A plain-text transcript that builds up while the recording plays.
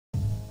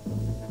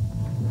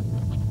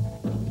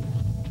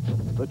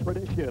the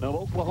tradition of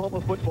Oklahoma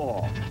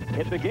football.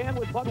 It began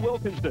with Bud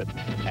Wilkinson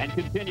and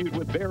continued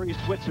with Barry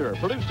Switzer,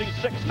 producing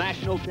 6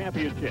 national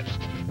championships.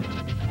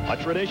 A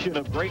tradition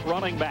of great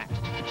running backs,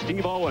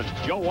 Steve Owens,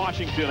 Joe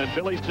Washington, and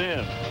Billy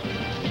Sims.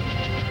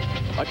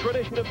 A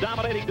tradition of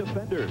dominating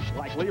defenders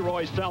like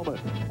Leroy Selman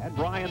and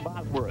Brian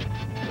Bosworth.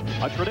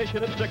 A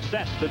tradition of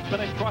success that's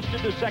been entrusted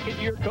to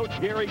second-year coach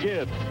Gary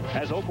Gibbs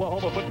as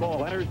Oklahoma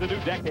football enters the new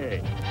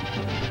decade.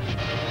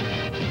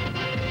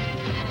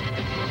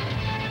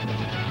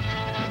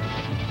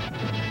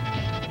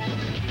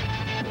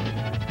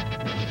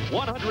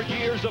 100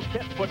 years of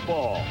Pitt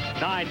football,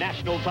 9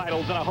 national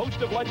titles, and a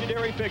host of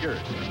legendary figures.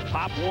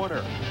 Pop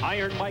Warner,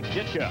 Iron Mike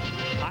Ditka,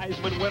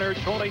 Heisman winner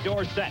Tony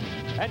Dorsett,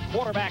 and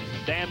quarterback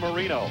Dan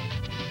Marino.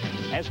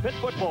 As Pitt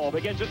football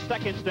begins its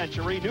 2nd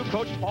century, new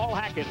coach Paul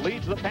Hackett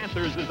leads the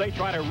Panthers as they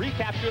try to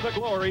recapture the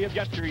glory of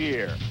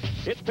yesteryear.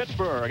 It's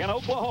Pittsburgh and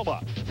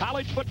Oklahoma,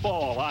 college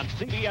football on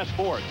CBS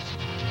Sports.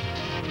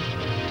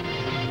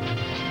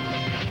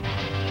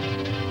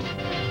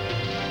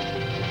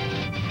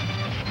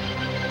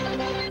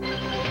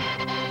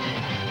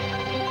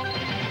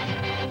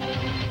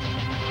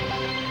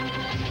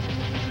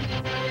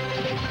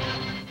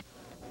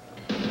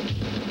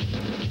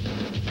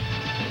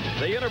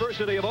 The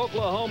University of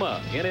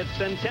Oklahoma in its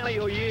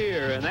centennial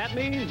year, and that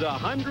means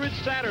 100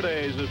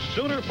 Saturdays of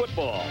Sooner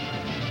football.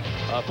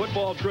 A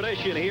football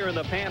tradition here in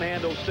the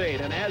Panhandle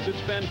State, and as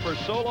it's been for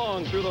so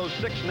long through those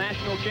 6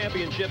 national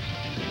championships,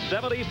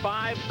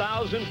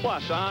 75,000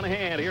 plus on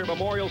hand here at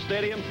Memorial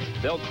Stadium.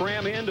 They'll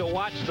cram in to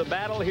watch the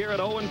battle here at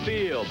Owen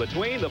Field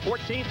between the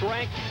 14th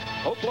ranked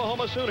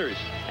Oklahoma Sooners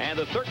and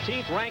the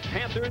 13th ranked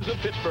Panthers of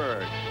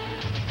Pittsburgh.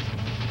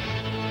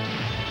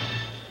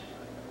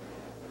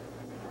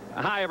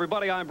 Hi,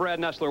 everybody. I'm Brad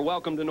Nessler.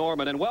 Welcome to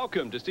Norman, and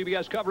welcome to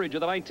CBS coverage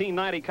of the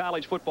 1990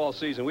 college football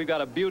season. We've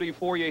got a beauty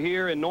for you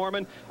here in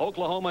Norman,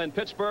 Oklahoma, and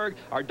Pittsburgh.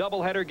 Our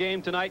doubleheader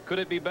game tonight, could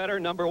it be better?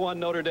 Number 1,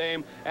 Notre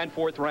Dame, and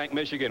 4th-ranked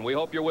Michigan. We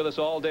hope you're with us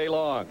all day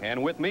long.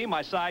 And with me,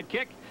 my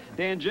sidekick,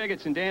 Dan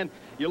Jiggets. And Dan,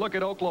 you look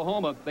at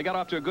Oklahoma, they got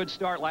off to a good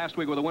start last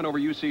week with a win over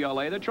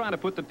UCLA. They're trying to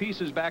put the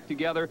pieces back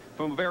together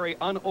from a very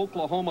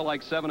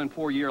un-Oklahoma-like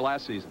 7-4 year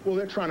last season. Well,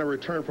 they're trying to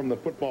return from the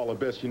football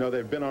abyss. You know,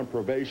 they've been on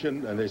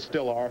probation, and they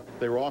still are.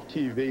 They were off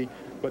TV,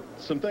 but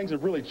some things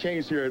have really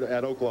changed here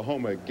at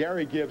Oklahoma.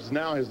 Gary Gibbs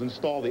now has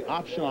installed the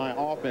option eye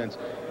offense.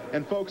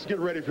 And folks, get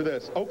ready for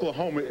this.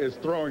 Oklahoma is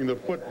throwing the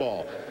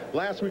football.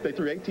 Last week, they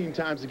threw 18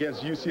 times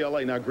against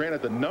UCLA. Now,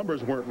 granted, the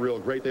numbers weren't real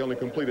great. They only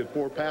completed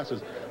 4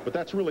 passes. But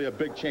that's really a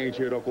big change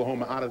here at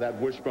Oklahoma, out of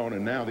that wishbone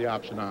and now the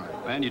option eye.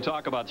 And you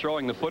talk about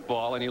throwing the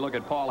football, and you look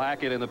at Paul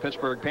Hackett and the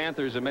Pittsburgh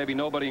Panthers, and maybe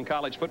nobody in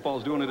college football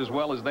is doing it as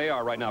well as they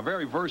are right now.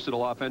 Very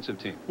versatile offensive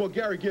team. Well,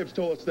 Gary Gibbs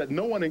told us that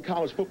no one in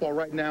college football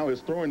right now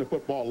is throwing the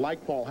football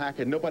like Paul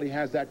Hackett. Nobody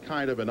has that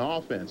kind of an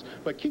offense.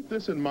 But keep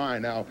this in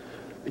mind now.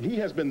 He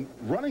has been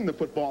running the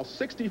football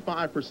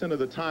 65% of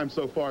the time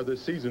so far this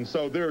season,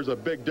 so there's a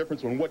big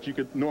difference from what you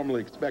could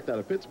normally expect out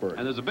of Pittsburgh.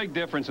 And there's a big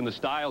difference in the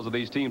styles of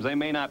these teams. They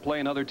may not play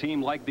another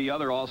team like the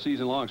other all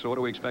season long, so what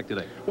do we expect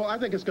today? Well, I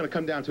think it's going to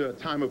come down to a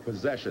time of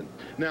possession.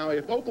 Now,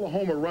 if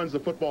Oklahoma runs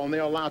the football and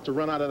they're allowed to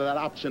run out of that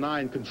option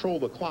eye and control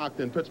the clock,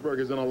 then Pittsburgh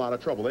is in a lot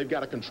of trouble. They've got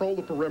to control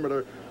the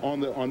perimeter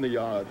on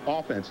the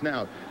offense.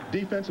 Now,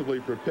 defensively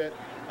for Pitt,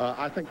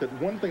 I think that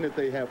one thing that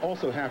they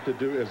also have to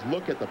do is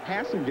look at the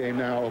passing game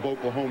now of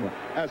Oklahoma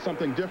as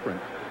something different.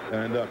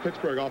 And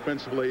Pittsburgh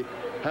offensively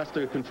has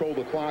to control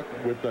the clock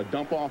with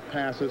dump-off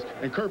passes,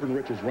 and Curvin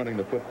Rich is running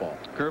the football.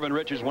 Curvin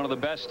Rich is one of the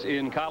best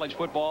in college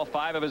football.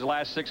 5 of his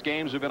last 6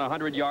 games have been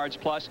 100 yards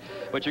plus.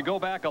 But you go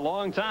back a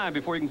long time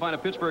before you can find a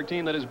Pittsburgh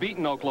team that has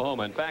beaten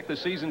Oklahoma. In fact, the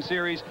season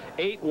series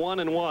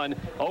 8-1-1.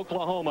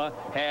 Oklahoma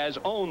has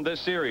owned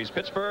this series.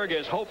 Pittsburgh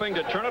is hoping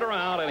to turn it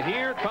around, and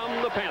here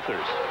come the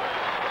Panthers.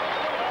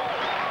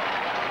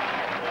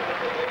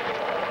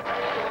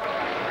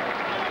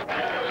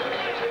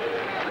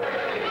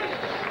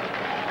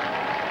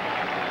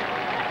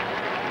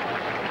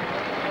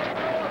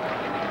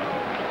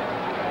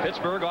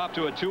 Pittsburgh off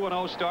to a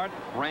 2-0 start,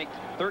 ranked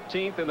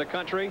 13th in the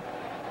country.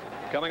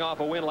 Coming off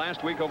a win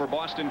last week over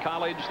Boston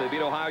College. They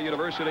beat Ohio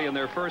University in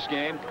their first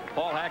game.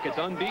 Paul Hackett's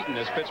unbeaten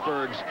as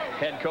Pittsburgh's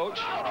head coach.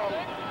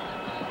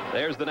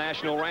 There's the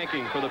national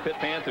ranking for the Pitt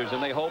Panthers,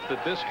 and they hope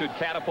that this could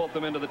catapult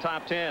them into the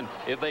top 10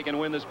 if they can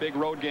win this big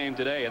road game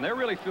today. And they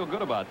really feel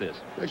good about this.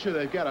 They should.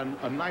 They've got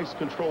a nice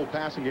controlled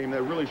passing game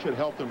that really should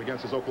help them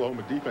against this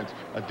Oklahoma defense,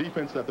 a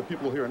defense that the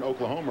people here in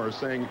Oklahoma are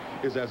saying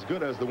is as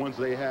good as the ones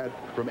they had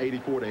from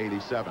 '84 to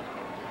 '87.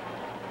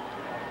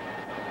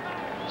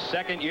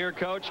 Second-year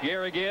coach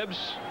Gary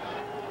Gibbs,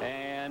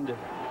 and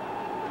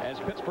as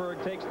Pittsburgh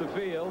takes the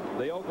field,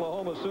 the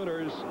Oklahoma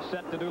Sooners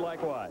set to do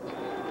likewise.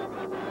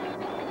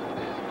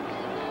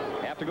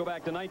 Have to go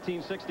back to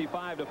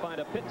 1965 to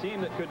find a Pitt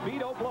team that could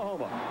beat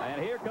Oklahoma.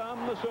 And here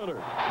come the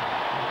Sooners.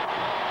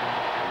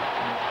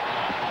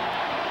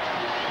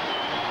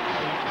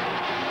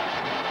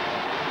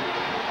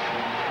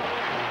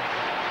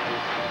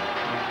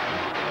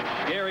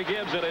 Gary Gary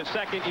Gibbs in his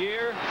second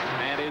year,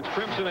 and his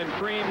crimson and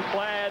cream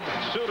clad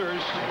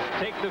Sooners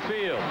take the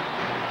field.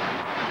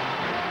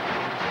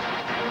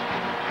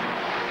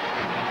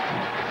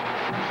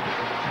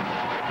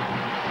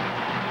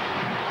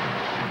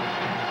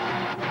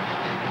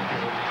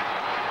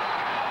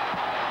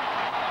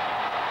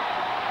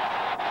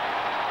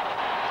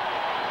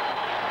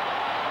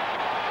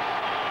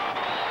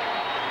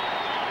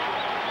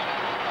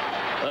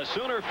 The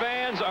Sooner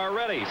fans are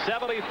ready.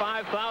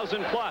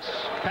 75,000 plus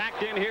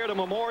packed in here to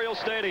Memorial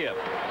Stadium.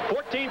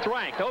 14th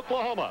ranked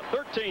Oklahoma,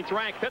 13th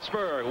ranked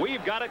Pittsburgh.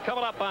 We've got it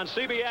coming up on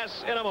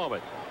CBS in a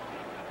moment.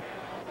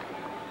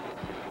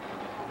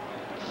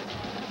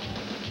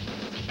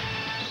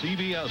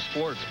 CBS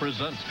Sports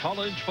presents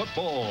college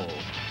football.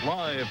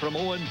 Live from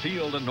Owen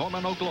Field in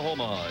Norman,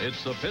 Oklahoma,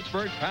 it's the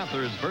Pittsburgh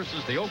Panthers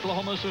versus the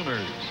Oklahoma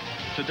Sooners.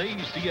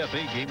 Today's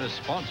CFA game is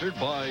sponsored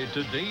by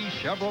Today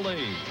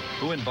Chevrolet,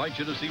 who invite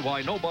you to see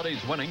why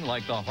nobody's winning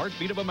like the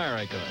heartbeat of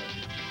America.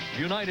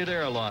 United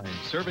Airlines,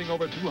 serving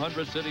over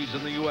 200 cities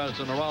in the U.S.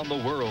 and around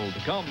the world.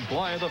 Come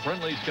fly the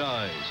friendly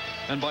skies.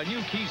 And by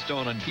new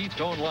Keystone and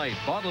Keystone Light,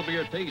 bottle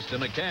beer taste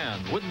in a can.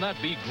 Wouldn't that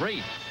be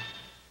great?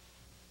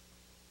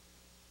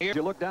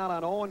 You look down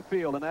on Owen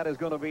Field, and that is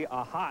going to be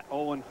a hot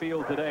Owen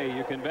Field today,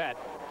 you can bet.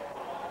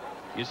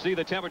 You see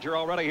the temperature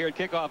already here at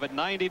kickoff at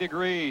 90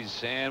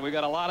 degrees, and we've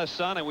got a lot of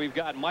sun, and we've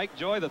got Mike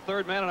Joy, the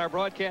third man on our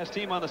broadcast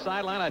team, on the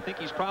sideline. I think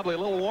he's probably a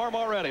little warm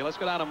already. Let's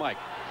go down to Mike.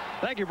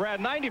 Thank you, Brad.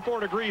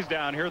 94 degrees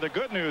down here. The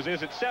good news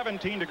is it's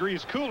 17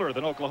 degrees cooler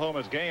than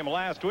Oklahoma's game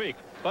last week,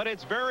 but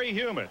it's very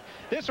humid.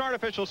 This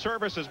artificial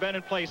surface has been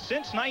in place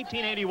since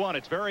 1981.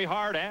 It's very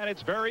hard and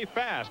it's very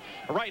fast.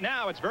 Right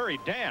now, it's very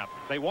damp.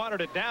 They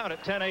watered it down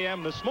at 10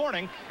 a.m. this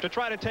morning to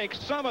try to take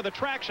some of the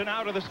traction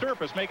out of the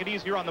surface, make it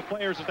easier on the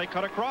players as they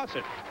cut across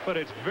it. But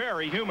it's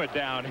very humid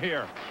down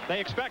here. They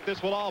expect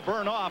this will all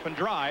burn off and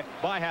dry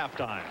by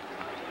halftime.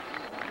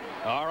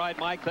 All right,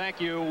 Mike,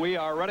 thank you. We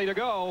are ready to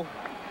go.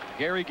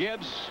 Gary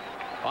Gibbs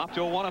off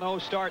to a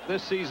 1-0 start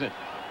this season.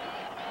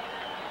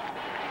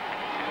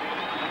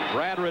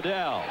 Brad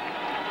Riddell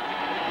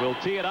will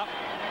tee it up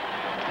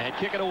and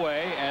kick it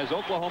away as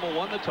Oklahoma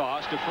won the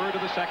toss, deferred to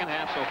the second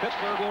half, so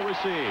Pittsburgh will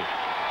receive.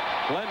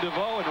 Glenn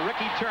DeVoe and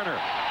Ricky Turner,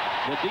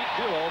 the deep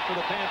duo for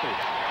the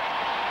Panthers.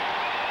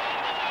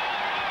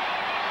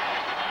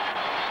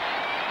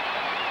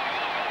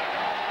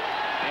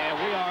 And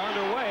we are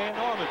underway in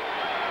Norman.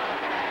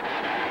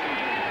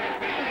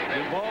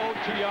 DeVoe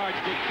 2 yards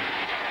deep.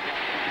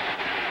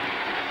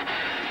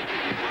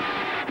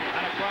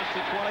 And across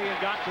the 20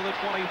 and got to the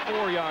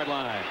 24-yard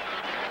line.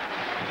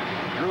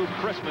 Drew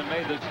Chrisman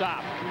made the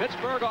stop.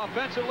 Pittsburgh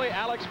offensively,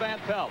 Alex Van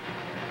Pelt,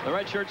 the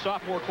redshirt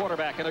sophomore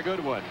quarterback, and a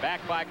good one.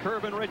 Backed by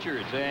Kirvin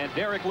Richards and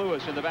Derek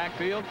Lewis in the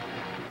backfield.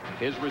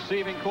 His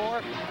receiving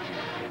corps,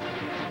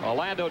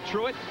 Orlando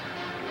Truitt,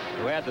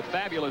 who had the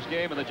fabulous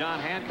game in the John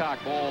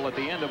Hancock Bowl at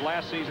the end of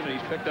last season, and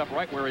he's picked up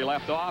right where he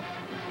left off,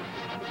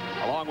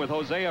 along with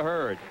Hosea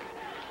Hurd.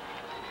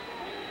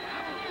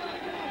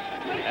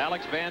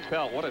 Alex Van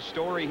Pelt, what a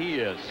story he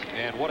is,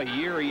 and what a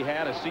year he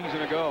had a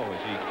season ago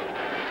as he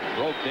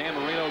broke Dan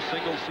Marino's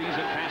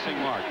single-season passing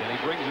mark, and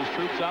he brings his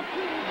troops up.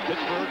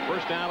 Pittsburgh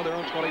first down to their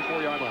own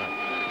 24-yard line.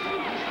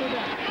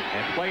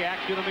 And play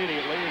action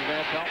immediately as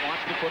Van Pelt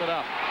wants to put it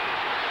up.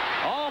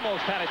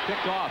 Almost had it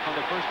picked off on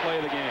the first play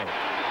of the game.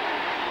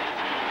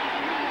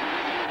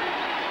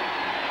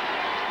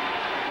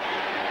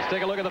 Let's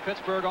take a look at the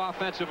Pittsburgh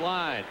offensive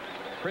line.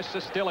 Chris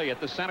Sestilli at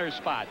the center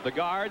spot. The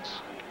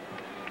guards,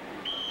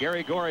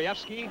 Gary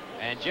Gorievsky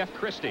and Jeff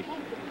Christie.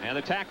 And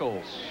the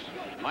tackles,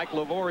 Mike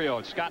Livorio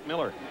and Scott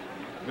Miller.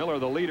 Miller,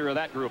 the leader of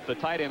that group, the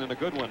tight end, and a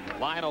good one,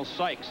 Lionel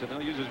Sykes. And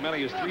they'll use as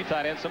many as 3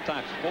 tight ends,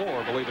 sometimes 4,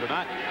 believe it or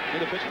not, in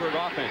the Pittsburgh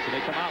offense. And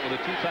they come out with a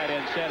 2 tight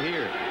end set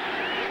here.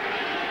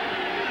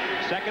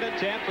 2nd and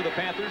 10 for the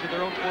Panthers at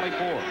their own 24.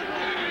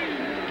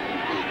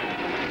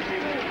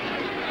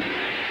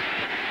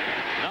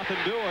 Nothing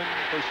doing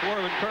for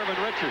Swerve and Kirvin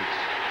Richards.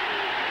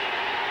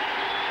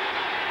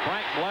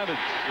 Frank Blevins,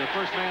 the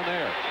first man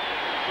there.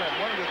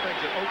 One of the things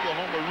that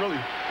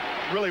Oklahoma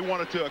really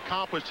wanted to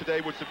accomplish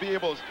today was to be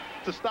able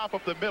to stop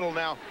up the middle.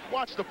 Now,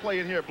 watch the play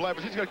in here,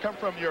 Blevins. He's going to come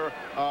from your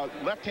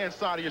left-hand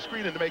side of your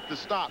screen and to make the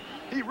stop.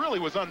 He really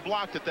was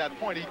unblocked at that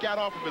point. He got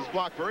off of his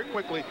block very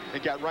quickly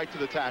and got right to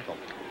the tackle.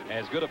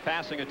 As good a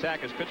passing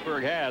attack as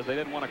Pittsburgh has, they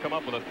didn't want to come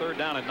up with a 3rd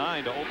down and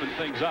 9 to open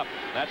things up.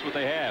 That's what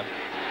they have.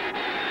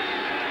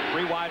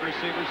 3 wide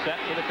receivers set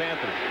for the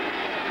Panthers.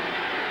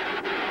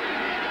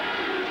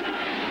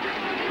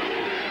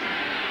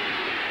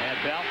 And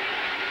Bell.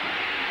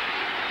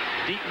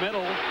 Deep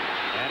middle,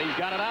 and he's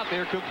got it out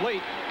there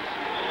complete.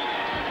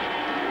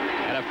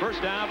 And a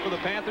first down for the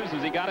Panthers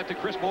as he got it to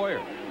Chris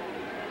Boyer.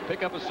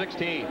 Pick up a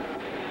 16.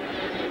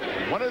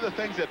 One of the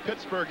things that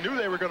Pittsburgh knew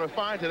they were going to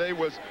find today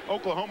was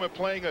Oklahoma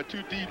playing a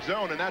 2-deep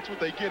zone, and that's what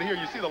they get here.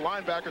 You see the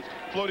linebackers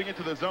floating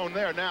into the zone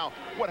there. Now,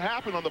 what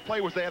happened on the play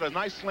was they had a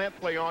nice slant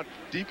play on.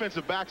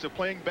 Defensive backs are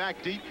playing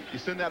back deep. You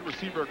send that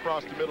receiver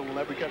across the middle and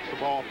never catch the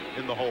ball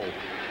in the hole.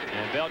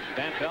 And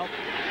Van Pelt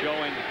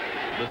showing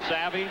the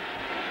savvy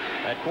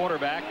That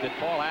quarterback that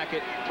Paul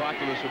Hackett talked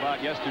to us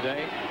about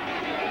yesterday.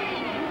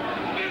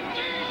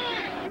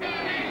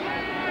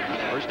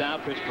 First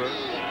down, Pittsburgh.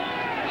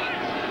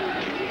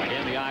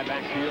 Again, the eye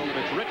backfield, and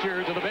it's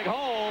Richards in the big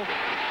hole.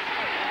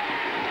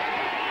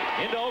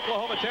 Into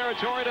Oklahoma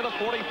territory to the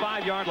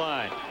 45-yard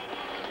line.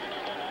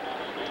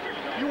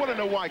 You want to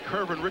know why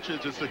Kervin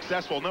Richards is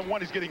successful. Number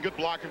one, he's getting good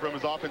blocking from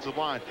his offensive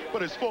line,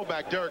 but his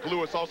fullback, Derek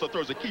Lewis, also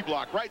throws a key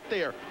block right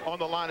there on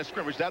the line of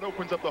scrimmage. That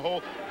opens up the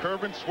hole.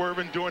 Kervin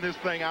swerving, doing his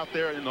thing out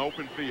there in the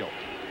open field.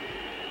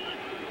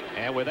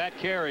 And with that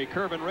carry,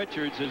 Kervin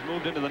Richards has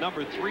moved into the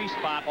number 3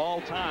 spot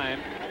all time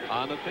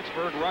on the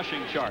Pittsburgh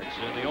rushing charts.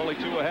 And the only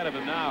 2 ahead of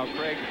him now,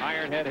 Craig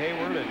Ironhead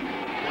Hayward and,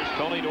 of course,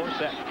 Tony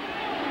Dorsett.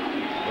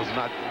 Those are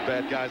not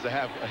bad guys to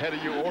have ahead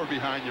of you or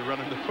behind you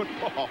running the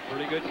football.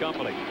 Pretty good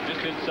company.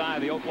 Just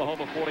inside the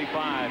Oklahoma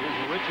 45.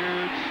 Here's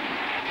Richards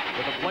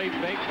with a play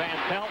fake. Van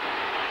Pelt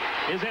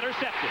is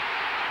intercepted.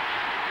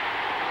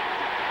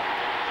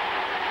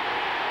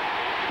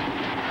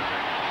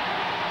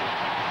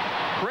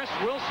 Chris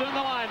Wilson,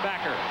 the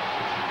linebacker.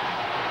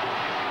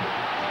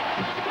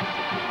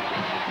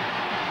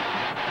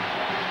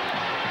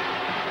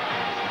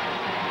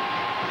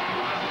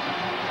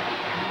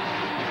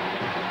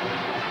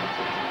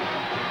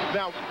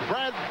 Now,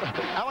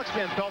 Alex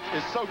Van Pelt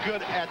is so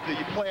good at the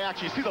play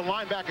action. You see the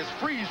linebackers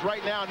freeze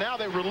right now. Now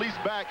they release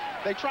back.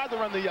 They tried to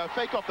run the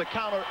fake off the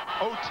counter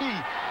OT.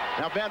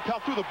 Now Van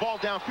Pelt threw the ball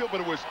downfield,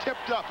 but it was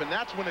tipped up, and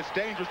that's when it's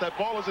dangerous. That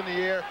ball is in the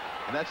air,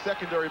 and that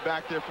secondary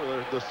back there for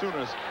the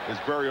Sooners is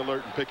very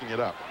alert in picking it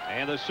up.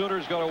 And the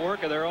Sooners go to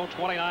work at their own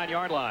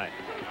 29-yard line.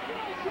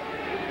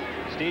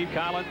 Steve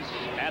Collins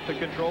at the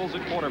controls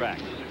at quarterback.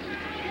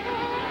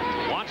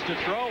 Wants to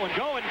throw and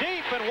going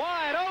deep and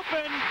wide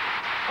open.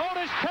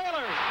 Otis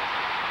Taylor.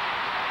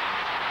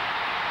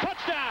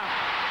 Touchdown.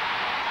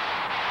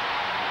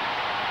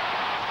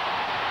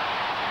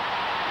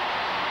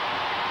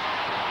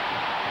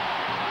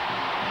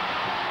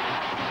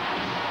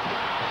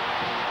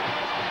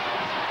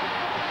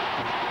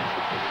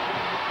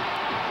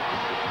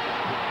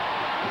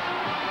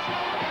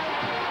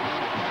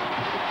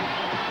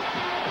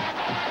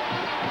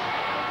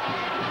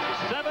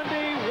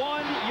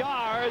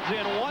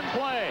 In one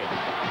play.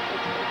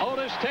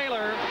 Otis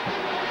Taylor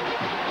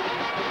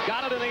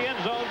got it in the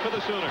end zone for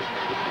the Sooners.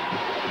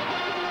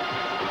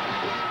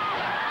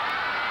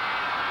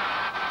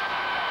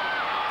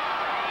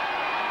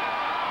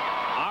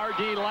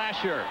 R.D.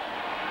 Lasher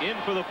in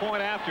for the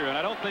point after, and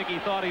I don't think he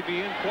thought he'd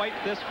be in quite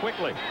this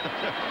quickly.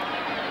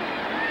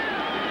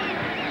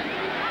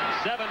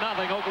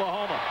 7-0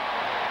 Oklahoma.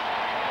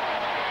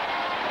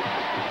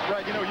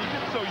 Right, you know, you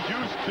get so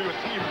used to a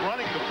team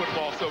running the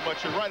football so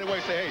much, you right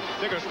away say, hey,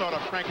 they're going to start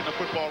off cranking the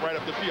football right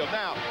up the field.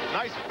 Now,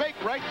 nice fake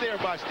right there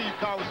by Steve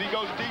Collins. He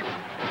goes deep.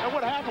 And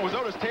what happened was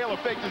Otis Taylor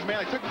faked his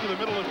man. He took him to the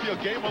middle of the field,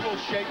 gave him a little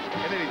shake,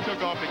 and then he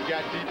took off and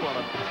got deep on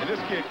him. And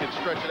this kid can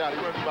stretch it out. He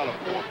runs about a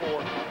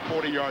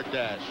 4.4 40-yard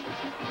dash.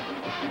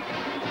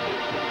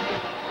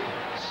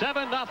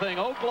 7-0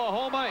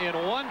 Oklahoma in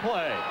one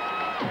play.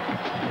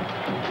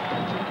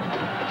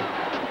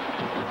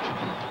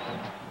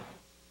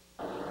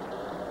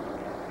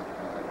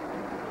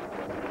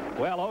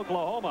 Well,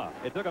 Oklahoma,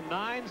 it took them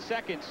 9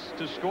 seconds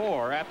to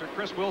score after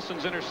Chris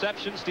Wilson's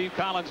interception. Steve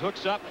Collins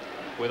hooks up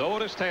with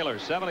Otis Taylor,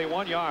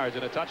 71 yards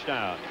and a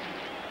touchdown.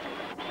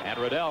 And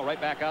Riddell right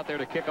back out there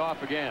to kick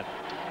off again.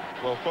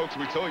 Well, folks,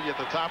 we told you at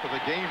the top of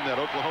the game that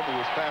Oklahoma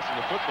was passing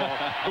the football,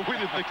 but we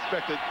didn't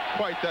expect it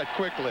quite that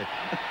quickly.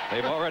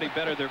 They've already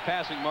bettered their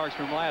passing marks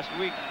from last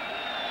week.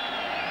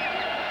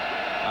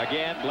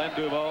 Again, Glenn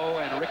Duveau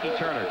and Ricky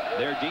Turner.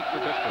 They're deep for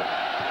Pittsburgh.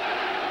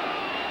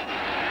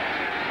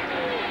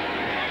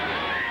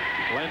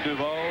 Glenn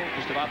Duveau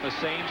just about the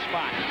same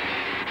spot.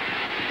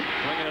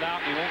 Bringing it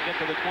out, and he won't get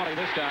to the 20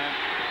 this time.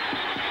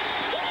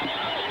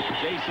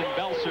 Jason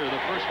Belser,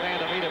 the first man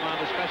to meet him on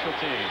the special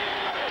team.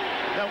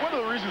 Now, one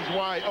of the reasons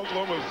why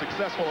Oklahoma was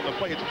successful in the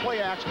play, it's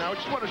play action. Now, I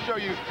just want to show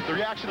you the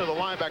reaction of the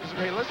linebackers.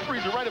 Okay, let's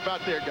freeze it right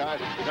about there,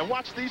 guys. Now,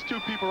 watch these two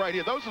people right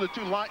here. Those are the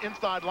two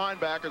inside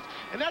linebackers,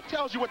 and that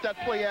tells you what that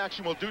play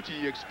action will do to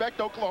you. You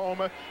expect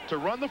Oklahoma to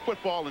run the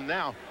football, and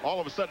now, all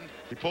of a sudden,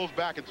 he pulls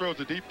back and throws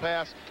a deep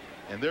pass.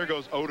 And there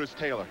goes Otis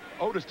Taylor.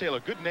 Otis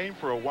Taylor, good name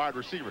for a wide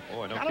receiver.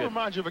 Boy, no kind of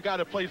reminds you of a guy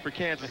that played for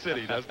Kansas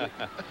City, doesn't it?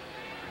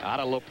 Out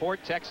of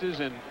LaPorte,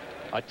 Texas, and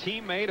a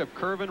teammate of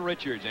Kervin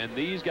Richards. And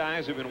these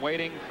guys have been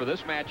waiting for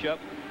this matchup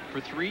for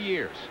 3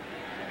 years.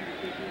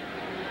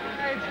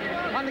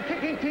 On the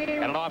kicking team.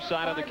 And an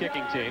offside on the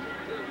kicking team.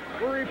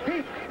 We'll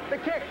repeat the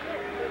kick.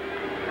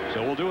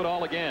 So we'll do it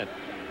all again.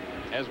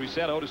 As we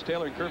said, Otis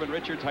Taylor and Kervin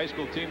Richards, high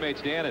school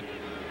teammates, Dan, and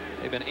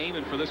they've been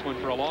aiming for this one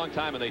for a long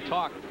time, and they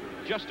talk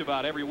just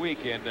about every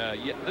week, and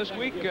yet this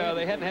week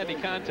they hadn't had any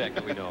contact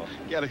that we know of.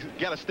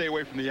 Gotta stay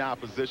away from the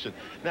opposition.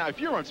 Now, if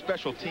you're on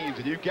special teams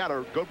and you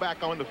gotta go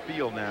back on the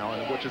field now,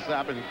 and which is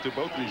happening to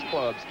both of these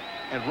clubs,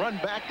 and run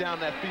back down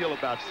that field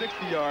about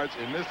 60 yards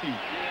in this heat,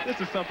 this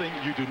is something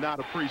you do not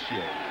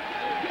appreciate.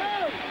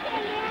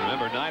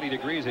 Remember, 90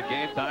 degrees at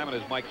game time, and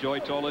as Mike Joy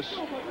told us,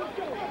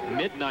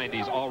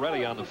 mid-90s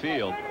already on the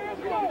field.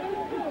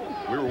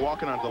 We were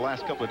walking out the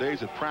last couple of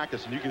days at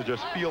practice, and you can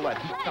just feel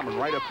that heat coming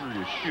right up through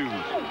your shoes.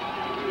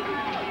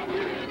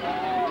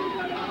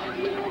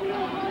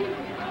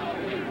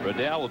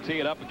 Riddell will tee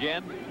it up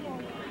again.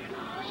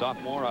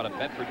 Sophomore out of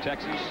Bedford,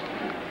 Texas.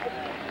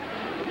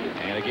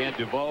 And again,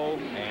 DeVoe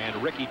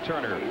and Ricky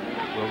Turner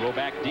will go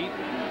back deep.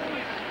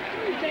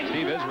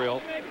 Steve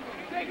Israel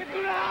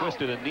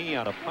twisted a knee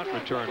on a punt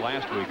return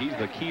last week. He's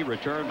the key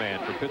return man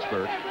for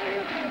Pittsburgh.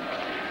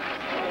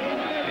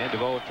 And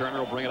DeVoe and Turner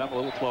will bring it up a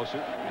little closer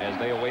as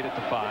they await at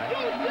the 5.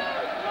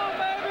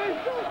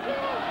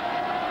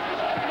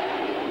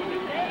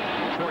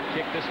 Short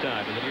kick this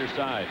time to the near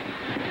side.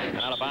 And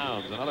out of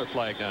bounds. Another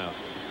flag down.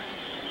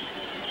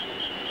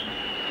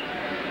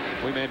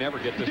 We may never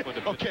get this one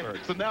to Pittsburgh.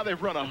 Okay, so now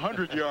they've run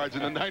 100 yards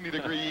in a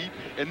 90-degree heat,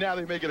 and now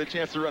they may get a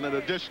chance to run an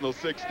additional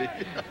 60.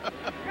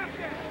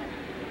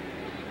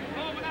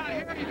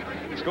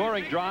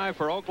 Scoring drive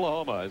for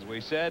Oklahoma, as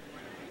we said.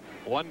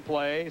 One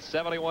play,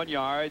 71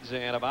 yards,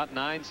 and about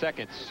 9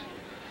 seconds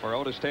for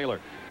Otis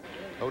Taylor.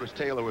 Otis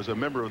Taylor was a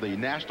member of the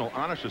National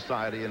Honor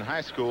Society in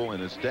high school,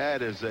 and his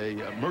dad is a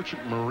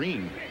merchant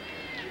marine.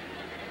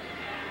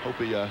 Hope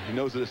he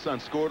knows that his son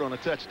scored on a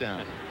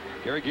touchdown.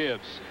 Gary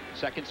Gibbs,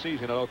 second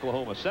season at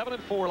Oklahoma,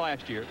 7-4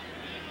 last year.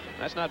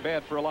 That's not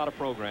bad for a lot of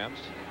programs.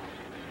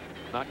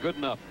 Not good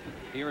enough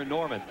here in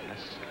Norman.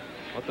 That's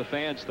what the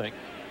fans think.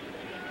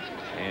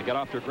 And got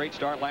off to a great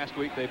start last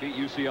week. They beat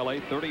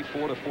UCLA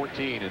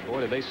 34-14, and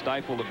boy, did they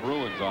stifle the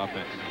Bruins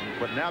offense.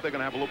 But now they're going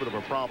to have a little bit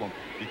of a problem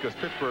because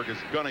Pittsburgh is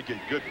going to get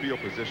good field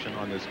position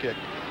on this kick,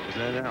 as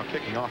they're now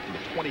kicking off from the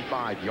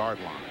 25-yard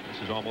line.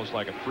 This is almost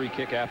like a free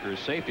kick after a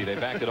safety. They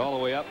backed it all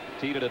the way up,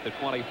 teed it at the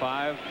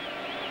 25.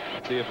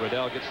 Let's see if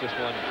Riddell gets this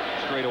one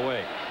straight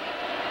away.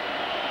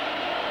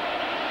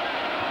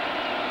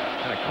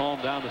 Kind of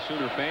calmed down the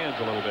Sooner fans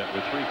a little bit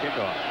with free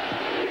kickoff.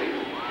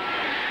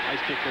 Nice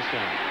kick this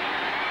time.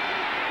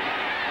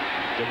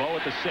 DeVoe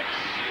at the 6.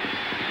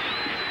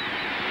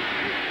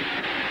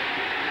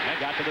 And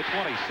got to the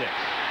 26.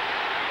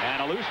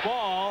 And a loose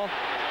ball.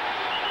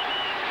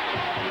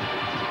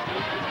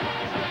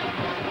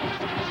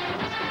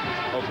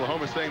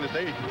 Oklahoma saying that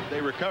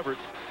they recovered.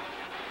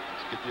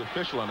 Let's get the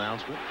official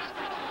announcement.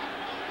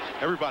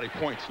 Everybody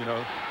points, you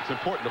know. It's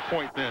important to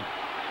point then.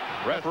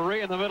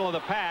 Referee in the middle of the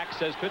pack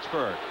says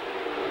Pittsburgh.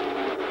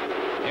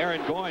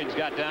 Aaron Goins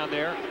got down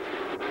there.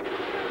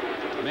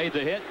 Made the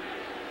hit.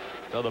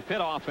 So the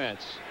Pitt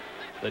offense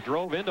that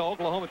drove into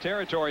Oklahoma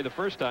territory the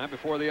first time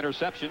before the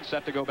interception,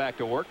 set to go back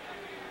to work.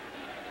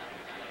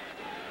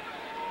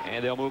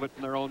 And they'll move it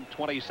from their own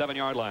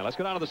 27-yard line. Let's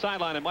go down to the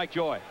sideline and Mike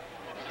Joy.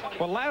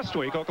 Well, last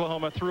week,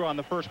 Oklahoma threw on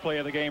the first play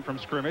of the game from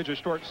scrimmage a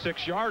short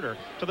 6-yarder.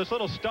 So this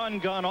little stun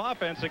gun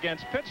offense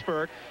against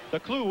Pittsburgh, the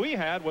clue we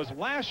had was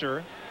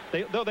Lasher.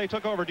 Though they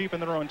took over deep in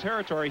their own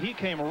territory, he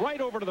came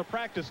right over to the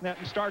practice net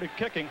and started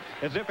kicking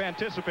as if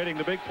anticipating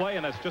the big play,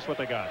 and that's just what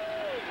they got.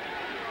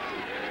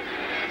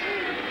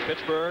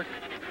 Pittsburgh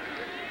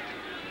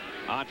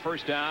on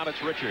first down.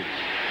 It's Richards.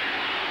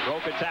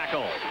 Broke a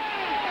tackle.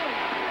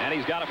 And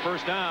he's got a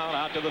first down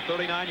out to the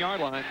 39-yard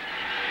line.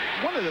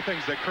 One of the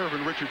things that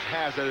Kervin Richards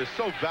has that is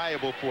so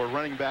valuable for a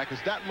running back is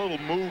that little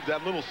move,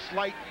 that little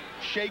slight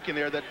shake in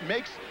there that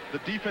makes the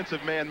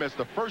defensive man miss,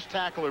 the first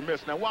tackler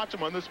miss. Now watch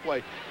him on this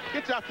play.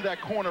 Gets out to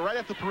that corner right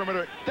at the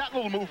perimeter. That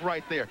little move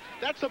right there.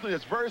 That's something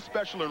that's very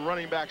special in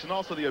running backs, and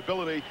also the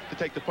ability to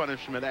take the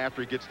punishment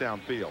after he gets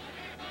downfield.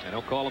 And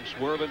don't call him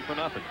swerving for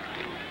nothing.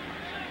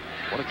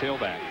 What a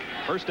tailback.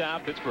 First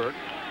down, Pittsburgh.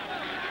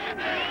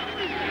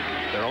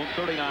 Their own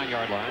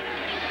 39-yard line.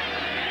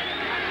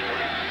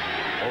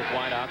 Both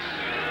wideouts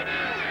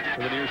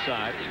to the near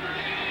side.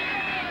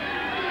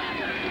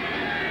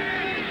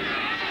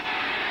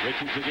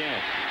 Richards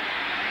again.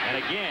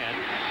 And again,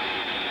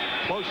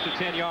 close to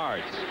 10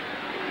 yards.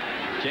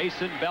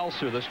 Jason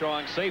Belser, the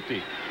strong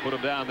safety, put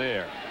him down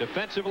there.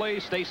 Defensively,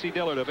 Stacy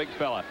Dillard, a big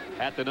fella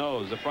at the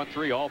nose. The front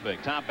three all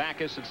big. Tom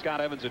Backus and Scott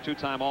Evans, a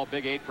two-time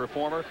All-Big 8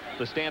 performer.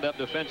 The stand-up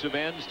defensive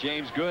ends,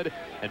 James Good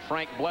and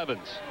Frank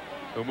Blevins,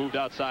 who moved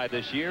outside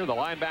this year. The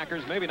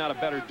linebackers, maybe not a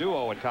better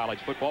duo in college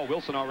football.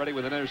 Wilson already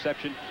with an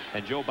interception,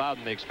 and Joe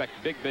Bowden they expect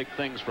big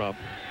things from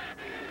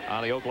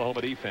on the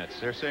Oklahoma defense.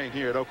 They're saying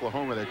here at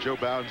Oklahoma that Joe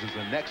Bowden is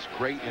the next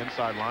great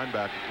inside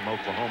linebacker from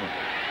Oklahoma.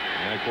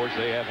 And of course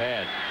they have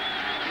had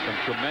some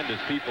tremendous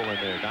people in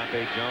there.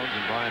 Dante Jones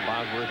and Brian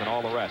Bosworth and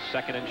all the rest.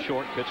 Second and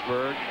short,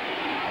 Pittsburgh.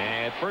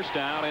 And first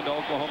down into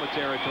Oklahoma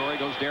territory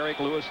goes Derek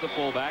Lewis, the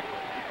fullback.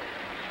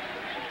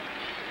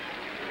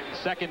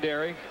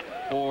 Secondary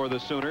for the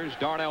Sooners.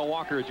 Darnell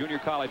Walker, a junior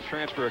college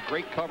transfer, a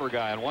great cover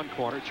guy on one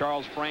corner.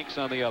 Charles Franks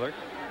on the other.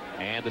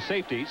 And the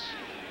safeties,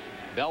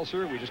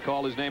 Belser, we just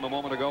called his name a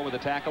moment ago with the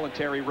tackle, and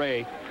Terry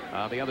Ray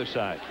on the other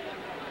side.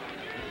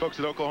 Folks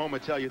at Oklahoma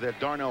tell you that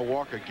Darnell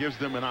Walker gives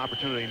them an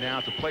opportunity now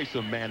to play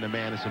some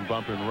man-to-man and some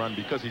bump and run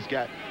because he's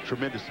got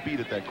tremendous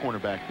speed at that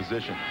cornerback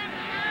position.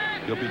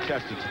 He'll be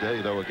tested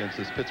today, though, against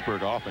this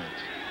Pittsburgh offense.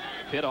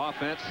 Pitt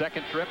offense,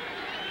 second trip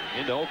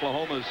into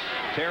Oklahoma's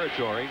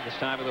territory, this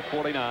time at the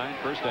 49,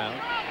 first down.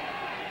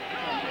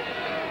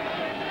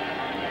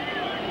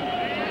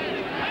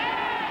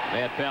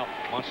 Van Pelt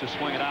wants to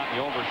swing it out, and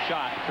the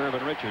overshot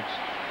Kirvin Richards.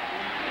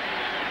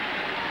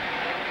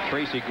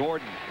 Tracy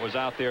Gordon was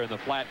out there in the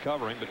flat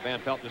covering, but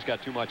Van Pelt just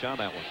got too much on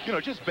that one. You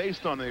know, just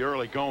based on the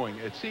early going,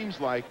 it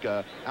seems like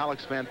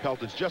Alex Van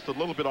Pelt is just a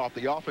little bit off.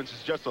 The offense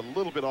is just a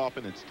little bit off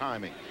in its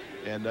timing.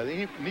 And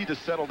they need to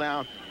settle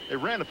down. They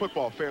ran the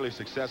football fairly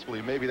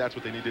successfully. Maybe that's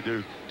what they need to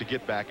do to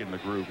get back in the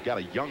groove. Got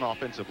a young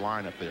offensive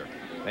line up there.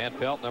 Van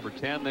Pelt, number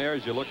 10 there.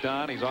 As you look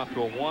down, he's off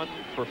to a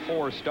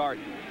 1-for-4 start.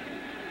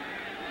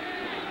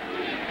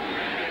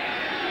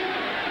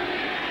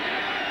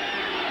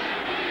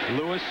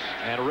 Lewis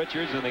and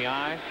Richards in the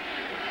eye.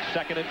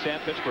 2nd and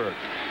 10, Pittsburgh.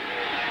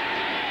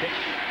 Pitch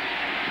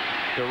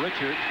to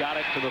Richards, got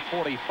it to the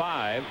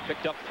 45,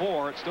 picked up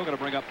 4. It's still going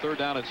to bring up 3rd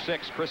down and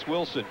 6. Chris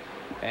Wilson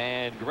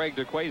and Greg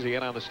DeQuasie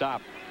in on the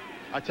stop.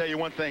 I tell you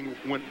one thing,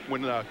 when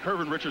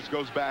Kirvin Richards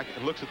goes back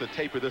and looks at the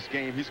tape of this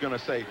game, he's going to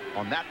say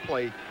on that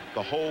play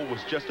the hole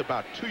was just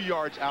about 2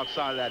 yards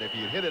outside of that. If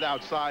he had hit it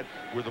outside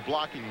where the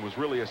blocking was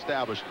really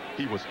established,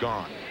 he was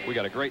gone. We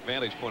got a great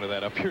vantage point of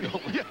that up here,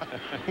 don't we? Yeah,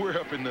 we're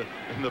up in the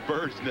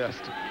bird's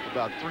nest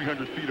about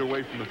 300 feet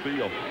away from the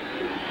field.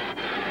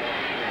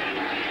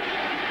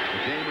 The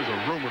game is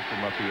a rumor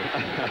from up here.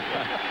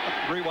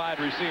 3 wide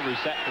receivers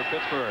set for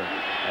Pittsburgh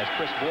as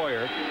Chris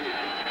Boyer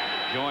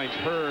joins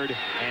Hurd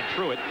and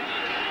Truitt.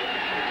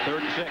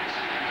 3rd and 6.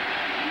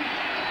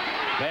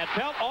 Van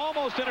Pelt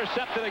almost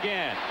intercepted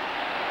again.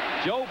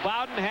 Joe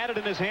Bowden had it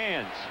in his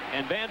hands,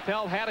 and Van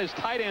Pelt had his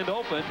tight end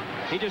open.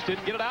 He just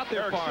didn't get it out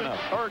there far enough.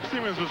 Eric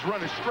Siemens was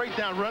running straight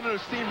down, running a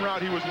seam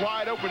route. He was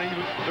wide open.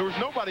 There was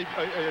nobody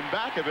in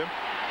back of him,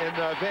 and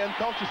Van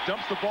Pelt just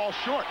dumps the ball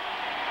short.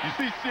 You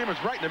see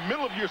Siemens right in the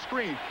middle of your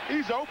screen.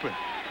 He's open,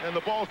 and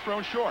the ball's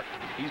thrown short.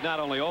 He's not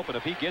only open,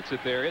 if he gets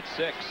it there, it's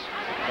 6.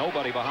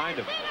 Nobody behind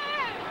him.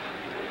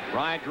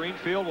 Ryan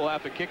Greenfield will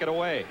have to kick it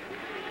away.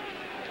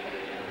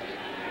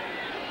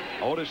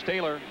 Otis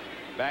Taylor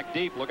back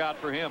deep. Look out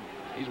for him.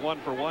 He's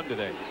 1 for 1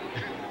 today.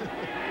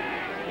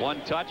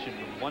 1 touch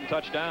and 1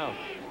 touchdown.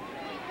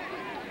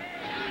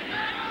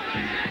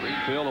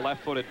 Greenfield, a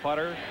left-footed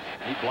putter.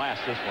 He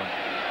blasts this one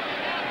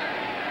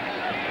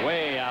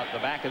way out the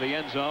back of the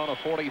end zone. A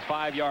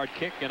 45-yard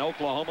kick, and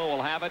Oklahoma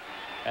will have it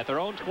at their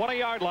own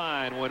 20-yard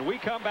line when we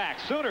come back.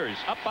 Sooners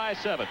up by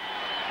 7.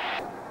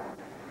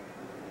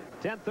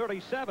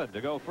 10:37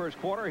 to go first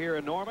quarter here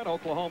in Norman.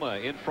 Oklahoma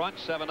in front,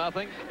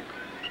 7-0.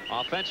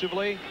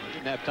 Offensively,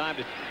 didn't have time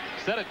to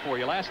set it for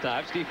you last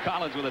time. Steve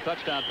Collins with a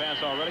touchdown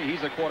pass already.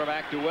 He's a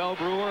quarterback. Duell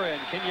Brewer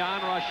and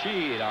Kenyon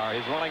Rashid are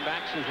his running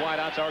backs. His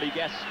wideouts already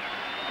guessed.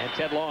 And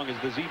Ted Long is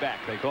the Z-back,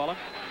 they call him.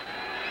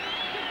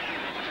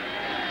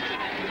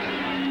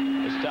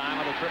 This time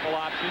on the triple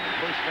option.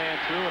 First man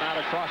through and out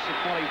across the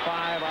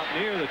 25 out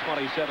near the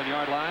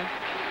 27-yard line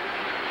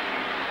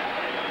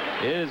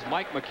is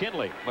Mike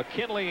McKinley.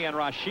 McKinley and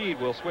Rashid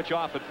will switch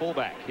off at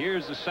fullback.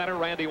 Here's the center,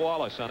 Randy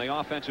Wallace, on the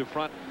offensive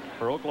front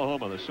for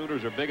Oklahoma. The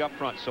Sooners are big up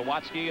front.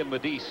 Sawatsky and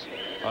Medice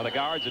are the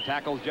guards. The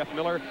tackles, Jeff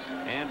Miller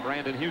and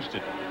Brandon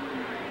Houston.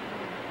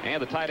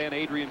 And the tight end,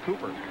 Adrian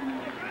Cooper.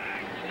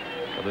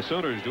 So the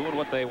Sooners doing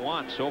what they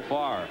want so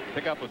far.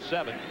 Pickup of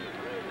 7.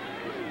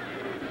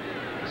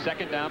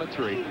 2nd down and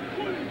 3.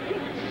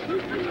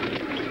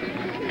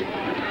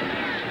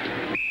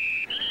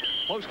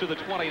 Close to the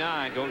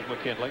 29 goes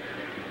McKinley.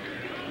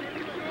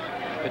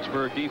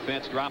 Pittsburgh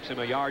defense drops him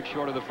a yard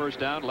short of the first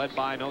down, led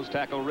by nose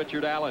tackle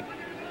Richard Allen.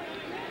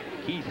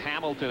 Keith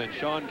Hamilton and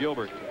Sean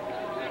Gilbert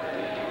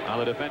on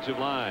the defensive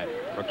line.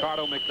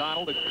 Ricardo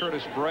McDonald and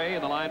Curtis Bray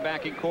in the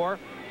linebacking core.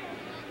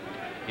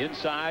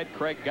 Inside,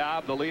 Craig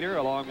Gobb, the leader,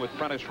 along with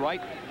Prentice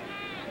Wright.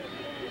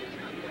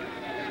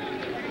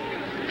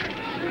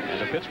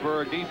 And the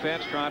Pittsburgh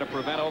defense trying to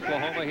prevent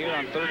Oklahoma here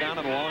on 3rd down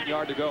and a long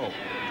yard to go.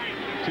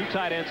 2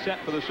 tight ends set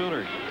for the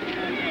Sooners.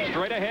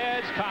 Straight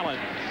ahead,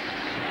 Collins.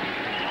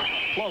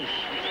 Close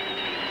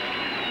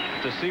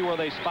to see where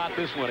they spot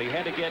this one. He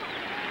had to get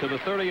to the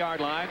 30-yard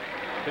line.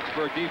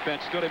 Pittsburgh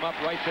defense stood him up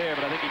right there,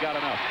 but I think he got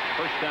enough.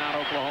 First down,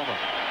 Oklahoma.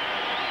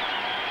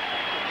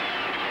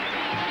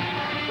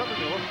 Something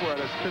to look for at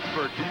this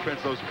Pittsburgh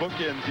defense, those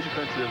bookend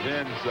defensive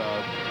ends,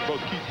 both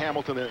Keith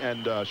Hamilton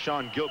and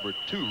Sean Gilbert,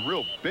 2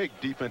 real big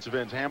defensive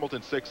ends.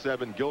 Hamilton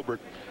 6'7",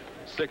 Gilbert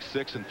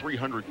 6'6" and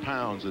 300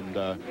 pounds,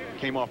 and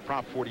came off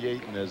Prop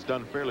 48 and has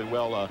done fairly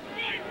well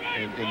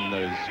in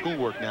his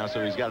schoolwork now,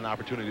 so he's got an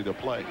opportunity to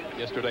play.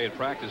 Yesterday in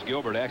practice,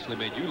 Gilbert actually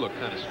made you look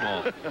kind of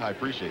small. I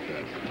appreciate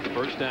that.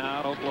 First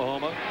down,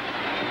 Oklahoma.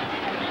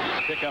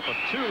 Pickup of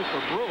 2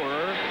 for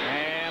Brewer,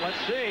 and let's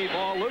see,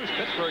 ball loose.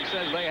 Pittsburgh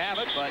says they have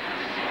it, but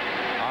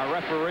our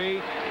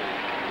referee,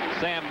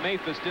 Sam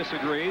Mathis,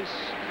 disagrees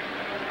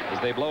as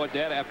they blow it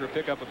dead after a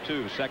pickup of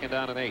 2. 2nd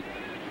down and 8.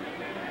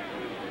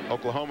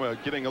 Oklahoma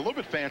getting a little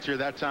bit fancier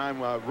that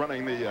time,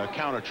 running the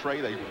counter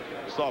trey. They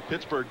saw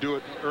Pittsburgh do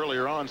it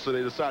earlier on, so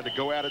they decided to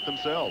go at it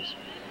themselves,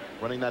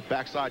 running that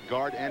backside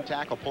guard and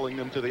tackle, pulling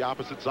them to the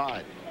opposite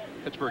side.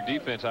 Pittsburgh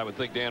defense, I would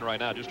think, Dan,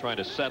 right now, just trying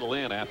to settle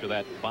in after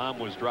that bomb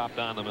was dropped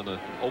on them in the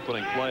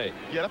opening play.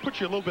 Yeah, that puts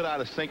you a little bit out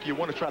of sync. You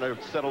want to try to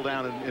settle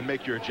down and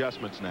make your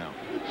adjustments now.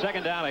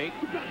 2nd down, 8.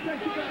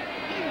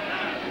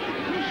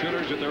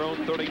 Sooners at their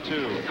own 32.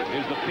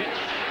 Here's the pitch.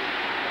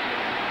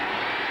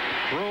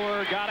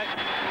 Brewer got it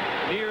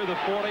near the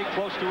 40,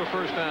 close to a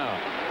first down.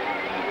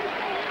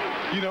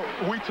 You know,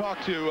 we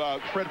talked to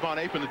Fred Von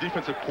Apen, the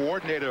defensive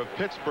coordinator of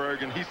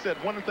Pittsburgh, and he said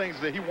one of the things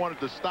that he wanted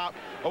to stop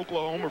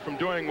Oklahoma from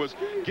doing was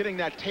getting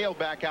that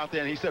tailback out there,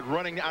 and he said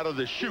running out of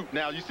the chute.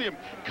 Now, you see him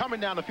coming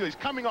down the field. He's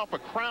coming off a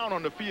crown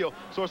on the field,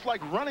 so it's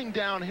like running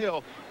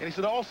downhill. And he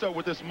said also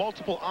with this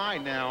multiple eye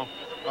now,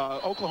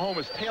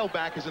 Oklahoma's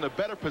tailback is in a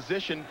better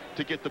position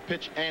to get the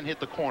pitch and hit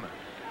the corner.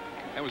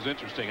 That was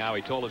interesting how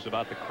he told us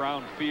about the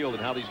crown field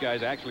and how these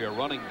guys actually are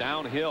running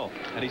downhill.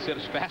 And he said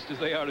as fast as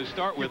they are to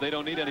start with, they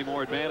don't need any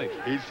more advantage.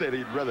 He said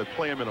he'd rather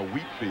play them in a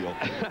wheat field.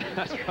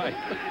 That's right.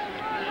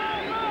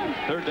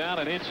 Third down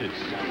and inches.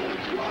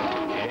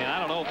 And I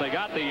don't know if they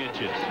got the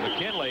inches.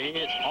 McKinley,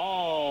 it's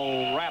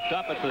all wrapped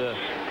up at the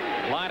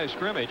line of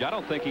scrimmage. I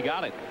don't think he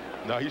got it.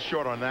 No, he's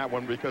short on that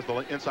one because the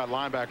inside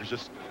linebackers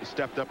just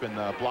stepped up and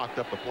blocked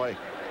up the play.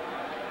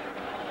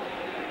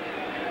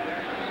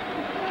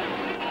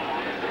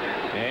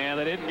 And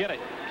they didn't get it.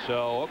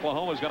 So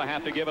Oklahoma's going to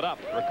have to give it up.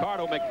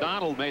 Ricardo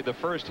McDonald made the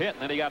first hit,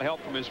 and then he got help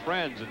from his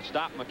friends and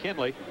stopped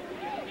McKinley,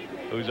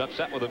 who's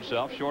upset with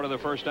himself, short of the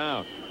first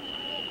down.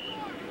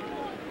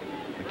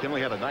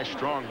 McKinley had a nice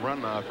strong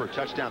run for a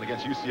touchdown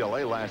against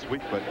UCLA last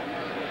week, but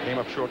came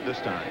up short this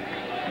time.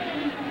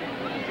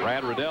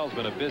 Brad Riddell's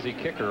been a busy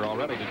kicker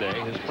already today.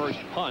 His first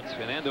punt,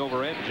 an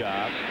end-over-end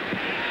job.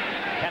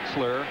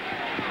 Hetzler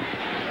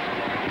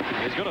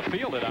is going to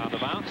field it on the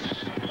bounce.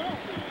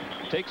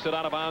 Takes it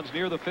out of bounds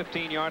near the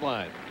 15-yard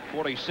line.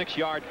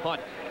 46-yard punt.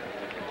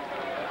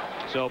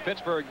 So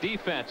Pittsburgh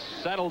defense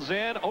settles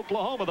in.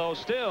 Oklahoma, though,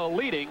 still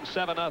leading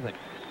 7-0.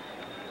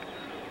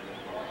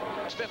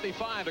 It's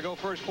 55 to go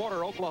first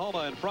quarter.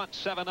 Oklahoma in front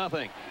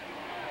 7-0.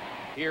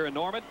 Here in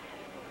Norman.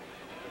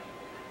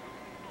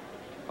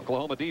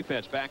 Oklahoma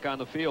defense back on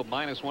the field,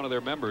 minus one of their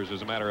members,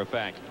 as a matter of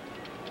fact.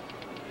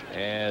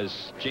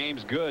 As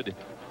James Good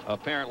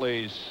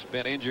apparently has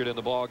been injured in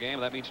the ball game.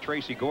 That means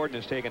Tracy Gordon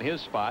has taken his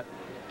spot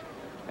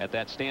at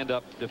that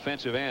stand-up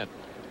defensive end.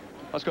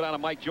 Let's go down to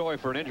Mike Joy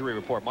for an injury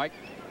report. Mike.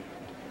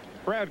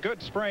 Brad,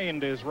 Good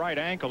sprained his right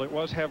ankle. It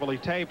was heavily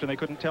taped, and they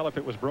couldn't tell if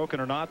it was broken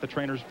or not. The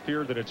trainers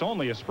feared that it's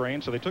only a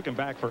sprain, so they took him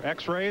back for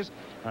x-rays.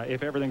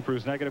 If everything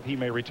proves negative, he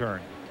may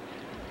return.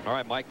 All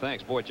right, Mike,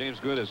 thanks. Boy,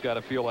 James Good has got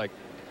to feel like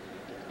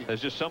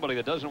there's just somebody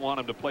that doesn't want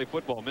him to play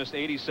football. Missed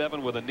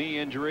 87 with a knee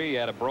injury,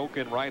 had a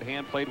broken right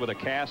hand, played with a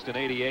cast in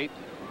 88,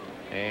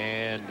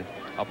 and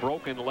a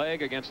broken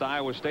leg against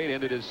Iowa State,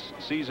 ended his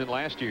season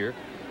last year.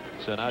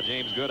 So now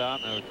James Good out,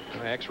 and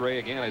an x-ray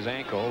again his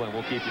ankle, and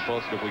we'll keep you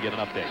posted if we get an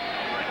update.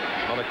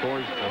 Other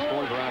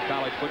scores around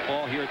college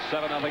football. Here it's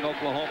 7-0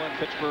 Oklahoma, and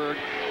Pittsburgh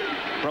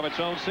from its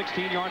own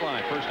 16-yard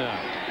line. First down.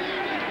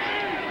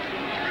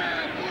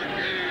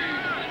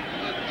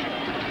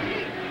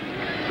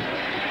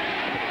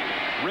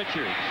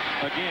 Richards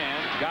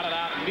again got it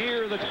out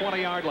near the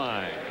 20-yard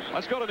line.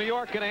 Let's go to New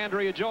York and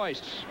Andrea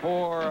Joyce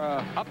for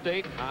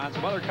update on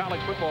some other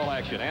college football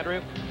action.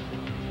 Andrea.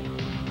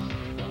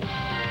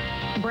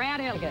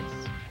 Brad Elegance.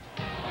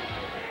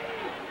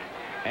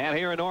 And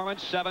here in Norman,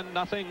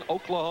 7-0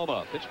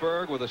 Oklahoma.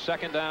 Pittsburgh with a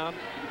second down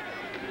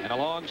and a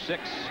long 6.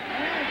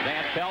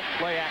 Van Pelt,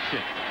 play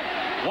action.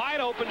 Wide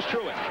open's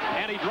Truitt,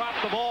 and he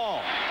dropped the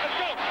ball. Let's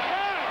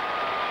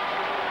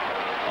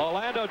go.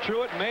 Orlando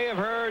Truitt may have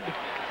heard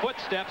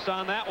footsteps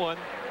on that one,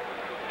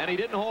 and he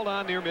didn't hold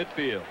on near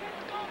midfield.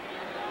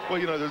 Well,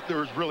 you know, there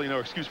was really no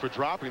excuse for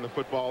dropping the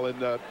football,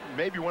 and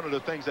maybe one of the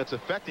things that's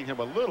affecting him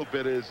a little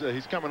bit is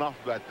he's coming off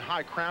of that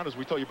high crown, as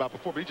we told you about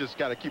before, but he just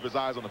got to keep his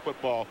eyes on the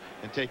football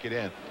and take it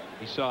in.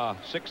 He saw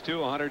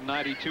 6'2",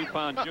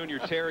 192-pound junior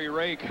Terry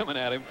Ray coming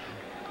at him.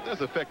 It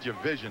does affect your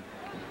vision.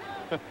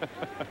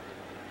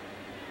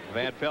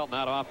 Van Pelt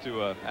not off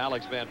to a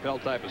Alex Van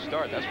Pelt type of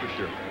start, that's for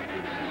sure.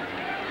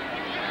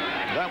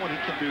 That one he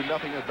can do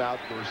nothing about.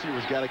 The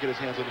receiver's got to get his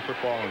hands on the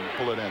football and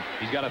pull it in.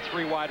 He's got a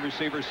 3 wide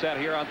receiver set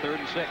here on 3rd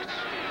and 6.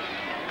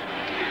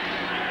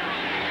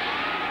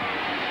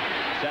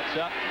 Sets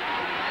up,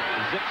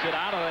 zips it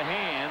out of the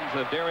hands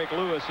of Derek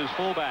Lewis, his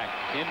fullback.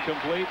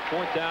 Incomplete.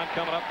 4th down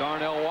coming up.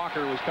 Darnell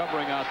Walker was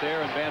covering out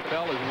there, and Van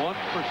Pelt is 1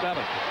 for 7.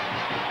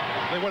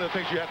 I think one of the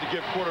things you have to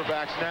give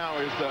quarterbacks now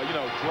is, you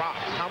know, drops.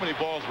 How many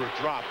balls were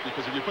dropped?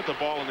 Because if you put the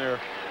ball in there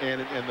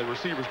and the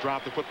receivers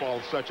drop the football,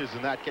 such as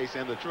in that case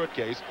and the Truitt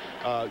case,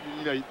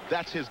 you know,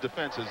 that's his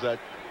defense, is that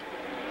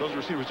those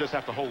receivers just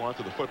have to hold on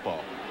to the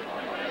football.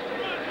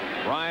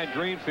 Ryan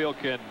Greenfield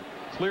can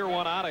clear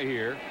one out of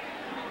here,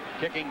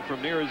 kicking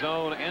from near his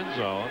own end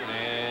zone,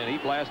 and he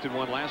blasted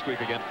one last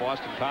week against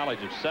Boston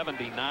College of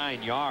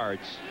 79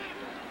 yards.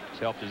 It's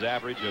helped his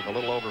average of a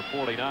little over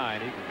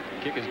 49. He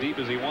can kick as deep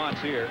as he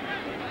wants here.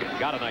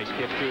 Got a nice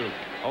kick, too.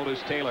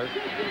 Otis Taylor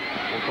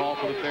will call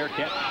for the fair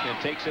catch and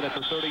takes it at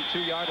the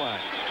 32-yard line.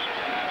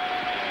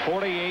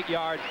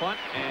 48-yard punt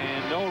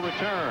and no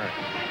return.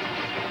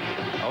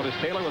 Otis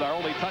Taylor with our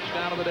only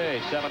touchdown of the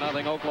day.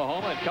 7-0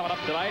 Oklahoma. And coming up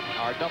tonight,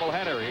 our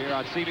doubleheader here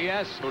on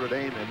CBS. Notre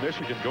Dame and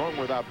Michigan going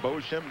without Bo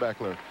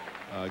Schembechler.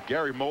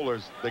 Gary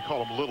Moeller's, they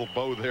call him Little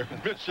Bo there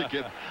in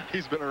Michigan.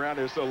 He's been around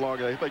here so long,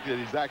 they think that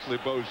he's actually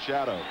Bo's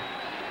shadow.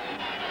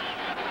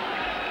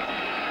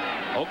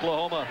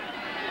 Oklahoma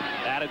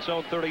at its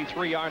own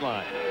 33-yard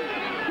line.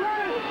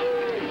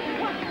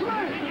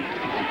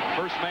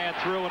 First man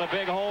through in a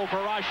big hole for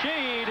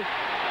Rashid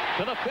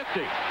to the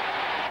 50.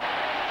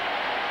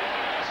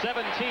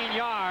 17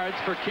 yards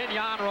for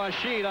Kenyon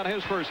Rashid on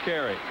his first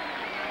carry.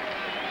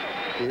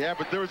 Yeah,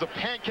 but there was a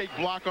pancake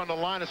block on the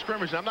line of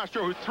scrimmage, and I'm not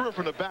sure who threw it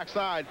from the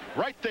backside.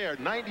 Right there,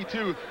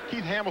 92,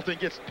 Keith Hamilton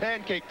gets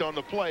pancaked on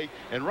the play,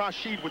 and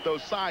Rashid, with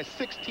those size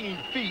 16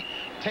 feet,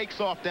 takes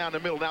off down the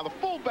middle. Now, the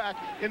fullback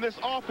in this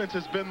offense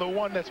has been the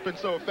one that's been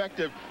so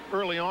effective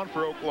early on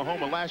for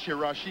Oklahoma. Last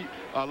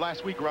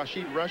week,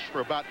 Rashid rushed for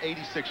about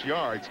 86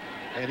 yards,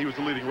 and he was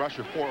the leading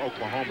rusher for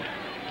Oklahoma.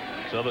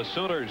 So the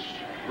Sooners,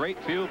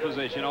 great field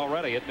position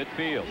already at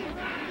midfield.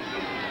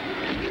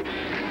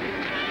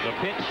 The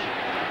pitch.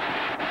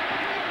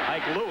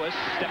 Ike Lewis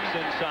steps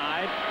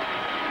inside,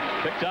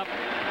 picked up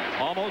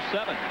almost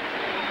 7.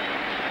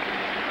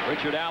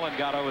 Richard Allen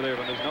got over there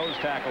from his nose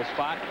tackle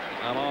spot,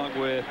 along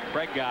with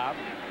Craig Gobb.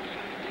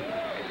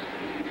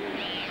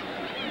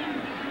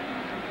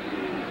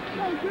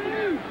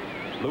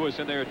 Lewis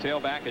in there,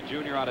 tailback, a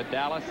junior out of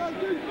Dallas.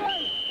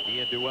 He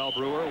and Duell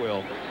Brewer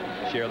will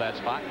share that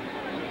spot.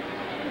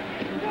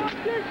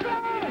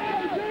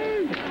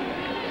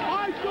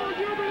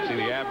 See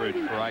the average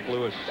for Ike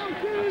Lewis,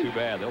 not too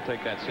bad. They'll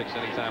take that 6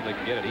 anytime they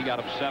can get it. He got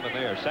him 7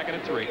 there. 2nd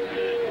and 3.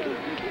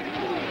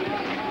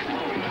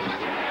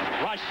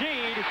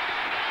 Rashid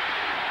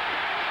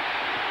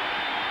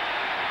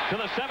to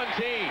the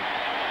 17.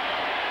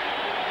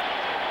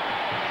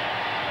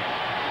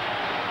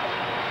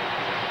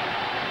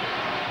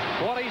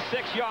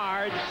 .26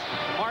 yards.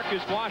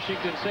 Marcus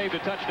Washington saved a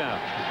touchdown.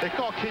 They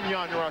call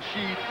Kenyon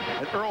Rashid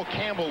an Earl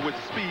Campbell with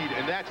speed,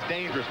 and that's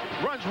dangerous.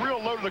 Runs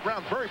real low to the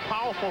ground. Very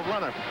powerful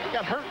runner.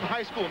 Got hurt in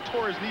high school and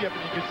tore his knee up,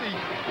 and you can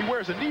see he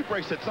wears a knee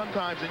bracelet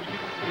sometimes, and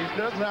he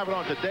doesn't have it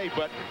on today.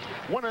 But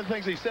one of the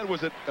things he said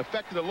was it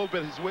affected a little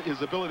bit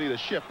his ability to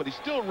shift, but he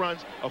still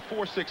runs a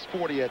 4.6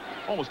 40 at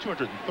almost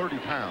 230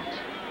 pounds.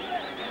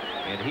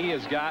 And he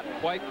has got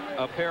quite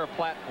a pair of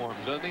platforms,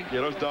 doesn't he?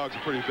 Yeah, those dogs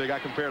are pretty big. I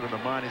compared them to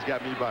mine. He's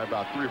got me by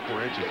about 3 or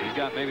 4 inches. He's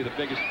got maybe the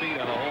biggest feet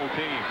on the whole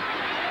team.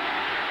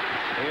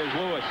 Here's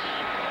Lewis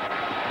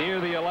near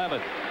the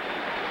 11.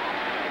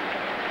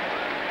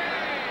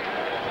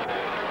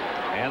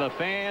 And the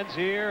fans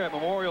here at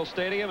Memorial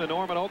Stadium in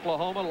Norman,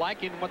 Oklahoma,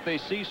 liking what they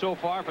see so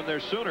far from their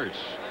Sooners.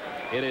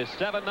 It is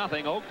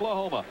 7-0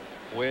 Oklahoma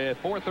with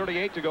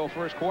 4:38 to go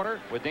first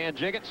quarter. With Dan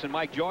Jiggets and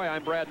Mike Joy,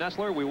 I'm Brad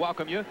Nessler. We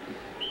welcome you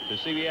to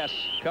CBS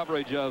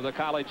coverage of the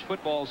college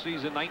football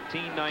season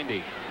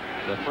 1990.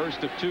 The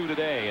first of 2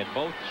 today, and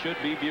both should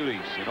be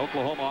beauties. And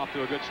Oklahoma off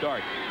to a good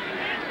start.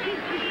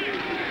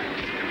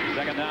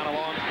 2nd down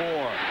along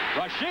 4.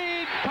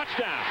 Rashid,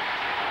 touchdown.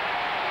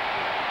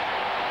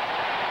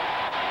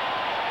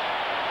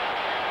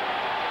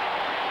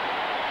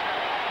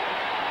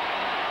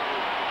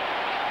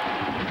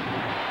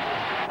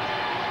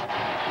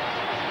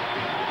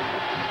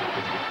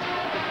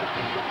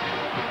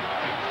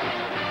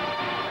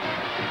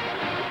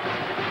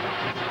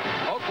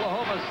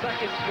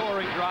 Second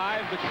scoring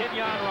drive, the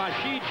Kenyon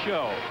Rashid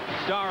Show,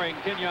 starring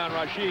Kenyon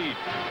Rashid.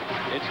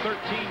 It's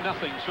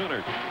 13-0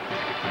 Sooners.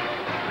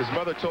 His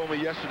mother told me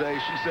yesterday,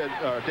 she said,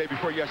 day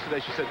before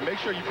yesterday, she said, make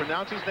sure you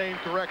pronounce his name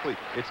correctly.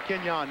 It's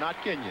Kenyon,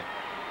 not Kenyon.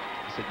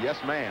 I said, yes,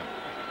 ma'am.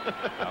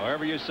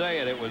 However you say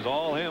it, it was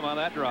all him on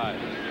that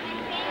drive.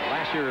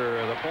 Last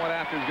year, the point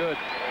after is good.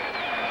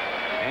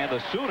 And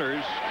the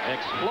Sooners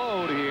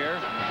explode here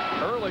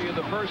early in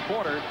the first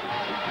quarter,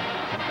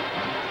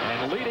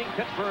 and leading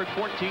Pittsburgh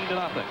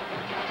 14-0.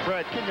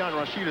 Fred, Kenyon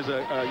Rashid is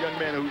a young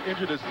man who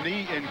injured his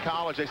knee in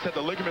college. They said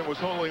the ligament was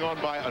holding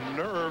on by a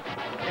nerve,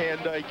 and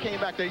he came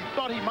back. They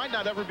thought he might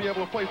not ever be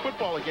able to play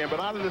football again, but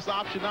out of this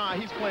option I,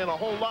 he's playing a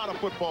whole lot of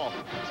football.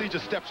 So he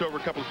just steps over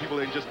a couple of people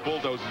and just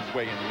bulldozes his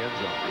way in the end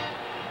zone.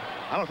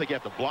 I don't think you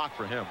have to block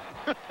for him.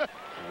 Wow.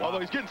 Although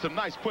he's getting some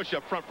nice push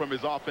up front from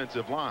his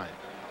offensive line.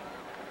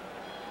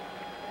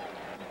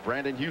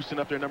 Brandon Houston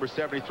up there, number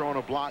 70, throwing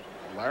a block.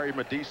 Larry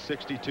Medice,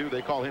 62.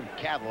 They call him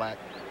Cadillac.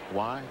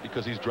 Why?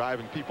 Because he's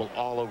driving people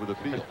all over the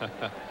field.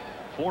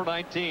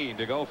 4:19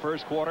 to go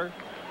first quarter,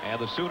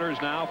 and the Sooners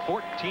now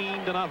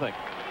 14-0.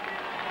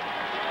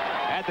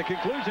 At the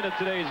conclusion of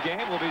today's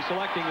game, we'll be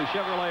selecting the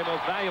Chevrolet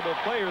Most Valuable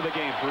Player of the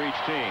Game for each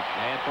team.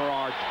 And for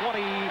our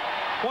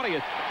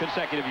 20th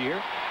consecutive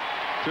year,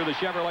 through the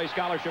Chevrolet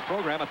Scholarship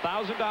Program,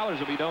 $1,000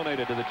 will be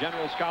donated to the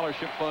General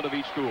Scholarship Fund of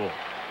each school.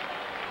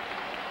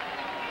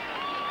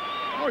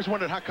 I always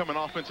wondered how come an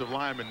offensive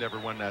lineman never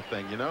won that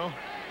thing, you know?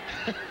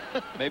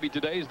 Maybe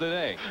today's the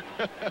day.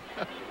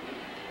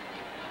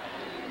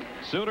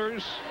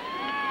 Sooners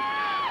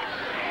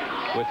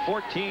with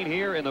 14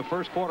 here in the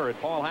first quarter, and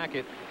Paul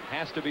Hackett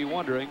has to be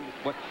wondering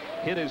what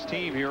hit his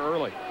team here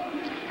early.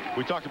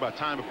 We talked about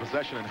time of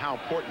possession and how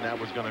important that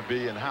was going to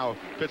be, and how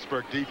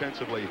Pittsburgh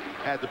defensively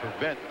had to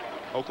prevent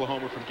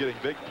Oklahoma from getting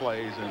big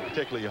plays, and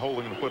particularly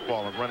holding the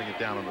football and running it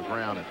down on the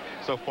ground. And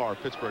so far,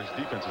 Pittsburgh's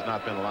defense has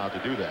not been allowed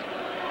to do that.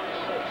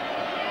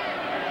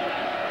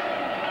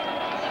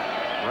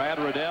 Brad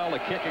Riddell, the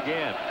kick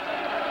again.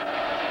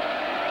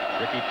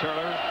 Ricky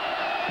Turner,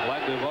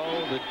 Glenn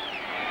DeVoe, the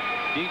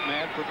deep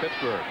man for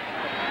Pittsburgh.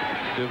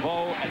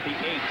 DeVoe at the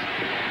 8.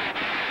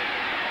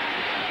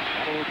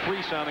 Got a little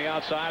crease on the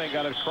outside and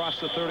got it across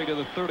the 30 to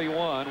the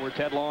 31, where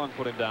Ted Long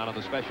put him down on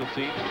the special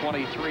teams.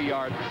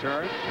 23-yard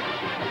return.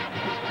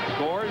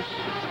 Scores.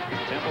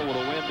 Temple with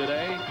a win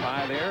today.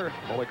 Tie there.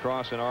 Holy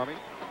Cross and Army.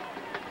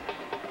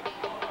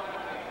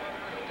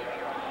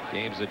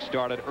 Games that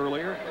started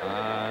earlier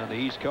on the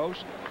East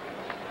Coast.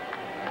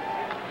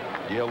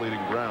 Yale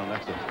leading Brown.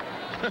 That's a.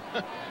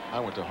 I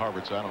went to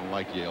Harvard, so I don't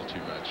like Yale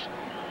too much.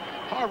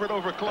 Harvard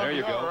over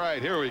Columbia. There you go. All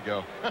right, here we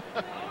go.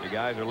 You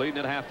guys are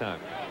leading at halftime.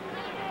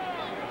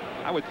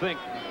 I would think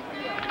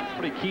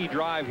pretty key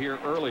drive here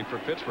early for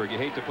Pittsburgh. You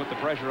hate to put the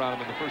pressure on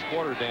them in the first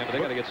quarter, Dan, but they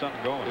got to get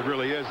something going. It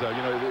really is.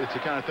 You know, it's the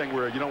kind of thing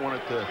where you don't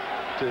want it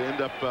to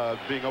end up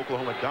being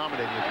Oklahoma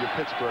dominating if you're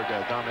Pittsburgh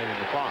dominating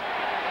the clock.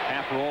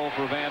 Half roll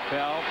for Van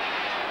Pelt.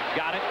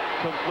 Got it.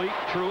 Complete.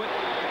 Truitt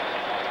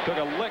took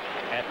a lick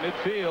at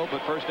midfield,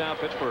 but first down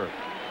Pittsburgh.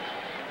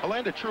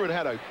 Orlando Truitt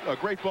had a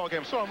great ball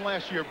game. Saw him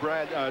last year,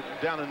 Brad,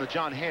 down in the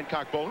John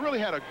Hancock Bowl. Really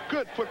had a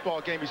good football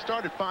game. He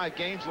started 5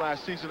 games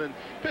last season, and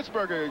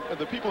Pittsburgh,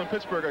 the people in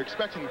Pittsburgh are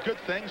expecting good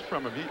things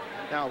from him.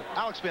 Now,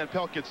 Alex Van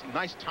Pelt gets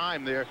nice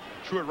time there.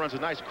 Truitt runs a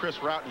nice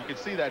crisp route, and you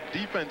can see that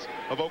defense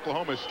of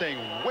Oklahoma is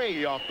staying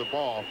way off the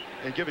ball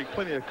and giving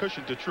plenty of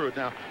cushion to Truitt.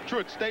 Now,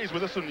 Truitt stays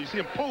with this one. You see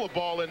him pull a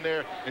ball in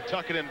there and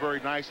tuck it in very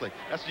nicely.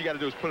 That's what you got to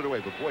do, is put it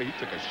away. But boy, he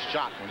took a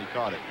shot when he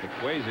caught it.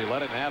 Swayze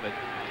let him have it.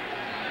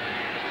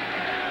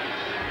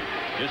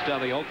 Just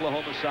on the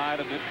Oklahoma side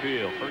of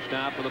midfield. First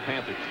down for the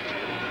Panthers.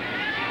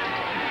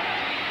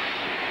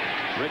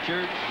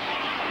 Richards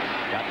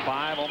got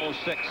 5,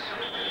 almost 6.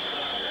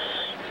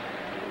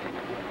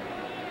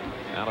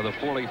 Out of the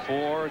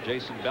 44,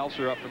 Jason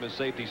Belser up from his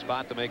safety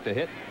spot to make the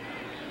hit.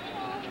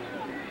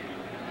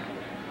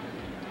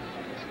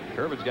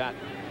 Kirvin's got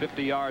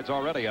 50 yards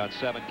already on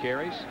 7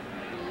 carries.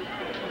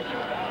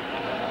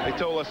 They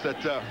told us that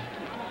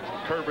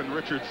Kirvin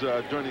Richards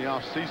during the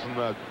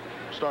offseason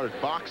started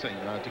boxing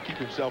to keep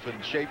himself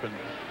in shape, and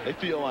they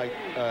feel like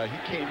he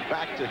came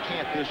back to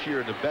camp this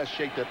year in the best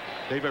shape that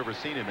they've ever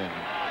seen him in.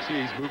 See,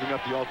 he's moving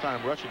up the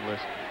all-time rushing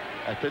list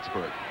at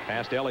Pittsburgh.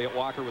 Past Elliott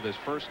Walker with his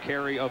first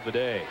carry of the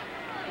day.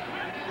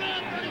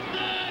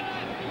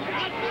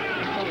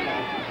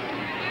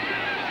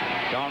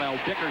 Darnell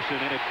Dickerson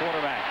in at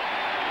quarterback,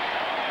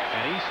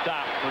 and he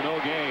stopped for no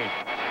gain.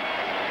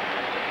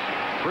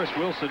 Chris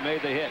Wilson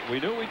made the hit. We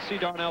knew we'd see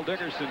Darnell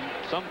Dickerson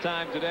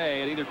sometime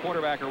today at either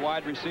quarterback or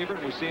wide receiver,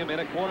 and we see him in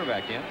at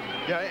quarterback, Ken.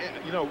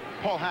 Yeah, you know,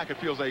 Paul Hackett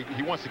feels like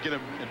he wants to get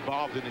him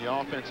involved in the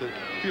offense. It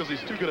feels he's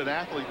too good an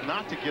athlete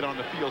not to get on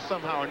the field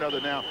somehow or another.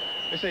 Now,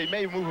 they say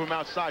maybe move him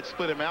outside,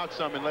 split him out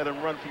some, and let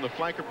him run from the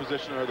flanker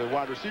position or the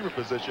wide receiver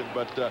position,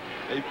 but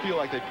they feel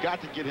like they've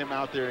got to get him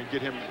out there and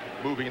get him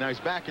moving. Now, he's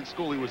back in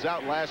school. He was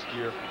out last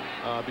year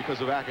because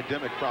of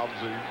academic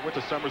problems. He went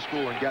to summer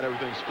school and got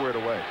everything squared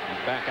away.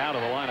 He's back out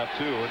of the lineup,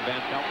 too, and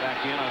Van Pelt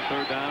back in on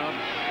 3rd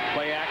down.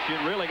 Play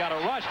action, really got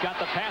a rush, got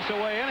the pass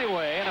away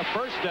anyway, and a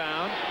first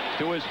down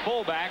to his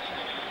fullback.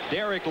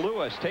 Derek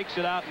Lewis takes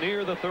it out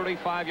near the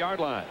 35-yard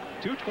line.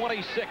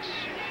 2:26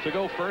 to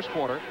go first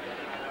quarter.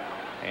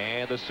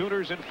 And the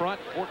Sooners in front,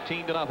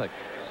 14-0.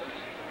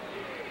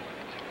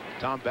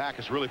 Tom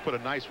Backus really put a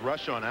nice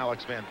rush on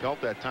Alex Van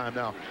Pelt that time.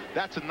 Now,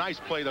 that's a nice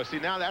play, though. See,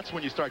 now that's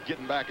when you start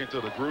getting back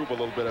into the groove a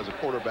little bit as a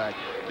quarterback,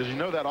 because you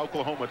know that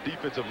Oklahoma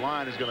defensive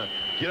line is going to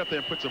get up there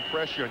and put some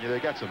pressure on you. They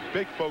got some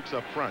big folks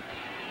up front.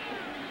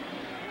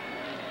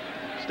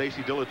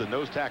 Stacy Dillard, the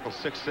nose tackle,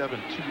 6'7",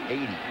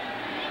 280.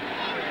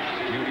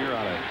 Junior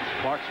out of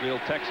Clarksville,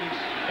 Texas.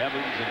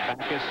 Evans and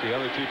Backus, the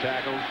other 2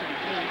 tackles.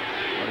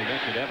 Already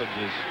mentioned Evans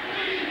is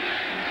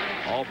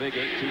all Big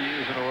 8 2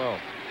 years in a row.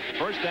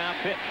 First down,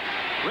 Pitt.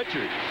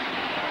 Richards.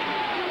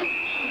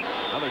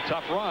 Another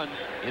tough run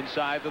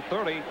inside the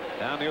 30,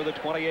 down near the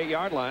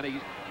 28-yard line.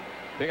 He's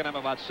picking up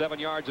about 7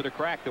 yards at a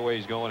crack the way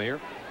he's going here.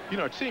 You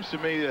know, it seems to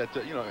me that,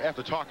 you know,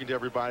 after talking to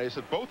everybody, I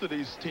said both of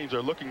these teams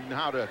are looking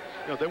how to,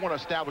 you know, they want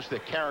to establish their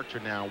character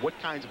now. What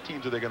kinds of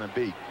teams are they going to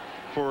be?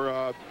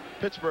 For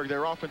Pittsburgh,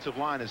 their offensive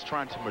line is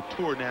trying to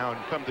mature now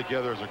and come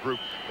together as a group.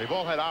 They've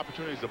all had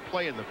opportunities to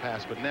play in the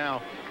past, but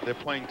now they're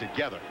playing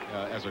together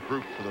as a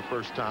group for the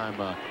first time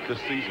this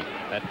season.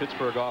 That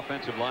Pittsburgh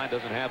offensive line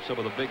doesn't have some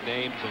of the big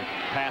names of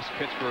past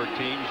Pittsburgh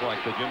teams like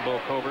the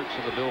Jimbo Coverts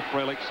and the Bill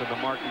Frelichs and the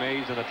Mark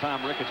Mays and the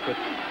Tom Ricketts, but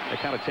they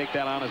kind of take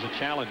that on as a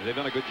challenge. They've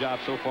done a good job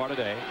so far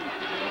today.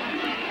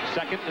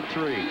 2nd and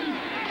 3.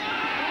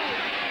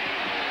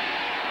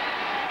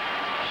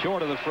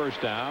 Short of the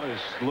first down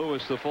is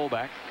Lewis, the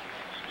fullback,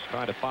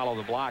 trying to follow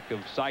the block of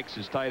Sykes,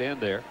 his tight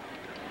end there.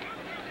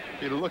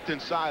 If he'd looked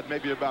inside,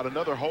 maybe about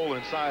another hole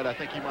inside, I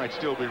think he might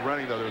still be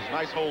running, though. There was a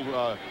nice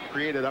hole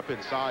created up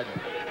inside.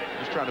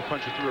 Just trying to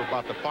punch it through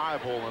about the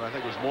 5 hole, and I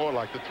think it was more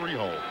like the 3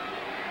 hole.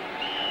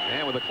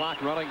 And with the clock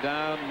running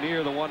down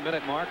near the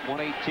 1-minute mark,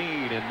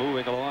 1:18 and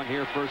moving along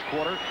here first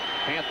quarter.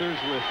 Panthers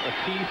with a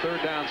key third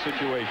down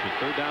situation.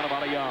 Third down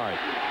about a yard.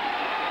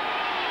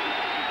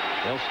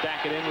 They'll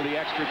stack it in with the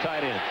extra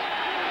tight ends.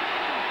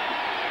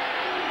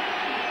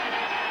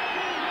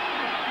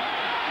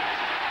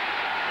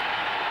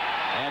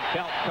 And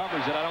Pelt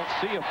covers it. I don't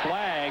see a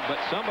flag, but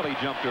somebody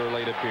jumped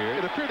early, it appeared.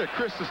 It appeared that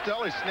Chris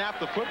Sestelli snapped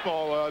the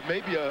football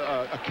maybe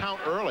a count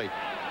early,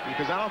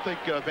 because I don't think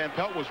Van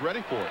Pelt was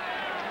ready for it.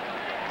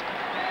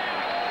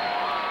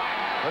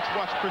 Let's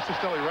watch Chris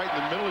Sestelli right in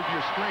the middle of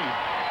your screen.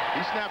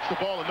 He snaps the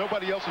ball and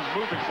nobody else is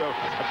moving, so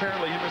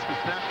apparently he missed the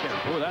snap count.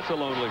 Oh, that's a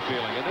lonely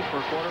feeling, isn't it, for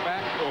a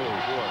quarterback? Oh,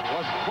 boy.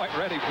 Wasn't quite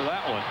ready for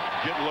that one.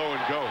 Get low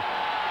and go.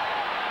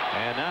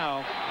 And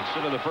now,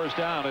 instead of the first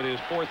down, it is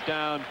fourth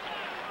down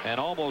and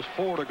almost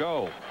 4 to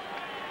go.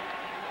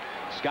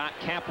 Scott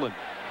Kaplan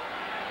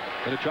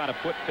going to try to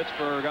put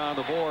Pittsburgh on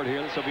the board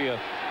here. This will be a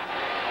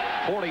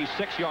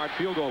 46-yard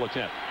field goal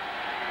attempt.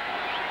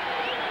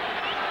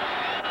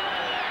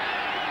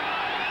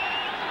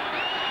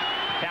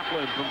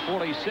 Kaplan from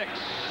 46.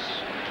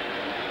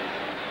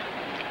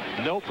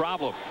 No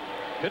problem.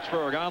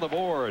 Pittsburgh on the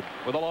board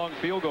with a long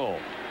field goal.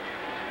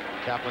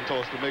 Kaplan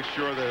told us to make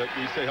sure that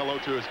we say hello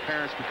to his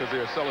parents because they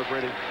are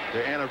celebrating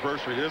their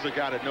anniversary. There's a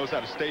guy that knows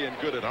how to stay in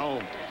good at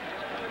home.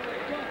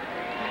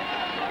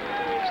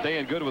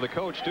 Staying good with a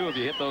coach, too, if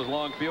you hit those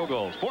long field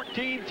goals.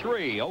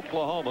 14-3,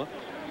 Oklahoma.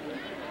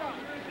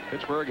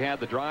 Pittsburgh had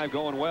the drive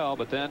going well,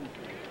 but then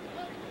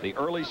the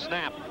early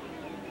snap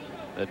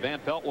that Van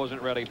Pelt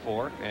wasn't ready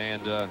for,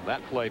 and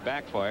that play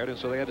backfired, and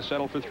so they had to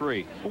settle for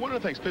 3. Well, one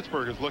of the things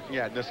Pittsburgh is looking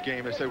at in this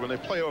game, they say when they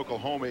play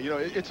Oklahoma, you know,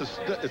 it's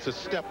a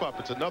step up,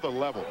 it's another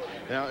level.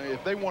 Now,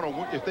 if they want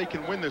to, if they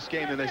can win this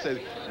game, then they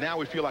say now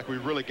we feel like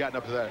we've really gotten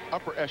up to that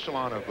upper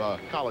echelon of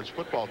college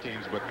football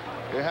teams. But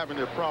they're having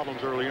their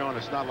problems early on.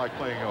 It's not like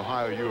playing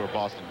Ohio U or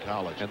Boston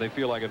College. And they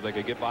feel like if they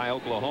could get by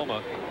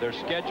Oklahoma, their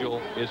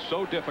schedule is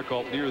so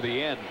difficult near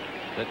the end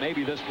that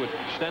maybe this would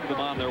send them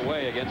on their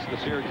way against the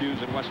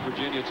Syracuse and West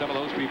Virginia and some of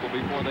those people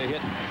before they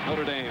hit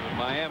Notre Dame and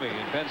Miami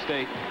and Penn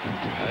State.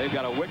 They've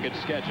got a wicked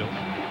schedule.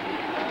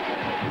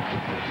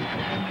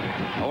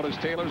 Otis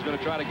Taylor's going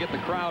to try to get the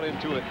crowd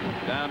into it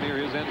down near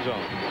his end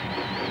zone.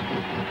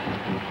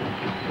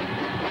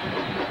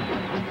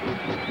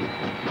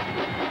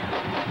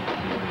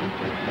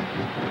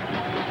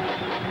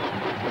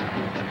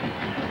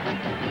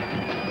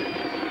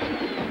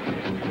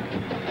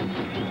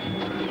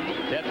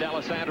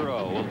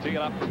 D'Alessandro will tee it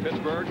up for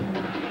Pittsburgh.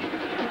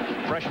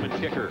 Freshman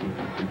kicker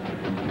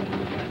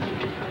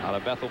out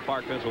of Bethel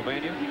Park,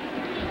 Pennsylvania.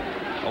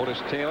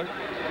 Otis Taylor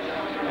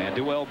and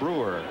Duell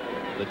Brewer,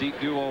 the deep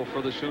duo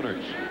for the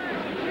Sooners.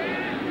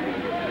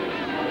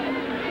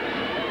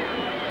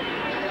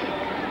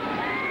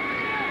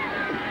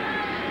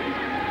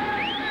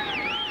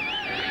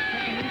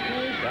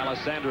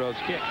 D'Alessandro's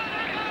kick.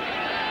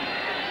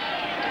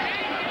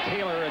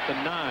 Taylor at the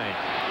 9.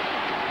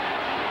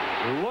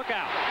 Look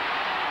out.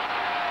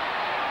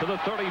 To the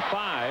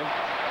 35,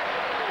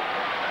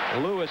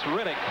 Lewis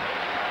Riddick,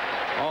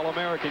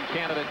 All-American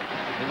candidate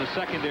in the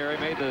secondary,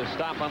 made the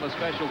stop on the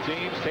special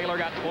teams. Taylor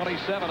got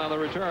 27 on the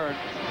return.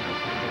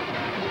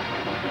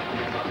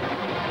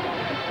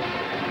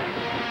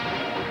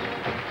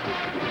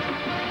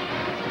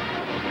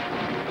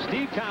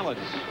 Steve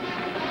Collins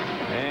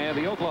and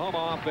the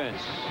Oklahoma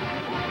offense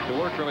to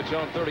work from its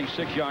own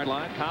 36-yard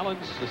line.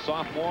 Collins, the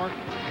sophomore,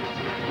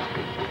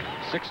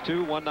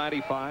 6'2",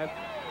 195. A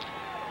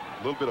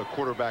little bit of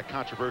quarterback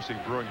controversy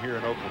brewing here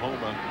in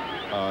Oklahoma.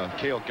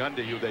 Cale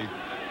Gundy, who they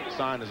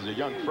signed as a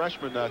young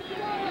freshman,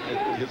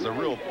 is a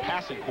real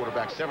passing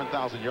quarterback,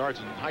 7,000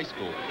 yards in high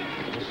school.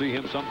 We'll see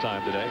him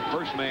sometime today.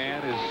 First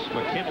man is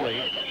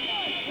McKinley.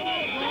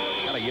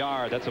 Got a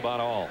yard, that's about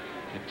all.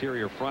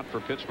 Interior front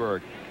for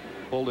Pittsburgh.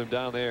 Pulled him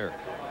down there.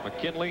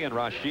 McKinley and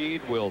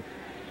Rashid will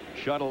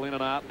shuttle in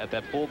and out at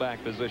that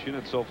fullback position,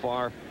 and so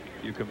far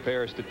you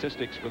compare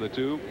statistics for the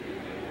two.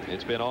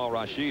 It's been all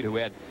Rashid, who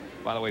had,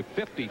 by the way,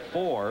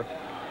 54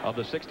 of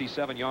the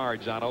 67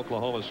 yards on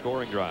Oklahoma's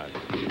scoring drive.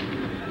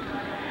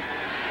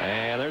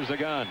 And there's the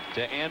gun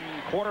to end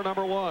quarter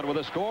number 1 with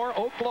a score: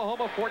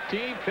 Oklahoma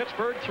 14,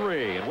 Pittsburgh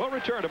 3. And we'll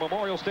return to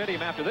Memorial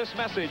Stadium after this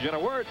message and a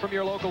word from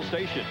your local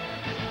station.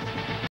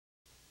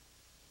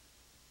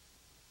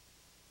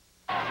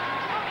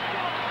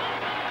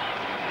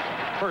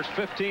 First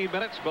 15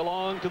 minutes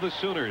belong to the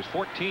Sooners,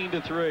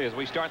 14-3 as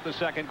we start the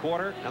second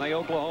quarter. And the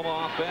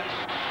Oklahoma offense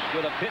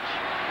with a pitch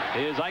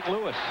is Ike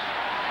Lewis.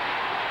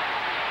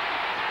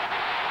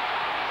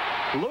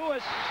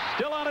 Lewis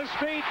still on his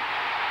feet.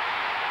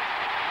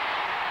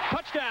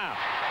 Touchdown.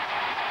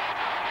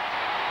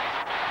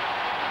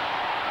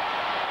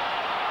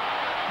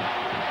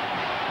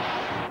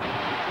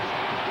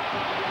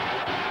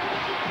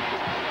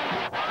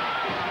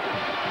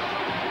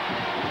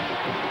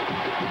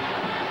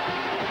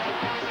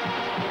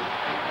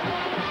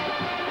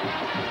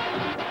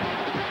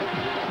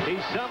 He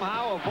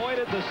somehow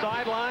avoided the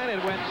sideline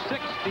and went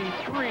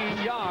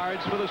 63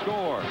 yards for the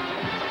score.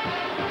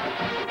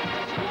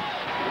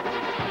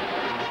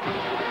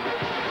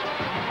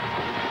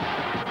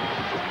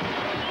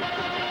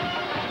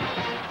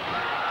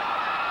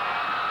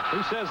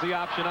 says the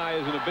option I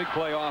isn't a big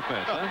play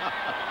offense, huh?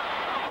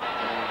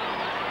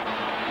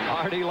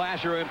 R.D.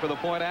 Lasher in for the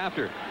point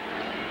after.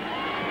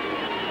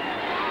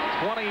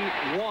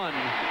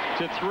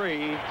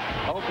 21-3,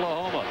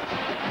 Oklahoma.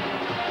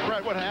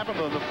 Right, what happened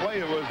on the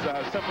play was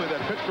simply that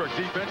Pittsburgh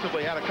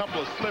defensively had a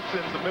couple of slips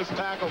and some missed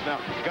tackles. Now,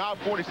 Gobb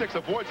 46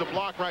 avoids a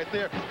block right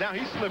there. Now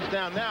he slips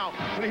down. Now,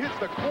 when he hits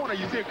the corner,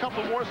 you see a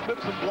couple more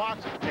slips and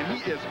blocks, and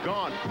he is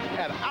gone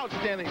at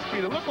outstanding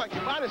speed. It looked like he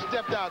might have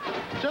stepped out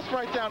just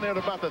right down there at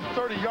about the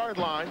 30-yard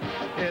line,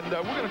 and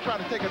we're going to try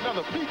to take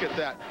another peek at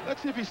that.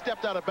 Let's see if he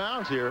stepped out of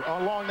bounds here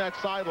along that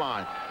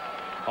sideline.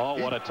 Oh,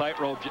 what a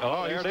tightrope.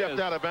 Oh, he stepped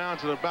out of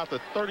bounds at about the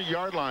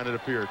 30-yard line, it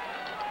appeared.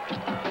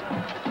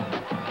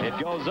 It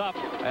goes up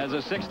as a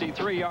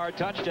 63-yard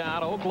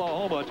touchdown.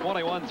 Oklahoma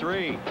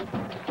 21-3.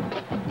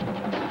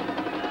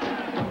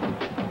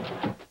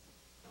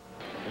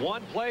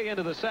 One play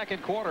into the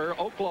second quarter.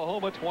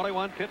 Oklahoma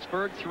 21,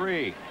 Pittsburgh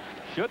 3.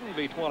 Shouldn't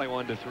be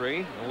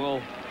 21-3. And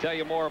we'll tell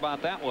you more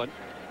about that one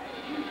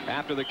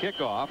after the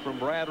kickoff from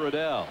Brad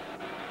Riddell.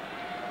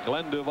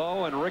 Glenn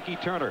DeVoe and Ricky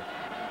Turner.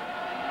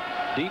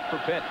 Deep for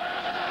Pitt.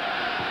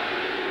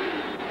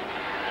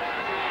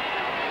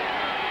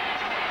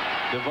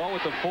 DeVoe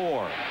at the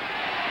 4.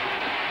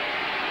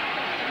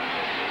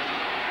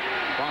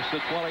 Across the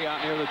 20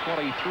 out near the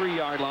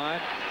 23-yard line.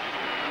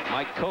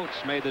 Mike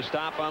Coates made the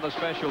stop on the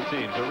special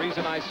teams. The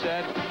reason I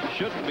said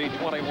shouldn't be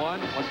 21.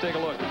 Let's take a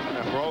look.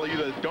 For all of you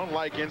that don't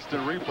like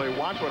instant replay,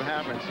 watch what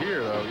happens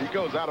here, though. He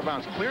goes out of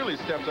bounds, clearly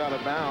steps out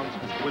of bounds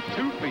with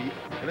 2 feet,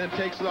 and then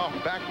takes it off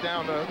back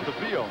down the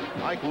field.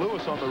 Ike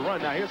Lewis on the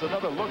run. Now, here's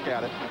another look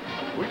at it.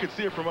 We could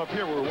see it from up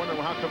here. We were wondering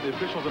how come the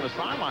officials on the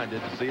sideline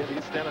didn't see it.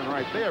 He's standing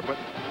right there, but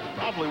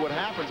probably what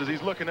happens is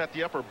he's looking at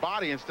the upper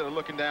body instead of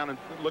looking down and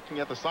looking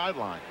at the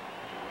sideline.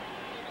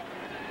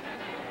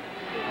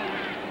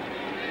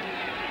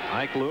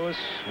 Ike Lewis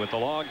with the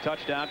long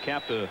touchdown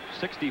capped a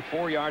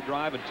 64-yard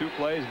drive in 2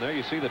 plays, and there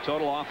you see the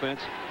total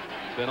offense.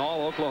 It's been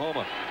all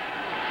Oklahoma.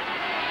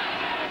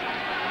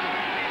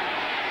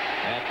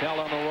 And Pell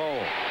on the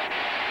roll.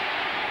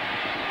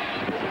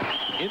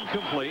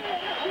 Incomplete.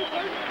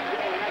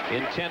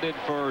 Intended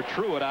for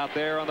Truitt out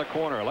there on the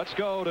corner. Let's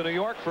go to New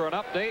York for an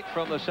update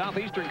from the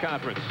Southeastern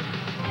Conference.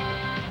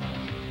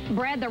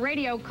 Brad, the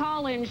radio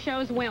call-in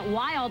shows went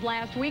wild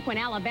last week when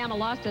Alabama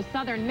lost to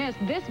Southern Miss.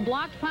 This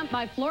blocked punt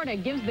by Florida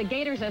gives the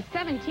Gators a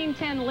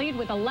 17-10 lead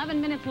with 11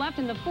 minutes left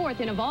in the 4th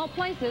in, of all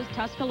places,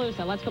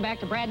 Tuscaloosa. Let's go back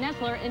to Brad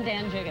Nessler and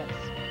Dan Jiggets.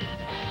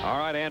 All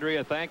right,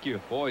 Andrea, thank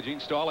you. Boy, Gene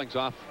Stallings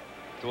off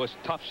to a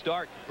tough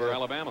start for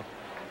Alabama.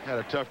 Had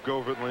a tough go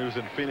of it when he was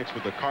in Phoenix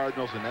with the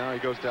Cardinals, and now he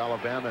goes to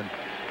Alabama, and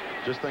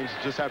things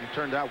just haven't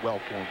turned out well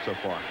for him so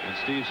far. And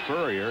Steve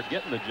Spurrier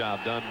getting the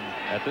job done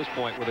at this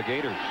point with the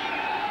Gators.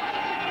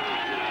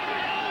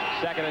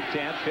 2nd and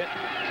 10. Pitt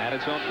at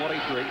its own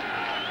 23.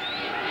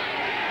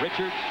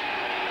 Richards.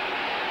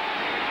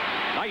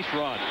 Nice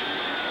run.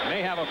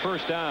 May have a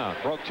first down.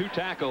 Broke 2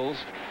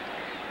 tackles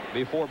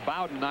before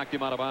Bowden knocked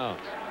him out of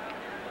bounds.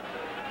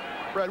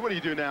 Brad, what do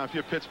you do now if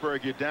you're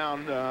Pittsburgh? You're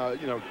down,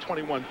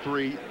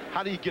 21-3.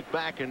 How do you get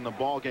back in the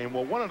ball game?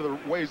 Well, one of the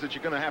ways that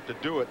you're going to have to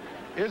do it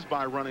is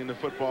by running the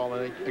football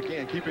and,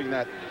 again, keeping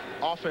that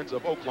offense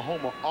of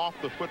Oklahoma off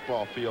the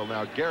football field.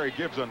 Now, Gary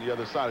Gibbs on the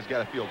other side has got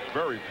to feel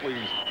very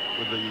pleased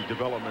with the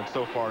development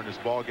so far in this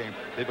ball game.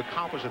 They've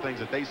accomplished the things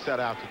that they set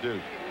out to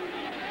do.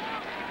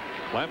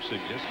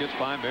 Clemson just gets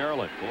by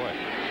Maryland. Boy,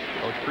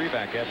 Coach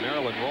Preback had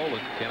Maryland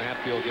rolling. Ken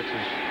Hatfield gets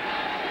his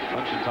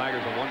Clemson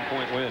Tigers a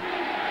 1-point win.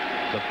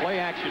 The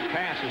play-action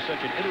pass is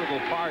such an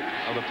integral part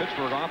of the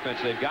Pittsburgh offense.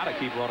 They've got to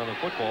keep running the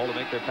football to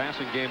make their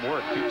passing game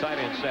work. 2 tight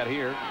ends set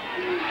here.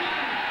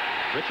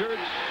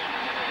 Richards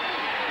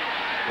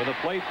with a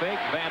play fake.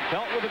 Van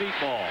Pelt with a deep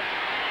ball.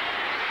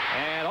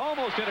 And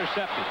almost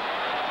intercepted.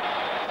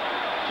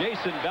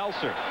 Jason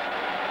Belser.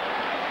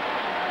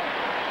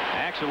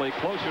 Actually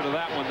closer to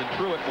that one than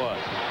Truitt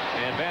was.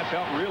 And Van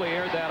Pelt really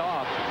aired that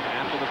off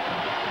after the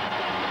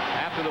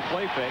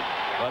play fake.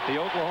 But the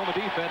Oklahoma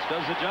defense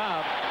does the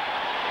job.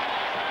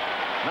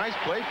 Nice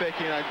play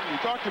faking. We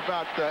talked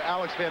about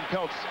Alex Van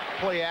Pelt's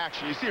play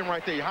action. You see him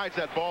right there. He hides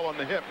that ball on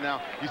the hip. Now,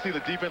 you see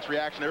the defense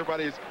reaction.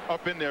 Everybody is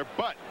up in there.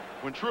 But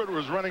when Truitt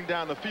was running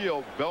down the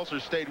field,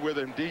 Belser stayed with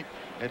him deep.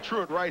 And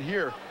Truitt right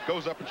here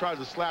goes up and tries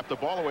to slap the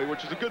ball away,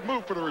 which is a good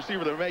move for the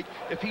receiver to make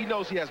if he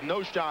knows he has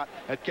no shot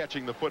at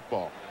catching the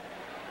football.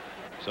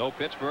 So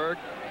Pittsburgh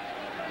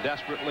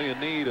desperately in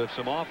need of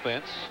some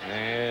offense.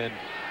 And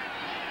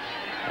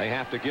they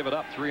have to give it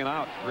up. 3 and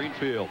out.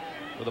 Greenfield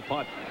with a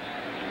punt.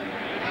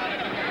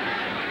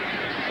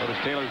 Notice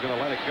Taylor's going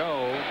to let it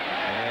go,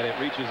 and it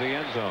reaches the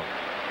end zone.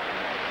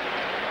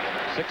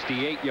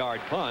 68-yard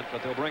punt,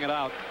 but they'll bring it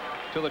out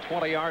to the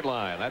 20-yard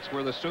line. That's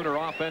where the Sooner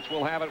offense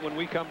will have it when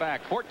we come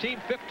back.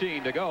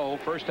 14:15 to go,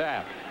 first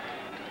half.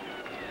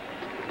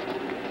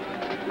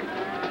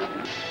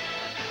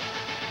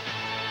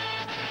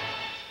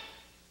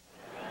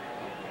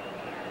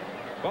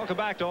 Welcome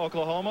back to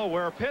Oklahoma,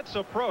 where Pitt's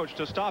approach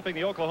to stopping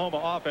the Oklahoma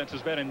offense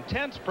has been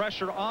intense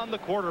pressure on the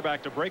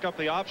quarterback to break up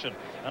the option.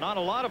 And on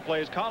a lot of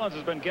plays, Collins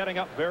has been getting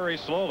up very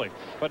slowly.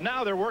 But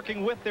now they're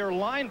working with their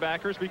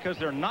linebackers because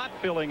they're not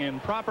filling in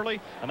properly,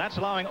 and that's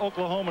allowing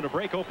Oklahoma to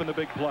break open the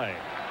big play.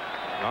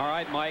 All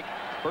right, Mike.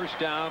 First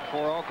down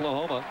for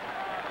Oklahoma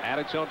at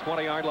its own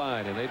 20-yard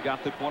line, and they've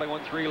got the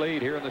 21-3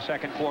 lead here in the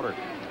second quarter.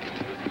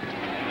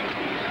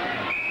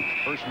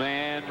 First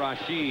man,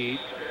 Rashid,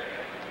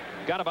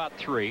 got about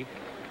 3.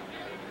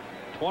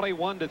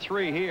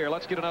 21-3 here.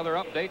 Let's get another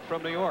update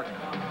from New York.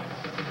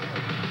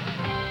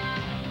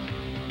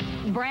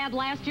 Brad,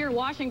 last year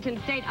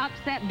Washington State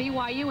upset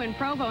BYU in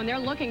Provo, and they're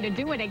looking to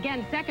do it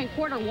again. Second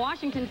quarter,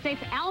 Washington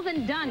State's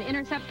Alvin Dunn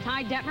intercepts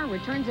Ty Detmer,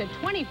 returns it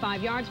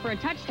 25 yards for a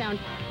touchdown.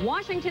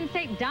 Washington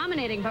State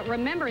dominating, but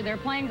remember, they're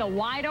playing the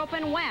wide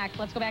open WAC.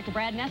 Let's go back to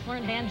Brad Nessler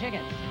and Dan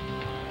Jiggets.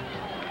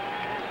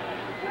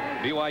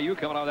 BYU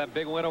coming off that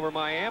big win over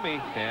Miami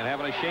and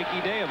having a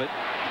shaky day of it.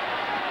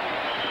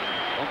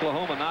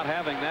 Oklahoma not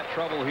having that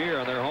trouble here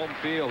on their home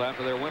field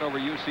after their win over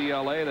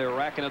UCLA. They're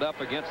racking it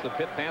up against the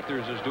Pitt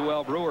Panthers as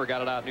Duell Brewer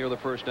got it out near the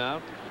first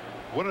down.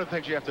 One of the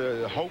things you have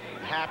to hope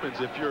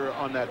happens if you're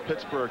on that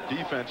Pittsburgh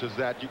defense is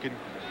that you can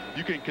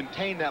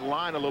contain that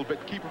line a little bit,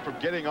 keep them from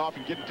getting off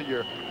and getting to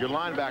your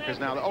linebackers.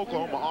 Now the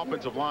Oklahoma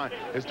offensive line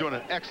is doing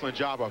an excellent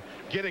job of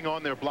getting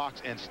on their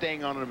blocks and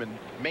staying on them and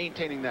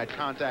maintaining that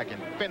contact and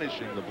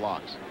finishing the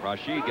blocks.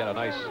 Rashid got a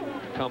nice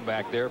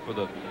comeback there for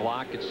the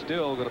block. It's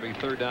still going to be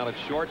third down and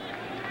short.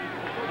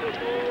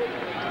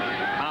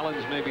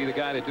 Collins may be the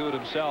guy to do it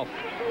himself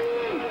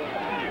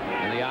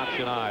in the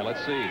option I.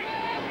 Let's see.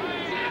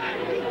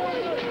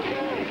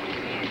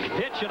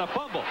 Pitch and a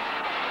fumble.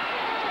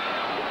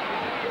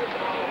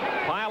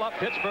 Pile up.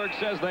 Pittsburgh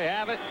says they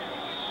have it.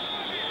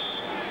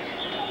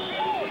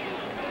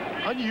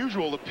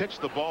 Unusual to pitch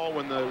the ball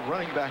when the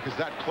running back is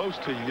that close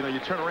to you. You know, you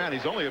turn around,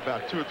 he's only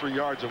about 2 or 3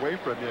 yards away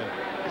from you.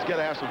 He's got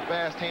to have some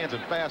fast hands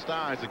and fast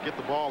eyes to get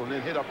the ball and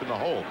then hit up in the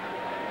hole.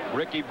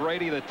 Ricky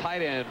Brady, the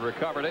tight end,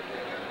 recovered it.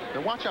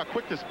 And watch how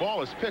quick this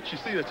ball is pitched. You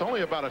see, it's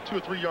only about a 2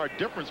 or 3 yard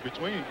difference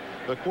between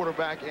the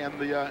quarterback and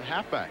the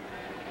halfback.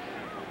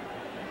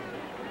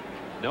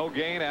 No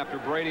gain after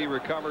Brady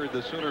recovered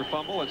the Sooner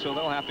fumble, and so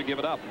they'll have to give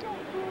it up.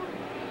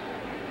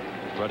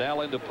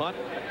 Bradell into punt.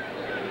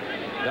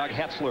 Doug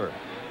Hetzler,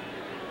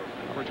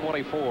 number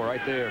 24,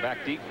 right there, back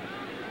deep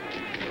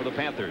for the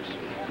Panthers.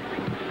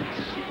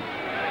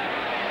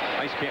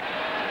 Nice kick.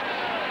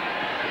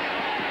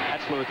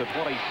 Hetzler at the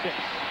 26.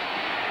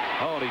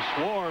 Oh, and he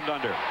swarmed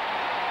under.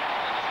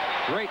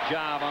 Great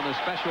job on the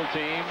special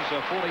teams.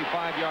 A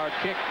 45-yard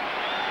kick.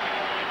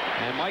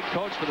 And Mike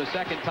Coates, for the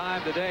second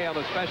time today on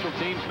the special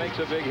teams, makes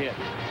a big hit.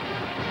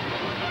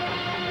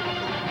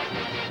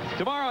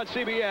 Tomorrow on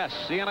CBS,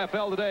 the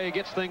NFL Today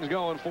gets things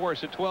going for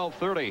us at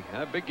 12:30.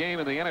 A big game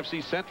in the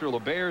NFC Central, the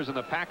Bears and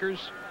the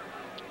Packers.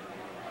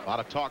 A lot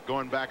of talk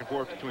going back and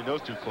forth between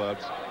those two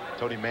clubs.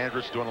 Tony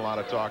Mandra's doing a lot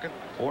of talking.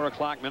 4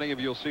 o'clock, many of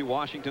you will see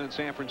Washington and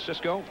San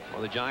Francisco,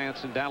 or the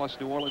Giants in Dallas,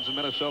 New Orleans, and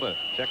Minnesota.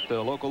 Check the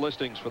local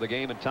listings for the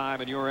game and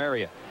time in your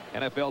area.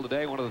 NFL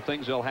Today, one of the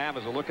things they'll have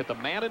is a look at the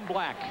man in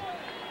black.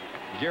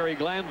 Jerry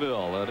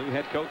Glanville, a new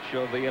head coach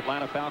of the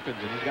Atlanta Falcons,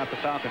 and he's got the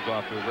Falcons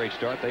off to a great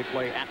start. They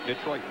play at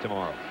Detroit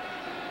tomorrow.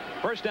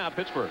 First down,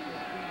 Pittsburgh.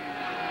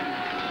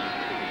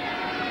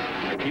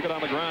 Keep it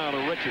on the ground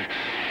to Richards.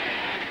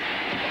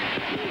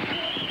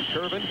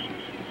 Curvin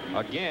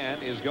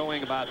again is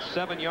going about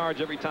 7 yards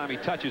every time he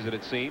touches it,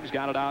 it seems.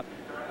 Got it out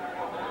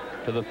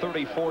to the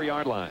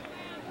 34-yard line.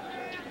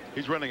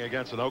 He's running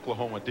against an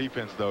Oklahoma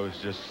defense, though, is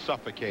just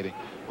suffocating.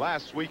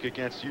 Last week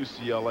against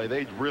UCLA,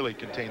 they really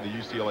contained the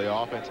UCLA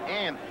offense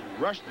and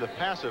rushed the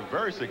passer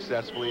very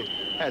successfully.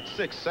 Had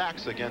 6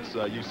 sacks against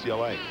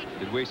UCLA.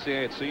 Did we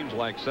say it seems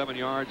like 7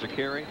 yards a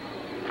carry?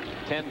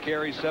 10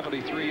 carries,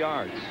 73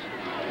 yards.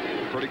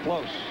 Pretty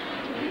close.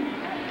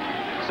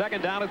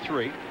 Second down at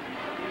 3.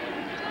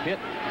 Pitt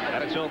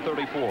at its own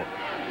 34.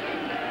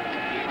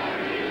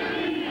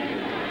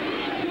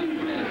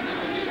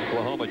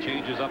 Oklahoma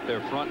changes up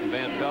their front, and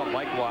Van Pelt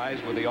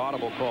likewise with the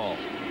audible call.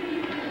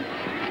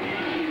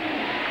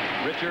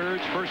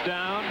 Richards, first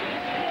down,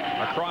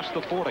 across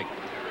the 40.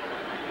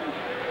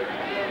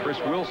 Chris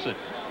Wilson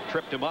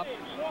tripped him up.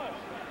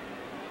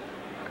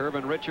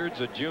 Curvin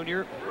Richards, a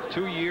junior,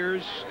 2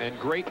 years and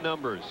great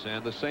numbers,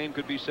 and the same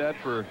could be said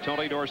for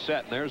Tony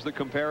Dorsett. And there's the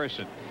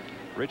comparison.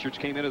 Richards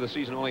came into the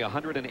season only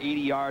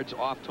 180 yards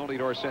off Tony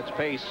Dorsett's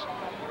pace,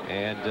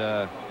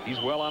 and he's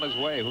well on his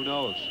way. Who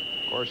knows?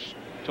 Of course,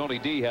 Tony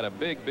D had a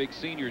big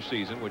senior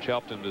season, which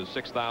helped him to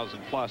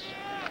 6,000 plus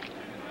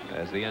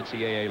as the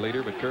NCAA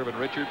leader. But Curvin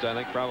Richards, I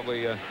think,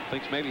 probably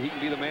thinks maybe he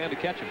can be the man to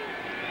catch him.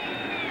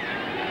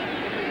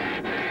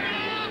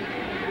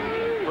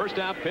 First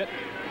down, Pitt.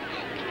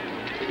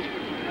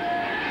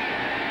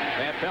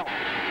 Van Pelt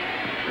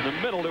in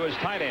the middle to his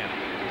tight end.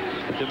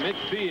 To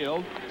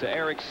midfield to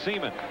Eric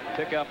Seaman.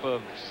 Pickup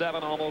of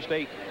 7, almost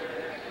 8.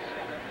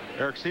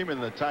 Eric Seaman,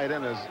 the tight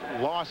end,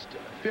 has lost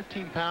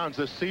 15 pounds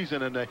this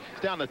season, and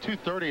he's down to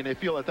 230, and they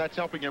feel that that's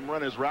helping him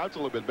run his routes a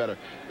little bit better.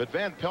 But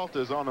Van Pelt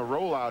is on the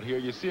rollout here.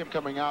 You see him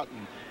coming out,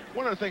 and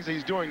one of the things that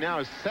he's doing now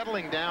is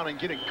settling down and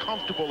getting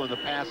comfortable in the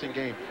passing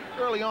game.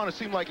 Early on, it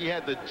seemed like he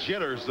had the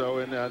jitters, though,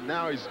 and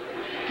now he's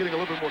getting a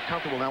little bit more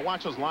comfortable. Now,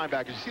 watch those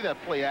linebackers. You see that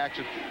play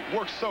action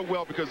works so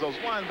well because those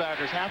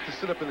linebackers have to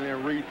sit up in there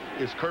and read,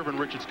 is Curvin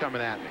Richards coming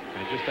at me?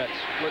 And just that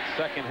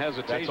split-second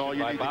hesitation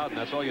by Bowden.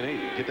 That's all you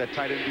need. Get that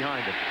tight end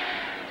behind him.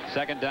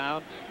 Second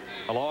down,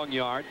 a long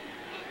yard.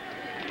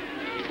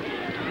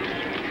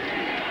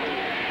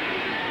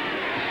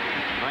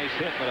 Nice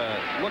hit,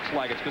 but looks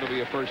like it's going to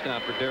be a first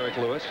down for Derek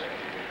Lewis.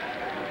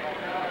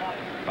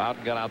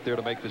 Bowden got out there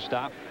to make the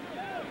stop.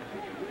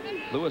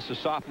 Lewis, a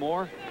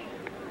sophomore.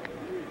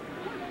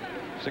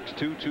 6'2",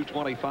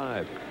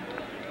 225.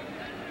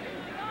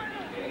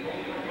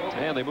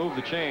 And they move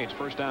the chains.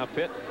 First down,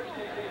 Pitt.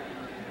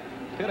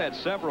 Pitt had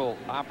several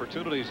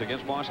opportunities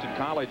against Boston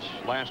College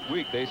last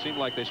week. They seemed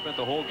like they spent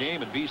the whole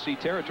game in BC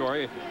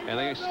territory, and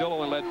they still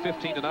only led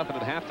 15-0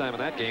 at halftime in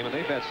that game, and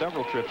they've had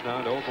several trips now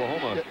into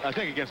Oklahoma. I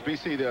think against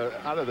BC,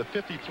 out of the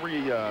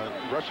 53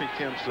 rushing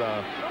attempts,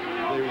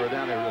 they were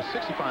down there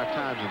 65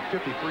 times, and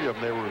 53 of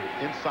them they were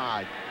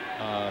inside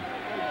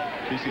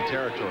BC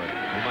territory.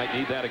 We might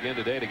need that again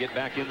today to get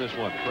back in this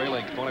one.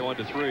 Trailing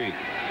 21-3.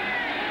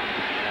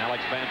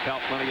 Alex Van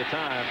Pelt, plenty of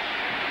time.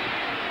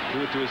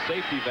 Threw it to his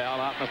safety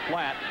valve out in the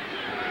flat.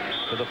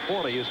 To the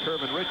 40 is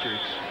Curvin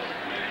Richards.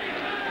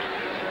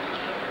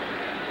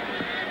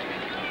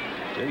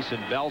 Jason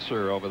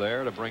Belser over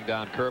there to bring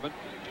down Curvin.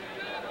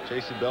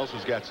 Jason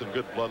Belser's got some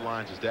good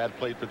bloodlines. His dad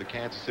played for the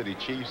Kansas City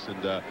Chiefs,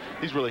 and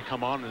he's really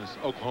come on in this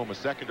Oklahoma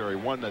secondary,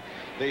 one that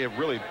they have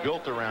really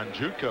built around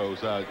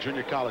JUCOs,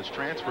 junior college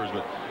transfers.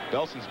 But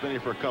Belson's been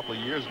here for a couple of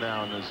years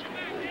now and is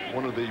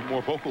one of the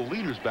more vocal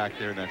leaders back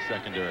there in that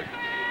secondary.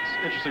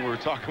 Interesting, we were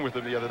talking with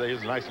him the other day. It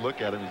was a nice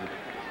look at him. He's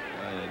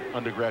an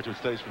undergraduate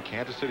studies from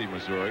Kansas City,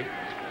 Missouri.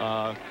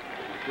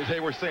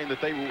 They were saying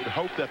that they would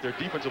hope that their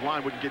defensive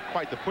line wouldn't get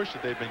quite the push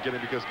that they've been getting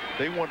because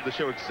they wanted to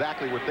show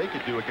exactly what they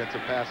could do against a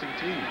passing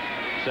team.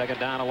 Second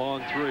down, a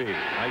long 3.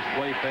 Nice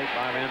play fake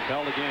by Van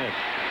Pelt again.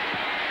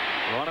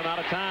 Running out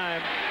of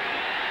time.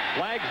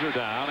 Flags are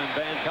down, and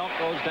Van Pelt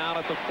goes down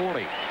at the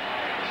 40.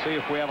 See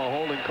if we have a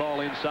holding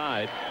call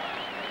inside.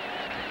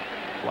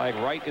 Flag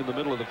right in the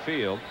middle of the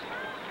field.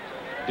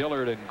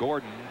 Dillard and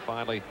Gordon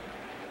finally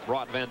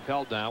brought Van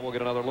Pelt down. We'll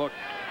get another look.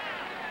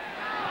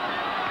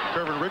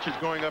 Curvin Richards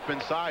going up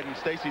inside, and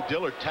Stacy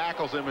Dillard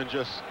tackles him and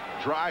just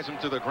drives him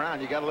to the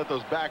ground. You got to let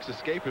those backs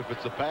escape if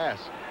it's a pass.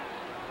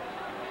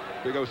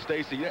 Big O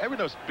Stacy. Every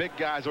those big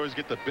guys always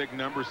get the big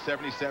numbers,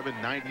 77,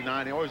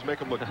 99. They always make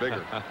them look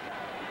bigger.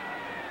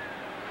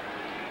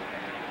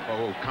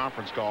 Oh,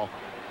 conference call.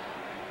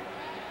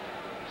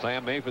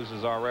 Sam Maphis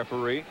is our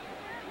referee.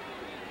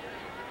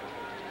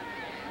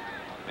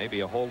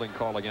 Maybe a holding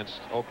call against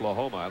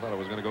Oklahoma. I thought it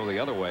was going to go the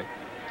other way.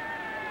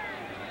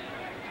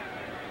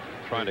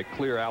 Trying to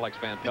clear Alex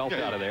Van Pelt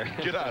out of there.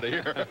 Get out of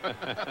here.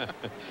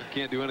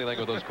 Can't do anything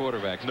with those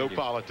quarterbacks. No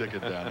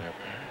politicking down there.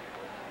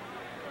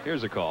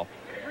 Here's a call.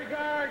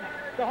 Disregard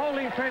the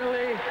holding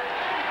penalty.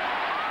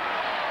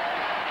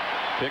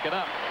 Pick it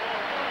up.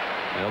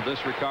 They'll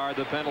disregard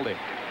the penalty.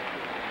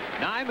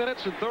 9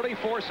 minutes and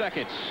 34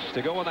 seconds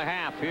to go in the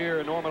half here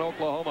in Norman,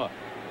 Oklahoma.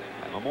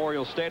 At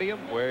Memorial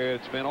Stadium, where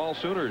it's been all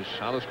Sooners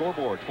on the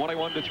scoreboard,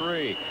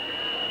 21-3.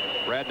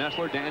 Brad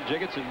Nessler, Dan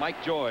Jiggets, and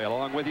Mike Joy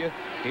along with you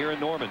here in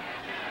Norman.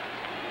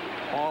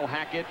 Paul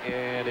Hackett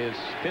and his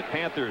Pitt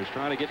Panthers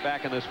trying to get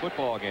back in this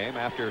football game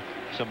after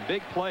some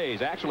big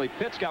plays. Actually,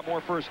 Pitt's got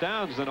more first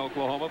downs than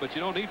Oklahoma, but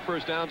you don't need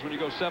first downs when you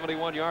go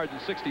 71 yards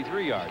and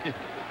 63 yards.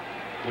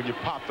 When you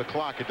pop the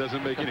clock, it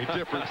doesn't make any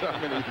difference how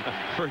many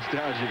first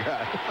downs you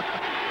got.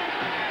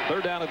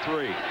 Third down and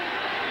 3.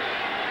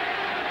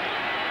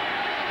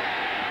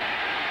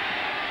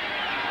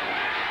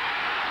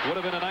 Would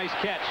have been a nice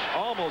catch.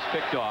 Almost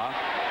picked off.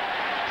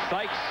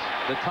 Sykes,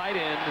 the tight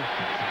end,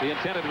 the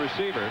intended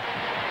receiver.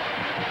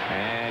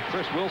 And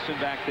Chris Wilson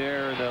back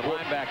there in the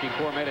linebacking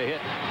core made a hit.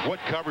 What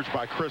coverage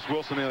by Chris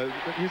Wilson.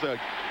 He's a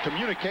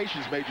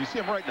communications major. You see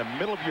him right in the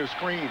middle of your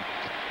screen.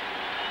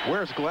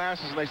 Wears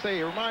glasses, and they say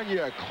he reminds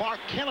you of Clark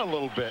Kent a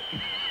little bit.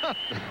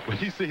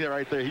 But you see that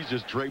right there. He's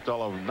just draped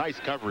all over.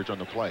 Nice coverage on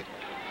the play.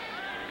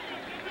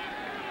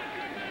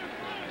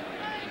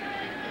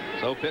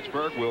 So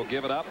Pittsburgh will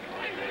give it up.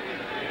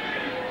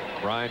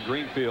 Brian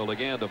Greenfield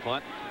again to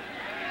punt.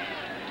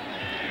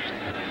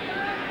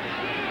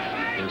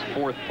 His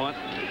 4th punt.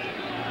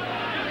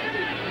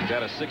 He's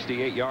got a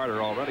 68-yarder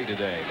already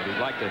today, but he'd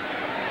like to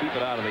keep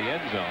it out of the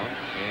end zone.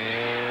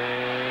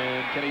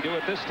 And can he do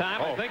it this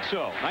time? I think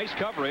so. Nice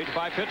coverage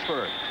by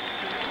Pittsburgh.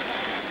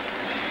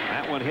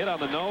 That one hit on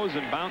the nose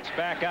and bounced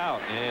back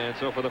out. And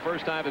so for the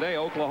first time today,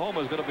 Oklahoma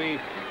is going to be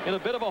in a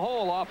bit of a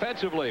hole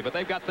offensively, but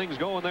they've got things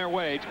going their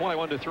way,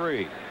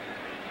 21-3.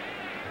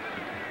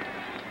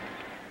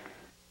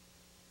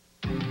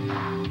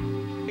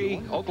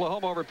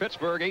 Oklahoma over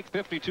Pittsburgh,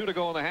 8:52 to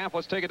go in the half.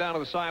 Let's take it down to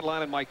the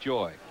sideline and Mike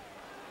Joy.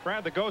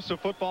 Brad, the ghosts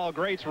of football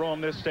greats roam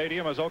this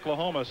stadium as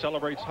Oklahoma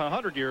celebrates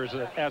 100 years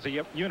as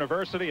a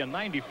university and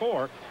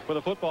 94 for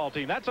the football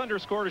team. That's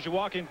underscored as you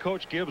walk in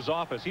Coach Gibbs'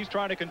 office. He's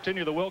trying to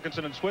continue the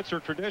Wilkinson and Switzer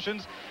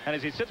traditions, and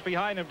as he sits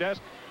behind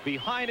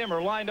him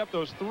are lined up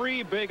those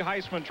 3 big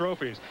Heisman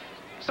trophies.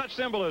 Such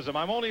symbolism.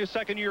 I'm only a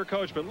second-year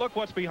coach, but look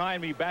what's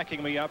behind me,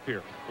 backing me up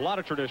here. A lot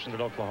of tradition at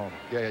Oklahoma.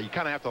 Yeah, you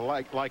kind of have to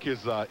like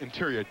his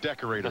interior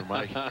decorator,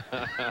 Mike.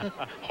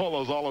 All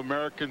those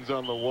All-Americans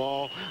on the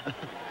wall.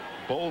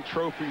 Bowl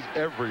trophies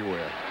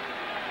everywhere.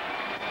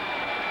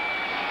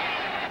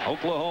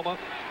 Oklahoma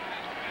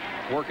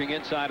working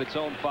inside its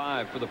own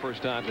 5 for the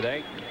first time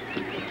today.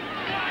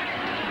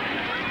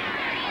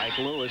 Mike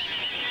Lewis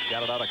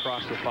got it out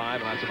across the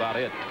 5, and that's about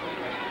it.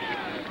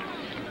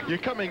 You're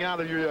coming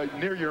out of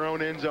near your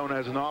own end zone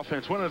as an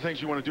offense. One of the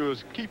things you want to do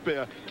is keep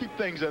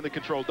things under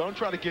control. Don't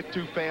try to get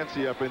too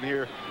fancy up in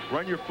here.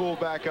 Run your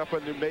fullback up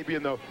and maybe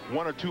in the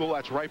 1 or 2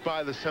 that's right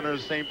by the center.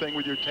 The same thing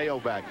with your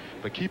tailback.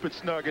 But keep it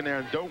snug in there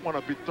and don't want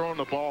to be throwing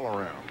the ball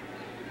around.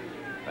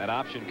 That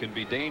option can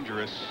be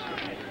dangerous.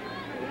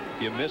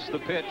 You miss the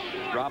pitch,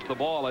 drop the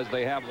ball as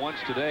they have once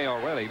today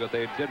already, but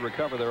they did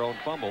recover their own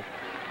fumble.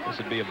 This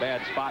would be a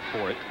bad spot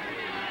for it.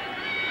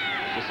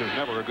 This is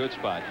never a good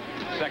spot.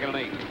 2nd and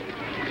 8.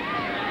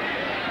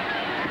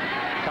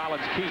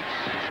 Collins keeps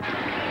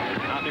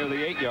out near the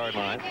 8-yard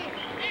line.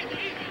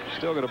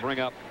 Still going to bring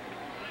up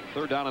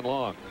 3rd down and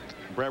long.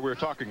 Brad, we were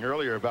talking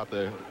earlier about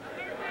the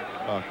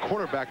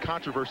quarterback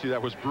controversy that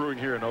was brewing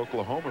here in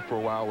Oklahoma for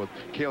a while with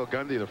Cale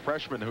Gundy, the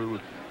freshman, who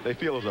they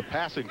feel is a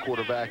passing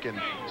quarterback.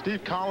 And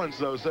Steve Collins,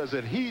 though, says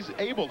that he's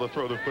able to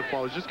throw the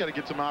football. He's just got to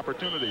get some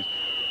opportunities.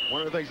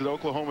 One of the things that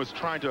Oklahoma is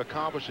trying to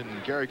accomplish,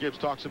 and Gary Gibbs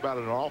talks about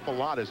it an awful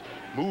lot, is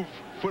move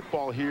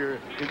football here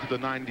into the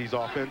 90s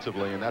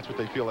offensively, and that's what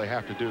they feel they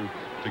have to do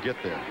to get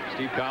there.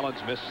 Steve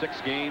Collins missed 6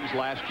 games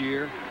last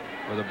year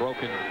with a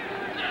broken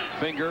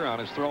finger on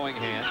his throwing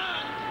hand.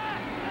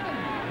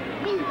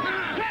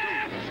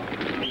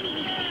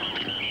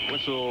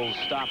 Whistle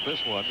stop this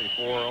one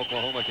before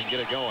Oklahoma can get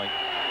it going.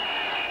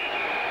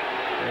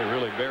 They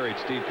really buried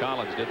Steve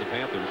Collins, did the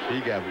Panthers. He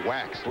got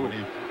waxed when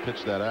he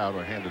pitched that out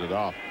or handed it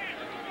off.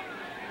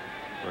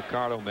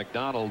 Ricardo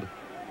McDonald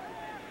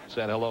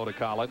said hello to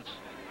Collins.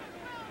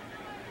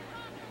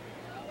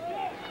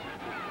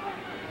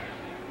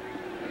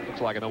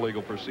 Looks like an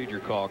illegal procedure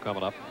call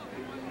coming up.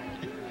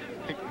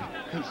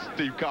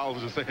 Steve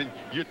Collins is saying,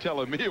 you're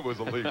telling me it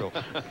was illegal.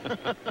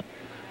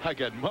 I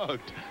got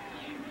mugged.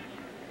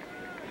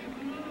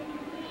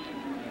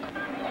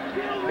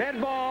 Dead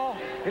ball,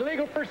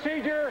 illegal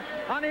procedure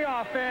on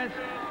the offense.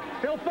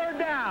 Still 3rd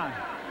down.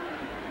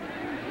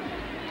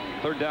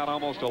 3rd down,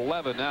 almost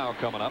 11 now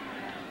coming up.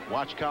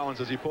 Watch Collins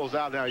as he pulls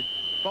out now. He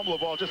fumbled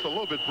the ball just a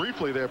little bit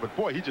briefly there, but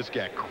boy, he just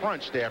got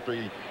crunched after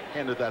he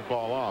handed that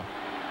ball off.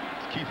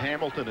 It's Keith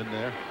Hamilton in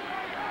there.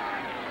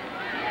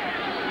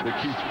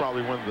 Keith's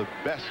probably one of the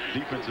best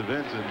defensive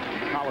ends in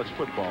college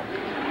football.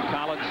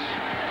 Collins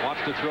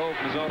wants to throw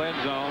from his own end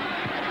zone.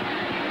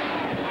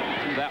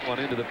 Threw that one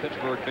into the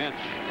Pittsburgh bench.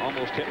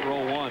 Almost hit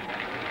row 1.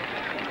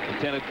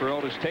 Intended for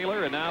Otis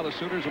Taylor, and now the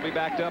Sooners will be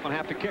backed up and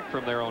have to kick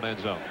from their own end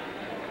zone.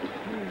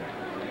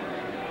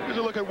 Here's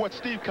a look at what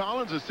Steve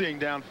Collins is seeing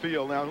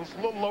downfield. Now, it's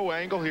a little low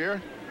angle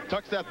here.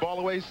 Tucks that ball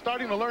away. He's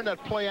starting to learn that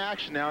play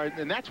action now,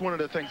 and that's one of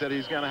the things that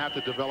he's going to have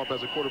to develop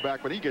as a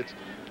quarterback, but he gets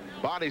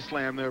body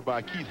slammed there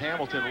by Keith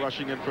Hamilton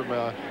rushing in from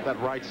that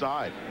right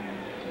side.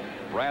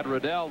 Brad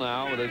Riddell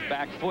now with his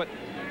back foot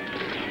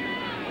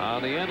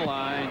on the end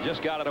line.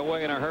 Just got it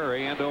away in a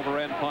hurry. End over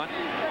end punt.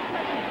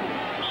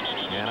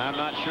 And I'm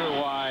not sure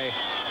why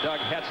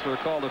Doug Hetzler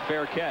called a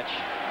fair catch.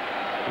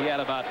 He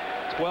had about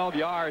 12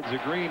 yards of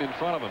green in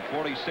front of him.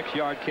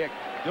 46-yard kick.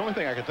 The only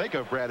thing I can think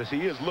of, Brad, is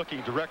he is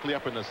looking directly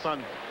up in the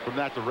sun from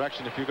that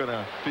direction if you're going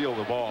to field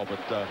the ball. But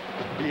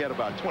he had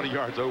about 20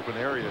 yards open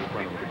area in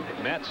front of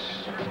him. Mets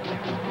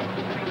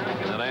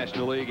in the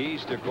National League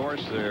East, of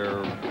course,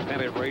 their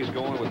pennant race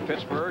going with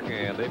Pittsburgh,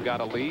 and they've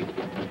got a lead.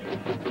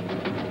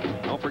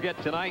 Don't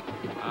forget tonight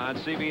on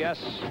CBS,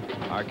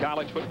 our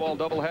college football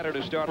doubleheader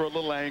to start. For a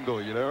little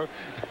angle, you know.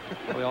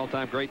 One of the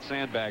all-time great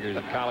sandbaggers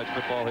in college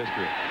football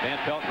history. Van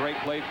Pelt, great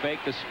play, fake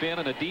the spin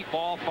and a deep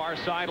ball far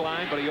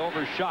sideline, but he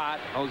overshot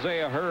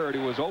Hosea Hurd,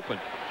 who was open.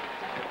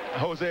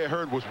 Hosea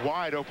Hurd was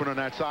wide open on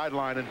that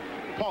sideline, and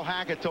Paul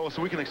Hackett told us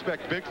we can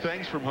expect big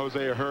things from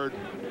Hosea Hurd.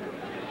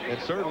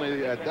 And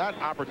certainly at that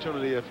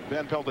opportunity, if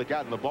Van Pelt had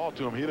gotten the ball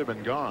to him, he'd have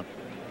been gone.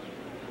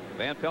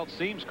 Van Pelt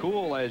seems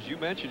cool, as you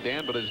mentioned,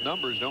 Dan, but his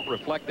numbers don't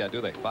reflect that,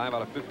 do they? 5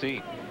 out of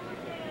 15.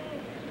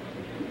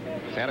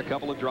 He's had a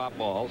couple of drop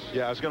balls.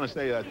 Yeah, I was going to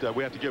say that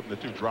we have to give him the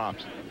 2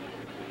 drops.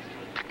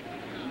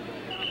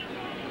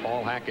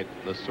 Paul Hackett,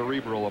 the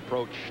cerebral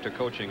approach to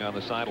coaching on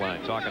the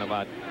sideline, talking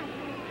about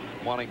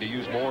wanting to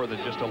use more than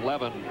just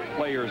 11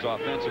 players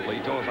offensively.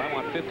 He told us, I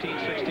want 15,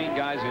 16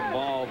 guys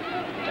involved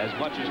as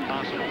much as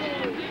possible.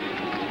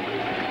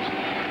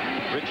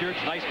 Richards,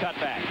 nice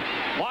cutback.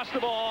 Lost the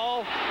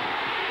ball.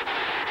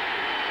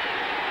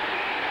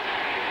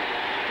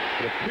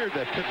 It appeared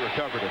that Pitt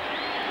recovered it.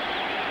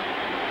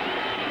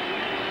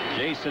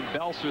 Jason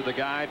Belser, the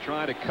guy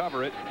trying to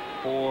cover it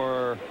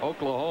for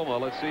Oklahoma.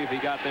 Let's see if he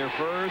got there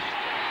first.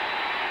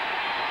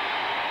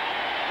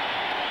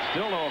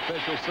 Still no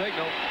official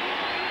signal.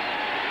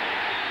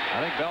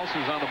 I think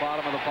Belser's on the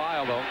bottom of the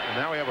pile, though. And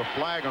now we have a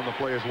flag on the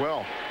play as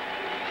well.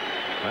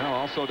 Well,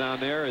 also down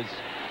there is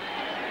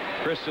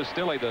Chris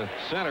Sestilli, the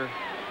center.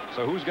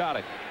 So who's got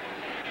it?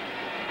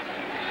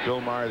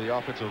 Bill Meyer, the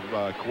offensive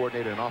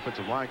coordinator and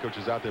offensive line coach,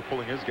 is out there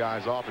pulling his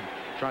guys off and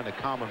trying to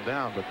calm them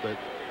down. But the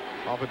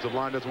offensive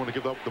line doesn't want to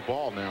give up the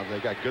ball now. They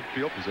got good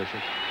field position.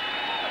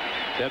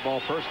 Dead ball,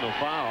 personal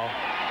foul.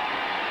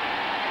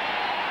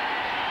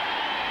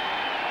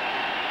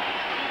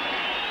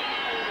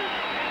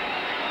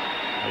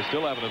 They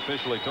still haven't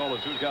officially told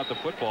us who's got the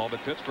football, but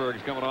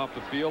Pittsburgh's coming off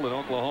the field and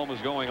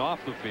Oklahoma's going off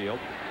the field.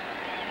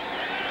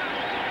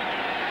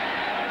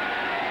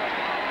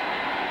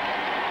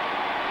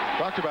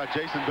 Talked about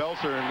Jason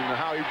Belser and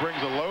how he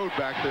brings a load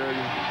back there.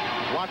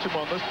 Watch him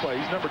on this play.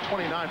 He's number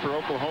 29 for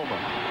Oklahoma.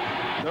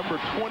 Number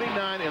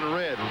 29 in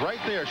red. Right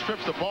there,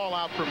 strips the ball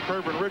out from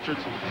Kervin Richards.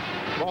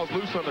 Ball's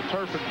loose on the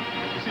turf,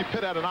 and you see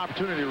Pitt had an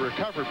opportunity to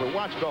recover, but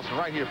watch Belser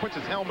right here. Puts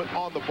his helmet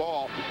on the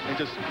ball and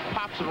just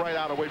pops it right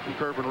out away from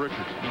Kervin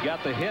Richards. He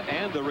got the hit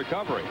and the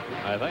recovery,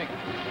 I think.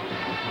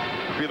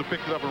 If he'd have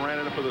picked it up and ran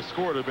it in for the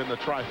score, it would have been the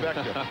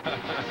trifecta.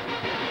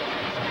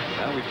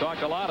 Well, we've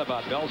talked a lot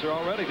about Belser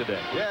already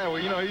today. Yeah, well,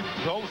 you know, he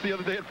told us the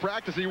other day at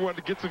practice he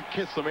wanted to get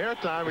some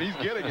airtime, and he's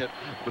getting it.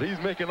 But he's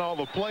making all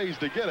the plays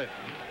to get it.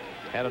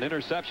 Had an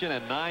interception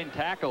and 9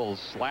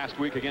 tackles last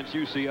week against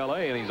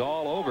UCLA, and he's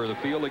all over the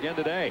field again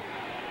today.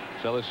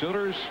 So the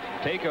Sooners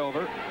take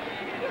over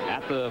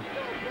at the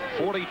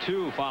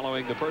 42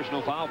 following the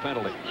personal foul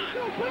penalty.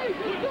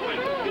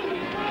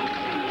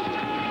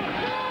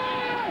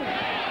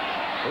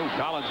 Oh,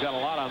 Collins got a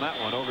lot on that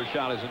one.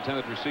 Overshot his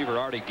intended receiver,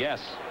 Artie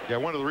Guess. Yeah,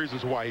 one of the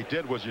reasons why he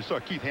did was you saw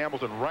Keith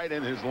Hamilton right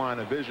in his line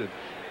of vision.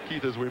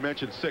 Keith, as we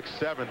mentioned,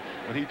 6'7".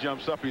 When he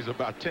jumps up, he's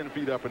about 10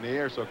 feet up in the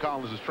air, so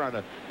Collins is trying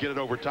to get it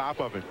over top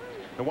of him.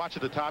 And watch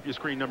at the top of your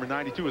screen, number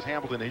 92 is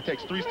Hamilton. And he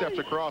takes 3 steps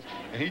across,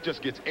 and he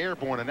just gets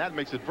airborne, and that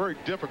makes it very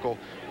difficult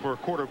for a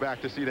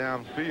quarterback to see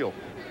downfield.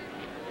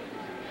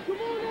 Come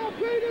on now,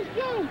 Pitt, let's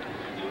go.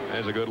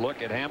 There's a good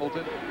look at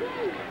Hamilton.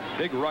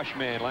 Big rush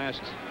man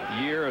last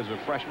year as a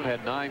freshman,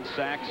 had 9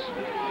 sacks.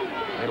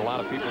 Made a lot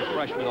of people's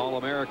freshman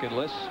All-American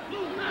lists.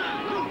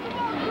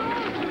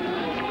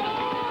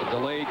 A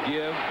delayed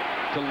give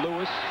to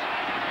Lewis,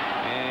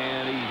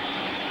 and he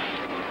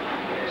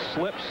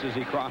slips as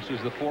he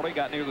crosses the 40.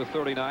 Got near the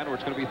 39, where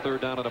it's going to be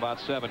 3rd down at about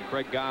 7.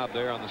 Craig Gobb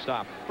there on the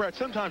stop. Brad,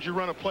 sometimes you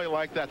run a play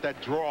like that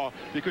draw,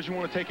 because you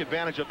want to take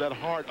advantage of that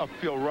hard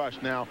upfield rush.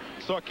 Now,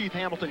 saw Keith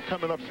Hamilton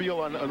coming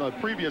upfield on a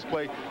previous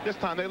play. This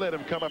time they let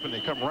him come up, and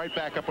they come right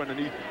back up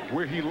underneath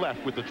where he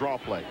left with the draw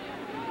play.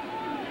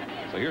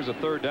 So here's a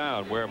 3rd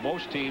down where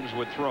most teams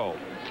would throw.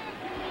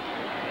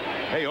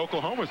 Hey,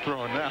 Oklahoma's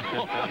throwing now.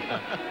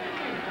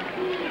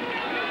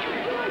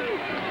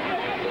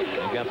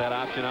 You got that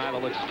option eye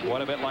that looks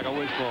quite a bit like a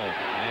wishbone.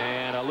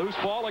 And a loose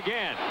ball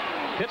again.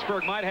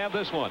 Pittsburgh might have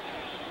this one.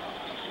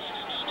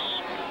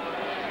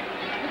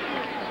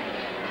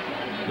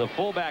 The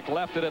fullback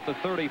left it at the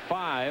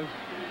 35.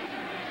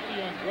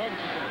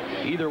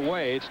 Either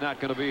way, it's not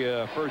going to be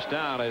a 1st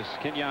down, as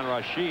Kenyon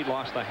Rashid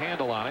lost the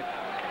handle on it.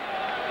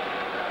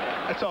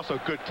 That's also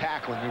good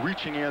tackling,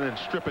 reaching in and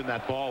stripping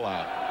that ball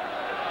out.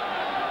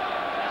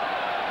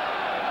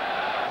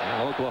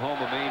 Well,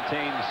 Oklahoma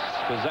maintains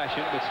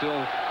possession, but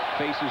still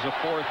faces a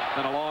 4th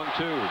and a long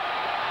 2.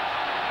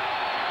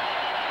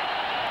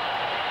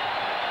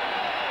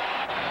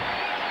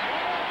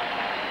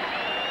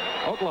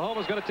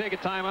 Oklahoma's going to take a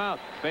timeout.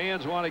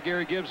 Fans wanted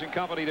Gary Gibbs and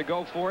company to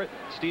go for it.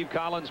 Steve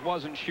Collins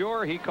wasn't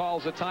sure. He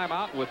calls a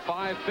timeout with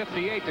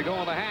 5:58 to go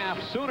in the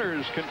half.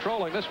 Sooners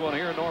controlling this one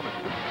here in Norman.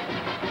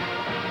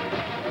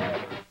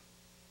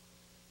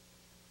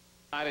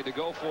 Decided to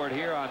go for it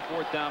here on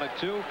 4th down at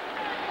 2.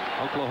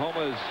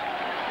 Oklahoma's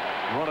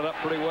run it up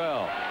pretty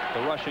well.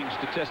 The rushing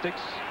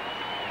statistics,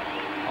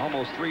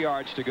 almost 3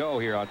 yards to go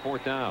here on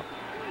 4th down.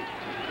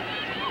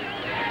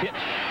 Pitch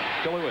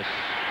to Lewis.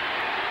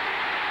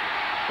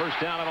 1st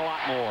down and a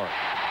lot more.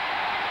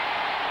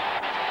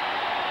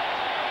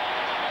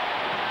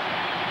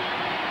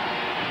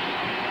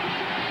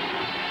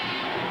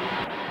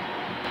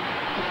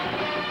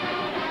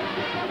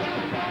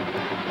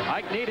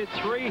 Ike needed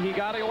 3. He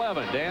got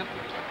 11. Dan?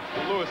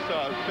 Lewis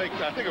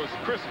faked, I think it was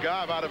Chris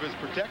Gobb, out of his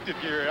protective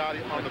gear out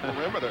on the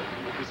perimeter.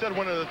 He said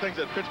one of the things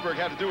that Pittsburgh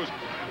had to do was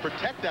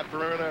protect that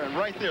perimeter, and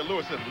right there,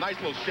 Lewis had a nice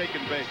little shake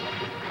and bake.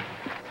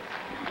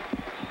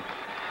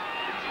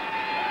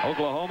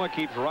 Oklahoma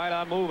keeps right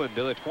on moving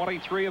to the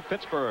 23 of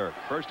Pittsburgh.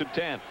 1st and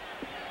 10.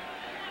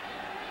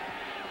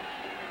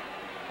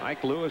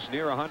 Mike Lewis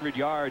near 100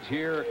 yards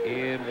here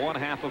in 1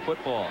 half of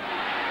football.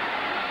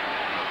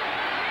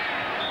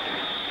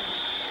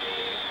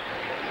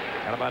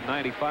 Got about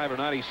 95 or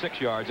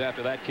 96 yards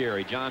after that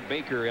carry. John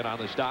Baker in on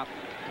the stop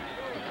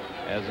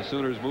as the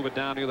Sooners move it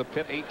down near the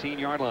Pitt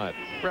 18-yard line.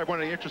 Brad,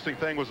 one of the interesting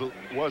things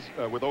was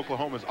with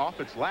Oklahoma's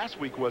offense last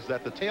week was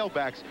that the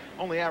tailbacks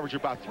only average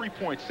about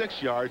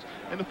 3.6 yards,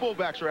 and the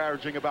fullbacks are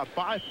averaging about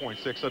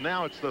 5.6. So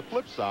now it's the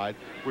flip side.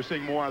 We're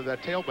seeing more out of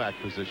that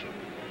tailback position.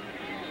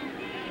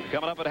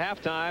 Coming up at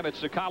halftime,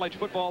 it's the College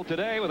Football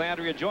Today with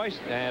Andrea Joyce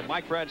and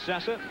Mike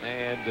Francesa.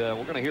 And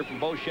we're going to hear from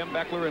Bo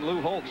Schembechler and Lou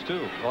Holtz,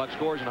 too. We'll have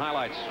scores and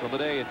highlights from the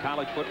day in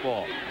college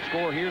football.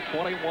 Score here,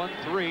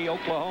 21-3,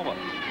 Oklahoma.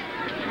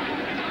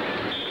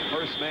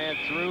 First man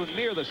through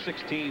near the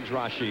 16's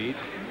Rashid.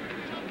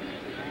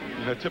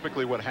 You know,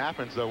 typically what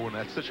happens, though, when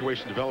that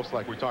situation develops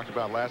like we talked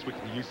about last week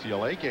in the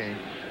UCLA game,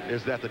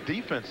 is that the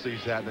defense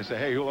sees that and they say,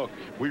 hey, look,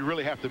 we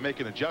really have to make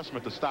an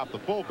adjustment to stop the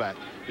fullback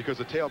because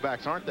the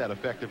tailbacks aren't that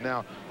effective.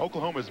 Now,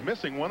 Oklahoma is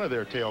missing one of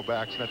their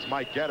tailbacks, and that's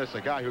Mike Geddes, a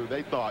guy who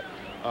they thought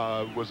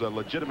was a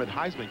legitimate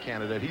Heisman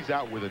candidate. He's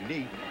out with a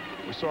knee.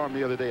 We saw him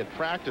the other day at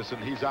practice,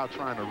 and he's out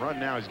trying to run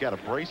now. He's got a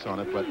brace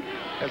on it, but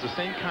has the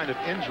same kind of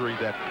injury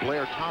that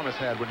Blair Thomas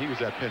had when he was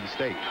at Penn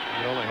State.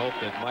 You only hope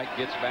that Mike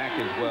gets back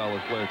as well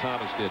as Blair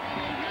Thomas did.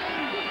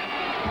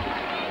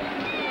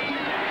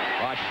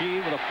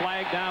 Rashid with a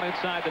flag down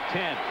inside the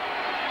 10.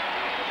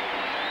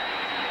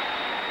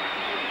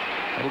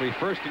 It'll be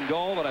first and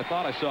goal, but I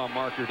thought I saw a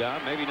marker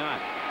down. Maybe not.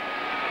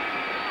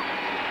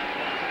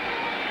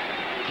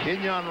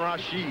 Kenyon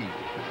Rashid.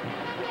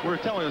 We were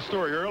telling a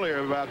story earlier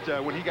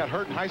about when he got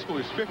hurt in high school.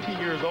 He was 15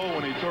 years old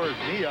when he tore his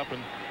knee up,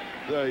 and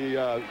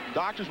the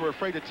doctors were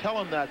afraid to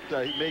tell him that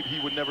maybe he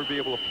would never be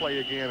able to play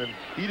again, and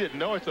he didn't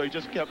know it, so he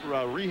just kept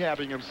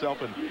rehabbing himself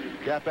and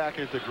got back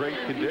into great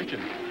condition.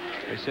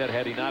 They said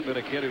had he not been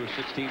a kid who was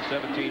 16,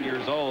 17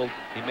 years old,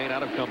 he may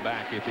not have come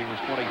back if he was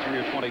 23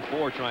 or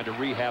 24 trying to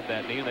rehab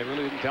that knee, and they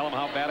really didn't tell him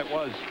how bad it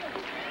was.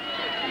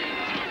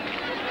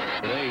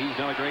 Today he's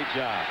done a great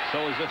job.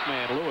 So is this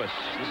man, Lewis.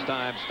 This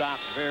time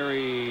stopped,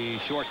 very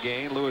short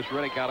gain. Lewis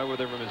Riddick got over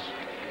there from his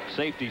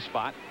safety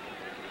spot.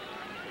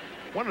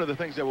 One of the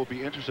things that will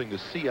be interesting to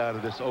see out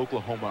of this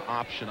Oklahoma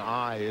option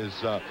I is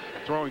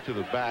throwing to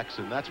the backs,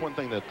 and that's one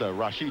thing that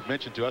Rashid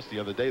mentioned to us the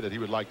other day that he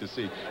would like to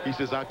see. He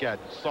says, I've got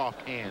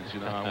soft hands,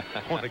 you know, I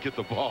want to get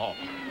the ball.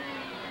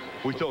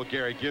 We told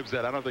Gary Gibbs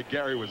that. I don't think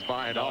Gary was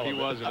buying all of it. No,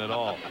 he wasn't at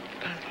all.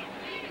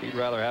 He'd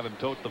rather have him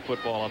tote the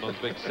football on those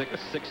big size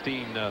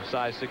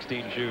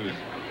 16 shoes.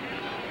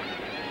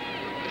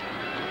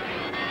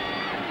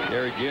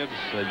 Gary Gibbs,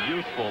 a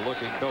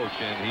youthful-looking coach,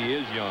 and he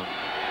is young.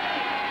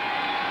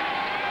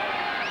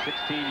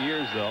 16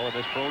 years, though, in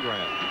this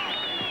program.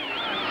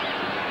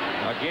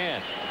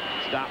 Again,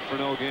 stopped for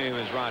no game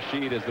as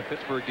Rashid as the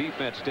Pittsburgh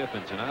defense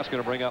stiffens, and that's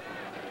going to bring up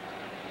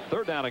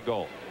third down and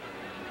goal.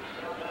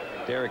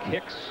 Derek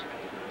Hicks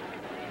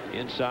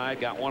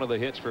inside, got one of the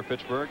hits for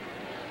Pittsburgh.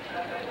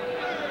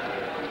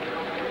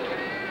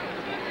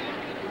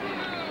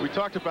 We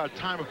talked about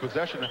time of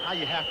possession and how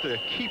you have to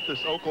keep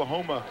this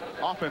Oklahoma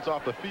offense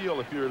off the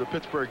field if you're the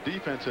Pittsburgh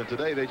defense, and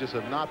today they just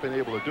have not been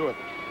able to do it.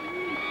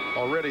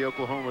 Already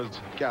Oklahoma's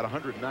got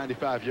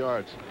 195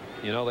 yards.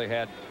 You know, they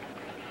had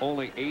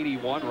only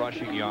 81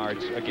 rushing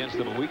yards against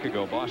them a week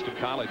ago. Boston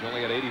College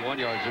only had 81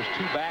 yards. There's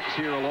two backs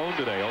here alone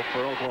today for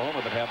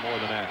Oklahoma that have more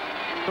than that.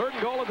 Third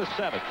and goal of the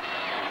 7th.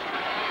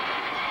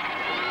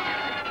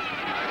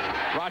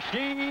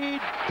 Rashid,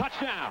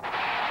 touchdown.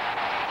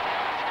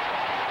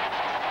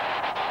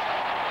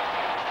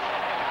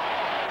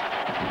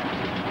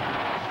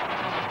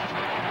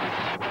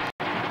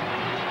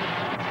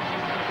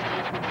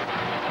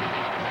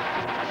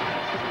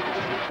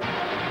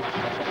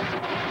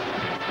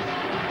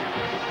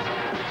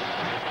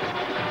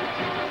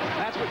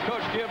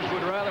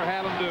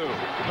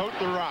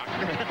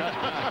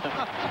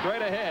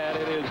 Straight ahead,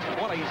 it is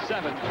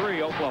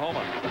 27-3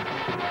 Oklahoma.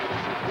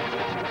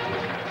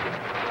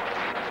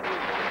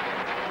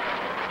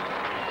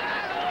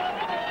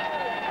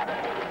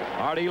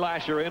 Artie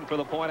Lasher in for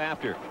the point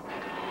after.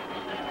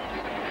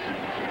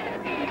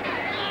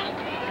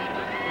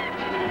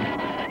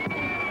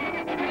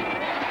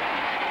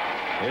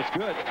 It's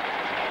good.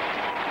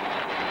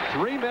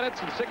 3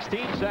 minutes and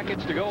 16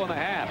 seconds to go in the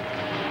half.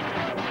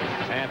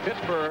 And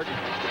Pittsburgh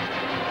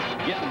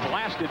getting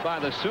blasted by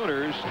the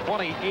Sooners,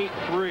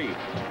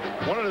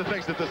 28-3. One of the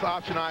things that this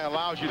option I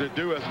allows you to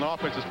do as an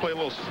offense is play a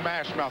little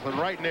smash mouth, and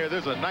right there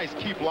there's a nice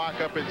key block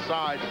up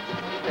inside,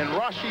 and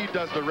Rashid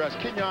does the rest.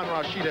 Kenyon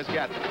Rashid has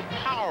got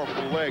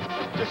powerful legs,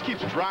 just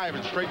keeps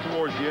driving straight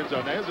towards the end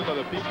zone. Now here's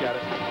another peek at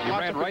it. He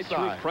ran right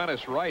through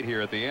Prentice right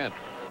here at the end.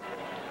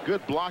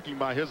 Good blocking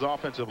by his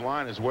offensive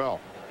line as well.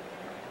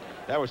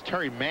 That was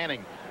Terry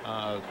Manning,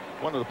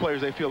 one of the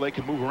players they feel they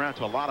can move around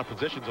to a lot of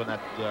positions on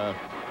that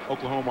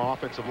Oklahoma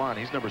offensive line.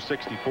 He's number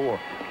 64.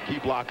 Key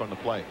block on the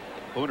play.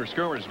 Booner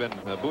Schooner's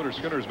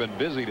been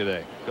busy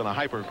today. Gonna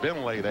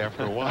hyperventilate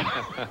after a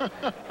while.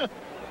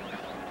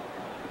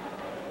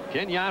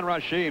 Kenyon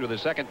Rashid with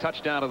his second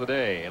touchdown of the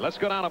day. Let's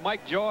go down to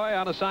Mike Joy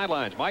on the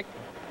sidelines. Mike.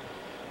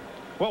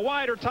 Well,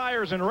 wider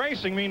tires in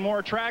racing mean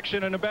more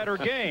traction and a better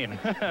gain.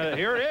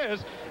 Here it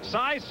is,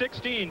 size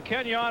 16,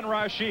 Kenyon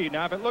Rashid.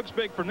 Now, if it looks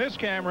big from this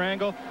camera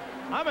angle,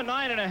 I'm a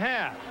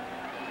 9.5.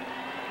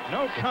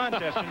 No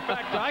contest. In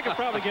fact, I could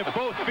probably get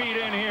both feet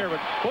in here, but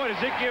boy,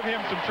 does it give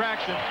him some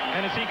traction,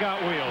 and has he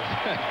got wheels.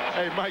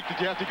 Hey, Mike, did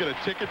you have to get a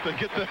ticket to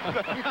get the...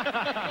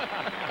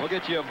 We'll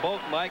get you a boat,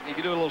 Mike. You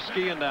can do a little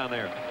skiing down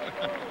there.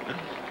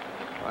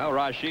 Well,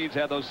 Rashid's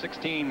had those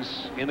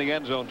 16s in the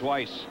end zone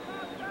twice.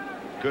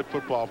 Good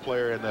football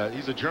player, and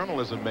he's a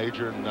journalism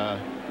major,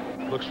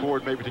 and looks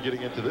forward maybe to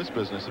getting into this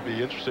business. It'd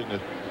be interesting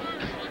to...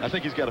 I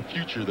think he's got a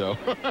future, though.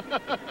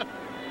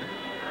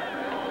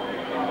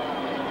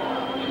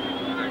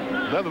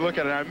 Another look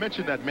at it. I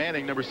mentioned that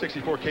Manning, number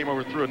 64, came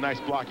over and threw a nice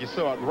block. You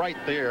saw it right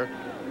there.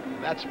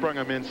 That sprung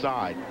him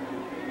inside.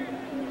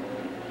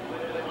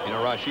 You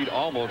know, Rashid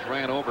almost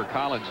ran over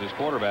Collins, his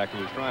quarterback, who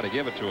was trying to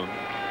give it to him.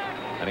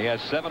 And he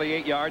has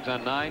 78 yards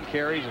on 9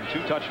 carries and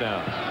 2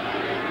 touchdowns.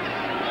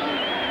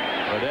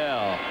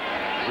 Liddell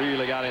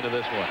really got into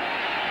this one.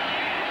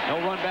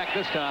 No run back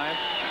this time.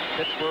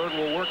 Pittsburgh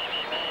will work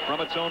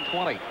from its own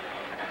 20.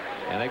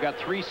 And they've got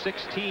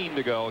 3:16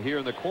 to go here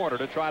in the quarter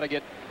to try to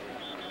get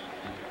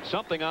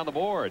something on the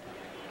board.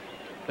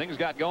 Things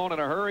got going in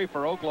a hurry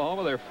for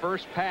Oklahoma. Their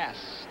first pass,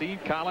 Steve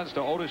Collins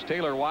to Otis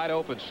Taylor, wide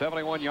open,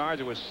 71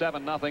 yards. It was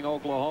 7-0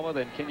 Oklahoma.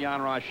 Then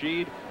Kenyon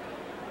Rashid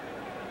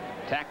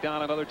tacked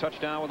on another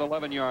touchdown with an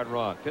 11-yard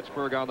run.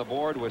 Pittsburgh on the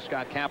board with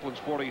Scott Kaplan's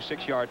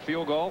 46-yard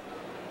field goal.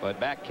 But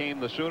back came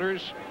the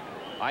Sooners.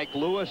 Ike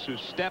Lewis, who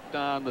stepped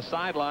on the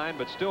sideline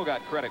but still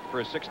got credit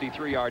for a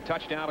 63-yard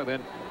touchdown. And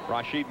then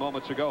Rashid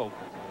moments ago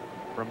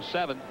from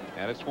 7,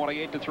 and it's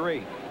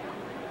 28-3.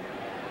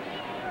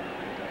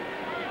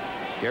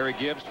 Gary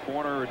Gibbs,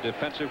 former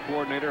defensive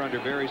coordinator under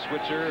Barry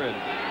Switzer,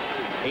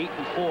 and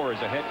 8-4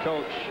 as a head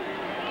coach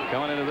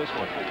coming into this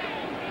one.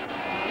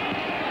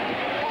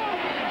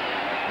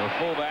 The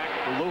fullback,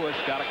 Lewis,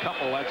 got a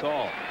couple, that's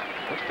all.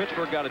 What's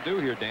Pittsburgh got to do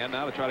here, Dan,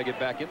 now to try to get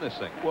back in this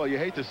thing? Well, you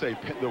hate to say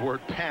the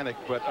word panic,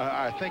 but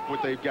I think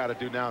what they've got to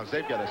do now is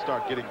they've got to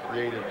start getting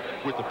creative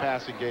with the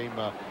passing game.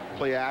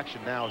 Play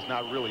action now is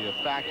not really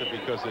effective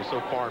because they're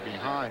so far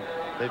behind.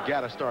 They've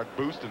got to start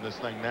boosting this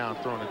thing now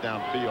and throwing it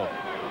downfield.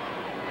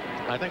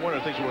 I think one of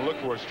the things we're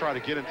looking for is try to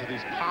get into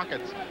these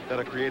pockets that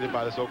are created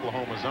by this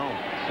Oklahoma zone.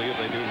 See what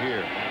they do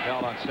here.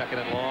 Held on 2nd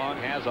and long,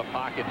 has a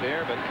pocket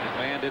there, but the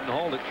man didn't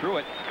hold it.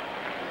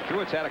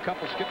 Truitt's had a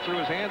couple skip through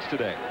his hands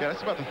today. Yeah,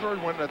 that's about the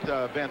 3rd one that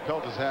Van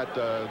Pelt has had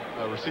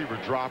a receiver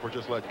drop or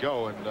just let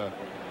go, and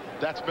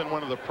that's been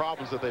one of the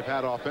problems that they've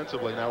had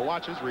offensively. Now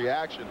watch his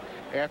reaction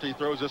after he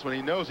throws this one.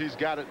 He knows he's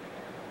got it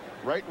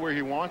right where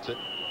he wants it.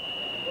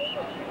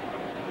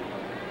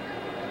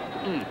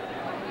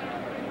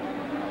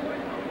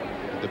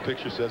 The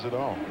picture says it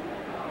all.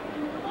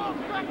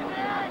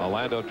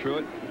 Orlando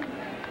Truitt,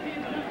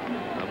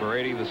 number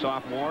 80, the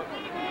sophomore.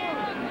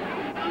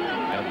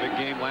 Had a big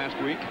game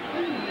last week.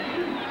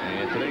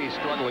 And today he's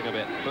struggling a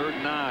bit. 3rd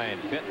and 9.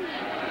 Pitt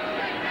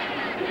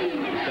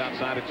just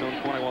outside its own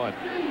 21.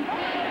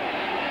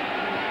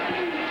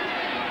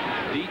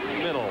 Deep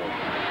middle.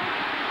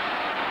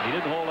 He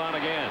didn't hold on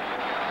again.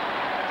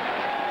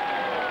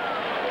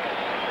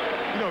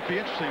 You know, it'd be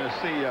interesting to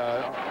see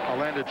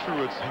Orlando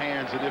Truitt's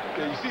hands, and if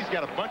you see he's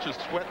got a bunch of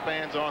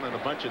sweatbands on and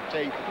a bunch of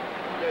tape.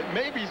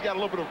 Maybe he's got a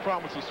little bit of a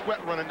problem with some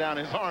sweat running down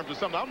his arms or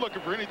something. I'm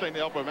looking for anything to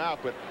help him out,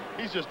 but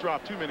he's just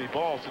dropped too many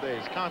balls today.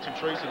 His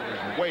concentration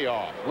is way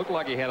off. Looked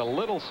like he had a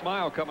little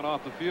smile coming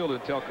off the field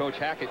until Coach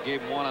Hackett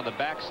gave him one on the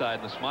backside,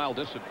 and the smile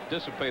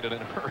dissipated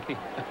in a hurry.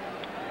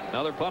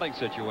 Another punting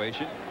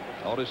situation.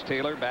 Otis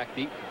Taylor back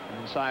deep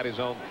inside his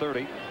own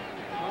 30.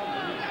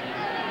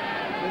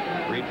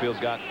 Greenfield's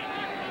got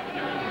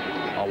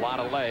a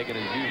lot of leg and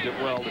has used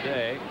it well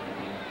today.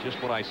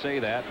 Just when I say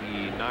that,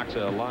 he knocks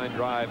a line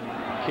drive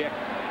kick.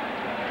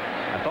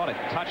 I thought it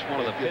touched one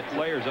of the Pitt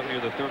players up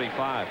near the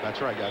 35. That's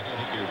right, guys. I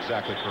think you're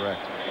exactly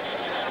correct.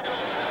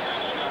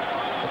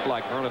 Looked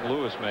like Vernon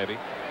Lewis, maybe.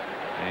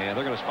 And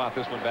they're going to spot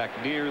this one back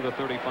near the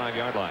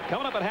 35-yard line.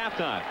 Coming up at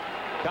halftime,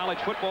 college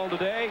football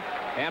today.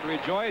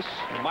 Andrea Joyce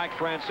and Mike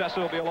Francesa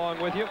will be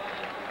along with you.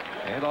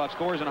 And they'll have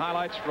scores and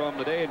highlights from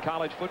the day in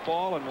college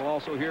football. And we'll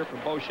also hear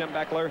from Bo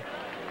Schembechler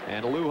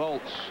and Lou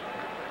Holtz.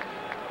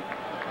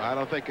 I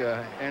don't think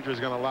Andrea's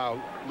going to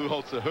allow Lou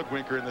Holtz, a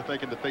hoodwinker, into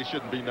thinking that they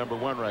shouldn't be number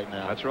 1 right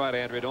now. That's right,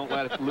 Andrea. Don't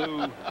let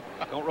Lou,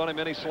 don't run him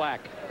any slack.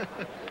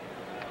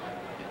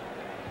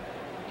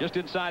 Just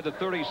inside the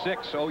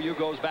 36, OU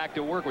goes back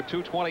to work with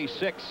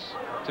 2:26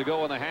 to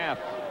go in the half.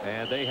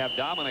 And they have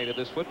dominated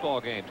this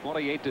football game,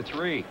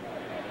 28-3.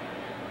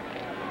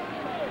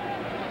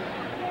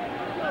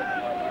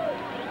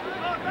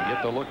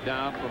 Get the look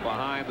down from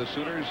behind the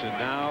Sooners, and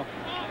now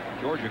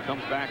Georgia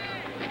comes back.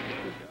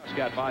 He's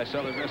got by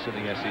Southern Miss in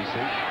the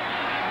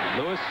SEC.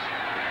 Lewis,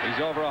 he's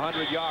over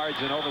 100 yards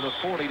and over the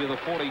 40 to the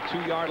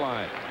 42-yard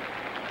line.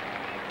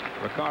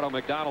 Ricardo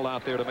McDonald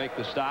out there to make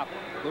the stop.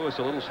 Lewis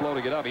a little slow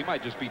to get up. He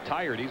might just be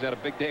tired. He's had a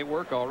big day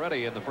work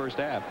already in the first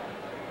half.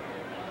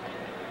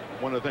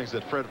 One of the things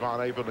that Fred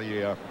Von Abel,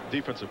 the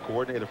defensive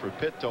coordinator for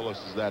Pitt, told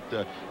us is that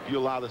if you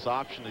allow this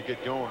option to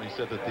get going, he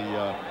said that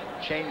the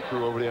chain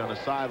crew over there on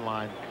the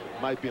sideline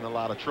might be in a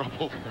lot of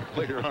trouble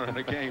later on in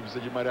the game, so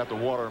you might have to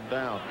water them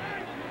down.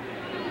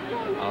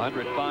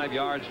 105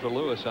 yards for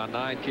Lewis on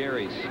 9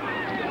 carries.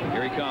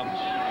 Here he comes.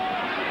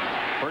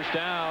 First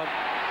down.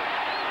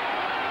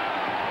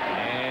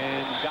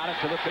 And got it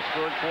to the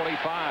Pittsburgh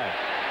 45.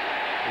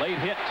 Late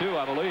hit, too,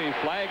 I believe.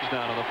 Flags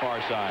down on the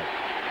far side.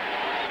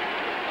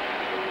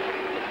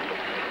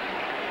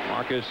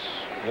 Marcus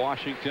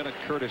Washington and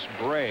Curtis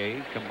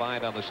Bray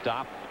combined on the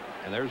stop.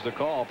 And there's the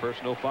call.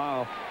 Personal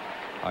foul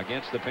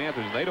against the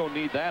Panthers. They don't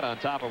need that on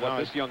top of what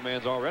this young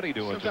man's already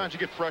doing. Sometimes you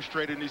get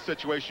frustrated in these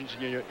situations.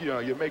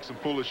 You make some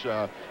foolish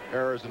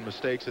errors and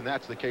mistakes, and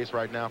that's the case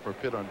right now for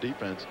Pitt on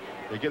defense.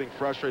 They're getting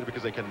frustrated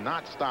because they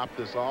cannot stop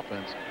this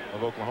offense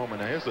of Oklahoma.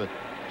 Now here's a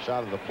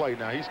shot of the play.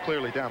 Now he's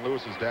clearly down.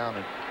 Lewis is down,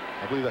 and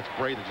I believe that's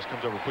Bray that just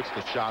comes over and puts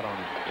the shot on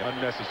him. Yep.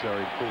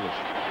 Unnecessary and foolish.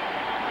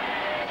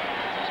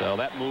 So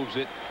that moves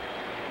it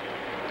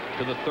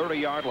to the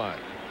 30-yard line.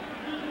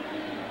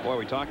 Boy,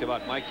 we talked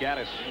about Mike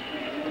Gaddis,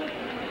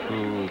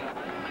 who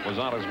was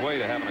on his way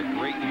to having a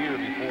great year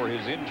before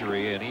his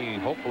injury, and he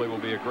hopefully will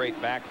be a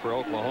great back for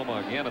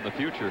Oklahoma again in the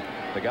future.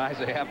 The guys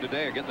they have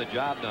today are getting the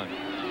job done.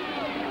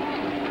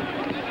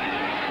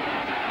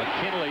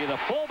 McKinley, the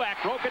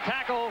fullback, broke a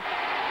tackle,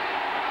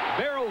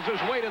 barrels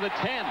his way to the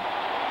 10.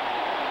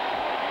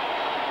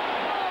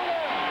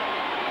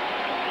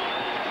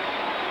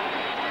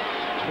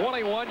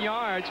 "21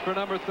 yards for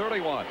number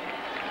 31.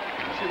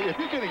 If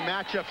you're getting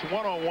matchups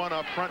one-on-one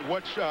up front,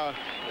 what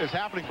is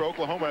happening for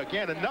Oklahoma?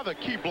 Again, another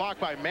key block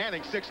by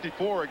Manning,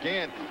 64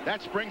 again.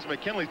 That springs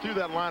McKinley through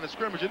that line of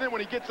scrimmage. And then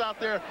when he gets out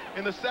there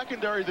in the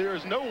secondary, there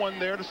is no one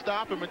there to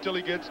stop him until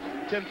he gets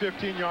 10,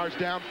 15 yards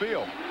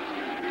downfield.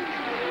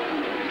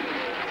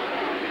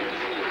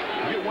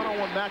 You get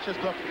one-on-one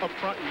matchups up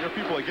front, and your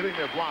people are getting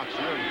their blocks.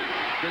 You're in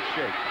good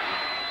shape.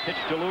 Pitch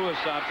to Lewis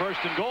on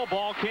 1st and goal.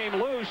 Ball came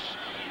loose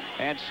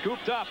and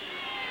scooped up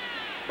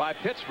by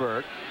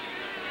Pittsburgh.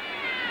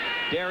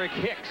 Derek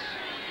Hicks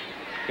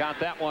got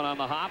that one on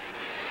the hop.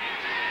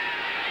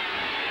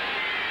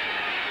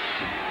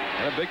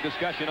 And a big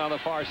discussion on the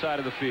far side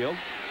of the field.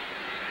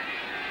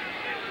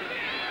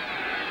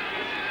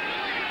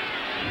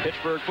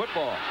 Pittsburgh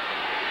football.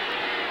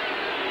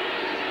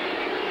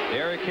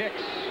 Derek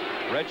Hicks,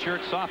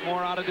 redshirt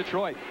sophomore out of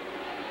Detroit.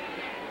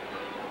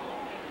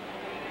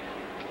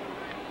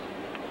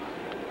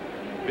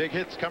 Big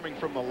hits coming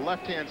from the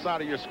left-hand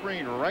side of your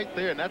screen right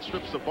there, and that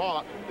strips the ball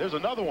out. There's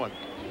another one.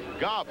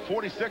 Gobb,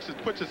 46,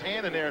 puts his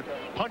hand in there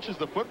and punches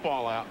the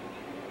football out.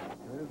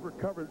 It is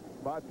recovered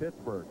by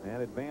Pittsburgh.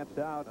 And advanced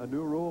out a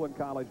new rule in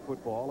college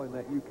football in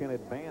that you can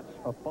advance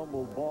a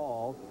fumbled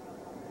ball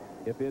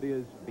if it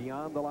is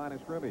beyond the line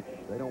of scrimmage.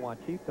 They don't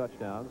want cheap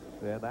touchdowns,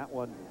 and that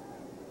one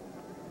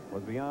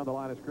was beyond the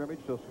line of scrimmage,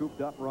 so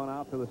scooped up, run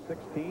out to the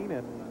 16,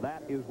 and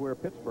that is where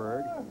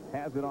Pittsburgh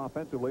has it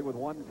offensively with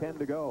 1:10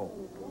 to go.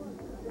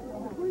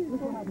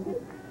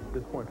 At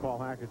this point, Paul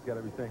Hackett's got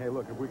to be saying, hey,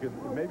 look, if we can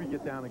maybe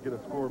get down and get a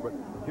score, but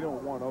you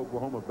don't want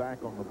Oklahoma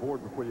back on the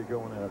board before you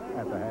go in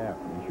at the half.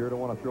 You sure don't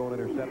want to throw an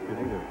interception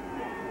either.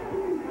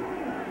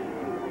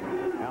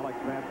 Alex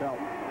Van Pelt,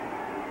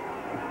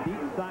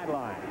 deep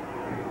sideline,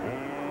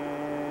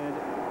 and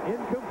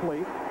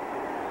incomplete.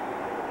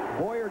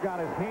 Boyer got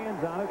his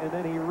hands on it, and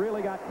then he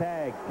really got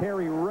tagged.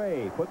 Terry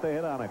Ray put the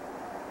hit on it.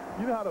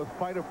 You know how those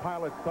fighter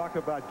pilots talk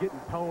about getting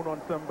tone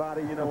on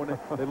somebody, you know, when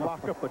they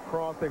lock up the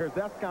crosshairs?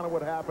 That's kind of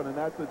what happened in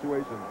that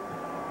situation.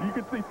 You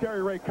can see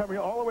Terry Ray coming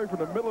all the way from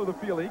the middle of the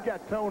field. He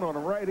got tone on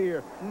him right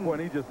here when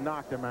he just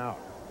knocked him out.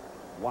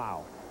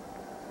 Wow.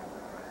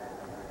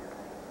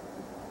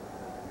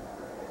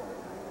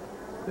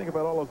 Think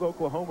about all those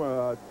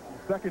Oklahoma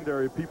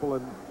secondary people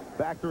and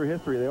back through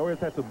history. They always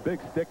had some big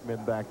stick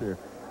men back there.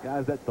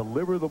 Guys that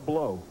deliver the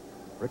blow.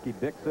 Ricky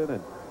Dixon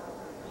and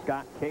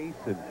Scott Case,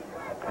 and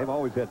they've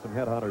always had some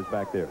headhunters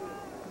back there.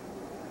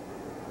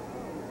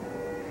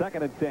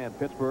 2nd and 10,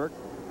 Pittsburgh.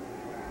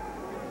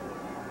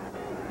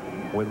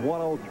 With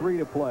 1:03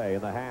 to play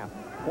in the half.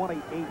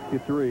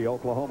 28-3,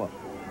 Oklahoma.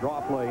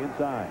 Draw play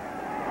inside.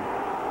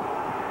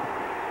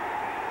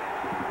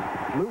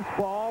 Loose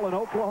ball, and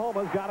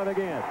Oklahoma's got it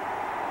again.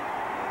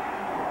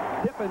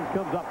 Tippins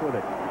comes up with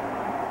it.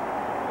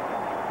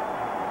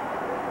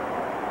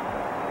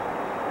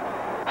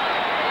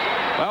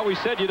 Well, we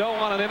said you don't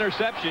want an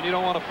interception. You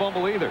don't want to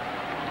fumble either.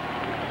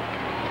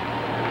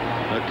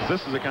 Because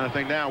this is the kind of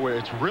thing now where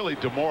it's really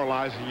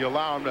demoralizing. You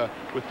allow them to,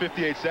 with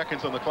 58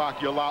 seconds on the clock,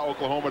 you allow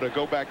Oklahoma to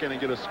go back in and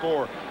get a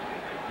score.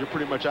 You're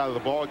pretty much out of the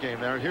ball game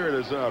there. And here it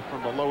is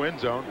from the low end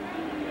zone.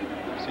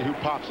 See who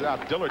pops it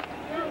out. Dillard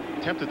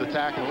attempted the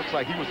tackle. It looks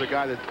like he was the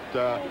guy that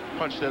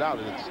punched it out.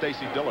 It's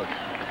Stacy Dillard.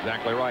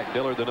 Exactly right.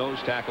 Dillard, the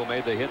nose tackle,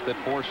 made the hit that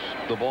forced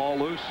the ball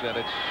loose, and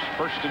it's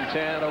 1st and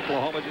 10.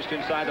 Oklahoma just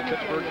inside the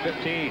Pittsburgh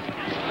 15.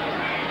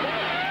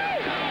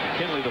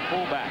 McKinley, the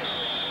fullback.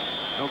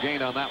 No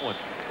gain on that one.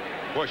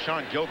 Boy,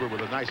 Sean Gilbert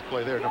with a nice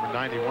play there, number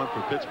 91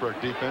 for Pittsburgh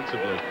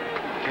defensively.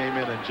 Came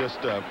in and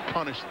just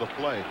punished the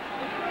play.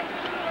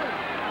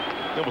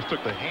 He almost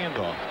took the hand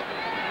off.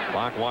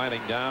 Clock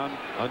winding down,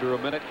 under a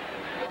minute.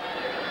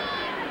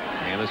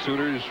 And the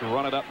Sooners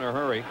run it up in a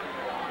hurry.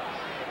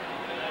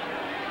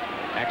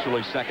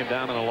 Actually, second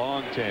down and a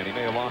long 10. He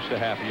may have lost a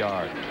half a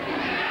yard.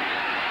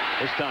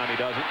 This time he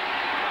doesn't.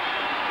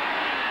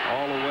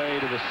 All the way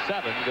to the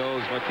 7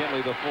 goes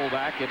McKinley, the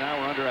fullback, and now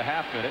we're under a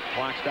half minute.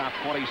 Clock stop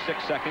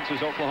 26 seconds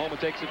as Oklahoma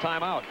takes a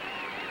timeout.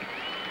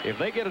 If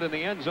they get it in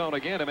the end zone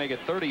again to make it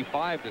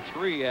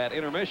 35-3 at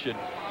intermission,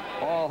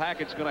 Paul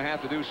Hackett's going to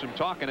have to do some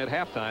talking at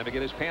halftime to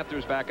get his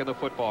Panthers back in the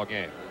football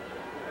game.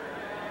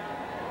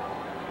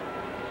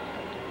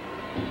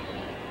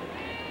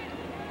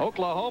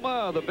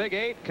 Oklahoma, the Big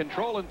 8,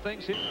 controlling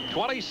things here.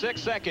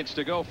 26 seconds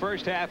to go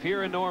first half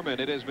here in Norman.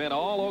 It has been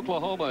all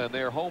Oklahoma in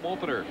their home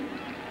opener.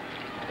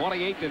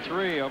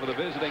 28-3 over the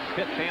visiting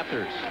Pitt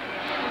Panthers.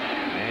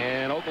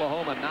 And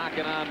Oklahoma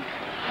knocking on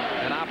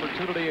an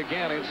opportunity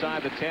again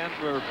inside the 10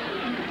 for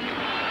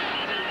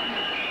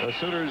the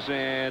Sooners,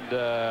 and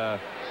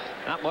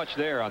not much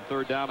there on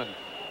third down and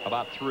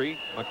about 3.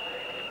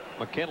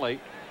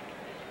 McKinley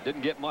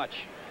didn't get much.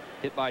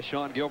 Hit by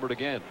Sean Gilbert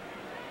again.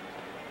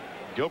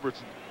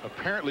 Gilbert's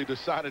apparently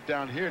decided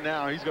down here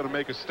now he's going to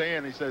make a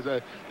stand. He says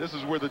this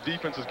is where the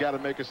defense has got to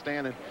make a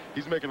stand, and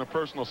he's making a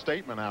personal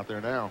statement out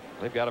there now.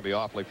 They've got to be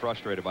awfully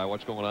frustrated by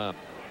what's going on.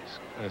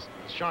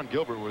 Sean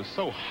Gilbert was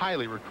so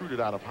highly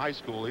recruited out of high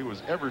school. He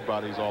was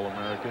everybody's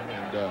All-American,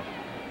 and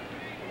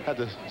had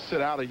to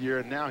sit out a year,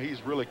 and now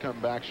he's really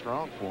come back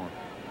strong for him.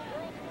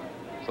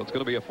 So it's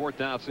going to be a fourth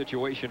down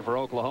situation for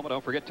Oklahoma.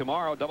 Don't forget,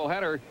 tomorrow,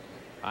 doubleheader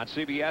on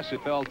CBS.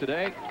 It fell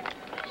today.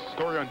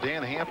 Story on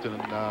Dan Hampton,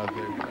 and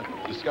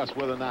they discussed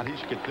whether or not he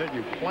should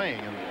continue playing.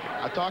 And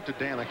I talked to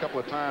Dan a couple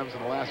of times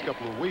in the last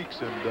couple of weeks,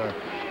 and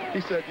he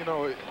said, you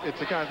know, it's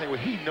the kind of thing where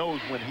he knows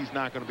when he's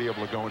not going to be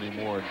able to go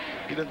anymore. And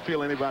he didn't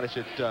feel anybody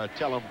should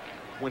tell him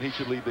when he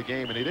should leave the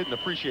game, and he didn't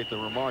appreciate the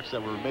remarks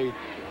that were made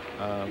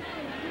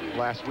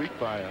last week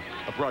by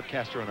a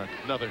broadcaster on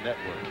another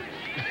network.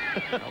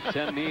 Well,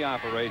 10 knee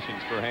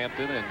operations for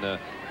Hampton, and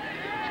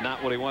it's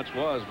not what he once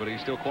was, but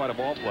he's still quite a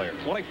ball player.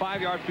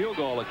 25-yard field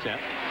goal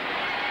attempt.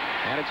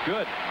 And it's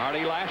good.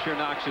 Artie Lasher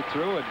knocks it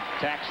through and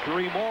tacks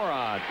 3 more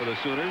on for the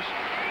Sooners.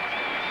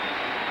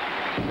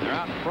 They're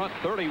out in front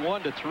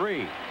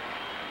 31-3.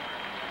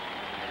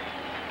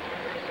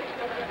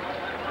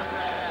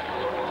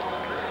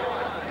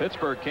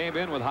 Pittsburgh came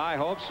in with high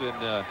hopes,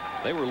 and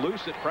they were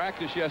loose at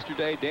practice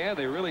yesterday, Dan.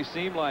 They really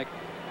seemed like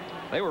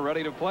they were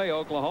ready to play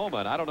Oklahoma.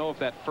 And I don't know if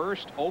that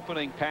first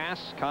opening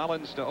pass,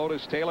 Collins to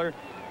Otis Taylor,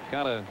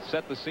 kind of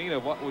set the scene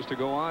of what was to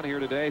go on here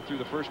today through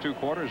the first 2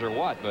 quarters, or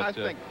what. But I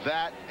think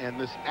that and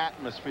this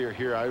atmosphere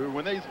here.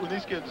 When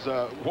these kids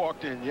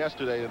walked in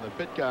yesterday and the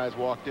Pitt guys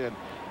walked in,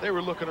 they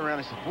were looking around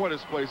and said, boy,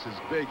 this place is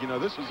big. You know,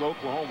 this is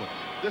Oklahoma.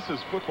 This is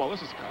football.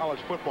 This is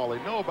college football.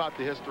 They know about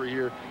the history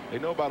here. They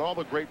know about all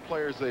the great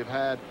players they've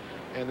had.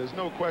 And there's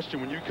no question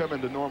when you come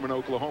into Norman,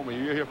 Oklahoma,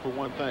 you're here for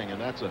one thing, and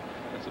that's a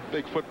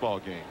big football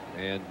game.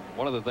 And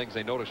one of the things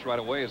they noticed right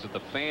away is that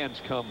the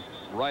fans come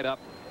right up.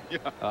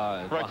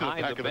 Right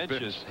behind to the back the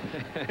of benches.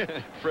 the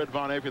bench. Fred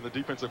Von Apen, the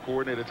defensive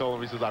coordinator, told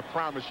him, he says, I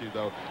promise you,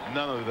 though,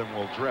 none of them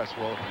will dress.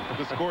 Well, if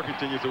the score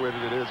continues the way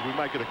that it is, we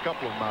might get a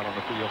couple of them out on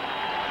the field.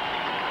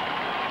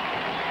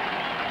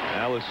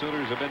 Now the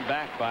Sooners have been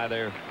backed by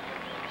their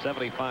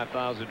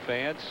 75,000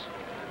 fans.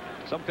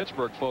 Some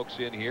Pittsburgh folks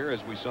in here,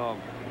 as we saw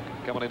them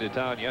coming into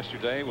town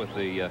yesterday with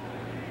the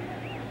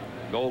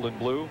gold and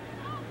blue.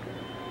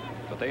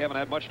 But they haven't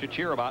had much to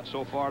cheer about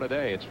so far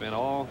today. It's been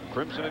all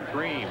crimson and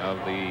cream of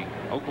the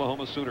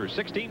Oklahoma Sooners.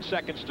 16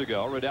 seconds to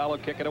go. Riddell will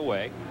kick it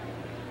away.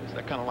 Is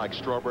that kind of like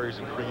strawberries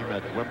and cream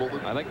at Wimbledon?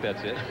 I think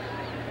that's it.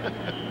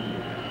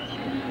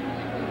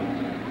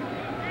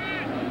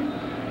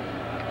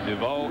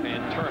 DeVoe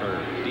and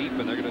Turner deep,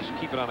 and they're going to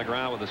keep it on the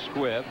ground with a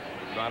squib,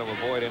 try to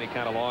avoid any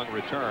kind of long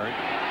return.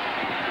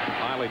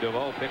 Finally,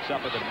 DeVoe picks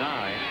up at the 9.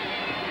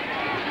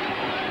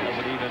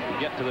 Doesn't even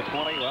get to the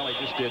 20. Well, he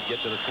just did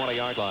get to the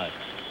 20-yard line.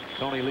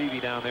 Tony Levy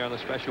down there on the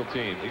special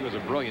team. He was a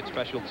brilliant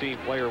special team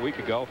player a week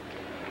ago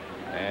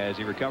as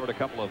he recovered a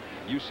couple of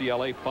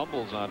UCLA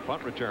fumbles on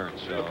punt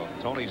returns. So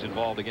Tony's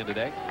involved again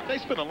today. They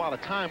spent a lot of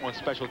time on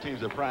special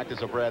teams at practice,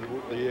 Brad.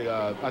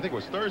 I think it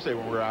was Thursday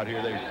when we were out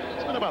here. They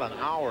spent about an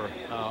hour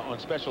on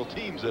special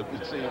teams, it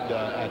seemed,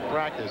 at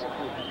practice.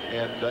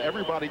 And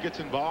everybody gets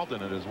involved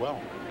in it as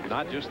well.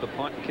 Not just the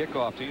punt and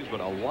kickoff teams,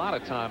 but a lot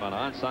of time on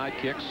onside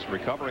kicks,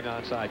 recovering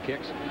onside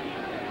kicks.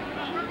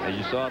 As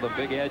you saw, the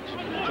big edge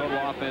total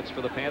offense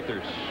for the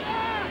Panthers.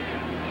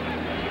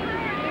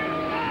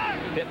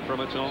 Pitt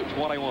from its own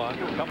 21.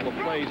 A couple of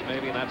plays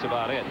maybe, and that's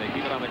about it. They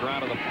keep it on the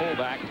ground of the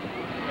fullback.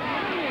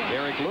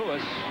 Derek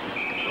Lewis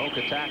broke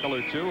a tackle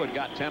or two and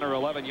got 10 or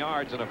 11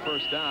 yards and a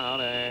first down,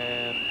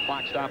 and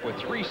clock stop with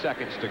 3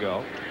 seconds to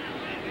go.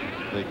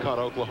 They caught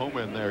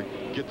Oklahoma in there,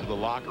 get to the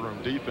locker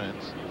room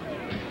defense.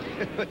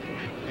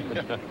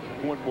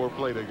 One more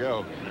play to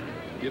go.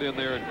 Get in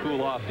there and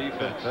cool off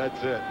defense.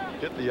 That's it.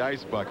 Hit the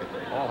ice bucket.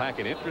 Paul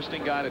Hackett,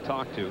 interesting guy to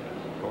talk to.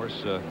 Of course,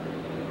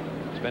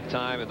 spent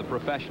time in the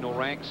professional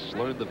ranks,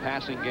 learned the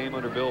passing game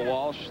under Bill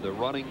Walsh, the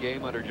running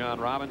game under John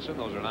Robinson.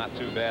 Those are not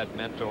too bad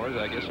mentors,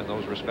 I guess, in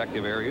those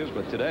respective areas.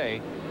 But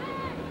today,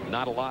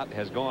 not a lot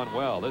has gone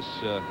well. This,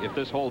 if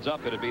this holds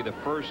up, it'd be the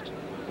first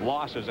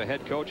loss as a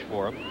head coach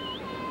for him.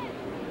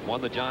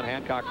 Won the John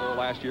Hancock Bowl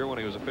last year when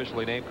he was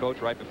officially named coach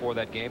right before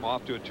that game.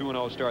 Off to a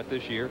 2-0 start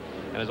this year.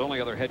 And his only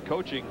other head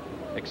coaching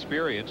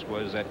experience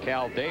was at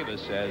Cal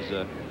Davis as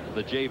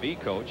the JV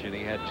coach, and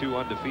he had 2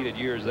 undefeated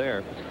years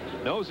there.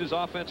 Knows his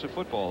offensive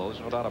football.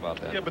 There's no doubt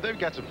about that. Yeah, but they've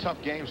got some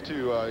tough games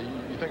too.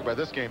 You think about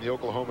this game, the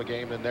Oklahoma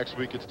game, and next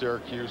week it's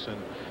Syracuse,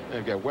 and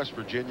they've got West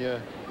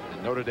Virginia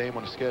and Notre Dame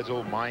on the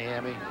schedule,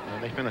 Miami,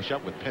 and they finish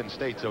up with Penn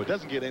State. So it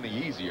doesn't get any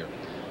easier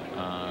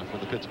for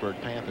the Pittsburgh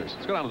Panthers.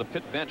 Let's go down to the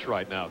Pitt bench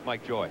right now with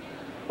Mike Joy,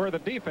 where the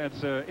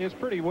defense is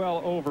pretty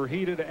well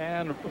overheated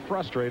and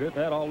frustrated.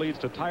 That all leads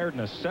to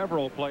tiredness.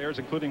 Several players,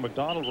 including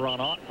McDonald, were on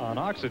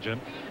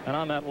oxygen. And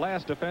on that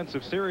last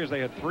defensive series, they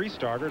had 3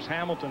 starters,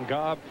 Hamilton,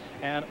 Gobb,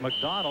 and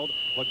McDonald,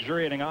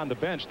 luxuriating on the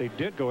bench. They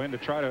did go in to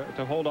try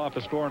to hold off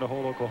the score and to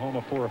hold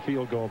Oklahoma for a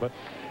field goal. But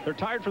they're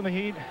tired from the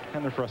heat,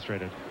 and they're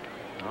frustrated.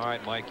 All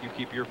right, Mike, you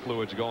keep your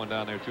fluids going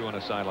down there, too, on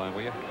the sideline,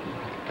 will you?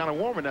 Kind of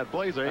warm in that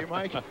blazer, eh,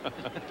 Mike?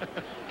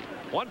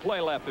 1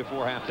 play left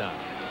before halftime.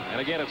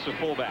 And again, it's the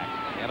fullback.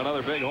 And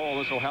another big hole.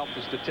 This will help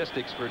the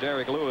statistics for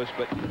Derek Lewis,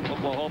 but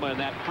Oklahoma in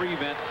that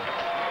prevent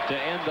to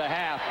end the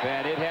half.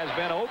 And it has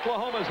been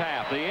Oklahoma's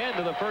half. The end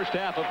of the first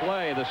half of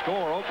play. The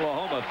score,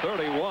 Oklahoma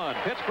 31,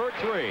 Pittsburgh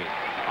 3.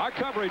 Our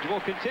coverage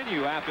will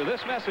continue after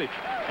this message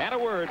and a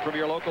word from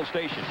your local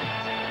station.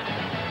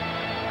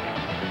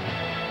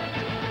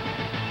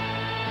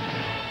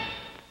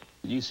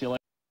 UCLA.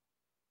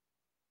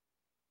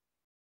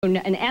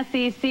 An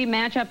SEC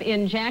matchup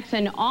in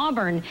Jackson,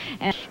 Auburn.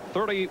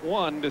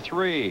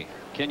 31-3.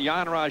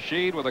 Kenyon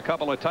Rashid with a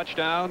couple of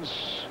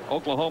touchdowns.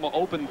 Oklahoma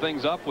opened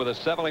things up with a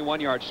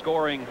 71-yard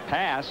scoring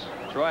pass.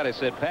 That's right, I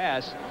said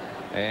pass.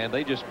 And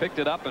they just picked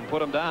it up and put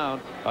them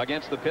down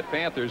against the Pitt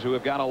Panthers, who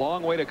have got a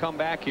long way to come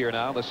back here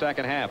now in the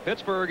second half.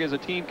 Pittsburgh is a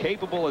team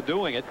capable of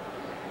doing it.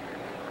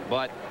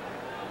 But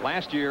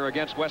last year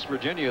against West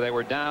Virginia, they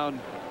were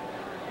down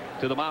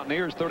to the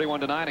Mountaineers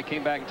 31-9 and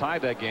came back and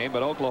tied that game.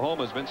 But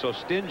Oklahoma's been so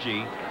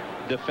stingy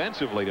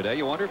defensively today.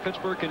 You wonder if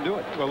Pittsburgh can do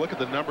it. Well, look at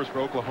the numbers for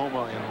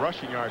Oklahoma in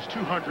rushing yards.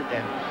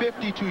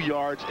 252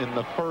 yards in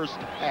the first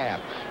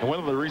half. And one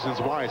of the reasons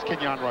why is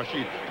Kenyon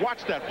Rashid.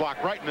 Watch that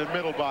block right in the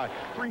middle by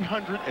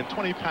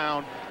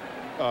 320-pound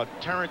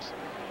Terrence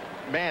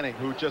Manning,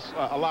 who just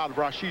allowed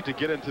Rashid to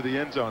get into the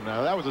end zone.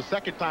 Now, that was the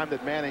second time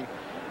that Manning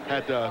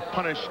had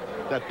punished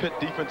that Pitt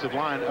defensive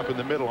line up in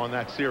the middle on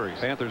that series.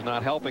 Panthers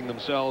not helping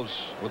themselves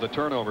with the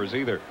turnovers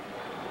either.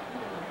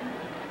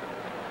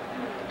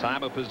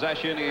 Time of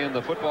possession in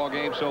the football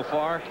game so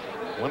far.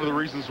 One of the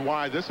reasons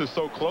why this is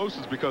so close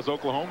is because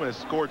Oklahoma has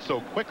scored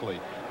so quickly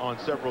on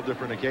several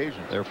different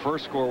occasions. Their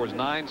first score was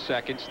 9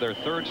 seconds. Their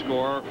third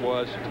score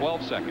was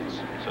 12 seconds.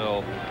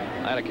 So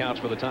that accounts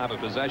for the time of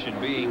possession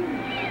being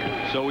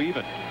so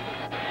even.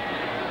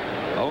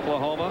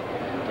 Oklahoma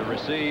to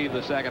receive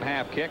the second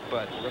half kick,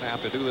 but we're going to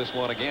have to do this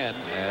one again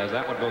as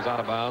that one goes out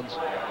of bounds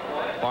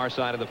far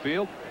side of the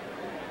field.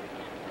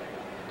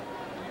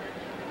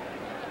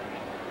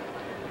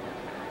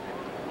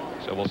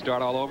 So we'll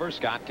start all over.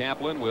 Scott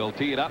Kaplan will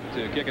tee it up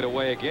to kick it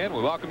away again.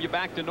 We welcome you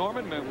back to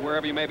Norman,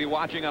 wherever you may be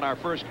watching on our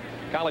first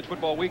college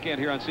football weekend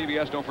here on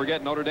CBS. Don't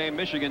forget Notre Dame,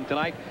 Michigan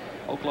tonight.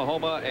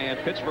 Oklahoma and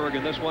Pittsburgh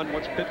in this one.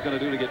 What's Pitt going to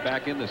do to get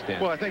back in this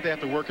game? Well, I think they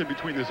have to work in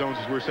between the zones,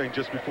 as we were saying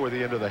just before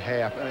the end of the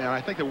half. And I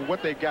think that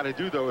what they've got to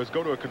do, though, is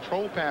go to a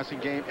controlled passing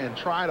game and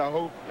try to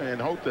hope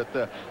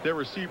that their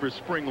receivers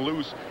spring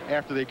loose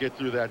after they get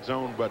through that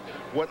zone. But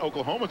what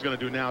Oklahoma's going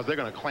to do now is they're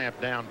going to clamp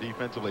down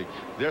defensively.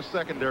 Their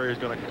secondary is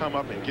going to come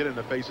up and get in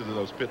the faces of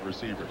those Pitt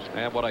receivers.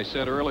 And what I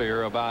said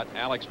earlier about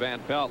Alex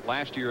Van Pelt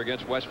last year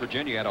against West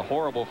Virginia, had a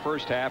horrible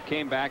first half,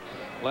 came back,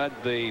 led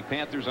the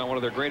Panthers on one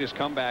of their greatest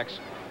comebacks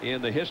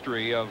in the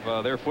history of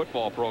their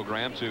football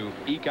program to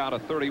eke out a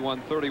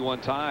 31-31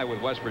 tie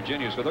with West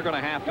Virginia. So they're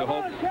going to have to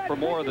hope for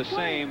more of the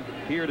same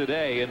here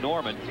today in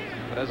Norman.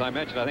 But as I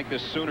mentioned, I think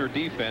this Sooner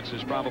defense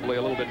is probably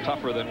a little bit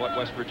tougher than what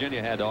West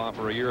Virginia had to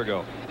offer a year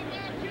ago.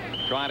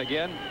 Try it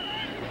again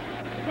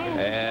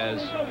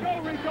as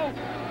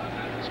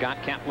Scott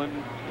Kaplan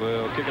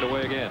will kick it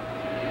away again.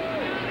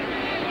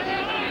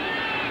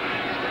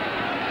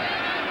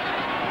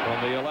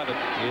 From the 11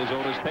 is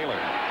Otis Taylor.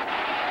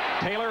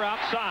 Taylor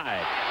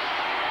outside.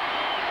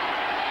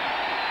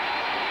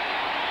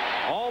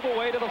 All the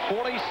way to the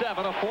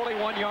 47, a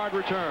 41-yard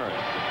return.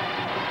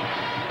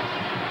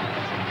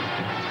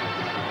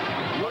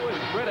 Lewis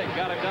Riddick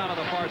got him down on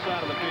the far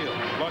side of the field.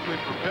 Luckily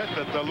for Pitt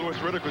that Lewis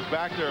Riddick was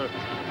back there.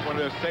 One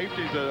of their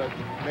safeties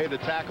made the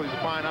tackle. He's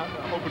a fine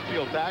open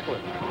field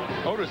tackler.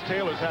 Otis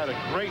Taylor's had a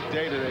great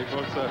day today,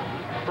 folks.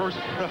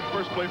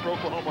 First play for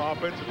Oklahoma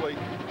offensively.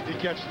 He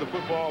catches the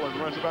football and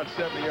runs about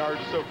 70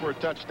 yards or so for a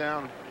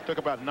touchdown. Took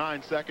about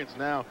 9 seconds.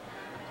 Now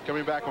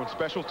coming back on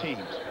special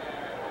teams.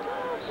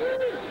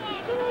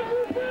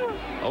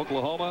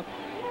 Oklahoma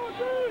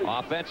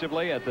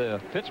offensively at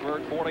the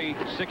Pittsburgh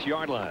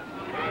 46-yard line.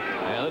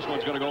 And this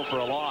one's going to go for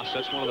a loss.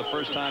 That's one of the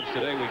first times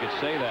today we could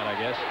say that, I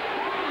guess.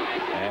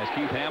 As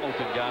Keith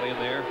Hamilton got in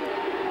there,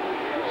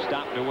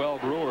 stopped Noel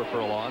Brewer for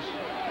a loss.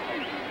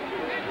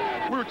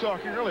 We were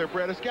talking earlier,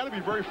 Brad, it's got to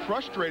be very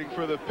frustrating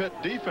for the Pitt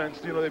defense.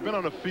 You know, they've been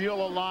on the field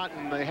a lot,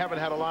 and they haven't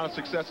had a lot of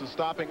success in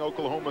stopping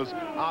Oklahoma's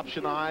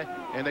option I,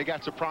 and they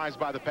got surprised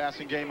by the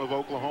passing game of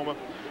Oklahoma.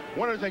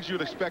 One of the things you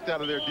would expect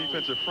out of their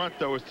defensive front,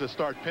 though, is to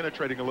start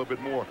penetrating a little bit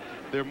more.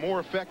 They're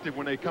more effective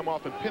when they come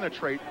off and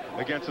penetrate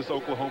against this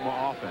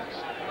Oklahoma offense.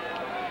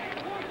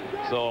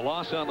 So a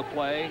loss on the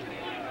play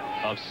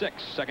of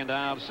 6, second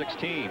down,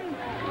 16.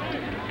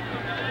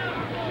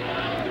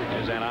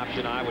 There's that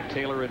option I with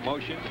Taylor in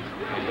motion.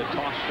 And the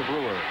toss to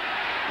Brewer.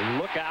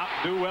 Look out,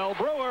 do well,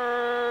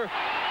 Brewer.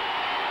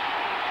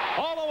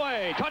 All the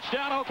way,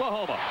 touchdown,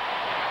 Oklahoma.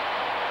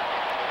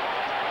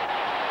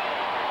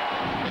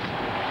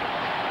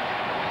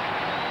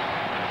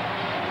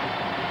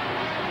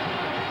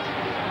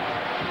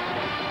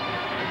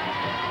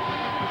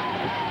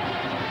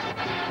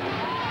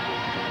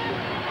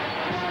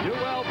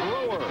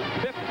 Brewer,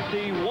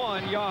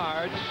 51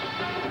 yards.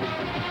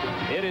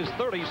 It is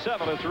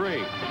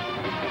 37-3.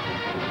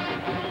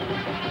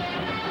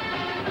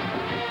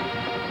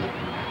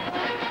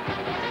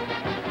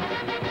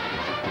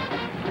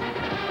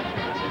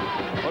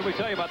 What did we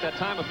tell you about that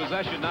time of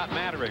possession not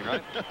mattering,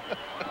 right?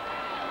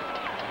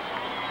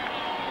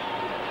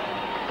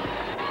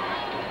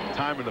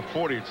 Time in the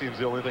 40, it seems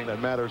the only thing that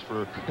matters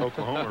for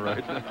Oklahoma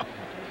right now.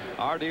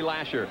 R.D.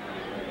 Lasher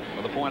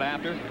for the point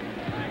after.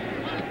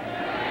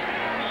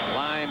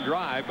 Line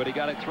drive, but he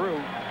got it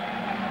through.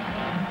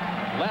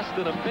 Less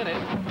than a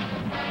minute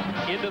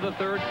into the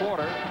third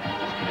quarter,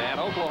 and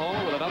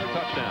Oklahoma with another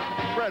touchdown.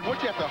 Fred,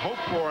 what you have to hope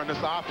for on this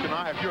option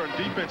I, if you're in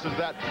defense, is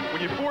that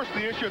when you force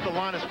the issue at the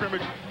line of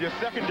scrimmage, your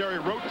secondary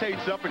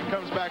rotates up and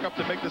comes back up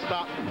to make the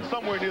stop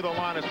somewhere near the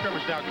line of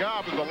scrimmage. Now,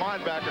 Gobb is the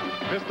linebacker,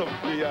 missed the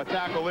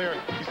tackle there.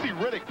 You see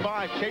Riddick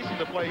 5 chasing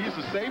the play. He's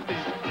the safety,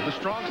 the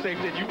strong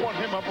safety, and you want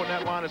him up on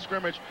that line of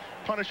scrimmage,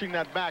 punishing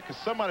that back,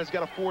 because somebody's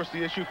got to force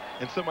the issue,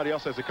 and somebody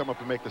else has to come up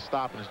and make the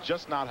stop, and it's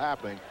just not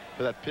happening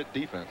for that Pitt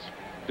defense.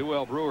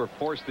 Duell Brewer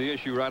forced the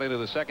issue right into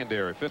the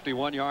secondary.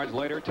 51 yards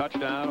later,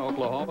 touchdown,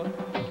 Oklahoma.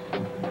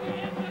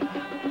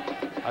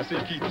 I see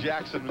Keith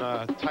Jackson,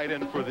 tight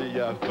end for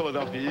the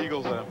Philadelphia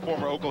Eagles,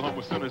 former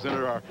Oklahoma Sooners,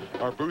 enter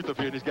our booth up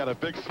here, and he's got a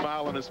big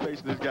smile on his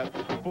face, and he's got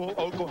full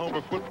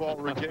Oklahoma football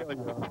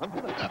regalia.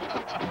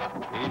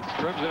 He's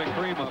crimson and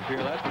cream up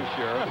here, that's for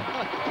sure.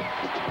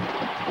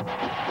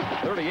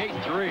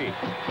 38-3,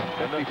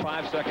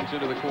 55 seconds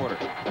into the quarter.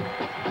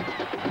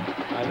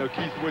 I know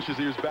Keith wishes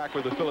he was back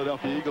with the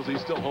Philadelphia Eagles.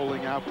 He's still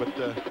holding out, but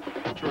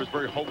I'm sure he's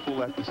very hopeful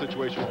that the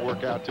situation will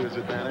work out to his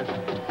advantage.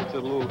 So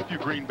a few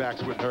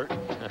greenbacks wouldn't hurt.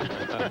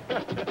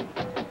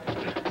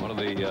 One of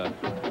the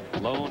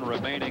lone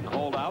remaining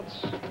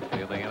holdouts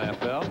in the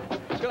NFL.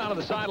 Let's go down to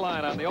the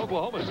sideline on the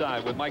Oklahoma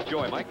side with Mike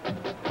Joy. Mike.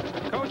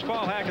 Coach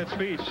Paul Hackett's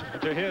speech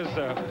to his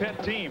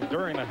Pitt team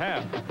during the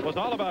half was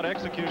all about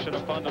execution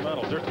of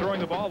fundamentals. They're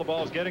throwing the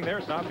ball is getting there,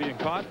 it's not being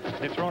caught.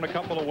 They've thrown a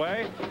couple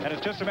away, and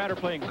it's just a matter of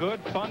playing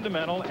good,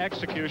 fundamental,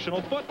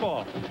 executional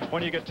football.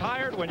 When you get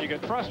tired, when you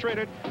get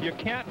frustrated, you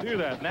can't do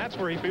that, and that's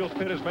where he feels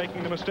Pitt is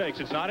making the mistakes.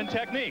 It's not in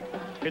technique,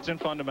 it's in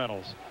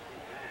fundamentals.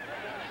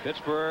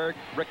 Pittsburgh,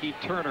 Ricky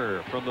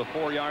Turner from the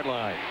 4-yard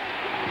line.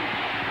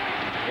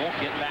 Won't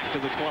get back to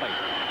the 20.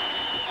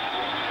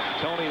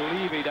 Tony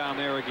Levy down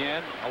there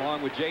again,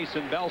 along with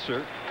Jason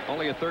Belser.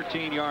 Only a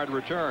 13-yard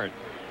return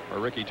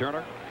for Ricky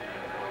Turner.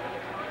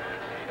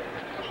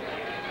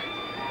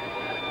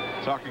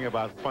 Talking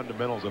about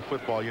fundamentals of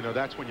football, you know,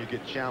 that's when you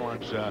get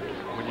challenged.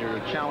 When you're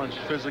challenged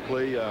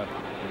physically,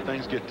 when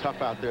things get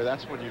tough out there,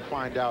 that's when you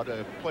find out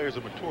players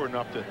are mature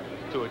enough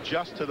to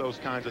adjust to those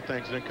kinds of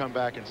things and then come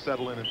back and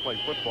settle in and play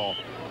football.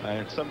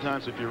 And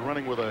sometimes if you're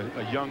running with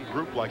a young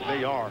group like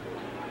they are,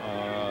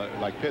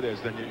 like Pitt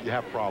is, then you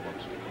have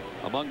problems.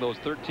 Among those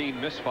 13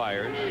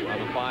 misfires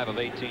on the 5 of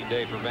 18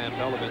 day for Van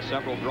Pelt have been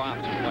several drops,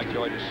 as Mike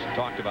Joy just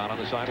talked about on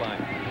the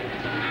sideline.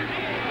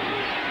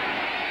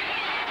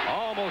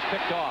 Almost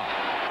picked off.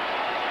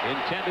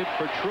 Intended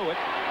for Truitt.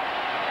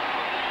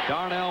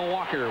 Darnell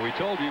Walker, we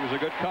told you he was a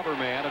good cover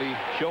man, and he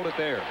showed it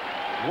there.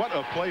 What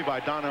a play by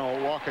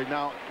Darnell Walker.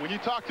 Now, when you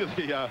talk to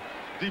the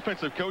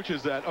defensive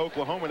coaches at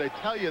Oklahoma, they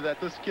tell you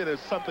that this kid is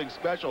something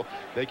special.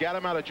 They got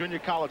him out of junior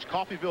college,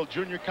 Coffeyville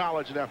Junior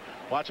College. Now,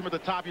 watch him at the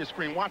top of your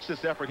screen. Watch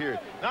this effort here.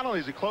 Not only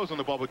is he closing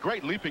the ball, but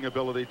great leaping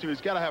ability, too. He's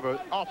got to have an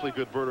awfully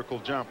good vertical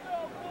jump.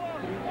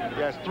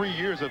 He has 3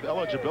 years of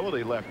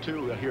eligibility left,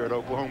 too, here at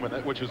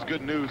Oklahoma, which is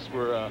good news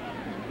for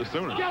the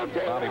Sooners.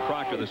 Bobby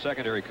Proctor, the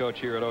secondary coach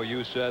here at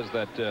OU, says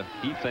that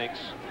he thinks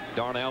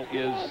Darnell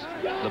is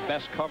the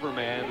best cover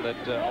man that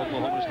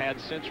Oklahoma's had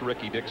since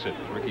Ricky Dixon.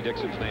 Ricky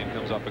Dixon's name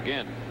comes up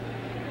again.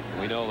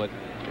 We know that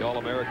the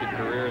All-American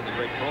career and the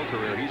great pro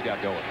career he's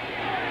got going.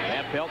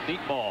 Van Pelt,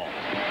 deep ball.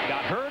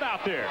 Got hurt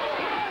out there.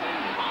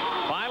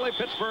 Finally,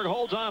 Pittsburgh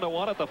holds on to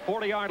one at the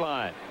 40-yard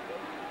line.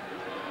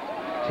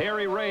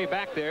 Terry Ray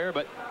back there,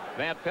 but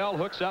Van Pelt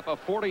hooks up a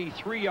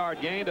 43-yard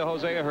gain to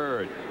Hosea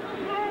Hurd.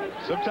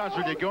 Sometimes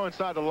when you go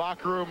inside the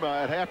locker room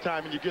at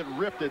halftime and you get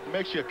ripped, it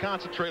makes you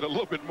concentrate a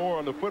little bit more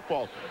on the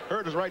football.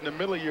 Hurd is right in the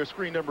middle of your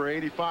screen, number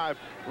 85,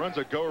 runs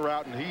a go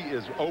route, and he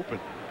is open.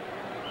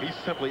 He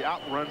simply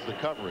outruns the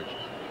coverage.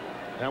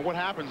 And what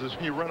happens is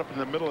when you run up in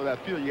the middle of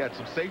that field, you got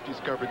some safeties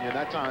covering you. And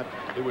that time,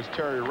 it was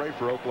Terry Ray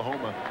for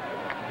Oklahoma.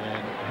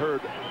 And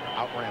Hurd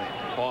outran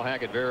it. Paul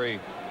Hackett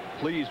very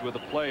pleased with the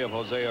play of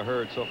Hosea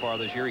Hurd so far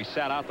this year. He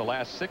sat out the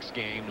last 6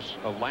 games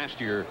of last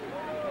year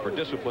for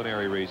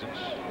disciplinary reasons.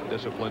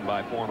 Disciplined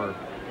by former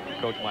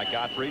coach Mike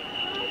Gottfried.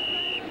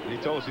 He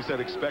told us, he said,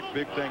 expect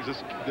big things.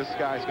 This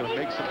guy's going to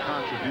make some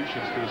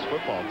contributions to this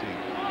football team.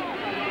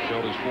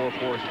 Showed his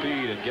 4.4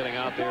 speed and getting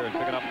out there and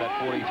picking up that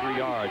 43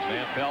 yards.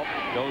 Van Pelt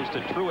goes to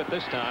Truitt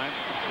this time.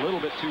 A little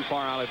bit too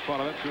far out in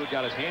front of him. Truitt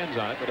got his hands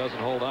on it, but doesn't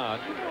hold on.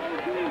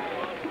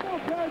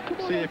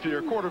 See, if you're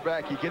a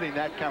quarterback, you're getting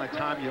that kind of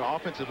time. Your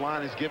offensive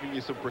line is giving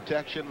you some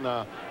protection.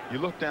 You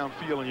look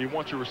downfield and you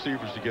want your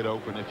receivers to get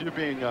open. If you're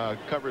being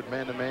covered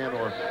man-to-man,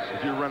 or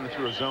if you're running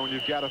through a zone,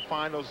 you've got to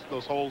find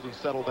those holes and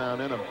settle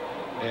down in them.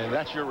 And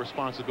that's your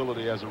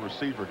responsibility as a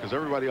receiver, because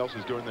everybody else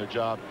is doing their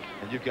job,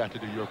 and you've got to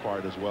do your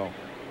part as well.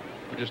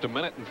 We're just 1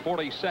 minute and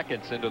 40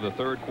 seconds into the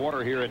 3rd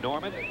quarter here in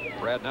Norman.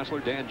 Brad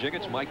Nessler, Dan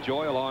Jiggets, Mike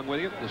Joy along with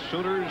you. The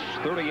Sooners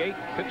 38,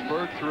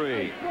 Pittsburgh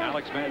 3.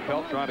 Alex Van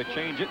Pelt trying to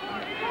change it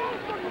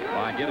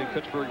by giving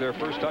Pittsburgh their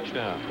first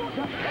touchdown.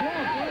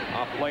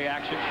 Off play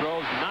action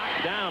throws,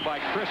 knocked down by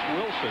Chris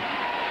Wilson.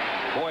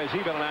 Boy, has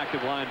he been an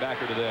active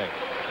linebacker today.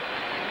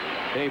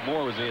 Dave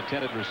Moore was the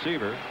intended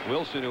receiver.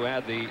 Wilson, who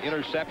had the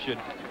interception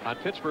on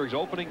Pittsburgh's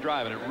opening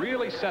drive, and it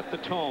really set the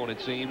tone,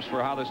 it seems,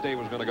 for how this day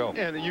was going to go.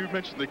 And you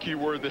mentioned the key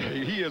word that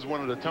he is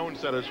one of the tone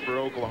setters for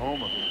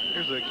Oklahoma.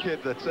 Here's a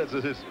kid that says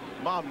that his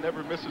mom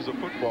never misses a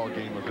football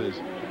game of his.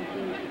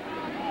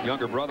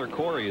 Younger brother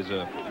Corey is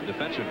a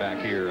defensive back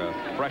here,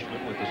 a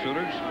freshman with the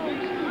Sooners.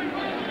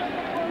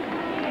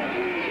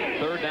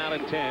 3rd down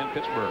and 10,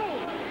 Pittsburgh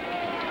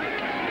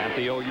at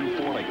the OU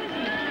 40.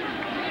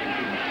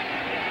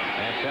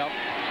 Van Pelt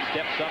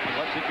steps up and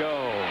lets it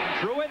go.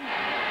 Truitt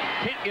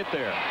can't get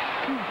there.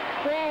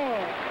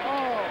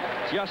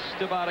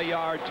 Just about a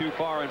yard too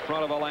far in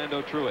front of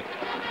Orlando Truitt.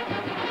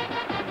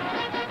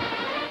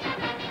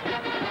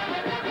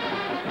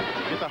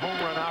 Get the home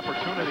run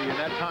opportunity, and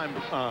that time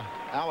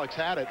Alex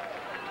had it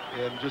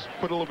and just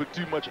put a little bit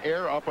too much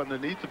air up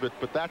underneath of it.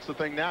 But that's the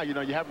thing now, you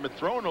know, you haven't been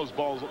throwing those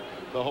balls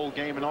the whole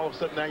game, and all of a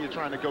sudden now you're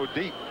trying to go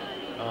deep.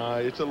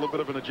 It's a little bit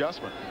of an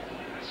adjustment.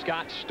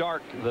 Scott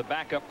Stark, the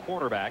backup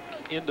quarterback,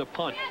 into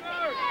punt.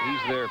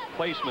 He's their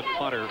placement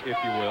punter, if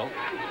you will.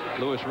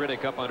 Lewis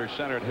Riddick up under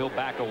center, and he'll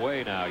back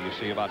away now. You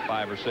see about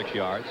 5 or 6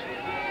 yards.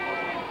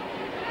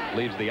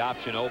 Leaves the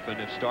option open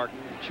if Stark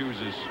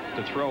chooses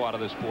to throw out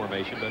of this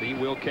formation, but he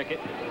will kick it.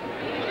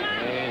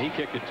 And he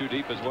kicked it too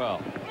deep as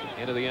well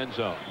into the end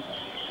zone.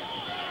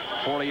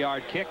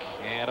 40-yard kick,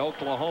 and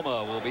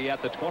Oklahoma will be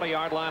at the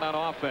 20-yard line on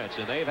offense,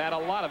 and they've had a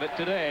lot of it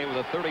today with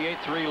a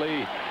 38-3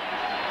 lead.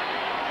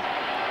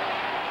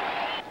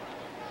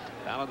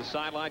 Down on the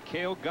sideline,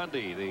 Cale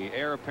Gundy, the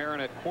heir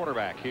apparent at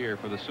quarterback here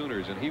for the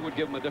Sooners, and he would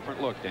give them a different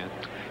look, Dan.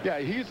 Yeah,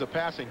 he's a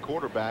passing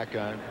quarterback.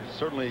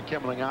 Certainly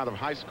coming out of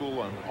high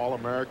school, an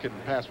All-American,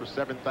 passed for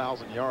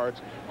 7,000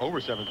 yards, over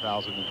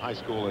 7,000 in high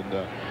school, and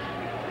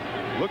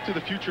look to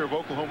the future of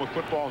Oklahoma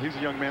football. He's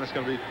a young man that's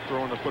going to be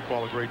throwing the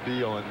football a great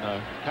deal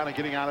and kind of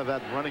getting out of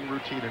that running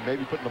routine and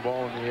maybe putting the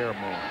ball in the air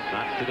more.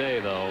 Not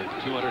today, though.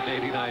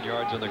 289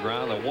 yards on the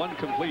ground. The one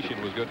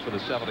completion was good for the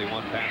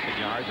 71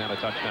 passing yards and a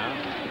touchdown.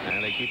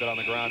 And they keep it on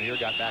the ground here.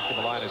 Got back to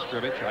the line of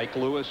scrimmage. Ike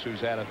Lewis, who's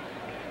had a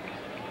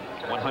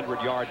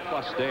 100-yard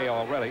plus day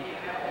already.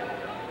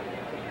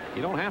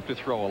 You don't have to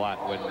throw a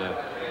lot when the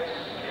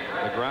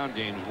ground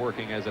game's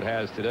working as it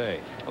has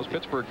today. Those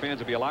Pittsburgh fans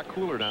would be a lot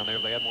cooler down there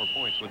if they had more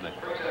points, wouldn't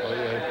they? Well,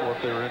 yeah, or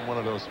if they were in one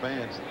of those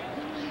fans.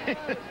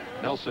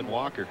 Nelson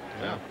Walker.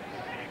 Yeah.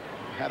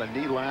 Had a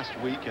knee last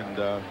week and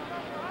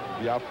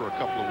be out for a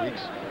couple of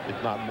weeks,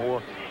 if not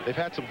more. They've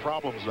had some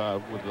problems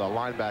with the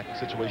linebacking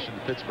situation in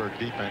the Pittsburgh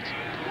defense.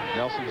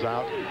 Nelson's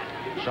out.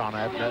 Sean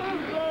Abnett.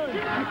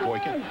 Mike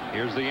Boykin.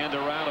 Here's the end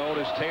around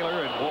Otis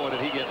Taylor, and boy,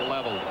 did he get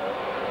leveled.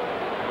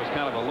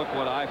 Kind of a look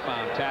what I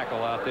found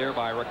tackle out there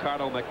by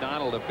Ricardo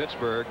McDonald of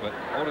Pittsburgh, but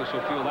Otis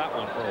will feel that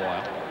one for a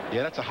while.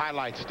 Yeah, that's a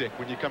highlight stick.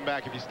 When you come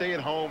back, if you stay at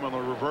home on the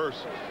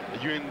reverse,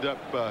 you end up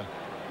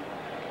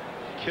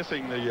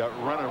kissing the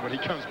runner when he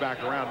comes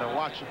back around. Now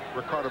watch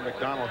Ricardo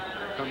McDonald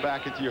come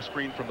back into your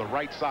screen from the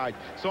right side.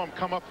 Saw him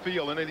come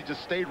upfield, and then he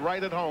just stayed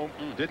right at home,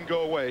 didn't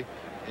go away,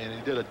 and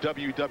he did a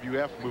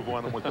WWF move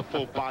on him with the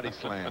full body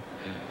slam.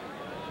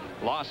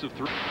 Loss of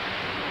 3.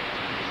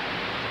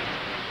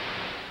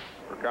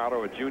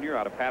 Ricardo, a junior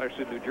out of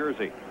Patterson, New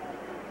Jersey.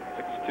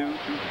 6'2",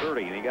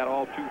 230, and he got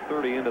all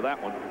 230 into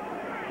that one.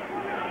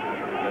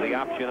 To the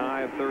option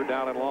I of 3rd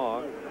down and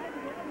long.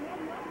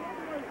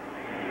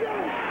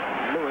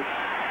 Lewis.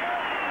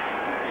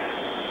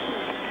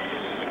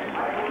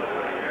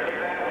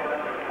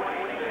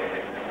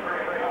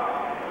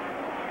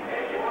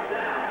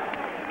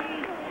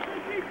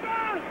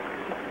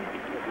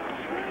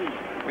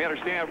 We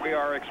understand we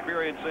are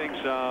experiencing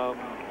some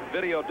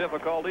video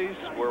difficulties.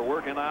 We're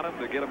working on them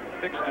to get them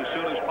fixed as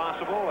soon as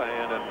possible,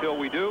 and until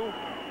we do,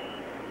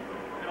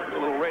 a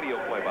little radio radio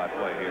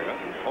play-by-play here.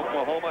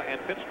 Oklahoma and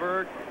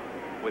Pittsburgh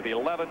with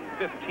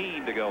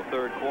 11:15 to go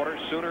third quarter.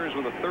 Sooners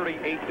with a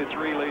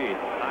 38-3 lead.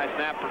 High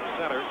snap from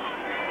center.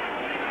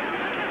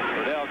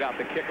 Riddell got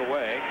the kick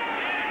away.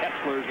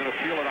 Etzler's going to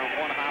field it on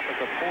one hop at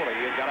the 40.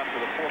 He got up to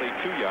the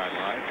 42-yard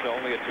line, so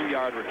only a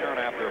 2-yard return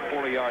after a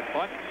 40-yard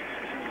punt.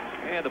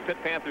 And the Pitt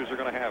Panthers are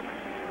going to have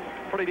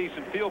pretty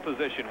decent field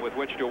position with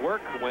which to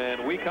work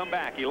when we come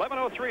back.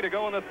 11:03 to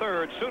go in the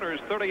third. Sooners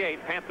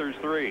 38, Panthers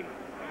 3.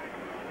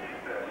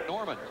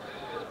 Norman.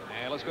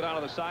 And let's go down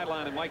to the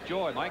sideline and Mike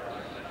Joy. Mike.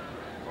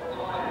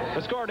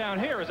 The score down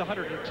here is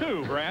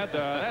 102, Brad.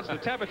 That's the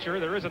temperature.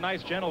 There is a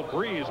nice gentle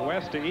breeze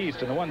west to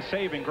east, and the one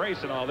saving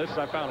grace in all this is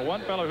I found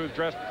one fellow who's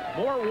dressed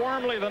more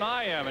warmly than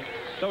I am, and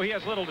though he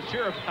has little to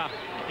cheer about,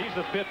 he's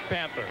the Pitt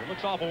Panther. It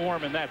looks awful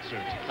warm in that suit.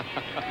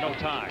 No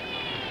tie.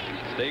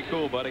 Stay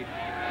cool, buddy.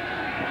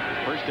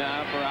 First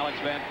down for Alex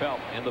Van Pelt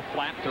in the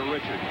flat to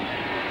Richard.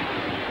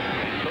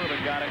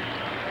 Curlin got it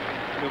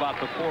to about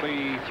the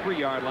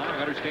 43-yard line. I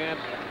understand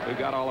we've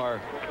got all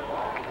our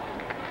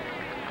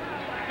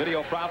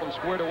video problems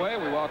squared away.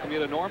 We welcome you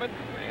to Norman.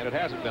 And it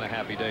hasn't been a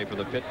happy day for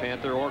the Pitt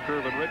Panther or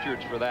Curlin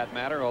Richards for that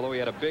matter, although he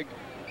had a big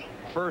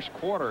first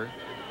quarter.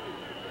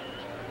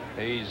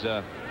 He's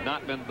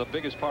not been the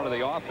biggest part of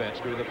the offense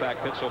due to the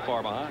fact Pitt's so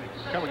far behind.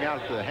 Coming out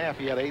at the half,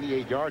 he had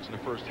 88 yards in the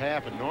first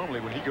half, and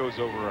normally when he goes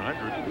over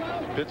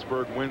 100,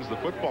 Pittsburgh wins the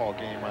football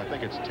game. I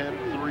think it's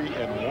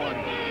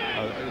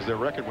 10-3-1 is their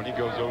record when he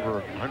goes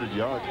over 100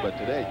 yards, but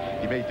today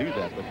he may do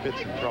that, but Pitt's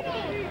in trouble.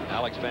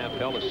 Alex Van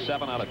Pelt is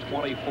 7 out of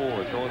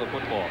 24 throwing the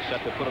football,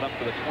 set to put it up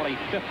for the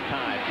 25th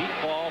time. Deep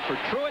ball for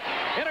Truitt,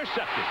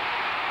 intercepted.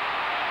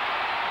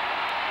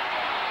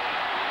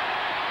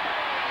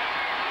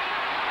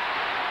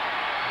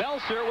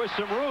 Belser with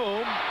some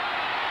room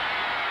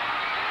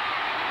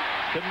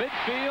to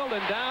midfield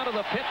and down to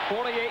the Pitt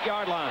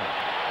 48-yard line.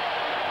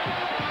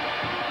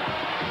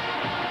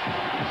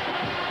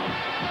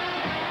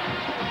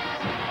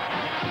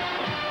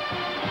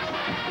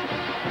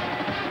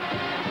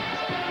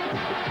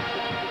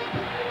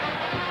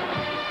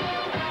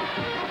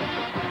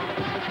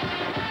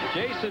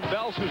 Jason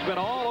Belser's been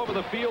all over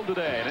the field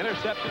today. An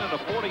interception and a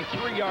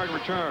 43-yard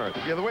return.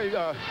 Yeah, the way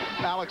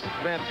Alex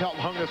Van Pelt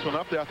hung this one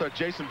up there, I thought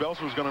Jason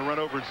Belser was going to run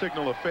over and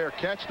signal a fair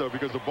catch, though,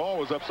 because the ball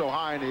was up so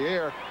high in the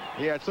air.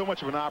 He had so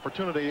much of an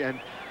opportunity, and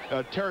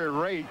Terry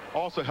Ray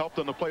also helped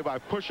on the play by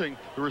pushing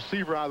the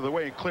receiver out of the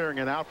way and clearing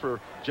it out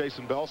for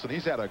Jason Belser.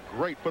 He's had a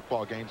great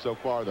football game so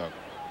far, though.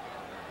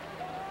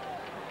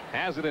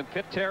 Has it in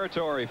Pitt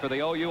territory for the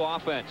OU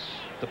offense.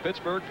 The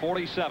Pittsburgh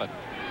 47.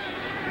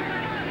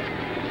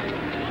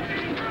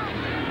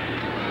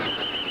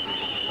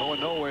 Going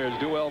nowhere is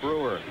Duell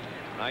Brewer.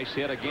 Nice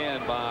hit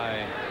again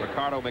by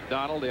Ricardo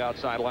McDonald, the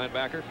outside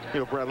linebacker. You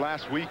know, Brad,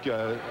 last week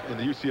in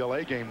the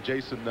UCLA game,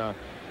 Jason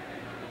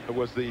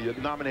was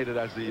nominated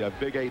as the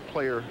Big 8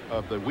 player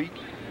of the week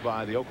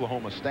by the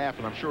Oklahoma staff,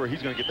 and I'm sure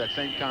he's going to get that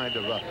same kind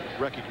of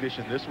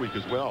recognition this week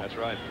as well. That's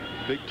right.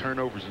 Big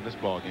turnovers in this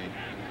ball game.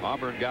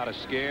 Auburn got a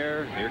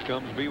scare. Here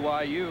comes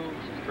BYU,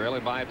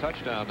 trailing by a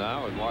touchdown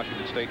now, and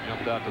Washington State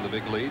jumped out to the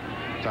big lead.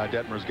 Ty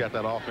Detmer's got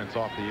that offense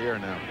off the air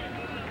now,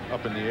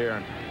 up in the air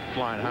and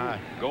flying high.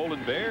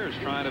 Golden Bears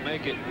trying to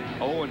make it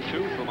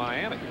 0-2 for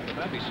Miami.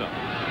 That'd be something.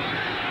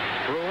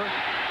 Brewer.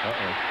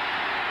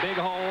 Big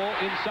hole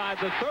inside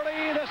the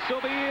 30. This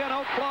will be an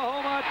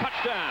Oklahoma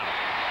touchdown.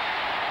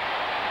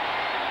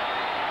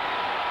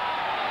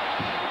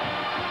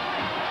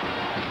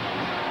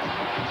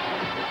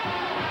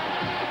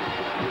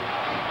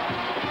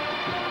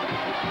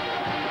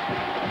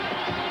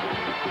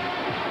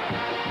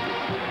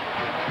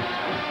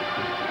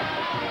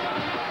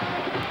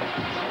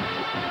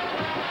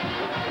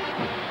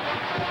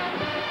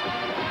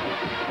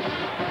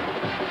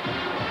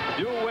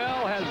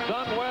 Duell has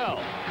done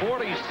well.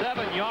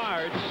 47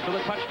 yards for the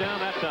touchdown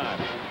that time.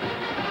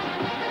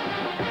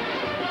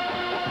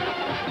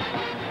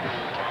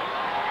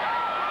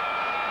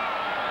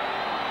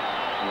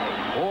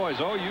 Boys,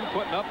 OU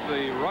putting up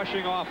the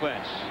rushing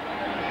offense.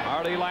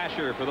 Artie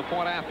Lasher for the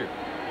point after.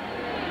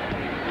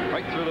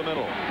 Right through the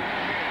middle.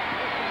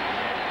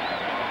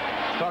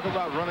 Talk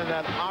about running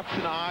that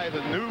option I,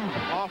 the new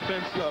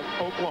offense of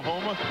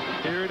Oklahoma.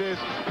 Here it is.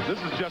 This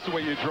is just the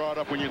way you draw it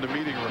up when you're in the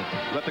meeting room.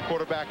 Let the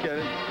quarterback get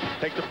it,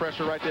 take the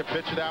pressure right there,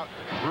 pitch it out.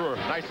 Brewer,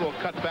 nice little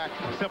cutback,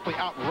 simply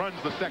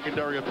outruns the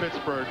secondary of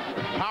Pittsburgh.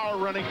 Power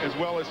running as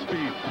well as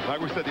speed.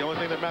 Like we said, the only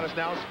thing that matters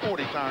now is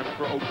 40 times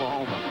for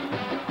Oklahoma.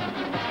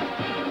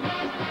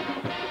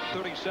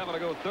 37 to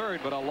go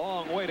third, but a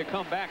long way to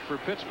come back for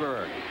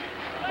Pittsburgh.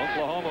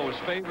 Oklahoma was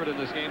favored in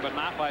this game, but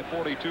not by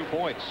 42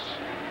 points.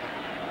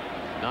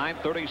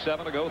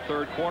 9:37 to go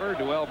third quarter.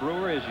 Duell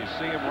Brewer, as you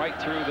see him right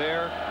through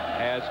there,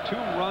 has 2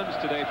 runs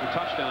today for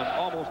touchdowns,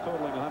 almost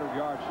totaling 100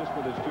 yards just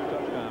with his 2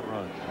 touchdown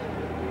runs.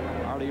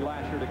 Artie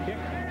Lasher to kick.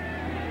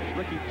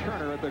 Ricky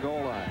Turner at the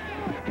goal line.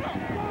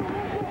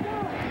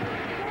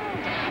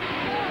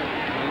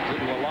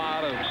 Into a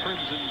lot of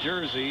crimson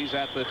jerseys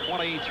at the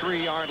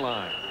 23-yard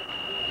line.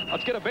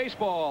 Let's get a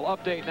baseball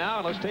update now,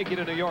 and let's take you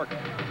to New York.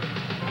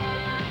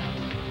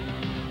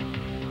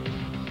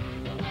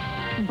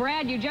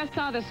 Brad, you just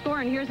saw the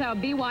score, and here's how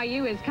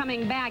BYU is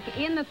coming back.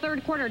 In the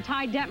third quarter,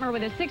 Ty Detmer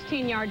with a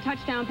 16-yard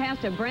touchdown pass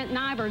to Brent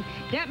Nyberg.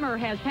 Detmer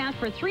has passed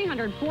for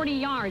 340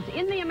 yards.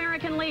 In the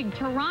American League,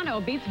 Toronto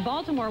beats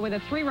Baltimore with a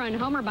 3-run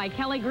homer by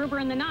Kelly Gruber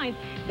in the 9th.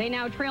 They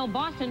now trail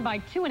Boston by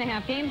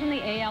 2.5 games in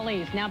the AL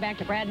East. Now back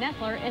to Brad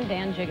Nessler and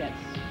Dan Jiggets.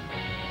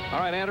 All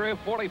right, Andrea,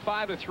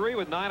 45-3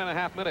 with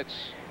 9.5 minutes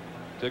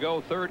to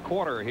go third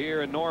quarter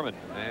here in Norman.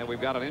 And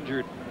we've got an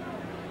injured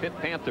Pitt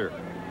Panther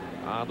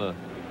on the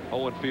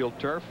Owen Field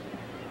turf.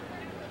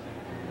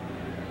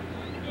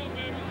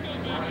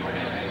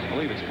 I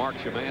believe it's Mark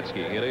Szymanski.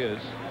 It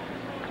is.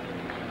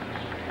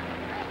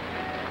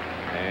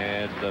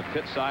 And the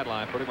Pitt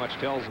sideline pretty much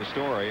tells the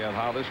story of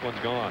how this one's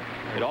gone.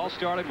 It all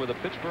started with a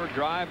Pittsburgh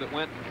drive that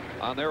went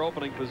on their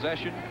opening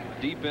possession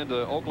deep into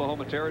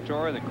Oklahoma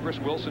territory. Then Chris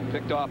Wilson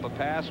picked off a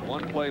pass.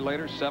 One play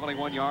later,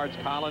 71 yards,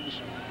 Collins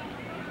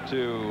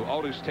to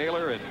Otis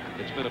Taylor, and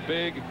it's been a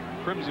big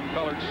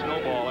crimson-colored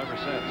snowball ever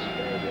since.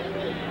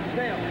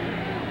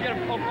 Get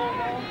him, ball.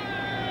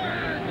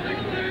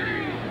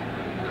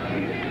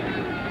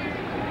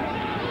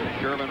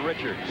 Sherman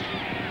Richards.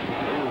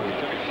 Ooh, he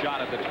took a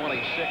shot at the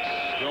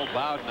 26. Joe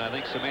Bowden, I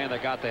think, is the man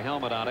that got the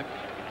helmet on him.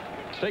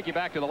 Let's take you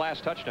back to the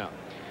last touchdown.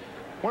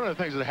 One of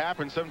the things that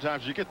happens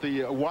sometimes, you get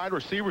the wide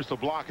receivers to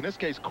block. In this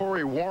case,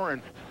 Corey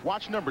Warren.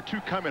 Watch number 2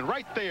 come in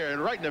right there,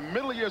 and right in the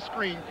middle of your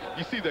screen,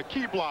 you see the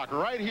key block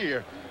right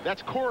here.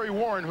 That's Corey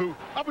Warren, who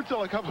up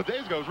until a couple of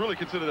days ago was really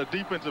considered a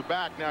defensive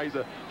back. Now he's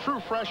a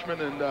true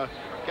freshman and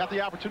got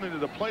the opportunity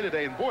to play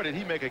today. And boy, did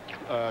he make a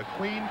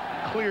clean,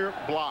 clear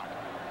block.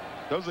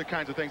 Those are the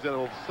kinds of things that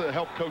will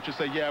help coaches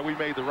say, yeah, we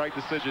made the right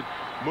decision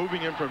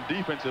moving him from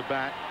defensive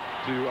back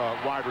to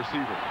wide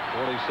receiver.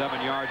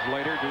 47 yards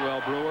later,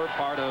 Duell Brewer,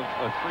 part of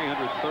a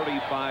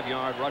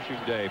 335-yard rushing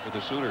day for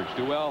the Sooners.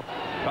 Duell,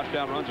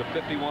 touchdown runs of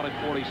 51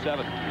 and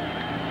 47.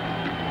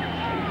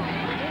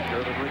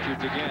 Sherman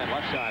Richards again,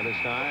 left side this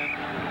time.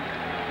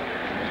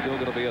 Still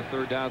going to be a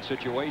third down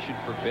situation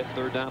for Pitt.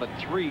 Third down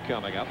and 3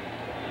 coming up.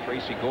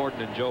 Tracy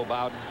Gordon and Joe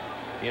Bowden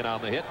in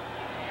on the hit.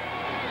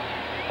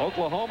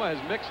 Oklahoma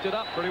has mixed it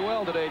up pretty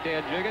well today,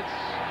 Dan Jiggets.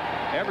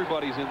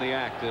 Everybody's in the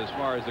act as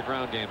far as the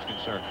ground game's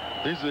concerned.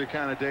 These are the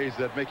kind of days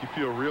that make you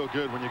feel real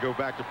good when you go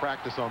back to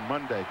practice on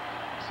Monday.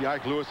 See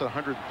Ike Lewis at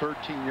 113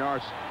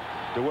 yards,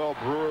 Duell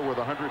Brewer with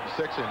 106,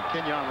 and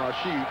Kenyon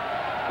Rashid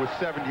with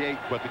 78,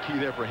 but the key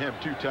there for him,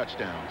 2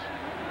 touchdowns.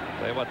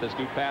 Tell you what, this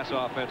new pass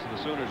offense of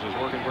the Sooners is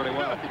working pretty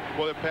well.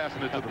 Well, they're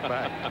passing it to the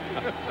back.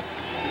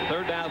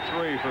 Third down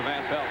 3 for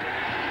Van Pelt.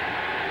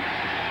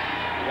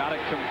 Got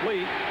it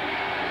complete.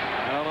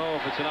 I don't know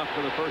if it's enough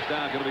for the first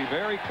down. Going to be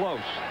very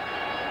close.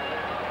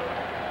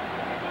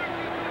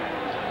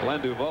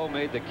 Glenn DuVoe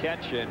made the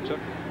catch and took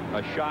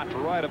a shot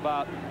right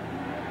about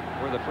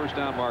where the first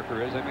down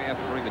marker is. They may have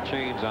to bring the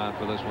chains on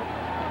for this one.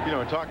 You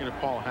know, in talking to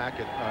Paul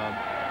Hackett,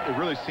 it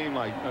really seemed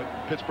like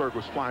Pittsburgh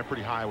was flying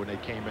pretty high when they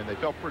came in. They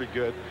felt pretty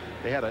good.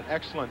 They had an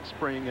excellent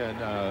spring and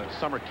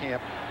summer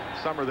camp.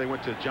 Summer they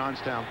went to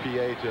Johnstown,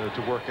 PA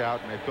to work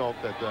out, and they felt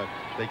that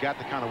they got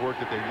the kind of work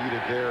that they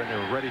needed there, and they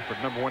were ready for,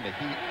 number 1, the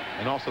heat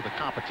and also the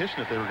competition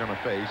that they were going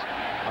to face.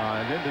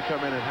 And then to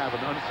come in and have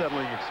an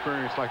unsettling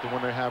experience like the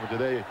one they're having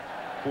today,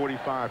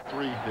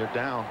 45-3, they're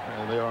down,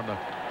 and they're on the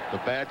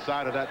bad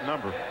side of that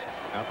number.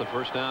 Got the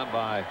first down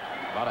by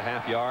about a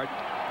half yard.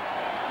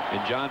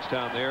 In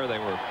Johnstown there, they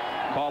were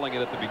calling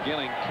it at the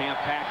beginning Camp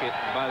Hackett.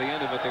 And by the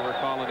end of it, they were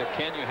calling it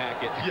Can You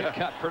Hack It? Yeah. It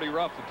got pretty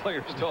rough, the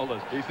players told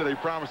us. He said they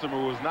promised him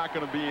it was not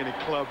going to be any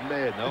Club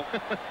Med. Nope.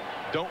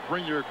 Don't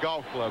bring your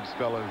golf clubs,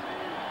 fellas.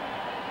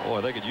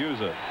 Boy, they could use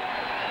a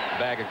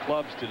bag of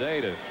clubs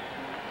today to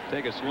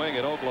take a swing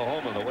at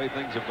Oklahoma the way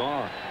things have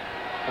gone.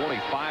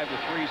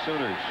 45-3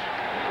 Sooners.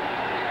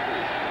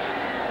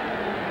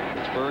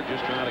 Pittsburgh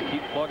just trying to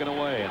keep plugging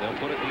away. They'll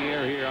put it in the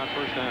air here on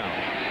first down.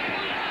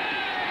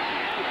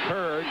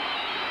 Curd.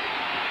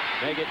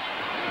 Make it.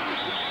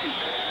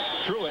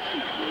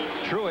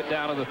 Truitt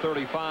down to the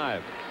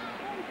 35.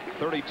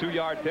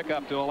 32-yard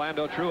pickup to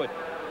Orlando Truitt.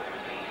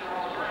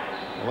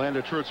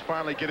 Orlando Truitt's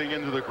finally getting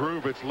into the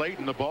groove. It's late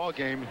in the ball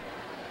game.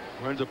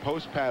 Runs a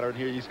post pattern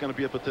here. He's going to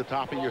be up at the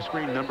top of your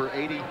screen, number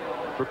 80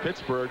 for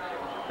Pittsburgh.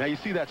 Now you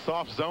see that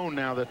soft zone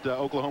now that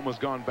Oklahoma's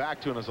gone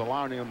back to and is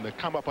allowing him to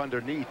come up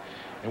underneath.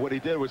 And what he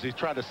did was he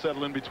tried to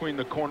settle in between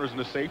the corners and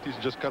the safeties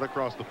and just cut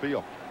across the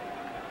field.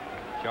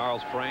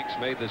 Charles Franks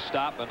made the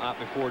stop, but not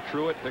before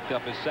Truitt picked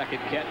up his second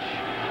catch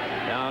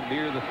down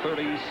near the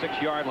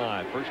 36-yard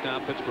line. First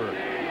down, Pittsburgh.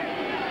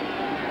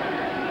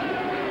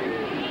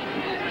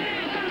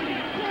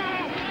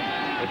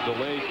 A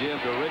delayed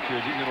give to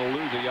Richards. He's going to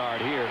lose a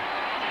yard here.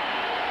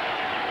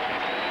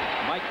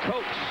 Mike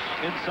Coates,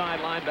 inside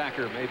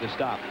linebacker, made the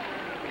stop.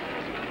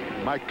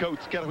 Mike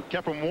Coates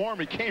kept him warm.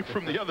 He came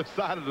from the other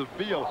side of the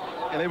field,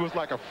 and it was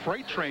like a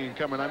freight train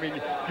coming. I mean,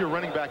 if you're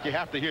running back, you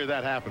have to hear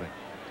that happening.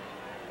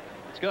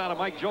 Let's get out of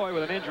Mike Joy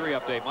with an injury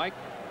update. Mike.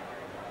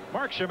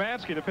 Mark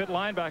Szymanski, the Pitt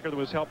linebacker that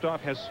was helped off,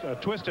 has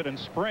twisted and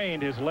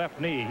sprained his left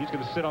knee. He's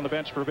going to sit on the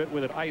bench for a bit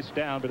with it iced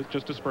down, but it's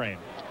just a sprain.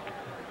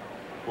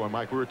 Boy,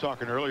 Mike, we were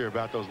talking earlier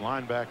about those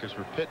linebackers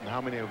for Pitt and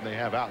how many of them they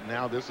have out.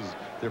 Now this is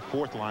their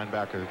 4th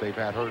linebacker that they've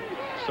had hurt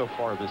so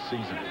far this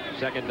season.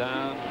 2nd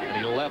down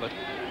and 11.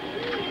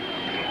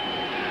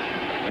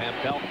 Van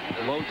Pelt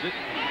loads it.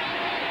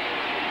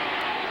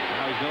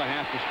 Now he's going to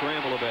have to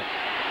scramble a bit.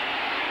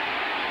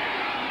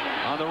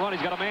 On the run,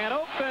 he's got a man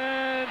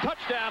open.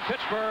 Touchdown,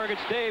 Pittsburgh.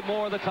 It's Dave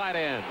Moore, the tight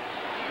end.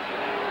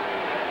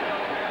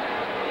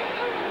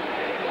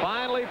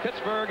 Finally,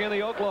 Pittsburgh in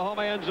the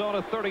Oklahoma end zone,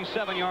 a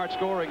 37-yard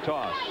scoring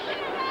toss.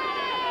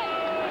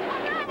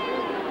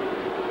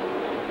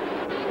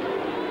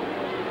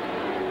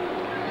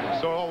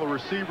 So all the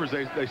receivers,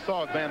 they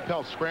saw Van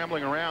Pelt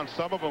scrambling around.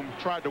 Some of them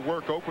tried to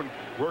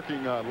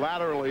working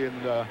laterally,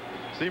 and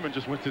Seaman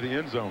just went to the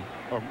end zone,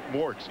 or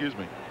Moore, excuse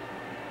me.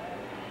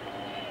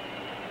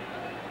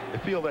 I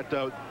feel that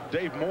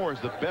Dave Moore is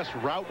the best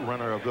route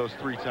runner of those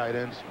 3 tight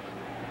ends.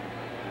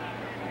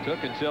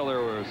 Took until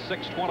there was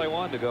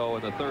 6:21 to go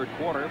in the 3rd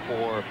quarter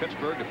for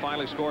Pittsburgh to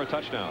finally score a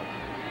touchdown.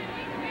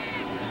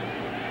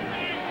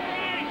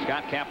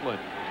 Scott Kaplan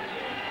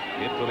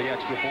in for the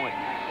extra point.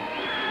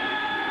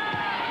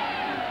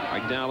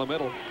 Right down the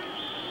middle.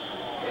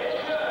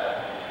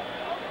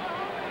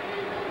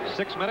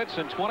 6 minutes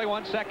and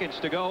 21 seconds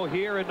to go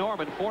here in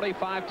Norman.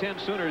 45-10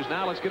 Sooners.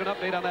 Now let's get an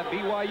update on that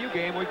BYU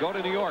game. We go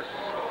to New York.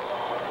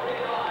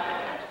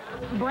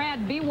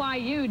 Brad,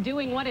 BYU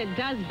doing what it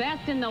does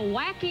best in the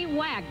wacky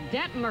whack.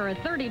 Detmer, a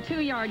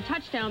 32-yard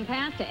touchdown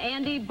pass to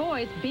Andy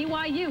Boyce.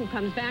 BYU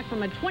comes back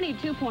from a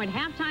 22-point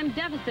halftime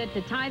deficit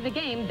to tie the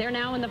game. They're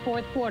now in the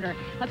 4th quarter.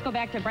 Let's go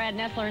back to Brad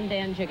Nessler and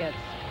Dan Jiggets.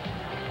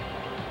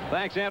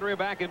 Thanks, Andrea.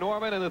 Back in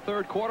Norman in the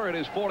 3rd quarter. It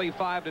is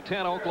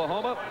 45-10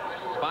 Oklahoma.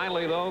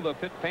 Finally, though, the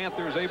Pitt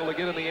Panthers able to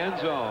get in the end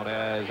zone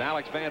as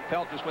Alex Van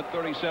Pelt just went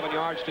 37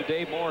 yards to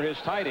Dave Moore, his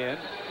tight end,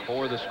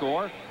 for the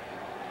score.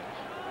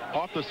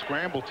 Off the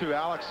scramble, too,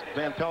 Alex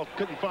Van Pelt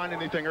couldn't find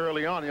anything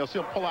early on. You'll see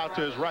him pull out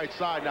to his right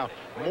side. Now,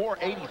 Moore,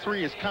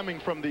 83, is coming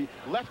from the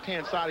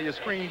left-hand side of your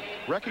screen,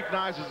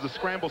 recognizes the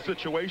scramble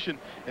situation,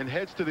 and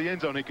heads to the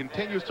end zone. He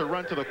continues to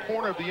run to the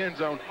corner of the end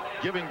zone,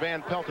 giving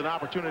Van Pelt an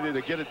opportunity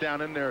to get it down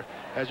in there.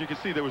 As you can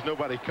see, there was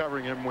nobody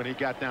covering him when he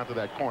got down to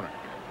that corner.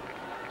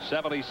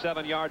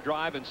 77-yard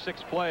drive in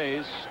 6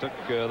 plays. Took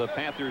the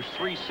Panthers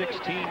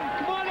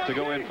 3:16 to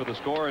go in for the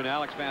score, and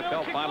Alex Van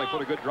Pelt finally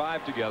put a good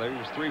drive together. He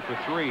was 3 for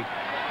 3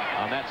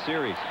 on that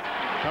series.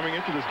 Coming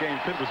into this game,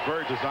 Pitt was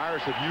very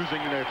desirous of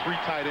using their 3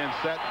 tight end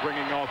set,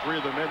 bringing all 3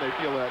 of them in. They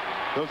feel that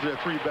those are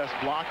their 3 best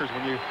blockers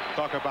when you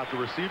talk about the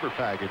receiver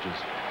packages.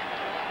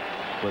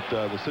 But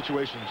the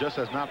situation just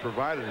has not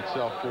provided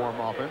itself for them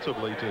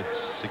offensively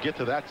to get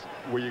to that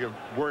where you're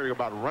worried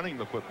about running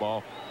the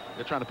football.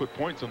 They're trying to put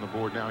points on the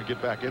board now and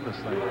get back in this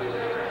thing.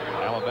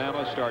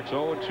 Alabama starts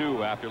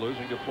 0-2 after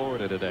losing to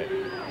Florida today.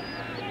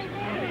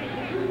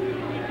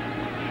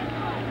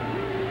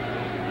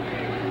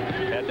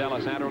 Ed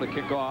D'Alessandro to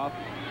kick off.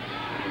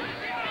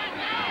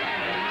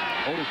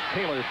 Otis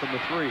Taylor from the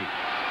 3.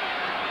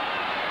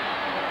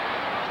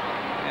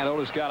 And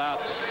Otis got out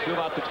to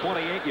about the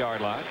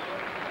 28-yard line.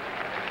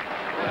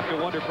 Have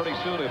to wonder pretty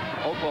soon if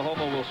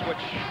Oklahoma will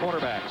switch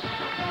quarterbacks.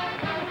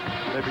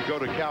 Maybe go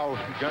to Cale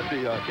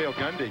Gundy.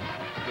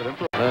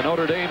 The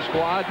Notre Dame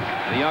squad,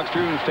 the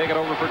youngsters taking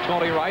over for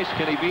Tony Rice.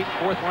 Can he beat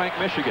 4th-ranked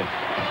Michigan?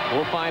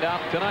 We'll find out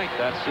tonight.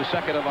 That's the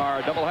 2nd of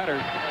our doubleheader.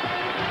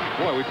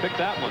 Boy, we picked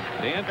that one.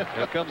 Dan,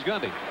 here comes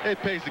Gundy. It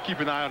pays to keep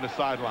an eye on the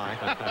sideline.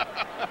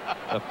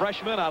 The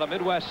freshman out of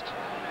Midwest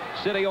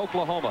City,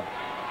 Oklahoma.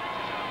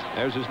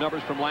 There's his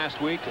numbers from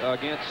last week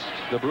against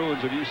the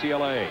Bruins of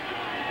UCLA.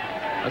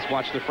 Let's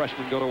watch the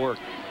freshman go to work.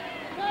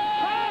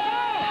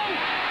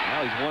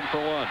 Now he's 1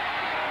 for 1.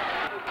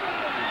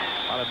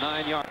 About a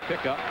 9-yard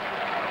pickup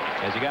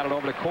as he got it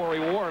over to Corey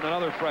Warren,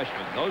 another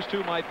freshman. Those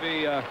 2 might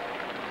be a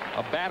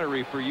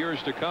battery for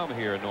years to come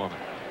here in Norman.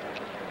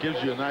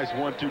 Gives you a nice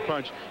 1-2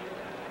 punch.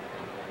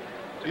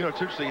 You know,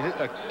 it's interesting.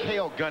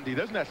 Cale Gundy,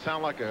 doesn't that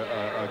sound like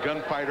a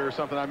gunfighter or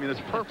something? I mean,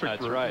 it's perfect.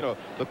 That's for right. You know,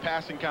 the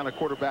passing kind of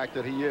quarterback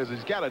that he is.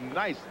 He's got a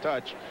nice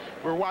touch.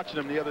 We were watching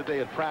him the other day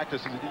at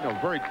practice. He's, you know,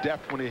 very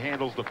deft when he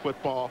handles the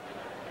football.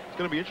 It's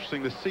going to be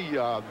interesting to see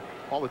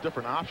all the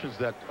different options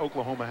that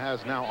Oklahoma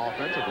has now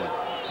offensively.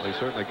 Well, he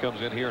certainly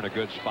comes in here in a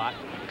good spot.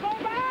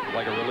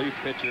 Like a relief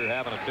pitcher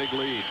having a big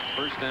lead.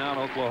 First down,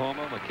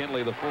 Oklahoma.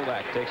 McKinley, the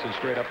fullback, takes it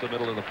straight up the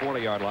middle of the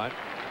 40-yard line.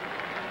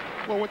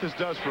 Well, what this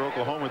does for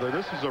Oklahoma, though,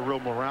 this is a real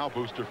morale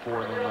booster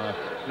for them,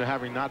 you know,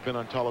 having not been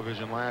on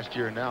television last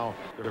year, and now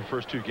their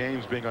first 2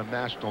 games being on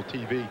national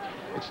TV.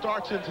 It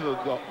starts into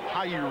the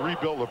how you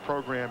rebuild the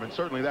program, and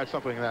certainly that's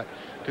something that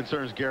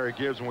concerns Gary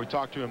Gibbs. When we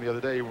talked to him the other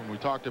day, when we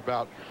talked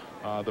about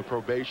the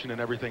probation and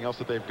everything else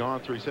that they've gone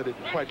through, he said,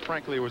 quite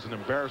frankly, it was an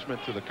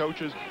embarrassment to the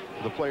coaches,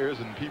 the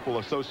players, and people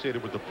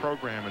associated with the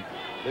program, and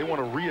they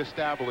want to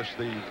reestablish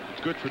the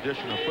good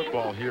tradition of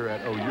football here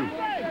at OU.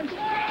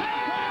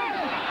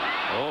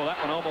 Oh, that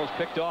one almost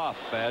picked off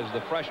as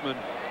the freshman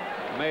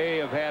may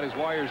have had his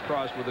wires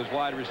crossed with his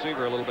wide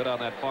receiver a little bit on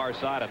that far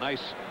side. A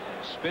nice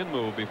spin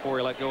move before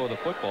he let go of the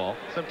football.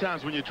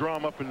 Sometimes when you draw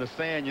him up in the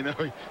sand, you know,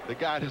 the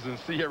guy doesn't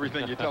see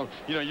everything you tell him.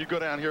 You know, you go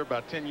down here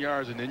about 10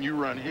 yards and then you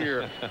run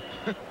here.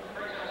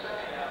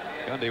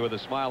 Gundy with a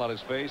smile on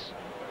his face.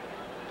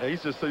 Yeah,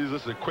 he's just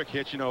a quick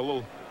hitch, you know, a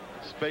little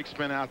fake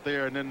spin out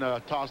there and then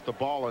toss the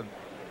ball, and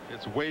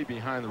it's way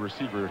behind the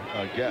receiver,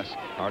 Guess.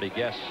 Artie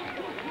Guess.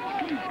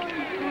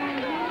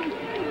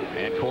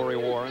 And Corey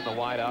Warren, the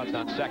wideouts,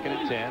 on 2nd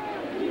and 10.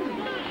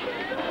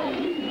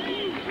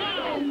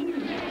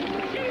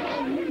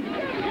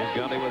 Here's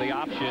Gundy with the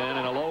option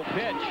and a low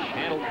pitch.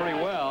 Handled pretty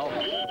well.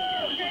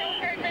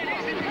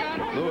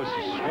 Lewis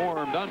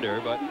swarmed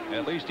under, but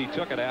at least he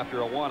took it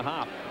after a one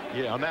hop.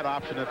 Yeah, on that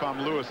option, if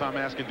I'm Lewis, I'm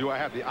asking, do I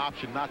have the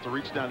option not to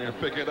reach down there and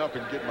pick it up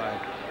and get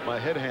my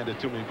head handed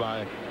to me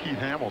by Keith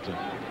Hamilton?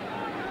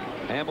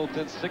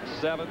 Hamilton,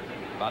 6'7",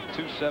 about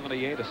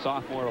 278, a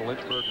sophomore at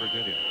Lynchburg,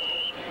 Virginia.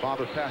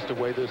 Father passed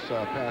away this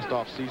past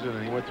off season,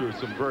 and he went through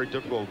some very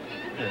difficult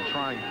and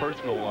trying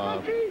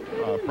personal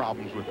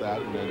problems with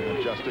that, and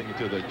adjusting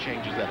to the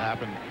changes that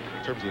happened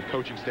in terms of the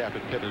coaching staff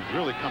at Pitt. Has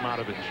really come out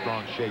of it in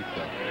strong shape,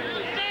 though.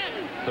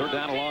 3rd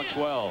down along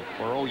 12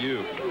 for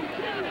OU.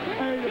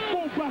 Hey, the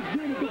fullback,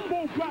 Green, the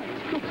fullback,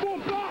 the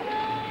fullback.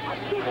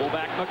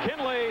 Fullback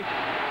McKinley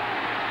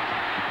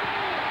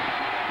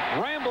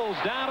rambles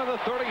down to the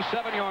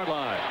 37-yard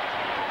line.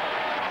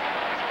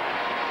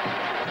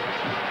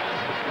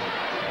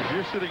 If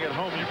you're sitting at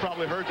home, you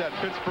probably heard that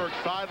Pittsburgh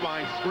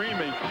sideline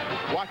screaming,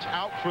 watch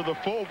out for the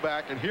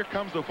fullback, and here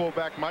comes the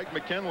fullback, Mike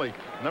McKinley,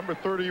 number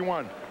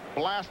 31,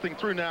 blasting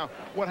through. Now,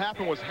 what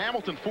happened was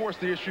Hamilton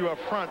forced the issue up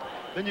front.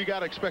 Then you got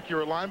to expect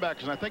your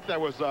linebackers, and I think that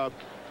was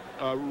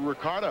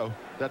Ricardo,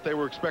 that they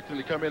were expecting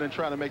to come in and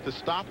try to make the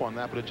stop on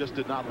that, but it just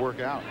did not work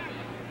out.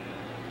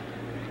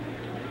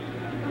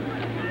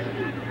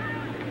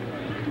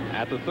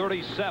 At the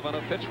 37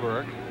 of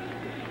Pittsburgh,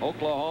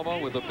 Oklahoma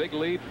with a big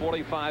lead,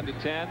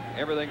 45-10.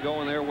 Everything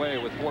going their way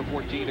with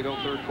 4:14 to go,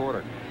 3rd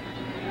quarter.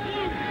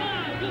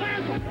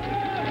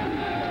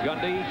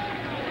 Gundy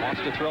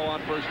wants to throw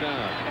on 1st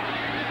down.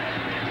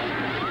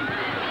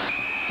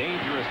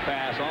 Dangerous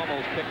pass,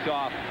 almost picked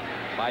off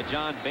by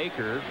John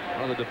Baker,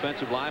 one of the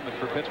defensive linemen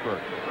for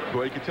Pittsburgh.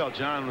 Boy, you can tell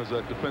John was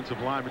a defensive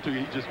lineman, too.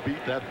 He just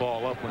beat that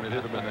ball up when it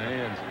hit him in the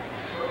hands.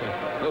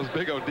 Those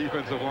big old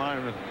defensive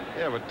linemen,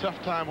 they have a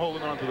tough time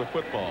holding on to the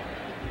football.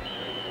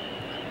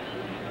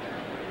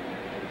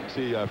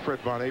 See, Fred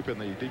Von Apen,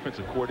 the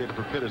defensive coordinator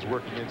for Pitt, is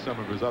working in some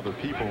of his other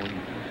people,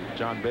 and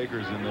John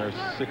Baker's in there,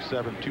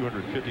 6'7",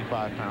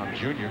 255-pound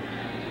junior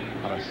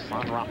out of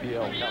San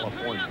Rafael,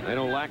 California. They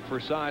don't lack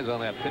for size on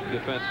that Pitt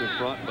defensive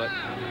front, but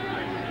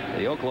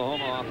the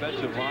Oklahoma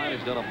offensive line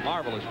has done a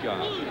marvelous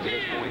job to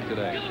this point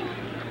today.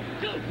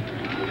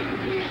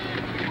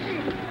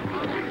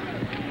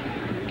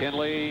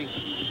 Kinley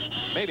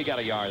maybe got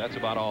a yard. That's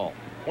about all.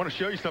 I want to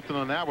show you something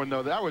on that one,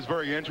 though. That was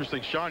very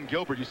interesting. Sean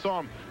Gilbert, you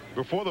saw him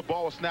before the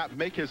ball was snapped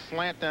make his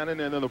slant down in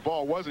there, and then the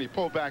ball wasn't. He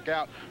pulled back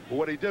out. But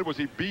what he did was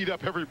he beat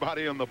up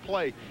everybody on the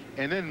play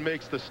and then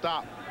makes the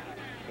stop.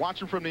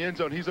 Watch him from the end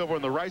zone. He's over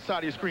on the right side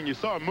of your screen. You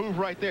saw him move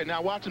right there.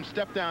 Now watch him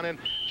step down in,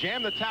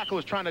 jam the tackle,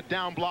 is trying to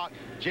down block,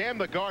 jam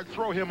the guard,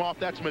 throw him off.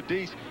 That's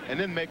Medice, and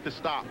then make the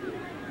stop.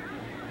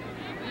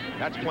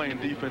 That's playing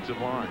defensive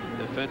line.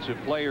 Defensive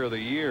player of the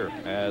year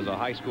as a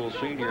high school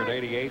senior in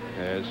 '88.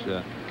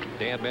 As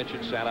Dan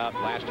mentioned, sat out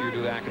last year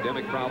due to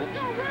academic problems.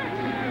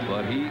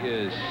 But he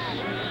is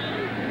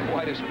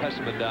quite a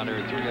specimen down there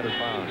at 300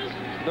 pounds.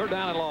 3rd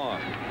down and long.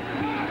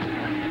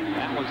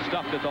 That one's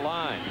stuffed at the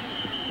line.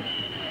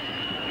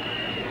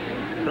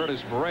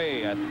 Curtis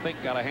Bray, I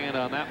think, got a hand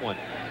on that one.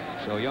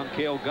 So young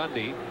Cale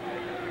Gundy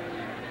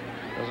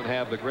doesn't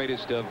have the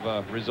greatest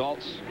of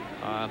results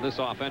on this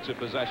offensive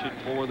possession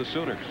for the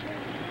Sooners.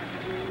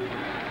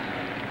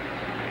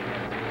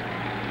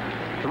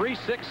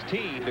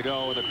 3:16 to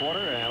go in the quarter,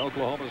 and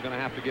Oklahoma's going to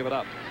have to give it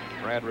up.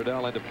 Brad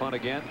Riddell into punt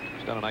again.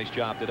 He's done a nice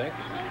job today.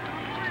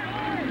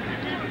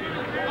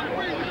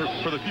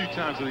 For the few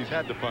times that he's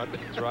had to punt.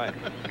 That's right.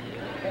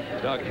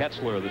 Doug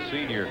Hetzler, the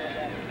senior,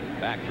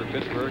 back for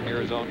Pittsburgh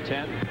near his own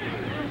 10.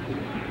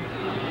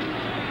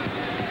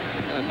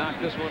 Going to knock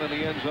this one in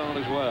the end zone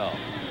as well.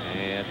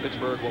 And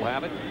Pittsburgh will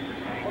have it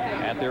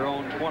at their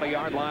own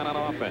 20-yard line on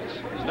offense.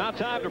 It's now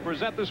time to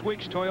present this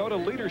week's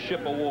Toyota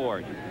Leadership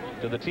Award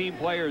to the team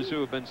players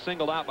who have been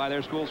singled out by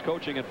their school's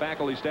coaching and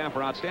faculty staff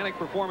for outstanding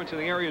performance in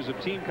the areas of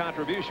team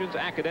contributions,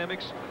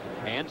 academics,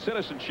 and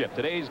citizenship.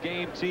 Today's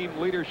game team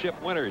leadership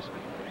winners: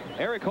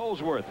 Eric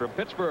Holsworth from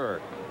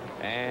Pittsburgh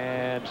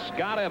and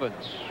Scott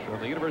Evans from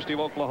the University of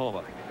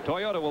Oklahoma.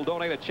 Toyota will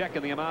donate a check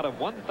in the amount of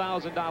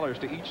 $1,000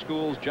 to each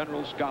school's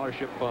general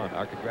scholarship fund.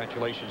 Our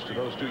congratulations to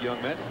those two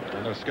young men.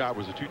 I know Scott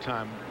was a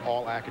two-time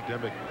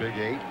all-academic Big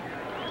 8.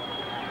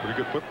 Pretty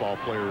good football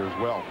player as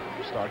well.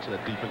 Starts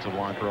at defensive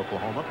line for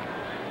Oklahoma.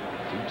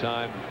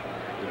 Two-time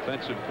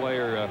defensive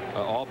player,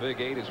 all Big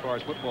 8 as far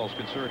as football is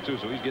concerned, too,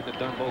 so he's getting it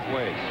done both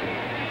ways.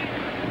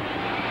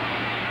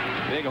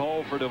 Big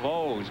hole for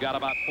DeVoe. He's got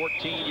about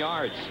 14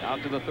 yards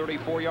out to the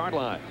 34-yard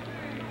line.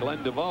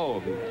 Glenn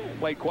DeVoe, who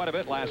played quite a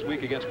bit last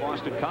week against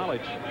Boston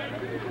College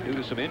due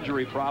to some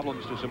injury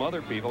problems to some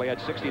other people. He had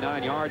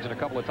 69 yards and a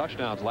couple of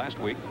touchdowns last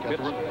week. Got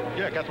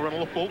to run a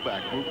little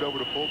fullback. Moved over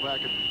to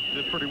fullback and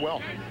did pretty well.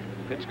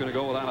 Pitt's going to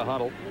go without a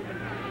huddle.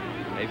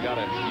 They've got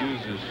to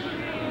use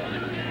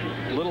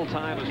as little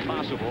time as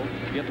possible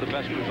to get the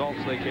best results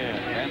they can.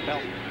 Van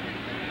Pelt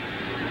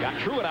got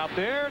Truitt out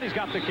there, and he's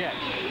got the catch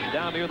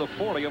down near the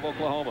 40 of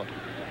Oklahoma.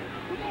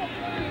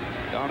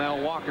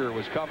 Darnell Walker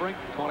was covering.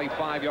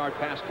 25-yard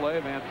pass play.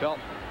 Van Pelt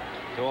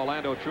to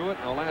Orlando Truitt.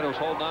 Orlando's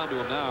holding on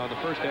to him now. In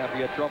the first half, he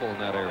had trouble in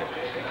that area.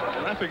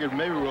 And I figured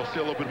maybe we'll see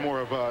a little bit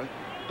more of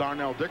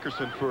Darnell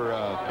Dickerson for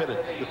Pitt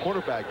at the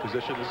quarterback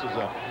position. This is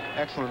an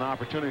excellent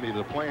opportunity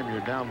to play him.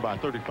 You're down by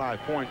 35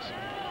 points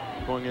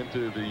going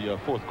into the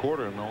fourth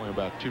quarter, and only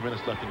about 2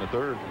 minutes left in the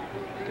third.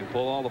 You can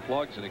pull all the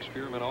plugs and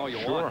experiment all you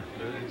want.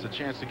 Sure. It's a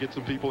chance to get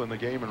some people in the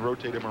game and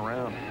rotate him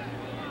around.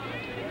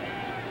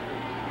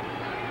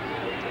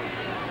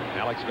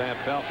 Alex Van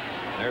Pelt.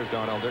 There's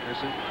Darnell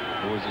Dickerson,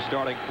 who was the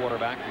starting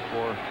quarterback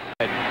before.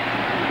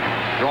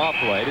 Draw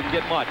play, didn't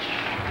get much.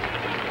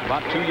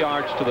 About 2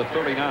 yards to the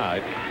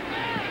 39.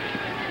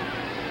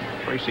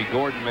 Tracy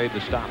Gordon made the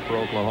stop for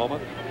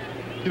Oklahoma.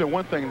 You know,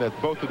 one thing that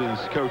both of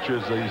these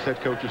coaches, these head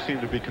coaches, seem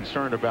to be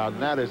concerned about,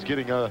 and that is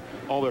getting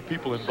all their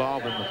people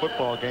involved in the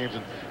football games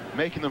and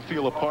making them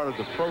feel a part of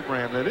the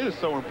program. That it is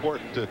so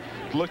important to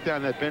look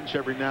down that bench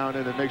every now and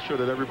then and make sure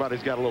that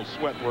everybody's got a little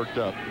sweat worked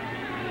up.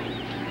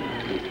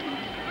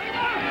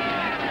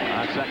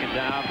 On second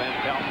down,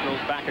 Van Pelt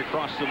throws back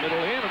across the middle,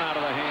 in and out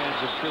of the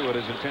hands of Truitt,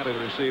 his intended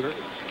receiver.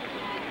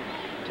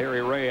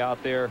 Terry Ray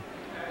out there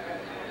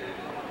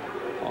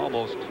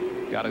almost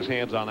got his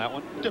hands on that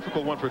one.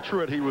 Difficult one for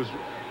Truitt. He was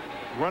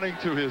running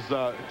to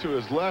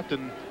his left,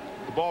 and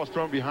the ball is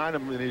thrown behind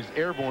him, and he's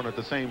airborne at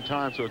the same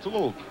time. So it's a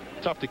little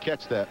tough to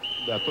catch that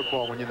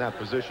football when you're in that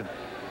position.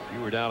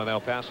 You were down in El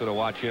Paso to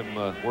watch him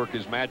work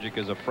his magic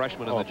as a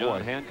freshman in the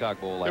John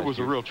Hancock Bowl last year. It was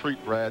a real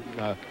treat, Brad.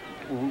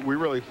 We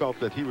really felt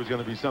that he was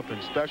going to be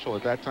something special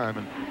at that time,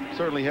 and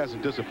certainly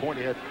hasn't disappointed.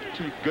 He had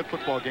 2 good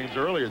football games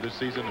earlier this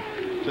season.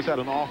 Just had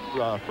an off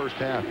first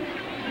half.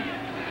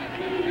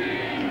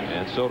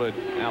 And so did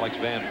Alex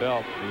Van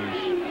Pelt,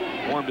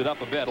 who's warmed it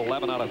up a bit.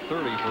 11 out of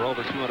 30 for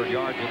over 200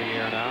 yards in the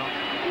air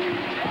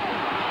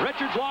now.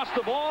 Richards lost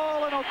the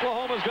ball, and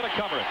Oklahoma's going to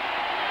cover it.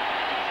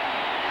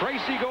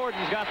 Tracy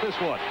Gordon's got this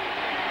one.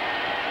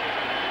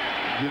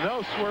 You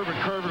know, Swervin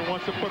Curvin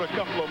wants to put a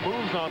couple of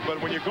moves on,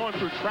 but when you're going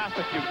through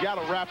traffic, you've got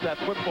to wrap that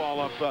football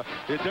up.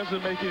 It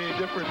doesn't make any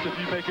difference if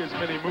you make as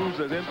many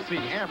moves as MC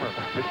Hammer.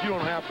 If you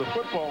don't have the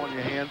football in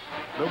your hand,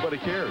 nobody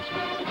cares.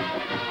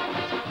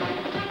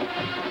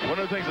 One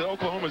of the things that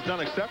Oklahoma's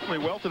done exceptionally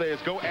well today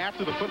is go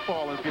after the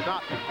football, and if you're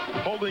not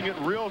holding it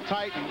real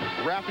tight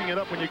and wrapping it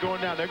up when you're going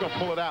down, they're going to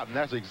pull it out, and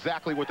that's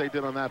exactly what they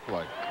did on that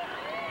play.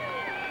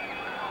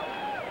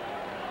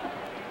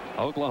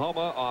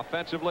 Oklahoma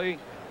offensively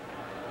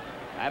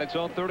at its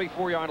own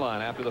 34-yard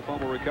line after the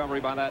fumble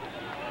recovery by that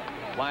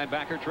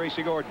linebacker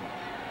Tracy Gordon.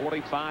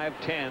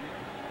 45-10,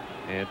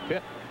 and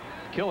Pitt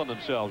killing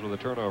themselves with the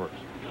turnovers.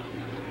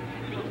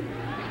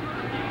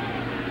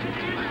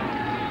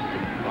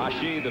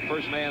 Rashid, the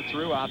first man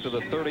through, out to the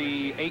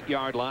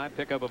 38-yard line.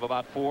 Pickup of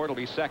about 4. It'll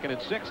be 2nd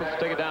and 6.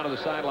 Let's take it down to the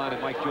sideline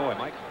and Mike Joy.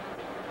 Mike.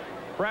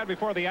 Brad,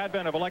 before the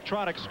advent of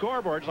electronic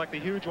scoreboards like the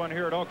huge one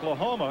here at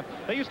Oklahoma,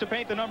 they used to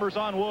paint the numbers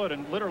on wood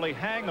and literally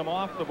hang them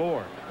off the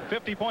board.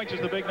 50 points is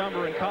the big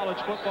number in college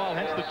football,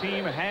 hence the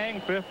team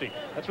hang 50.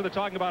 That's what they're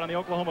talking about on the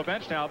Oklahoma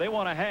bench now. They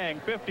want to hang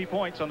 50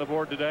 points on the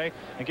board today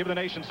and give the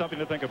nation something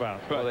to think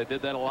about. Well, they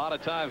did that a lot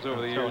of times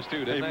over the years, too,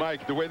 didn't they? Hey,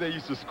 Mike, the way they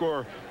used to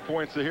score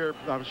points here,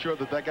 I'm sure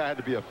that guy had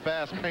to be a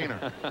fast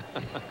painter.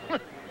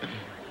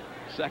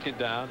 2nd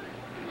down.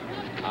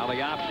 On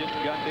the option,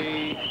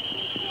 Gundy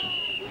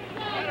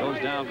goes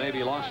down,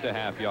 maybe lost a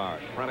half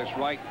yard. Prentice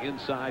Wright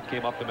inside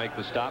came up to make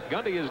the stop.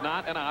 Gundy is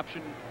not an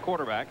option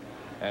quarterback.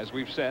 As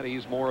we've said,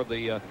 he's more of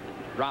the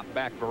drop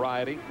back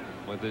variety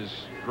with his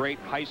great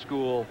high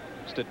school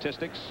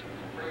statistics.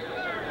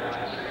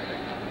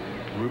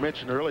 We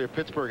mentioned earlier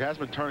Pittsburgh has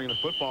been turning the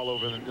football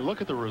over, and look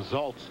at the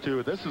results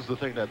too. This is the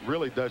thing that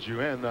really does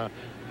you in.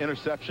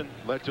 Interception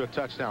led to a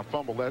touchdown,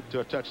 fumble led to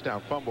a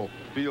touchdown, fumble,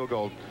 field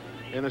goal,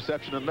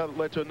 interception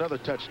led to another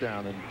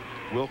touchdown, and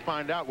we'll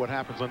find out what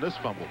happens on this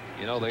fumble.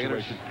 You know, they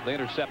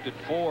intercepted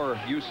 4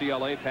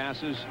 UCLA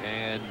passes,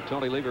 and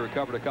Tony Levy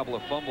recovered a couple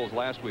of fumbles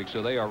last week,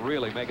 so they are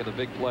really making the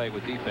big play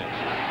with defense.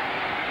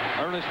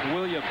 Ernest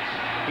Williams,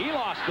 he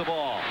lost the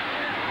ball.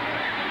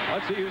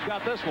 Let's see who's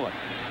got this one.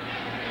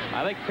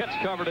 I think Pitt's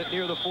covered it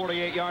near the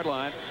 48-yard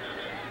line.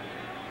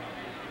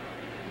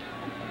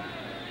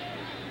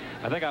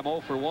 I think I'm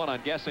 0 for 1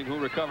 on guessing who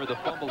recovered the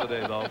fumble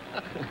today, though.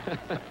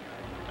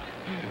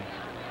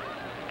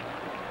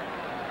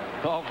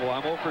 Oh, well,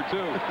 I'm 0 for 2.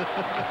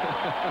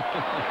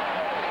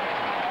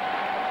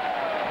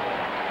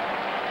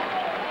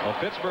 Well,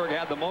 Pittsburgh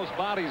had the most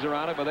bodies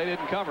around it, but they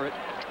didn't cover it.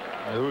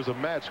 There was a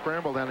mad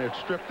scramble down there,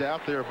 stripped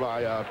out there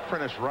by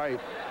Prentice Wright.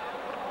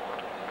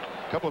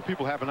 A couple of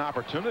people have an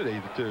opportunity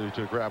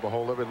to grab a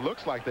hold of it. It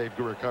looks like they've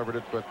recovered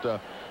it,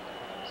 but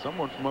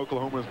someone from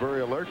Oklahoma is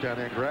very alert down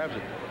there and grabs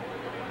it.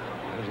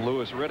 There's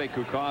Louis Riddick,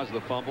 who caused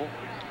the fumble.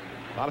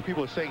 A lot of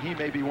people are saying he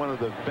may be one of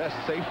the best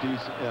safeties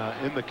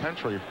in the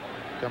country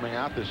coming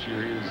out this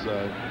year. He is,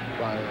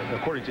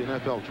 according to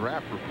NFL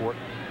draft report,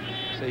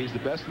 say he's the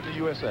best in the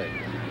USA.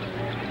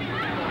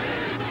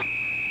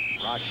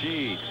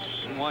 Rashid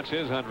wants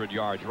his 100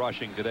 yards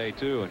rushing today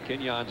too, and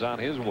Kenyon's on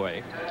his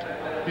way.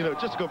 You know,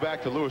 just to go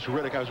back to Louis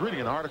Riddick, I was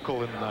reading an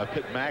article in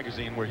Pitt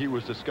magazine where he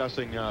was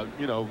discussing,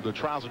 you know, the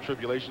trials and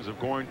tribulations of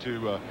going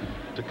to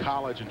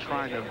college and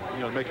trying to, you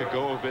know, make a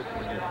go of it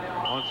when you're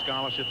on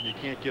scholarship and you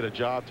can't get a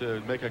job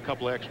to make a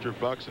couple extra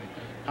bucks, and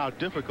how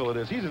difficult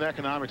it is. He's an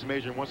economics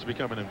major and wants to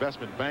become an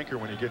investment banker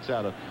when he gets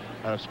out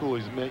of school.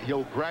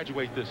 He'll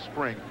graduate this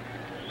spring.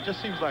 Just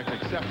seems like an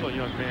exceptional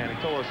young man.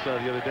 He told us the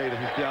other day that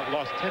he's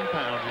lost 10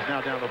 pounds. He's now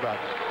down to about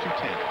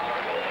 210.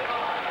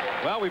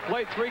 Well, we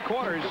played 3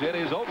 quarters. It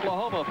is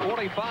Oklahoma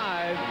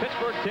 45,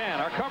 Pittsburgh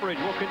 10. Our coverage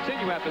will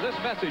continue after this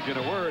message and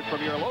a word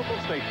from your local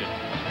station.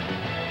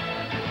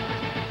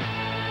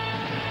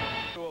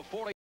 To a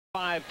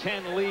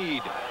 45-10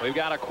 lead. We've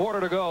got a quarter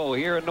to go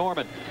here in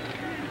Norman.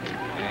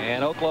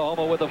 And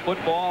Oklahoma with the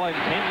football, and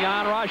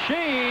Kenyon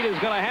Rashid is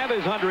going to have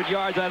his 100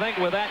 yards, I think,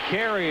 with that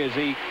carry as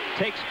he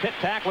takes Pitt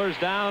tacklers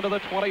down to the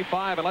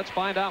 25. And let's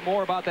find out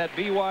more about that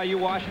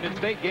BYU-Washington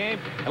State game.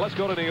 And let's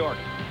go to New York.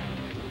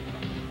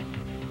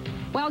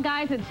 Well,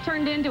 guys, it's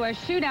turned into a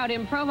shootout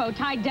in Provo.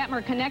 Ty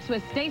Detmer connects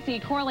with Stacy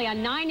Corley. A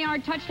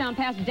 9-yard touchdown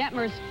pass,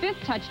 Detmer's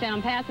 5th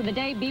touchdown pass of the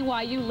day.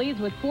 BYU leads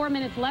with 4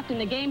 minutes left in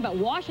the game, but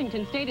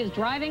Washington State is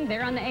driving.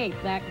 They're on the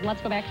 8th.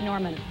 Let's go back to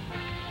Norman.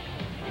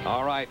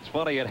 All right, it's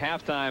funny, at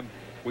halftime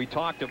we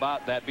talked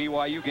about that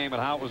BYU game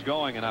and how it was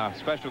going, and our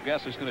special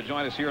guest is going to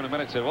join us here in a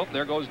minute. Said, well,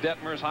 there goes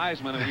Detmer's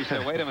Heisman, and we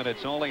said, wait a minute,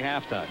 it's only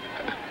halftime.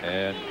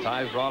 And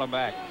Ty's brought him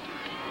back.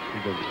 He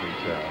does a great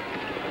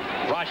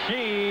job.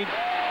 Rashid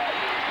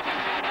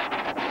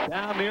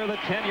down near the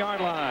 10-yard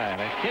line,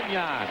 and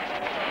Kenyon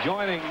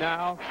joining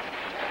now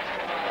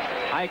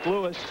Ike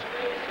Lewis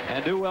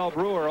and Newell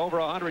Brewer, over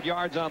 100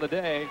 yards on the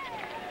day.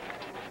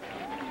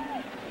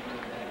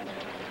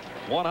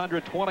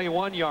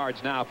 121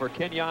 yards now for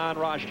Kenyon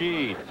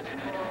Rashid.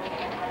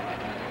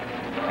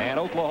 And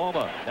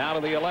Oklahoma down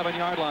to the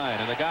 11-yard line.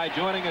 And the guy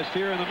joining us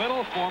here in the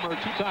middle, former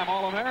 2-time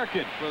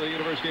All-American for the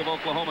University of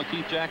Oklahoma,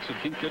 Keith Jackson.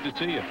 Keith, good to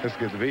see you. It's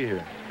good to be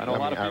here. I know a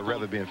lot of people. I'd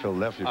rather be in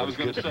Philadelphia. I was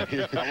going to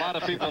say, a lot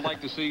of people like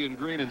to see you in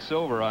green and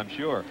silver, I'm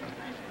sure.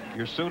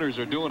 Your Sooners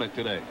are doing it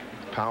today.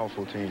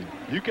 Powerful team.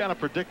 You kind of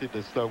predicted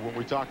this, though, when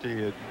we talked to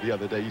you the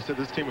other day. You said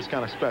this team was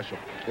kind of special.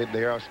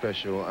 They are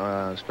special,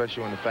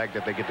 special in the fact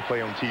that they get to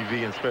play on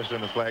TV, and special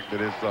in the fact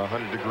that it's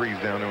 100 degrees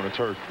down there on the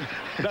turf.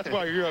 That's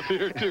why you're up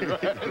here, too, right?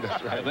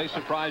 That's right. Have they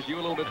surprised you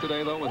a little bit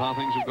today, though, with how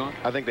things have gone?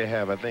 I think they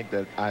have. I think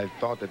that I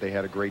thought that they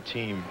had a great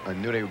team. I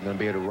knew they were going to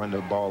be able to run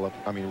the ball up,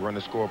 run the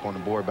score up on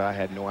the board, but I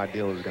had no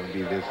idea it was going to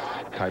be this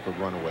type of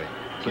runaway.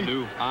 The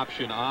new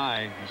option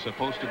I is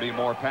supposed to be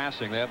more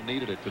passing. They haven't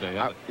needed it today,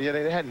 have they? Yeah,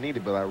 they hadn't needed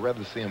it, but I'd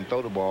rather see them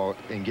throw the ball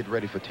and get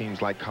ready for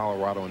teams like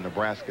Colorado and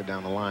Nebraska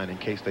down the line in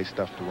case they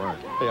stuff the run.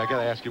 Hey, I got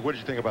to ask you, what did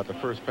you think about the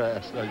first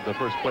pass, the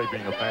first play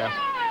being a pass,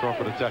 throwing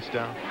for the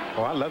touchdown?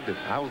 Oh, I loved it.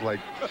 I was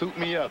like, suit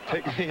me up,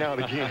 take me out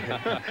again.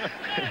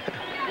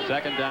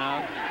 Second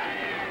down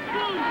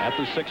at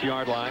the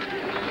 6-yard line.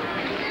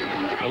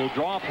 Little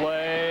draw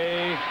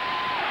play.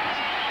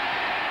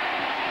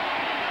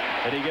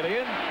 Did he get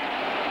in?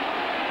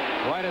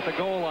 Right at the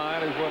goal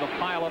line is where the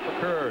pileup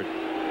occurred.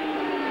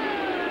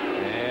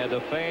 And the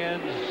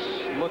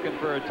fans looking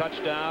for a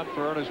touchdown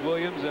for Ernest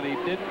Williams, and he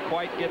didn't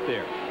quite get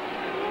there.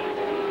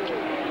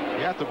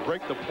 You have to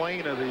break the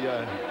plane of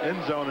the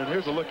end zone, and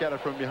here's a look at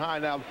it from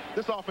behind. Now,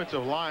 this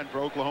offensive line for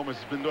Oklahoma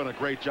has been doing a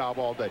great job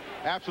all day.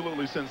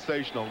 Absolutely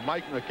sensational.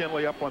 Mike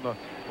McKinley up on the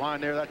line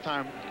there, that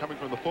time coming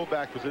from the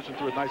fullback position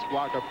to a nice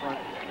block up front.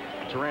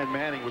 Teran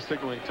Manning was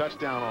signaling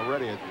touchdown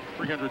already at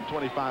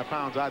 325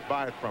 pounds. I'd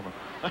buy it from him.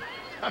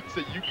 I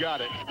said, you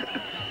got it.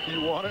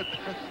 You want it?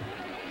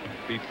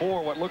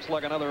 Before what looks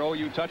like another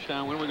OU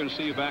touchdown, when we're going to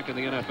see you back in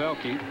the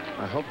NFL, Keith?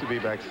 I hope to be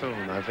back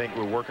soon. I think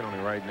we're working on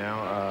it right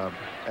now.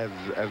 As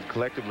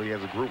collectively,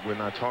 as a group, we're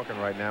not talking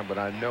right now, but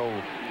I know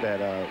that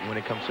when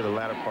it comes to the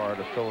latter part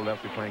of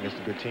Philadelphia playing against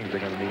the good teams, they're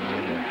going to need me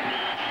in there.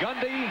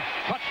 Gundy,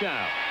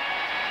 touchdown.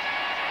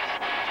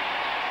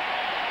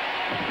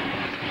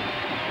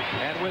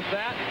 And with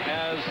that,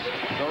 as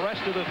the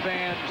rest of the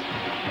fans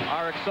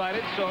are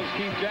excited, so is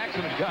Keith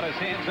Jackson, who's got his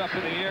hands up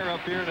in the air up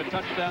here in a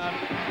touchdown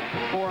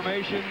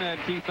formation. And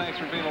Keith, thanks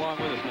for being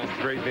along with us, man.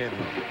 Great being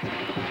here.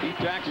 Keith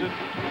Jackson,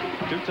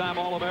 2-time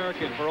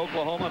All-American for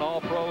Oklahoma and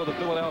All-Pro with the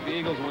Philadelphia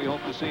Eagles, and we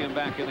hope to see him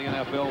back in the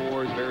NFL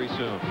wars very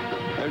soon.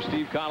 There's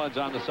Steve Collins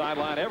on the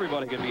sideline.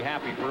 Everybody can be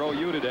happy for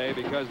OU today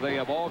because they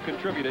have all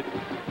contributed.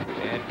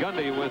 And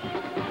Gundy, with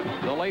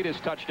the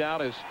latest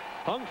touchdown, is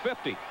hung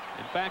 50.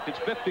 In fact, it's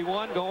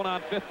 51 going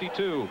on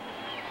 52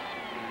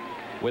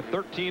 with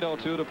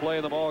 13:02 to play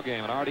in the ball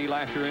game, and R.D.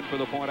 Lasher in for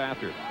the point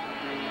after.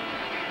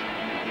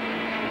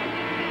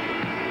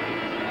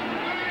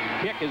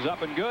 kick is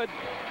up and good.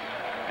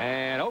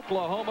 And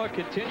Oklahoma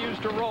continues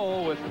to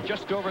roll with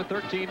just over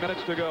 13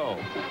 minutes to go.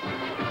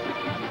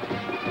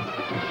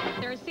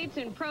 There are seats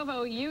in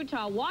Provo,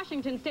 Utah.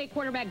 Washington State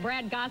quarterback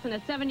Brad Gosson, a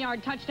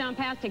 7-yard touchdown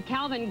pass to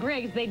Calvin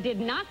Griggs. They did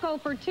not go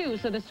for 2,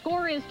 so the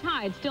score is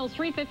tied. Still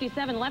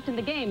 3:57 left in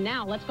the game.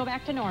 Now let's go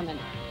back to Norman.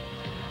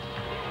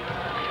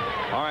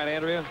 All right,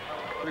 Andrea.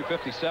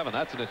 3:57.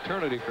 That's an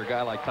eternity for a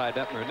guy like Ty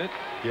Detmer, isn't it?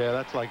 Yeah,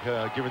 that's like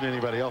giving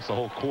anybody else a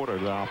whole quarter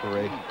to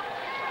operate.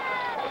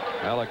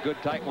 Well, a good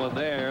tight one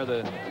there.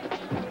 The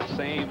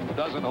same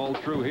doesn't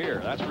hold true here,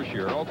 that's for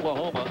sure.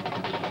 Oklahoma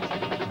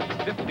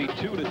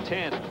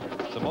 52-10.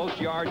 It's the most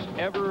yards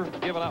ever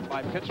given up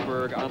by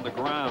Pittsburgh on the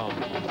ground.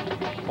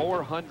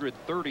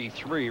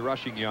 433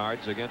 rushing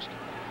yards against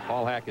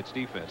Paul Hackett's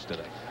defense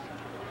today.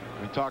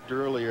 We talked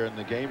earlier in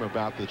the game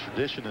about the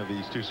tradition of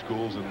these two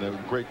schools and the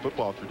great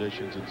football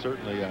traditions, and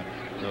certainly you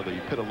know,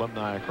 the Pitt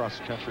alumni across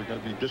the country are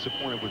going to be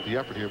disappointed with the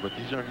effort here, but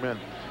these young men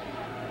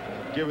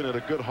giving it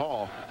a good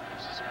haul.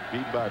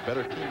 Beaten by a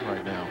better team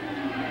right now.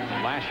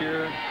 Last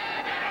year,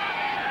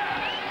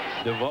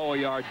 DeVoe a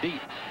yard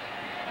deep.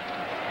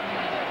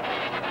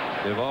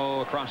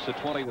 DeVoe across the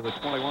 20 to the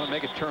 21.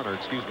 Make it Turner,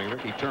 excuse me,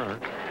 Ricky Turner.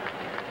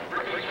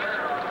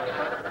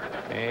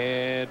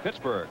 And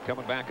Pittsburgh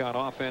coming back on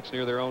offense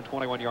near their own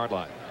 21-yard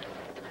line.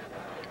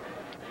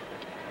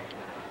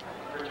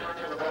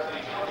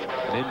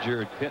 An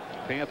injured Pitt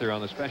Panther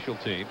on the special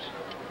teams.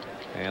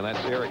 And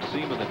that's Eric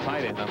Seaman, the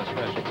tight end on the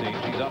special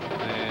teams. He's up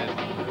and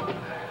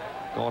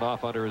going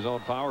off under his own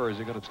power. Or is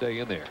he going to stay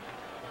in there?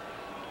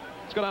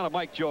 Let's go down to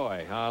Mike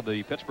Joy on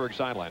the Pittsburgh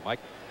sideline. Mike.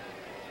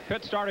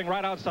 Pitt starting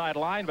right outside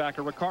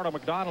linebacker. Ricardo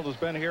McDonald has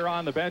been here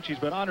on the bench. He's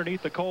been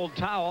underneath the cold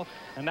towel,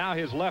 and now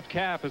his left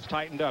calf has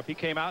tightened up. He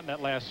came out in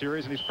that last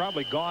series, and he's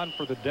probably gone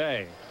for the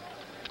day.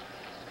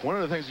 One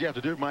of the things you have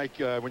to do, Mike,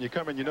 when you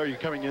come in, you know you're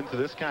coming into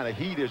this kind of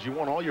heat, is you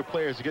want all your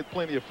players to get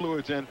plenty of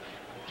fluids in.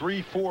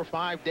 3, 4,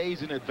 5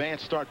 days in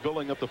advance, start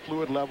building up the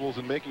fluid levels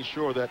and making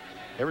sure that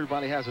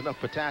everybody has enough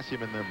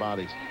potassium in their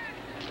bodies.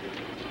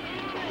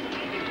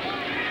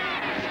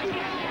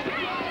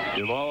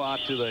 DeVoe out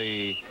to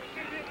the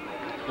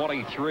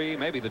 23,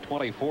 maybe the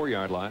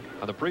 24-yard line.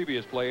 On the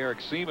previous play, Eric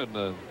Seaman,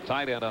 the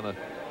tight end on the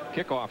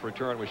kickoff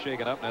return, was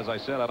shaken up. And as I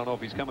said, I don't know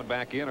if he's coming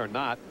back in or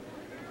not.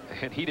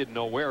 And he didn't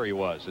know where he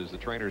was as the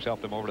trainers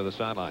helped him over to the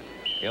sideline.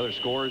 The other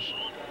scores,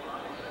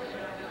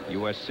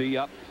 USC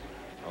up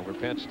over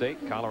Penn State,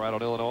 Colorado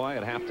and Illinois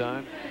at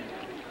halftime.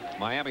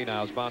 Miami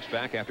now has bounced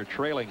back after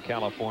trailing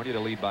California to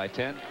lead by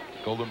 10.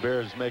 Golden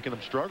Bears making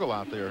them struggle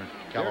out there in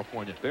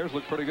California. Bears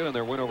look pretty good in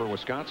their win over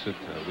Wisconsin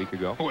a week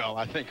ago. Well,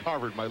 I think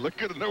Harvard might look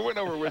good in their win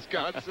over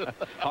Wisconsin.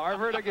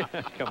 Harvard again?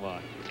 Come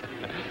on.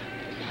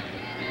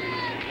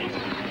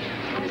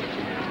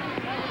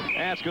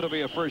 That's going to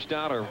be a first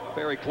down or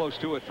very close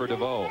to it for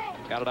DeVoe.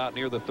 Got it out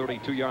near the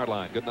 32-yard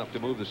line. Good enough to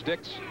move the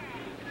sticks.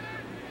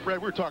 Fred,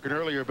 we were talking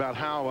earlier about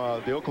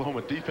how the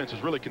Oklahoma defense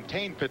has really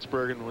contained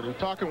Pittsburgh, and when we were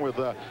talking with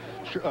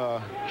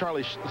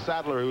Charlie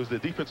Sadler, who was the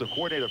defensive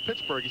coordinator of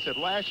Pittsburgh, he said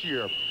last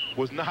year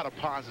was not a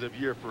positive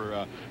year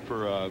for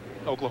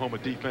Oklahoma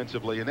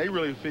defensively, and they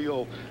really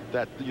feel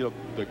that, you know,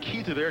 the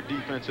key to their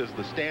defense is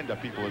the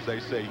stand-up people, as they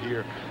say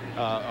here.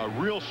 A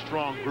real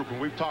strong group, and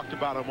we've talked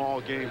about them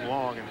all game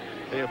long, and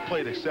they have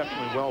played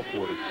exceptionally well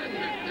for them.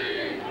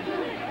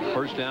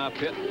 First down,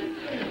 Pitt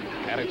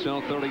at its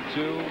own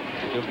 32.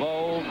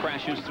 DeVoe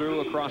crashes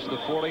through across the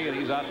 40, and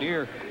he's out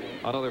near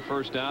another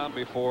first down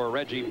before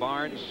Reggie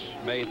Barnes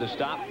made the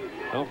stop.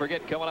 Don't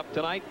forget, coming up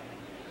tonight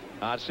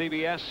on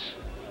CBS,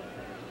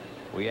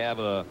 we have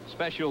a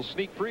special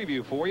sneak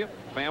preview for you.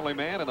 Family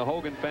Man and the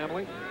Hogan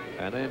family.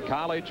 And then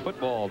college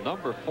football,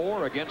 number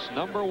 4 against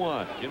number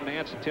 1. Jim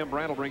Nance and Tim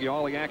Brandt will bring you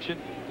all the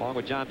action, along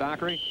with John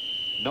Dockery.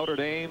 Notre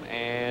Dame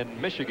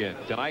and Michigan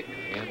tonight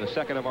in the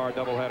second of our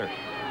doubleheader.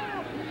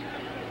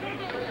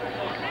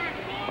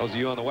 Those of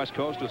you on the West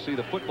Coast will see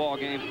the football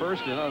game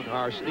first and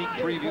our sneak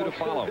preview to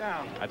follow.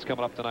 That's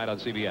coming up tonight on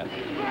CBS.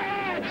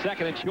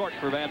 Second and short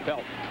for Van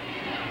Pelt.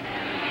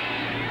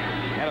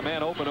 Had a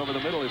man open over the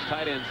middle, his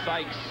tight end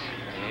Sykes,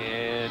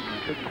 and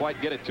couldn't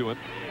quite get it to him.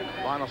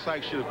 Lionel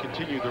Sykes should have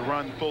continued to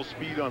run full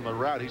speed on the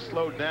route. He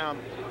slowed down,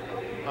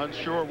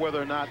 unsure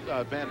whether or not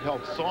Van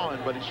Pelt saw him,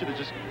 but he should have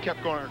just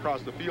kept going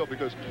across the field,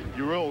 because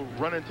you will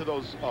run into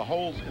those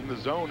holes in the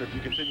zone if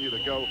you continue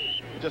to go.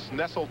 Just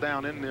nestle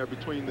down in there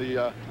between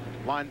the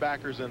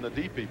linebackers and the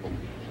D people.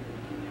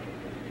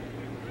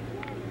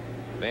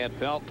 Van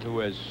Pelt, who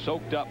has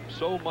soaked up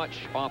so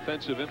much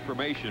offensive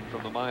information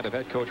from the mind of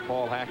head coach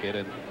Paul Hackett,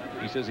 and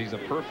he says he's a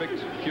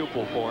perfect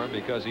pupil for him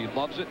because he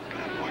loves it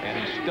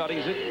and he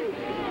studies it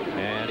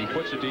and he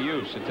puts it to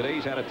use. And today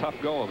he's had a tough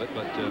go of it,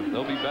 but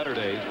there'll be better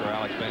days for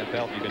Alex Van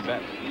Pelt, you can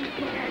bet.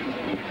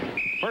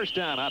 First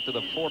down out to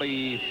the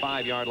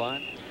 45-yard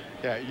line.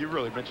 Yeah, you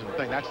really mentioned the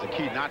thing. That's the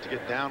key, not to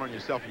get down on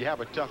yourself. You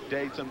have a tough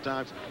day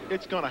sometimes.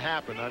 It's going to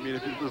happen. I mean,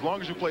 as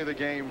long as you play the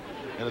game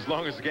and as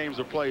long as the games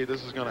are played,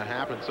 this is going to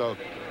happen. So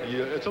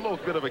it's a little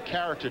bit of a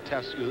character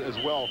test as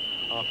well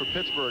for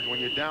Pittsburgh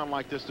when you're down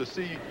like this, to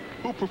see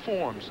who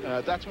performs.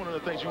 That's one of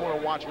the things you want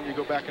to watch when you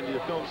go back into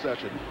your film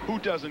session. Who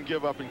doesn't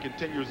give up and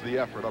continues the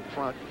effort up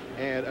front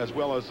and as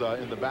well as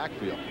in the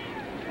backfield.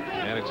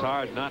 And it's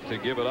hard not to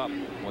give it up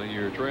when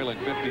you're trailing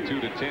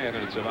 52 to 10,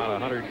 and it's about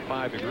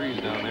 105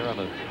 degrees down there on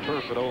the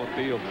turf at Owen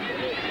Field.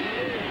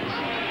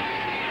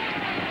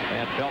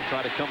 And Pelt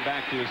tried to come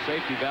back to his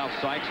safety valve,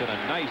 Sykes, and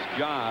a nice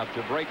job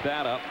to break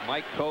that up.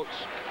 Mike Coates,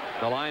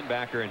 the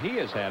linebacker, and he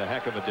has had a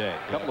heck of a day.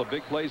 A couple of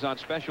big plays on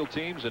special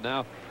teams, and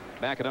now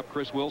backing up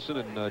Chris Wilson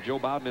and Joe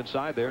Bowden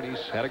inside there, and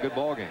he's had a good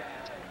ball game.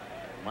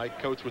 Mike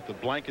Coates with the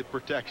blanket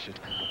protection.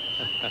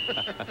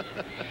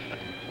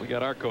 We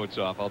got our coats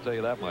off, I'll tell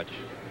you that much.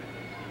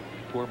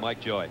 Poor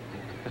Mike Joy.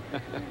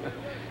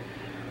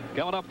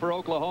 Coming up for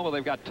Oklahoma,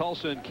 they've got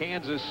Tulsa and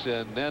Kansas,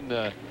 and then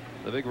the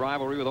big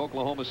rivalry with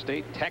Oklahoma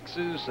State,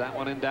 Texas, that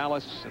one in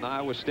Dallas, and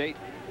Iowa State.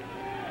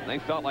 And they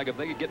felt like if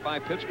they could get by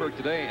Pittsburgh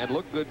today and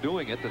look good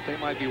doing it, that they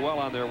might be well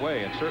on their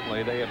way, and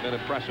certainly they have been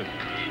impressive.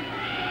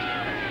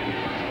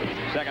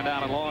 Second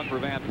down and long for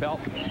Van Pelt.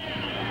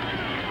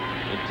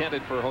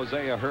 Intended for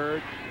Hosea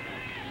Hurd.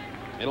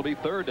 It'll be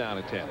third down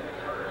and 10.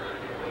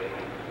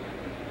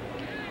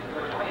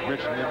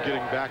 Mentioned them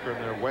getting back on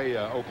their way,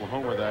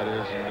 Oklahoma, that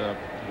is,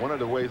 and one of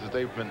the ways that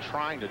they've been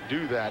trying to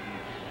do that and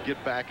get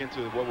back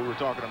into what we were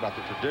talking about,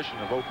 the tradition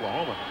of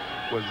Oklahoma,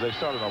 was they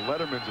started a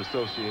Letterman's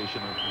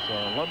Association, it's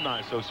an alumni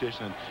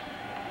association, and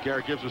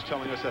Garrett Gibbs was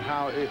telling us that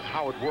how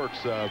it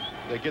works.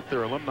 They get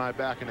their alumni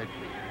back and they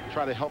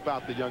try to help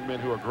out the young men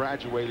who are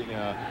graduating.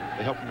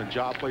 They help them in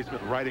job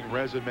placement, writing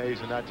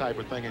resumes and that type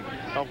of thing, and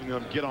helping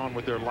them get on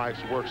with their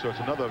life's work. So it's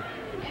another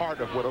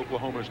part of what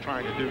Oklahoma is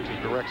trying to do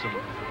to correct some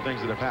things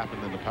that have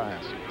happened in the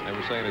past. They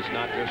were saying it's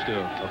not just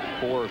a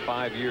 4 or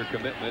 5 year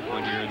commitment.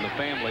 When you're in the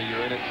family,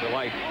 you're in it for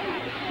life.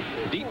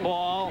 Deep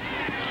ball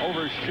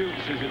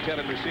overshoots his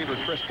intended receiver,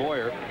 Chris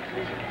Boyer.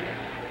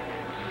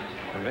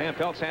 And Van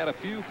Pelt's had a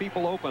few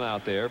people open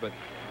out there, but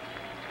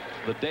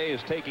the day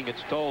is taking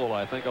its toll,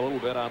 I think, a little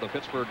bit on the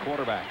Pittsburgh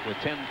quarterback. With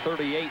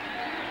 10:38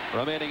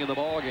 remaining in the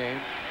ball game,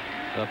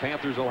 the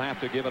Panthers will have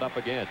to give it up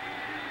again.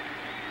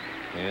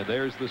 And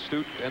there's the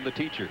student and the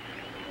teacher.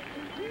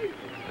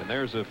 And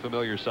there's a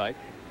familiar sight.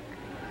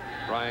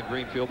 Brian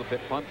Greenfield, the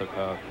Pitt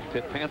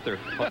Panther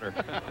punter.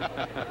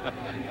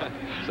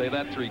 Say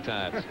that 3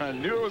 times. I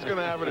knew it was going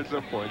to happen at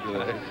some point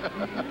today.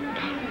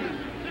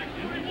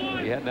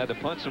 He hadn't had to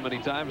punt so many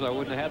times, I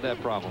wouldn't have had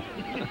that problem.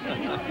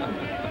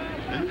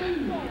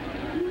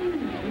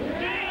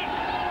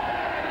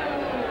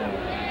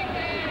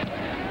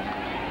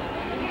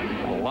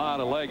 A lot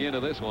of leg into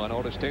this one.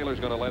 Otis Taylor's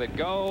going to let it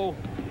go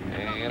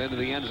and into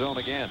the end zone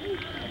again.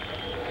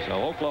 So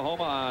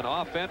Oklahoma on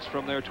offense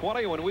from their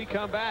 20 when we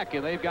come back,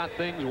 and they've got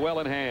things well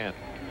in hand.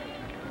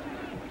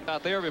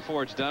 Out there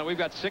before it's done. We've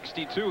got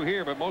 62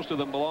 here, but most of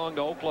them belong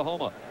to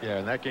Oklahoma. Yeah,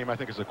 and that game, I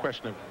think, is a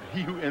question of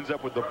he who ends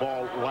up with the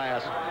ball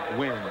last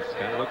wins.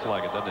 Kind of looks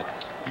like it, doesn't it?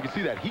 You can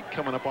see that heat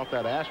coming up off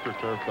that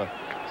AstroTurf. This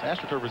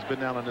AstroTurf has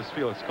been down on this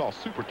field. It's called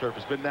Super Turf.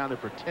 It's been down there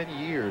for 10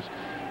 years.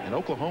 And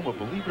Oklahoma,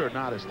 believe it or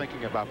not, is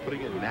thinking about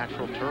putting it in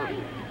natural turf.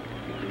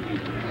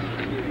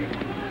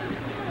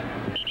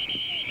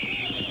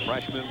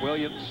 Freshman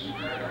Williams,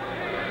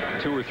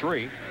 2 or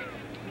 3.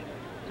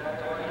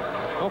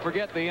 Don't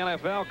forget the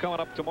NFL coming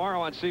up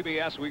tomorrow on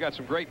CBS. We got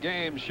some great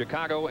games,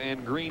 Chicago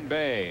and Green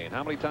Bay. And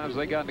how many times have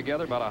they gotten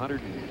together? About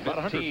 115. About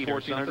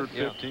 114,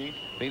 115. Yeah.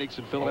 Phoenix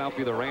and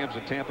Philadelphia, the Rams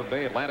and Tampa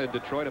Bay. Atlanta and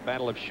Detroit, a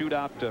battle of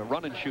shootout,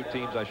 run and shoot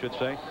teams, I should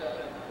say.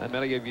 And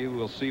many of you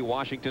will see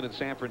Washington and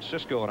San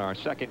Francisco in our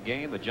second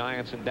game. The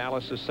Giants and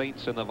Dallas, the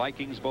Saints and the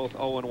Vikings, both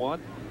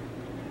 0-1.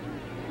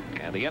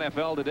 And the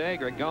NFL today,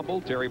 Greg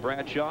Gumbel, Terry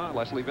Bradshaw,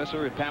 Leslie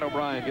Visser, and Pat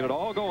O'Brien get it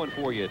all going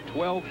for you.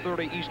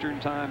 12:30 Eastern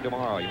time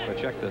tomorrow. You want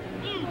to check the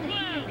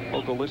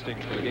local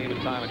listings for the game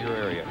and time in your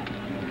area.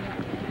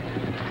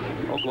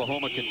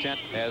 Oklahoma content,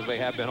 as they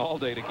have been all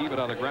day, to keep it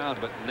on the ground,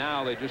 but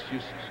now they just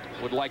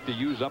would like to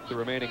use up the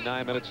remaining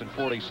 9 minutes and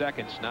 40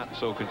 seconds. Not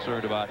so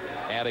concerned about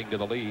adding to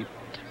the lead.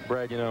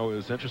 Brad, you know,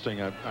 it's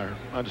interesting. I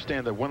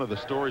understand that one of the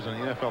stories on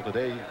the NFL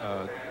today,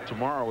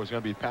 tomorrow, is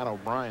going to be Pat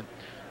O'Brien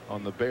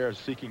on the Bears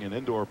seeking an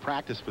indoor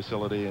practice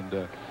facility.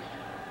 And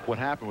what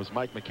happened was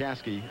Mike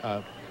McCaskey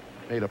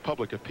made a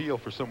public appeal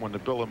for someone to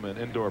build him an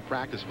indoor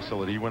practice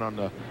facility. He went on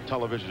the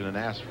television and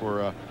asked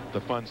for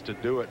the funds to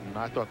do it. And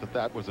I thought that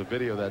that was a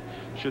video that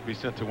should be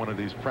sent to one of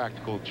these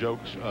practical joke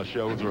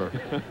shows or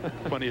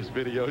funniest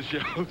video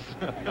shows.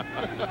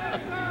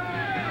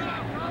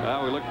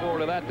 Well, we look forward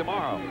to that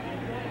tomorrow.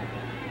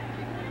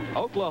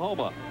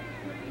 Oklahoma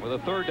with a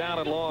third down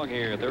and long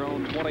here at their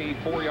own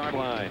 24-yard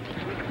line.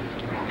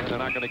 And they're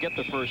not going to get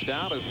the first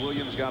down as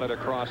Williams got it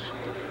across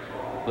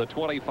the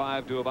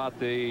 25 to about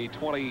the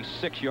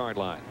 26-yard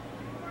line.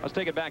 Let's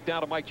take it back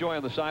down to Mike Joy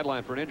on the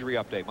sideline for an injury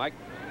update. Mike.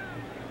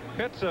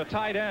 Pitt's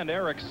tight end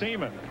Eric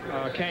Seaman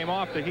came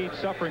off the heat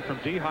suffering from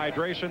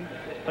dehydration.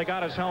 They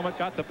got his helmet,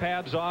 got the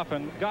pads off,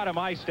 and got him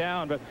iced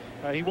down, but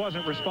he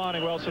wasn't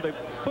responding well, so they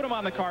put him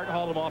on the cart and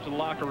hauled him off to the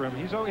locker room.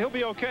 He'll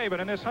be okay, but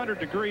in this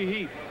 100-degree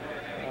heat,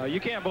 you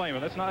can't blame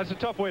him. It's a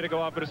tough way to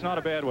go out, but it's not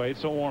a bad way.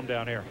 It's so warm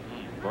down here.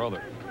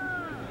 Brother.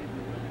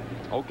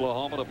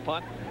 Oklahoma to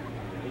punt.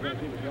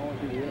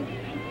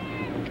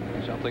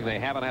 Something they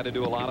haven't had to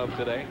do a lot of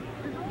today.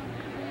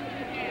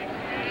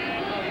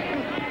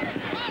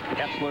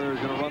 Kessler is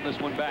going to run this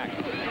one back.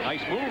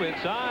 Nice move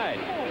inside.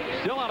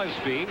 Still on his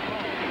feet.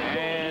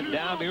 And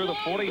down near the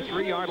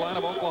 43-yard line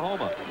of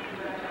Oklahoma.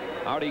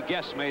 Artie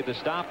Guess made the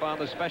stop on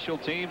the special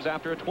teams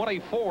after a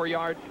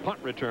 24-yard punt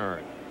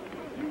return.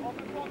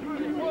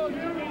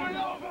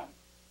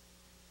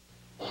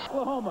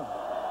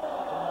 Oklahoma.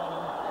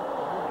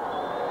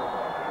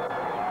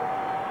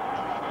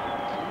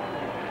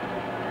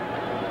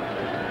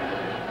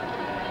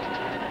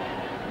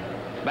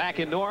 Back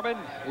in Norman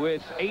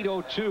with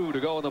 8:02 to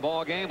go in the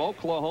ball game.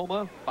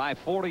 Oklahoma by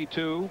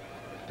 42.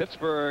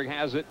 Pittsburgh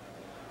has it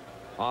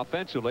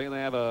offensively, and they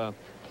have a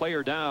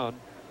player down.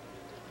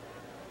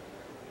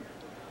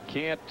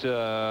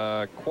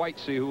 Can't quite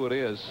see who it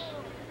is.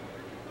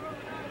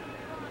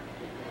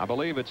 I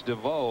believe it's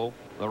DeVoe,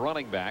 the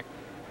running back,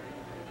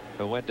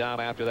 who went down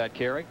after that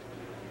carry.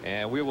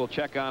 And we will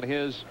check on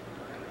his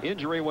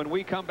injury when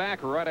we come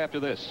back right after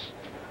this.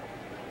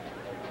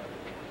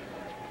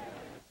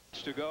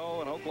 To go,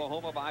 and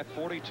Oklahoma by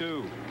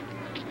 42.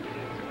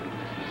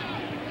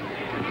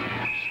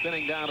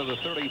 Spinning down to the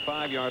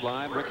 35-yard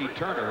line. Ricky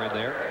Turner in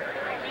there.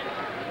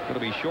 Going to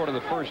be short of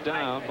the first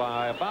down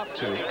by about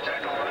 2.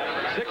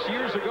 6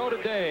 years ago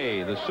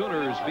today, the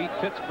Sooners beat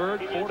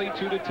Pittsburgh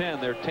 42-10.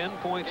 They're 10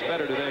 points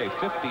better today,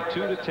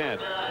 52-10.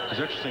 It's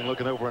interesting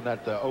looking over on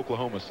that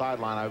Oklahoma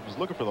sideline. I was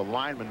looking for the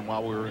linemen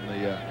while we were in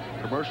the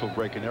commercial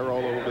break, and they're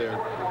all over there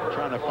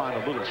trying to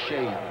find a little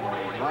shade.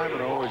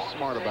 Linemen are always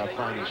smart about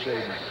finding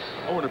shade.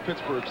 And over the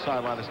Pittsburgh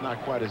sideline, it's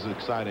not quite as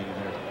exciting.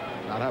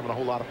 They're not having a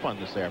whole lot of fun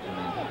this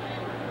afternoon.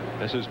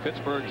 This is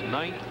Pittsburgh's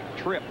 9th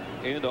trip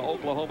into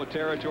Oklahoma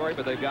territory,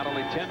 but they've got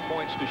only 10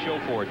 points to show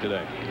for it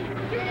today.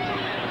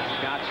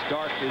 Scott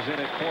Stark is in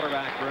at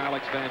quarterback for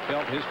Alex Van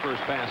Pelt. His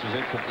first pass is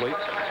incomplete.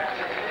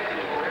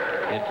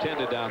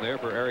 Intended down there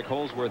for Eric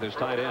Holsworth, his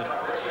tight end.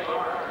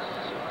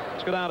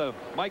 Let's go down to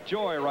Mike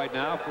Joy right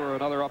now for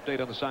another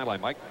update on the sideline.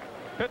 Mike.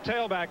 Pitt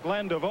tailback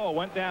Glenn DeVoe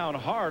went down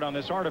hard on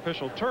this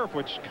artificial turf,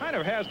 which kind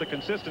of has the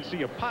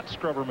consistency of pot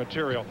scrubber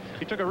material.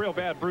 He took a real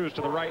bad bruise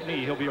to the right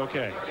knee. He'll be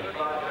okay.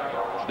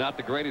 It's not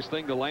the greatest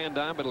thing to land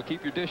on, but it'll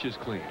keep your dishes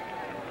clean.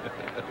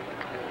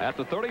 At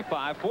the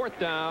 35, 4th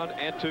down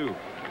and 2.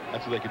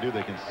 That's what they can do.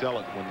 They can sell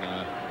it when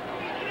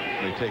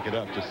they take it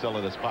up. Just sell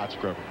it as pot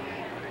scrubber.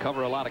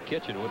 Cover a lot of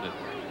kitchen, wouldn't it?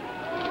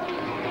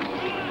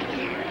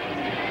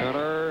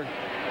 Turner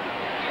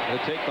to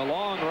take the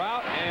long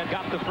route and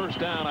got the first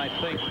down, I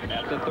think,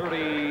 at the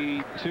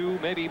 32,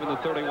 maybe even the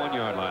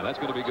 31-yard line. That's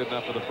going to be good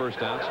enough for the first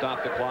down.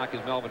 Stop the clock as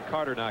Melvin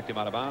Carter knocked him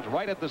out of bounds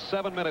right at the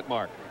 7-minute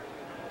mark.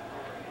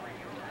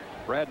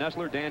 Brad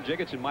Nessler, Dan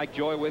Jiggets, and Mike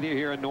Joy with you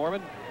here in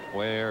Norman,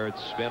 where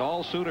it's been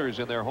all Sooners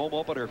in their home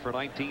opener for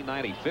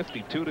 1990,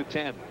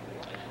 52-10.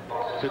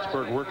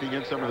 Pittsburgh working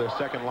in some of their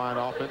second-line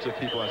offensive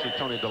people. I see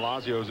Tony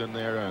DeLazio's in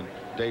there, and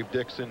Dave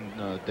Dixon,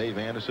 Dave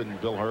Anderson,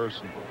 Bill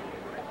Hurst.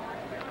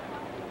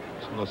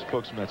 Some of those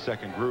folks from that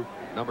second group.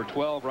 Number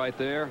 12 right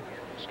there,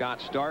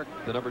 Scott Stark,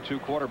 the number 2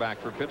 quarterback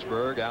for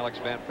Pittsburgh. Alex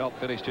Van Pelt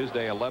finished his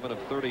day 11 of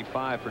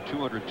 35 for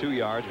 202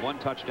 yards, 1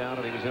 touchdown,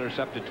 and he was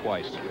intercepted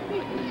twice.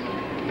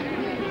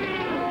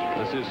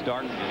 This is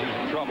Stark, and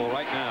he's in trouble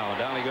right now.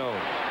 Down he goes.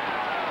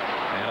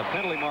 And a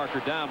penalty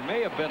marker down.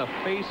 May have been a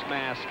face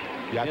mask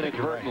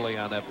inadvertently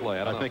on that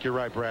play. I think you're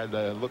right, Brad.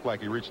 It looked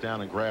like he reached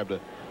down and grabbed a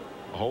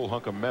whole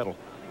hunk of metal.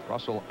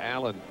 Russell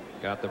Allen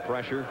got the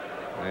pressure,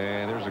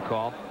 and there's a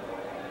call.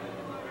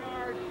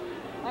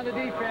 On the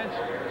defense,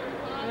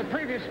 in the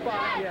previous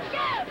spot, yes.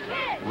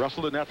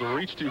 Russell didn't have to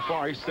reach too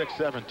far. He's 6'7",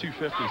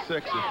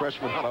 256, a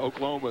freshman out of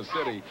Oklahoma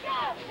City.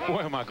 Boy,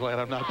 am I glad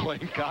I'm not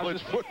playing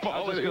college football.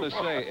 I was just going to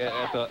say,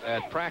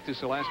 at practice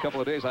the last couple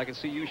of days, I can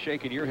see you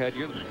shaking your head.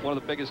 You're one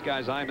of the biggest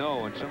guys I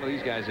know, and some of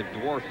these guys have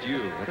dwarfed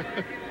you.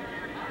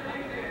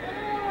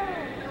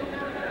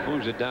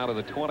 Moves it down to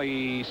the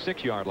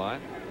 26-yard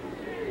line.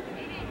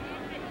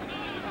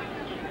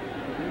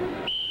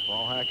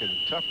 Paul Hackett,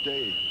 tough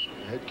day.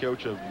 Head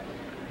coach of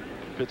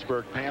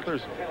Pittsburgh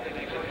Panthers.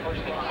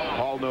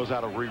 Paul knows how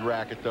to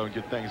re-rack it, though, and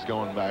get things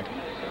going back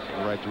in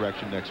the right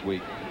direction next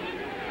week.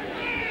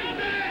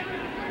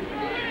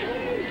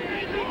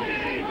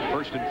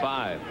 1st and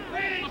 5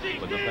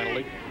 with the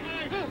penalty.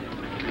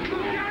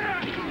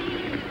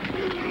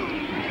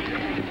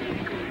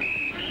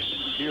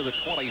 Near the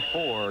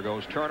 24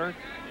 goes Turner.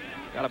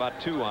 Got about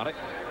 2 on it.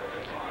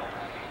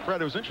 Fred,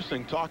 it was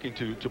interesting talking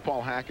to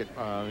Paul Hackett.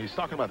 He's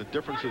talking about the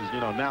differences, you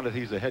know, now that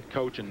he's a head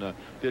coach and the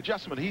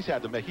adjustment he's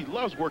had to make. He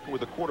loves working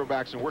with the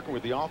quarterbacks and working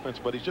with the offense,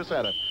 but he's just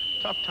had a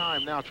tough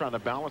time now trying to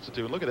balance the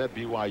two. And look at that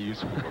BYU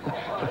score.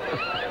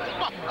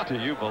 Do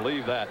you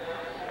believe that?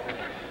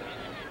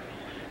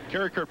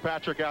 Kerry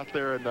Kirkpatrick out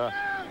there,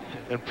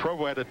 and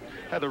Provo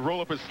had to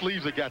roll up his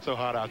sleeves. It got so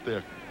hot out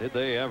there. Did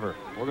they ever?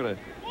 We're going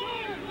to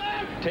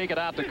take it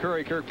out to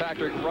Curry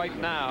Kirkpatrick right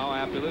now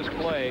after this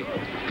play.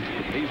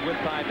 He's with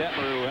Ty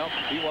Detmer, who helped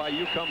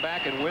BYU come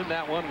back and win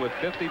that one with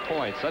 50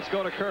 points. Let's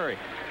go to Curry.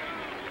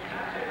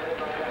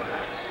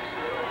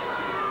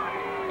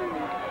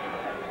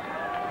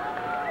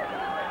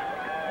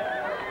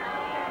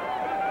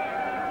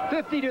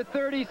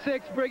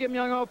 50-36, Brigham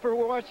Young over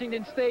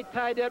Washington State.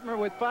 Ty Detmer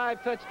with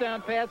 5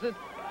 touchdown passes,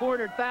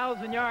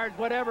 400,000 yards,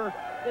 whatever.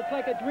 It's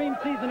like a dream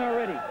season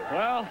already.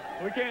 Well,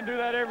 we can't do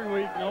that every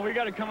week. You know, we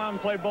got to come out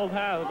and play both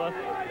halves.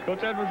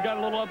 Coach Edwards got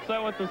a little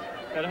upset with us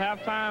at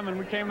halftime, and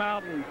we came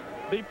out and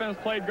defense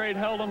played great,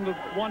 held them to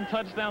 1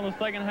 touchdown in the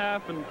second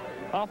half, and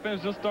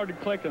offense just started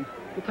clicking.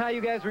 Well, Ty,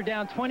 you guys were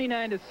down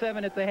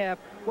 29-7 at the half.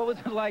 What was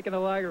it like in the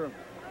locker room?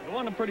 It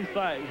wasn't a pretty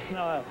sight.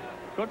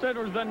 Coach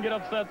Edwards doesn't get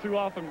upset too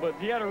often, but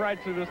he had a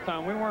right to this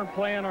time. We weren't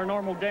playing our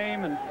normal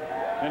game,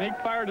 and he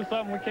fired us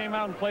up, and we came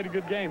out and played a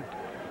good game.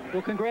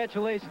 Well,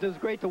 congratulations. It was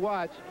great to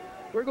watch.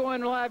 We're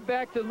going live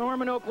back to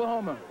Norman,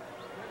 Oklahoma.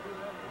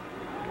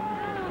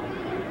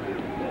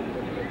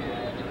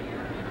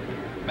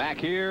 Back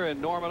here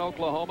in Norman,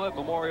 Oklahoma at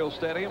Memorial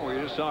Stadium, we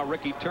just saw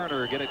Ricky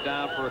Turner get it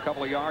down for a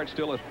couple of yards.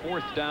 Still a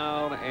 4th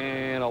down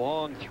and a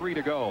long 3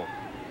 to go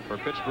for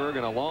Pittsburgh,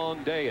 and a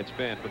long day it's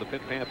been for the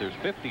Pitt Panthers.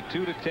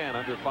 52-10,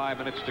 under 5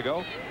 minutes to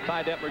go.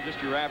 Ty Detmer,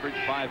 just your average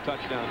 5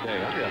 touchdown day.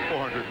 Huh? Yeah,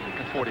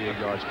 448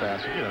 yards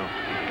passing, you know.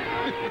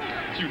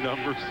 Few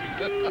numbers.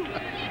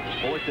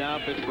 4th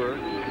down, Pittsburgh.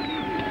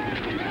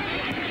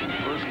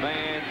 First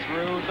man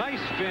through. Nice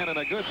spin and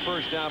a good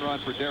first down run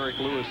for Derek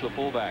Lewis, the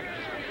fullback.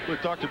 We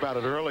talked about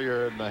it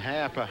earlier in the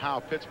half, how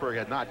Pittsburgh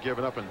had not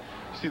given up, and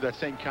see that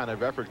same kind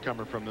of effort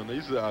coming from them.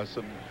 These are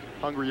some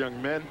hungry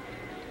young men.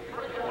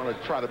 Want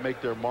to try to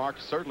make their mark.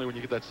 Certainly when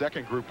you get that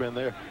second group in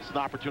there, it's an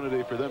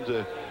opportunity for them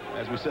to,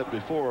 as we said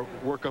before,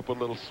 work up a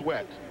little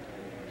sweat.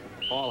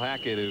 Paul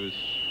Hackett,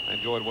 I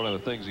enjoyed one of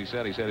the things he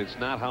said. He said, it's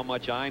not how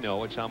much I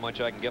know, it's how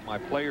much I can get my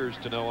players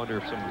to know under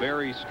some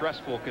very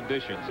stressful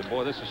conditions. And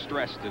boy, this is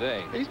stress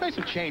today. He's made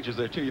some changes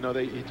there too. You know,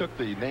 he took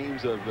the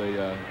names of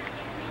the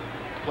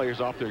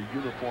players off their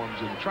uniforms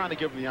and trying to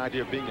give them the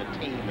idea of being a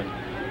team, and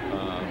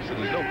so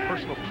there's no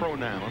personal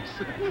pronouns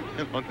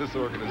on this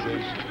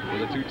organization.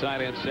 With a 2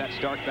 tight end set,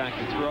 Stark back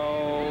to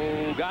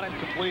throw, got it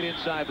complete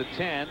inside the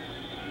 10,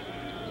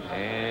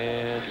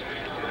 and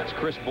that's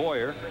Chris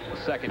Boyer, the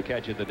 2nd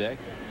catch of the day.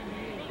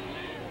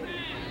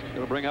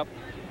 Going to bring up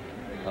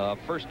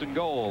 1st and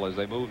goal as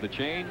they move the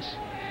chains.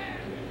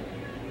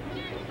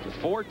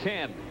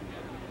 4:10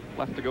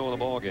 left to go in the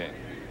ball game.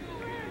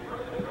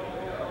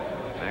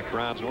 Mack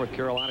Brown's North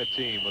Carolina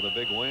team with a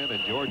big win,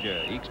 and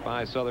Georgia ekes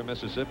by Southern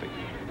Mississippi.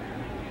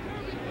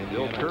 And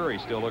Bill Curry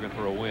still looking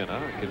for a win, huh?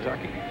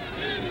 Kentucky.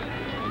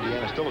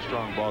 Indiana still a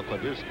strong ball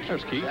club. There's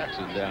Keith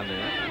Jackson down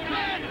there.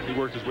 He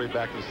worked his way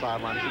back to the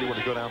sideline. He said he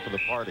wanted to go down for the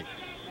party.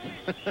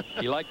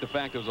 He liked the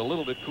fact it was a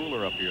little bit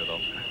cooler up here,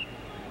 though.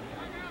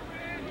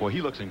 Boy,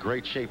 he looks in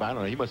great shape. I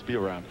don't know. He must be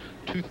around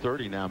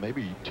 230 now,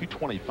 maybe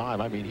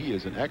 225. I mean, he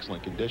is in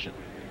excellent condition.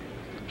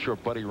 I'm sure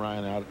Buddy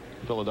Ryan out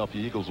at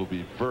Philadelphia Eagles will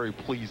be very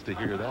pleased to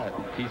hear that.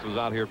 Keith was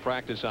out here at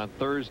practice on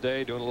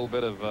Thursday doing a little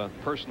bit of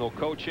personal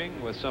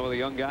coaching with some of the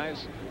young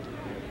guys.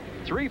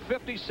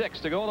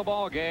 3:56 to go in the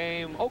ball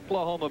game.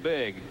 Oklahoma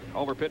big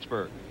over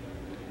Pittsburgh.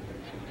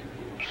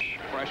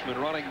 Freshman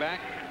running back.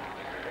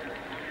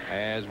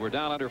 As we're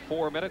down under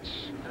 4 minutes.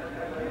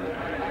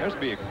 That'd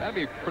be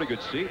a pretty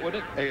good seat,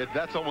 wouldn't it? Hey,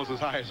 that's almost as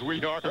high as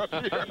we are up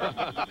here.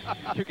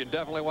 You can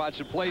definitely watch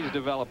the plays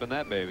develop in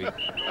that baby.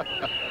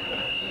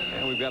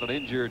 And we've got an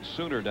injured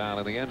Sooner down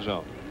in the end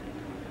zone.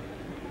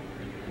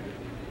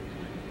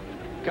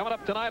 Coming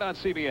up tonight on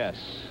CBS,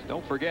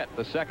 don't forget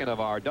the second of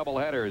our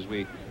doubleheaders.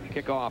 We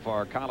kick off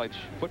our college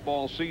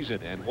football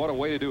season, and what a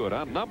way to do it,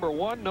 huh? Number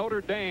 1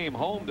 Notre Dame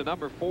home to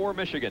number 4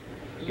 Michigan.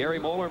 Gary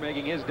Moeller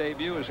making his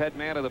debut as head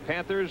man of the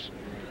Panthers,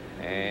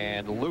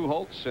 and Lou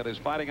Holtz and his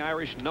Fighting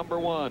Irish, number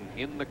 1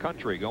 in the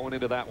country, going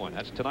into that one.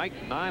 That's tonight,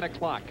 9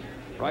 o'clock,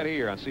 right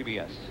here on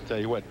CBS. Tell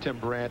you what, Tim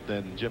Brandt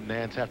and Jim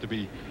Nantz have to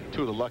be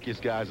 2 of the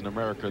luckiest guys in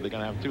America. They're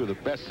going to have 2 of the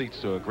best seats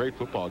to a great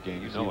football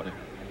game. You know it.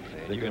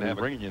 They're going to be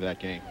bringing you that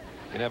game.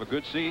 You can have a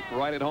good seat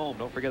right at home.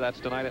 Don't forget that's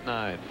tonight at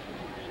 9.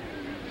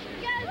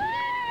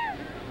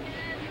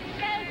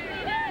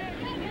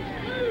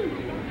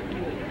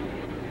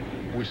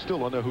 We still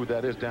don't know who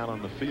that is down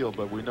on the field,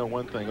 but we know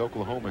one thing.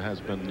 Oklahoma has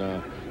been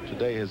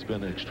today has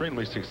been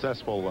extremely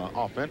successful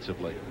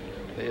offensively.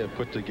 They have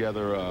put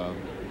together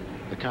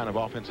the kind of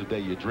offensive day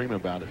you dream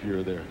about if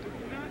you're their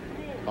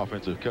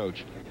offensive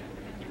coach.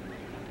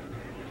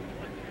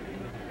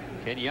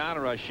 Kenyon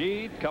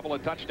Rashid, couple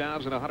of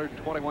touchdowns and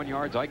 121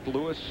 yards. Ike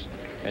Lewis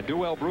and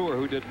Duell Brewer,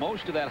 who did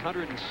most of that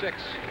 106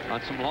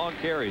 on some long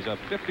carries, a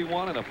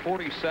 51 and a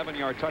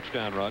 47-yard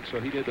touchdown run. So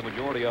he did the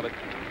majority of it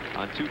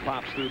on 2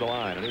 pops through the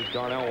line. And there's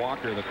Darnell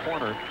Walker, the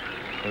corner,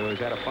 who has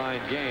had a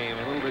fine game,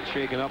 a little bit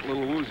shaken up, a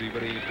little woozy,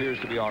 but he appears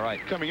to be all right.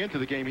 Coming into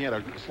the game, he had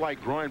a slight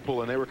groin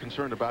pull, and they were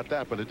concerned about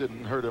that, but it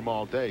didn't hurt him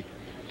all day.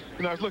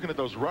 You know, I was looking at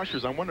those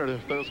rushers. I'm wondering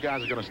if those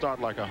guys are going to start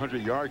like a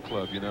 100-yard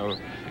club. You know,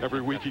 every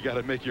week you got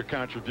to make your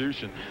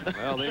contribution.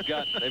 Well, they've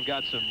got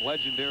some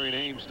legendary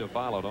names to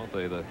follow, don't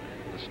they? The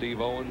Steve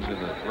Owens and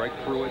the Greg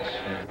Pruitts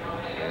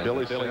and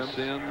Billy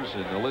Sims,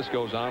 and the list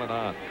goes on and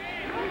on.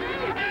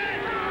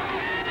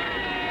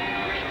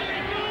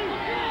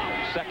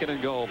 2nd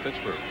and goal,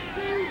 Pittsburgh.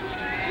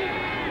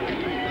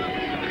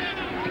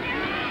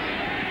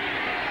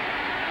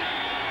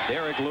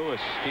 Derek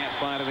Lewis can't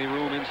find any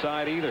room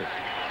inside either.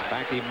 In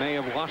fact, he may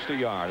have lost a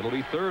yard. It'll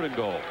be 3rd and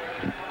goal.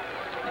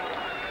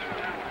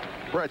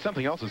 Brad,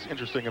 something else that's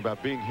interesting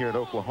about being here at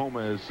Oklahoma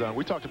is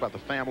we talked about the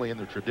family and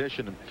their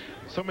tradition, and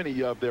so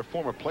many of their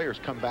former players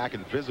come back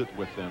and visit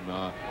with them,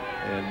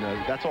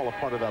 and that's all a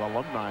part of that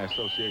alumni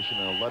association,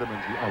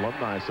 Letterman's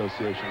Alumni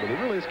Association. But it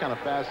really is kind of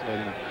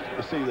fascinating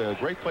to see the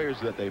great players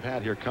that they've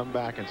had here come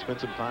back and spend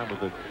some time with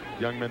the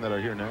young men that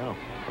are here now.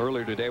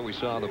 Earlier today, we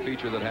saw the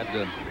feature that had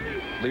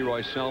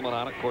Leroy Selman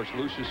on it. Of course,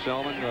 Lucius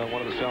Selman,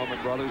 one of the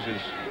Selman brothers,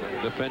 is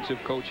defensive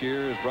coach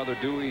here. His brother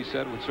Dewey, he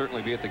said, would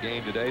certainly be at the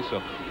game today. So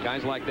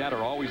guys like that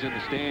are always in the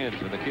stands,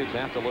 and the kids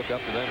have to look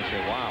up to them and say,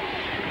 wow,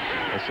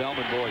 the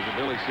Selman boys and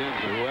Billy Sims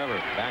or whoever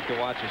back to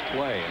watch us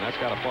play, and that's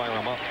got to fire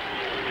them up.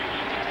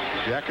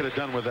 Yeah, I could have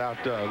done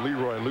without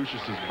Leroy,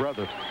 Lucius's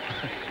brother.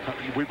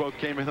 We both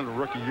came in the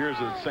rookie years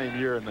of the same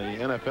year in the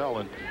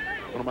NFL, and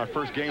one of my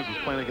first games was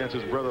playing against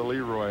his brother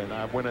Leroy, and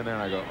I went in there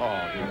and I go,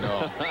 oh,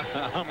 no,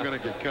 I'm going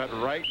to get cut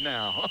right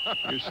now.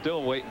 You're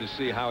still waiting to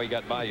see how he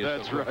got by you.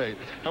 That's right.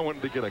 I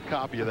wanted to get a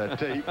copy of that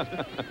tape.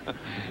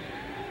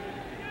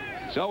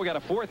 So we got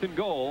a 4th and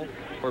goal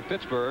for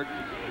Pittsburgh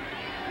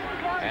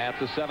at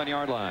the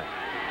 7-yard line.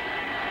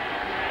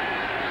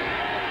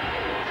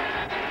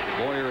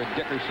 Boyer and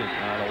Dickerson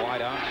are the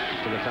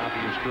wideouts to the top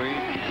of your screen.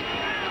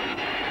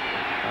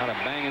 Trying to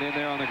bang it in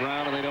there on the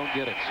ground, and they don't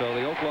get it. So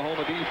the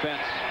Oklahoma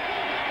defense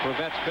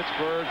prevents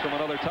Pittsburgh from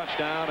another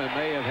touchdown, and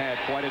they have had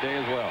quite a day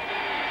as well.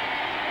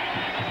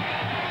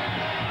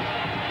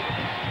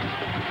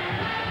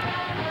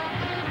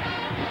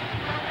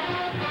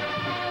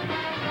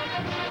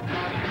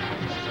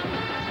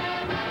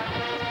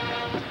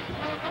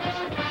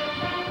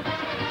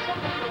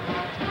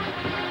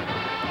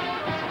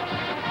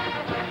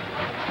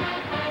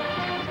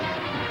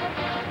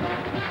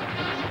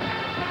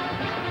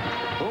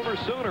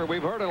 Sooner,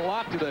 we've heard it a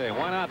lot today.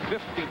 Why not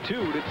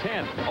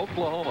 52-10,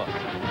 Oklahoma?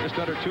 Just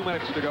under 2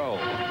 minutes to go.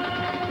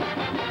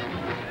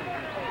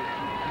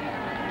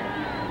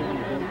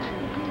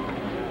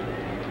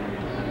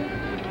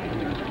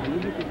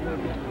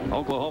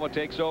 Oklahoma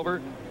takes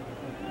over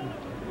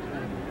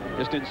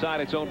just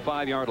inside its own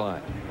 5-yard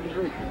line.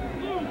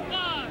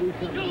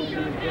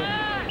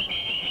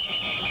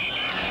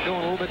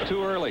 Going a little bit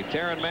too early.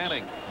 Taryn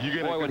Manning.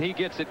 Boy, when he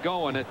gets it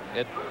going at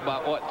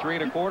about, what, 3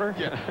 1/4?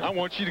 Yeah, I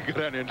want you to go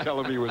down there and tell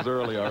him he was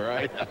early, all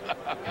right?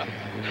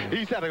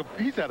 He's had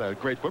a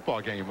great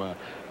football game.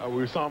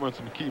 We saw him on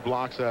some key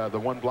blocks. The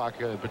one block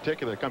in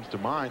particular that comes to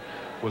mind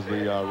was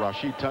the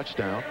Rashid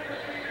touchdown.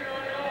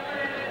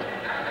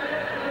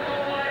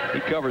 He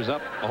covers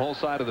up a whole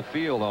side of the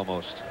field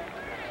almost.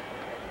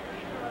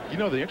 You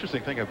know, the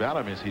interesting thing about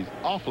him is he's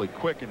awfully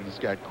quick and he's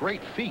got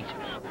great feet.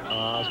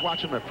 I was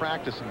watching him at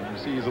practice, and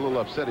you see he's a little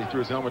upset. He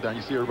threw his helmet down.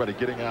 You see everybody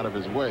getting out of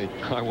his way.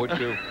 I would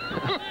too.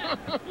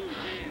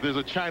 There's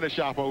a china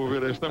shop over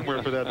there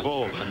somewhere for that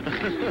bull.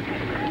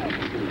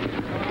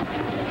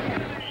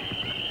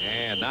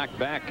 And knocked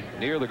back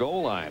near the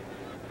goal line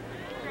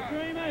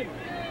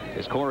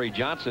is Corey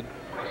Johnson.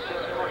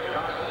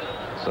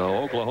 So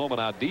Oklahoma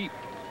now deep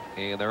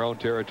in their own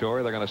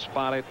territory. They're going to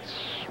spot it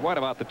right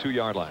about the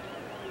 2-yard line.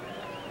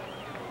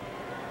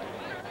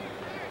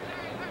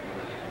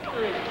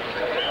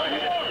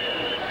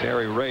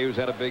 Terry Ray, who's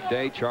had a big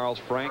day, Charles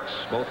Franks,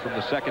 both from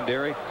the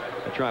secondary.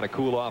 They're trying to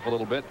cool off a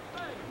little bit.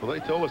 Well, they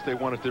told us they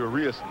wanted to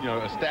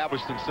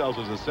establish themselves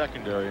as a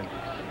secondary. And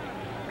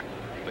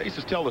they used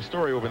to tell the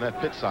story over in that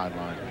Pitt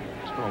sideline.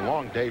 It's been a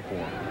long day for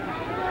them.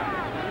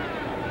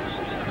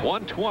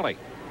 1:20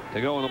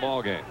 to go in the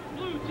ball game.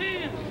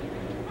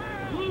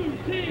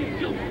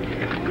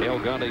 Dale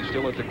Gundy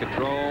still at the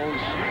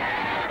controls.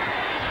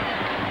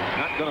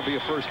 Not going to be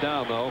a first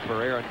down, though,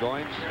 for Aaron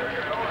Goins.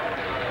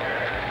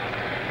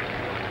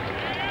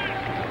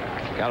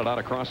 Got it out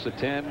across the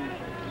 10,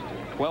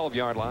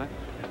 12-yard line.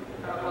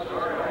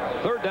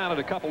 3rd down and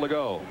a couple to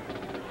go.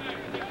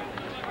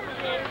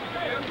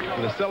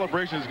 The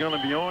celebration is going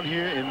to be on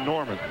here in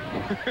Norman.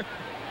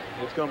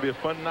 It's going to be a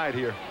fun night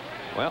here.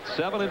 Well,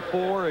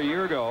 7-4 a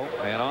year ago,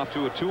 and off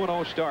to a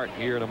 2-0 start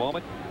here in a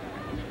moment.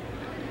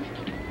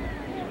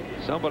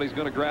 Somebody's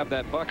going to grab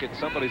that bucket.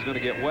 Somebody's going to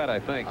get wet, I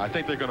think. I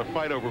think they're going to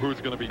fight over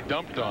who's going to be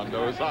dumped on,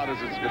 though, as hot as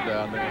it's been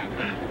down there.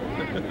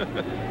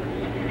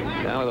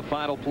 Down to the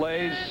final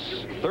plays.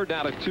 3rd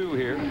down and 2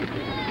 here.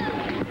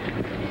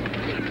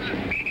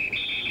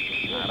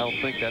 I don't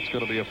think that's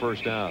going to be a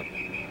first down.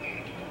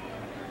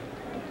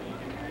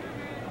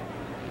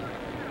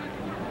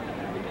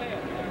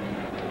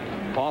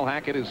 Paul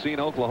Hackett has seen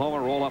Oklahoma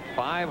roll up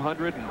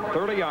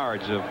 530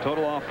 yards of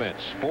total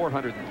offense,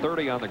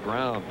 430 on the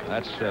ground.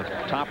 That's the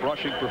top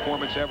rushing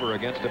performance ever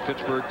against a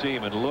Pittsburgh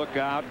team. And look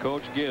out,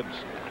 Coach Gibbs.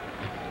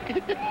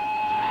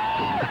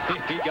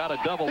 He got a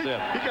double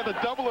dip. He got the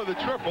double or the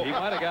triple. He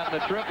might have gotten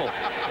the triple.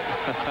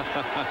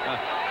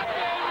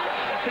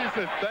 He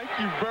said, thank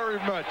you very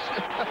much.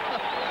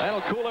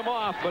 That'll cool him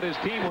off, but his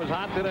team was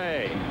hot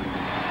today.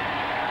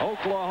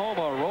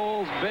 Oklahoma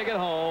rolls big at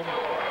home.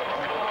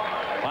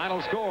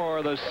 Final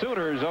score, the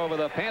Sooners over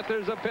the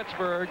Panthers of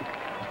Pittsburgh,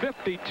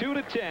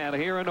 52-10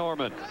 here in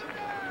Norman.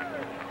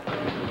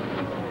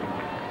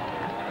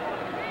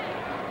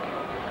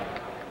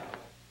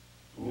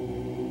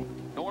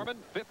 Norman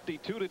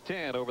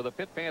 52-10 over the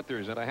Pitt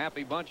Panthers, and a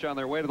happy bunch on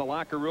their way to the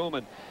locker room.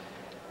 And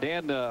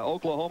Dan,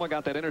 Oklahoma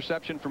got that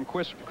interception from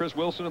Chris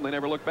Wilson, and they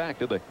never looked back,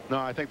 did they? No,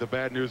 I think the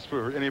bad news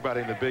for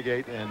anybody in the Big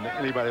 8 and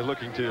anybody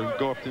looking to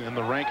go up in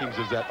the rankings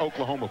is that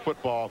Oklahoma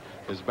football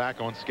is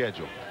back on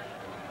schedule.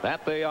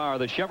 That they are.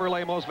 The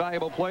Chevrolet most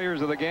valuable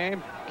players of the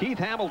game, Keith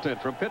Hamilton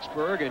from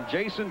Pittsburgh and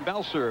Jason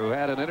Belser, who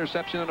had an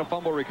interception and a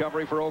fumble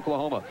recovery for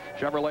Oklahoma.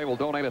 Chevrolet will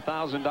donate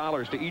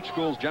 $1,000 to each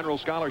school's general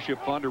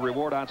scholarship fund to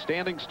reward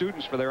outstanding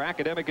students for their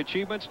academic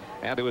achievements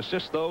and to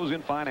assist those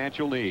in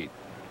financial need.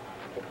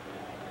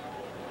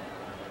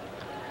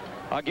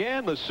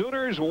 Again, the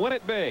Sooners win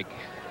it big.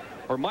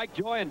 For Mike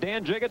Joy and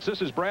Dan Jiggets,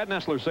 this is Brad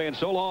Nessler saying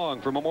so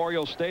long from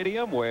Memorial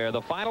Stadium, where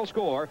the final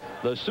score,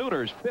 the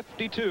Sooners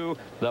 52,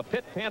 the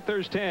Pitt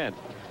Panthers 10.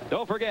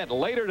 Don't forget,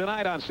 later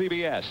tonight on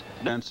CBS.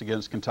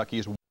 Against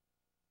Kentucky's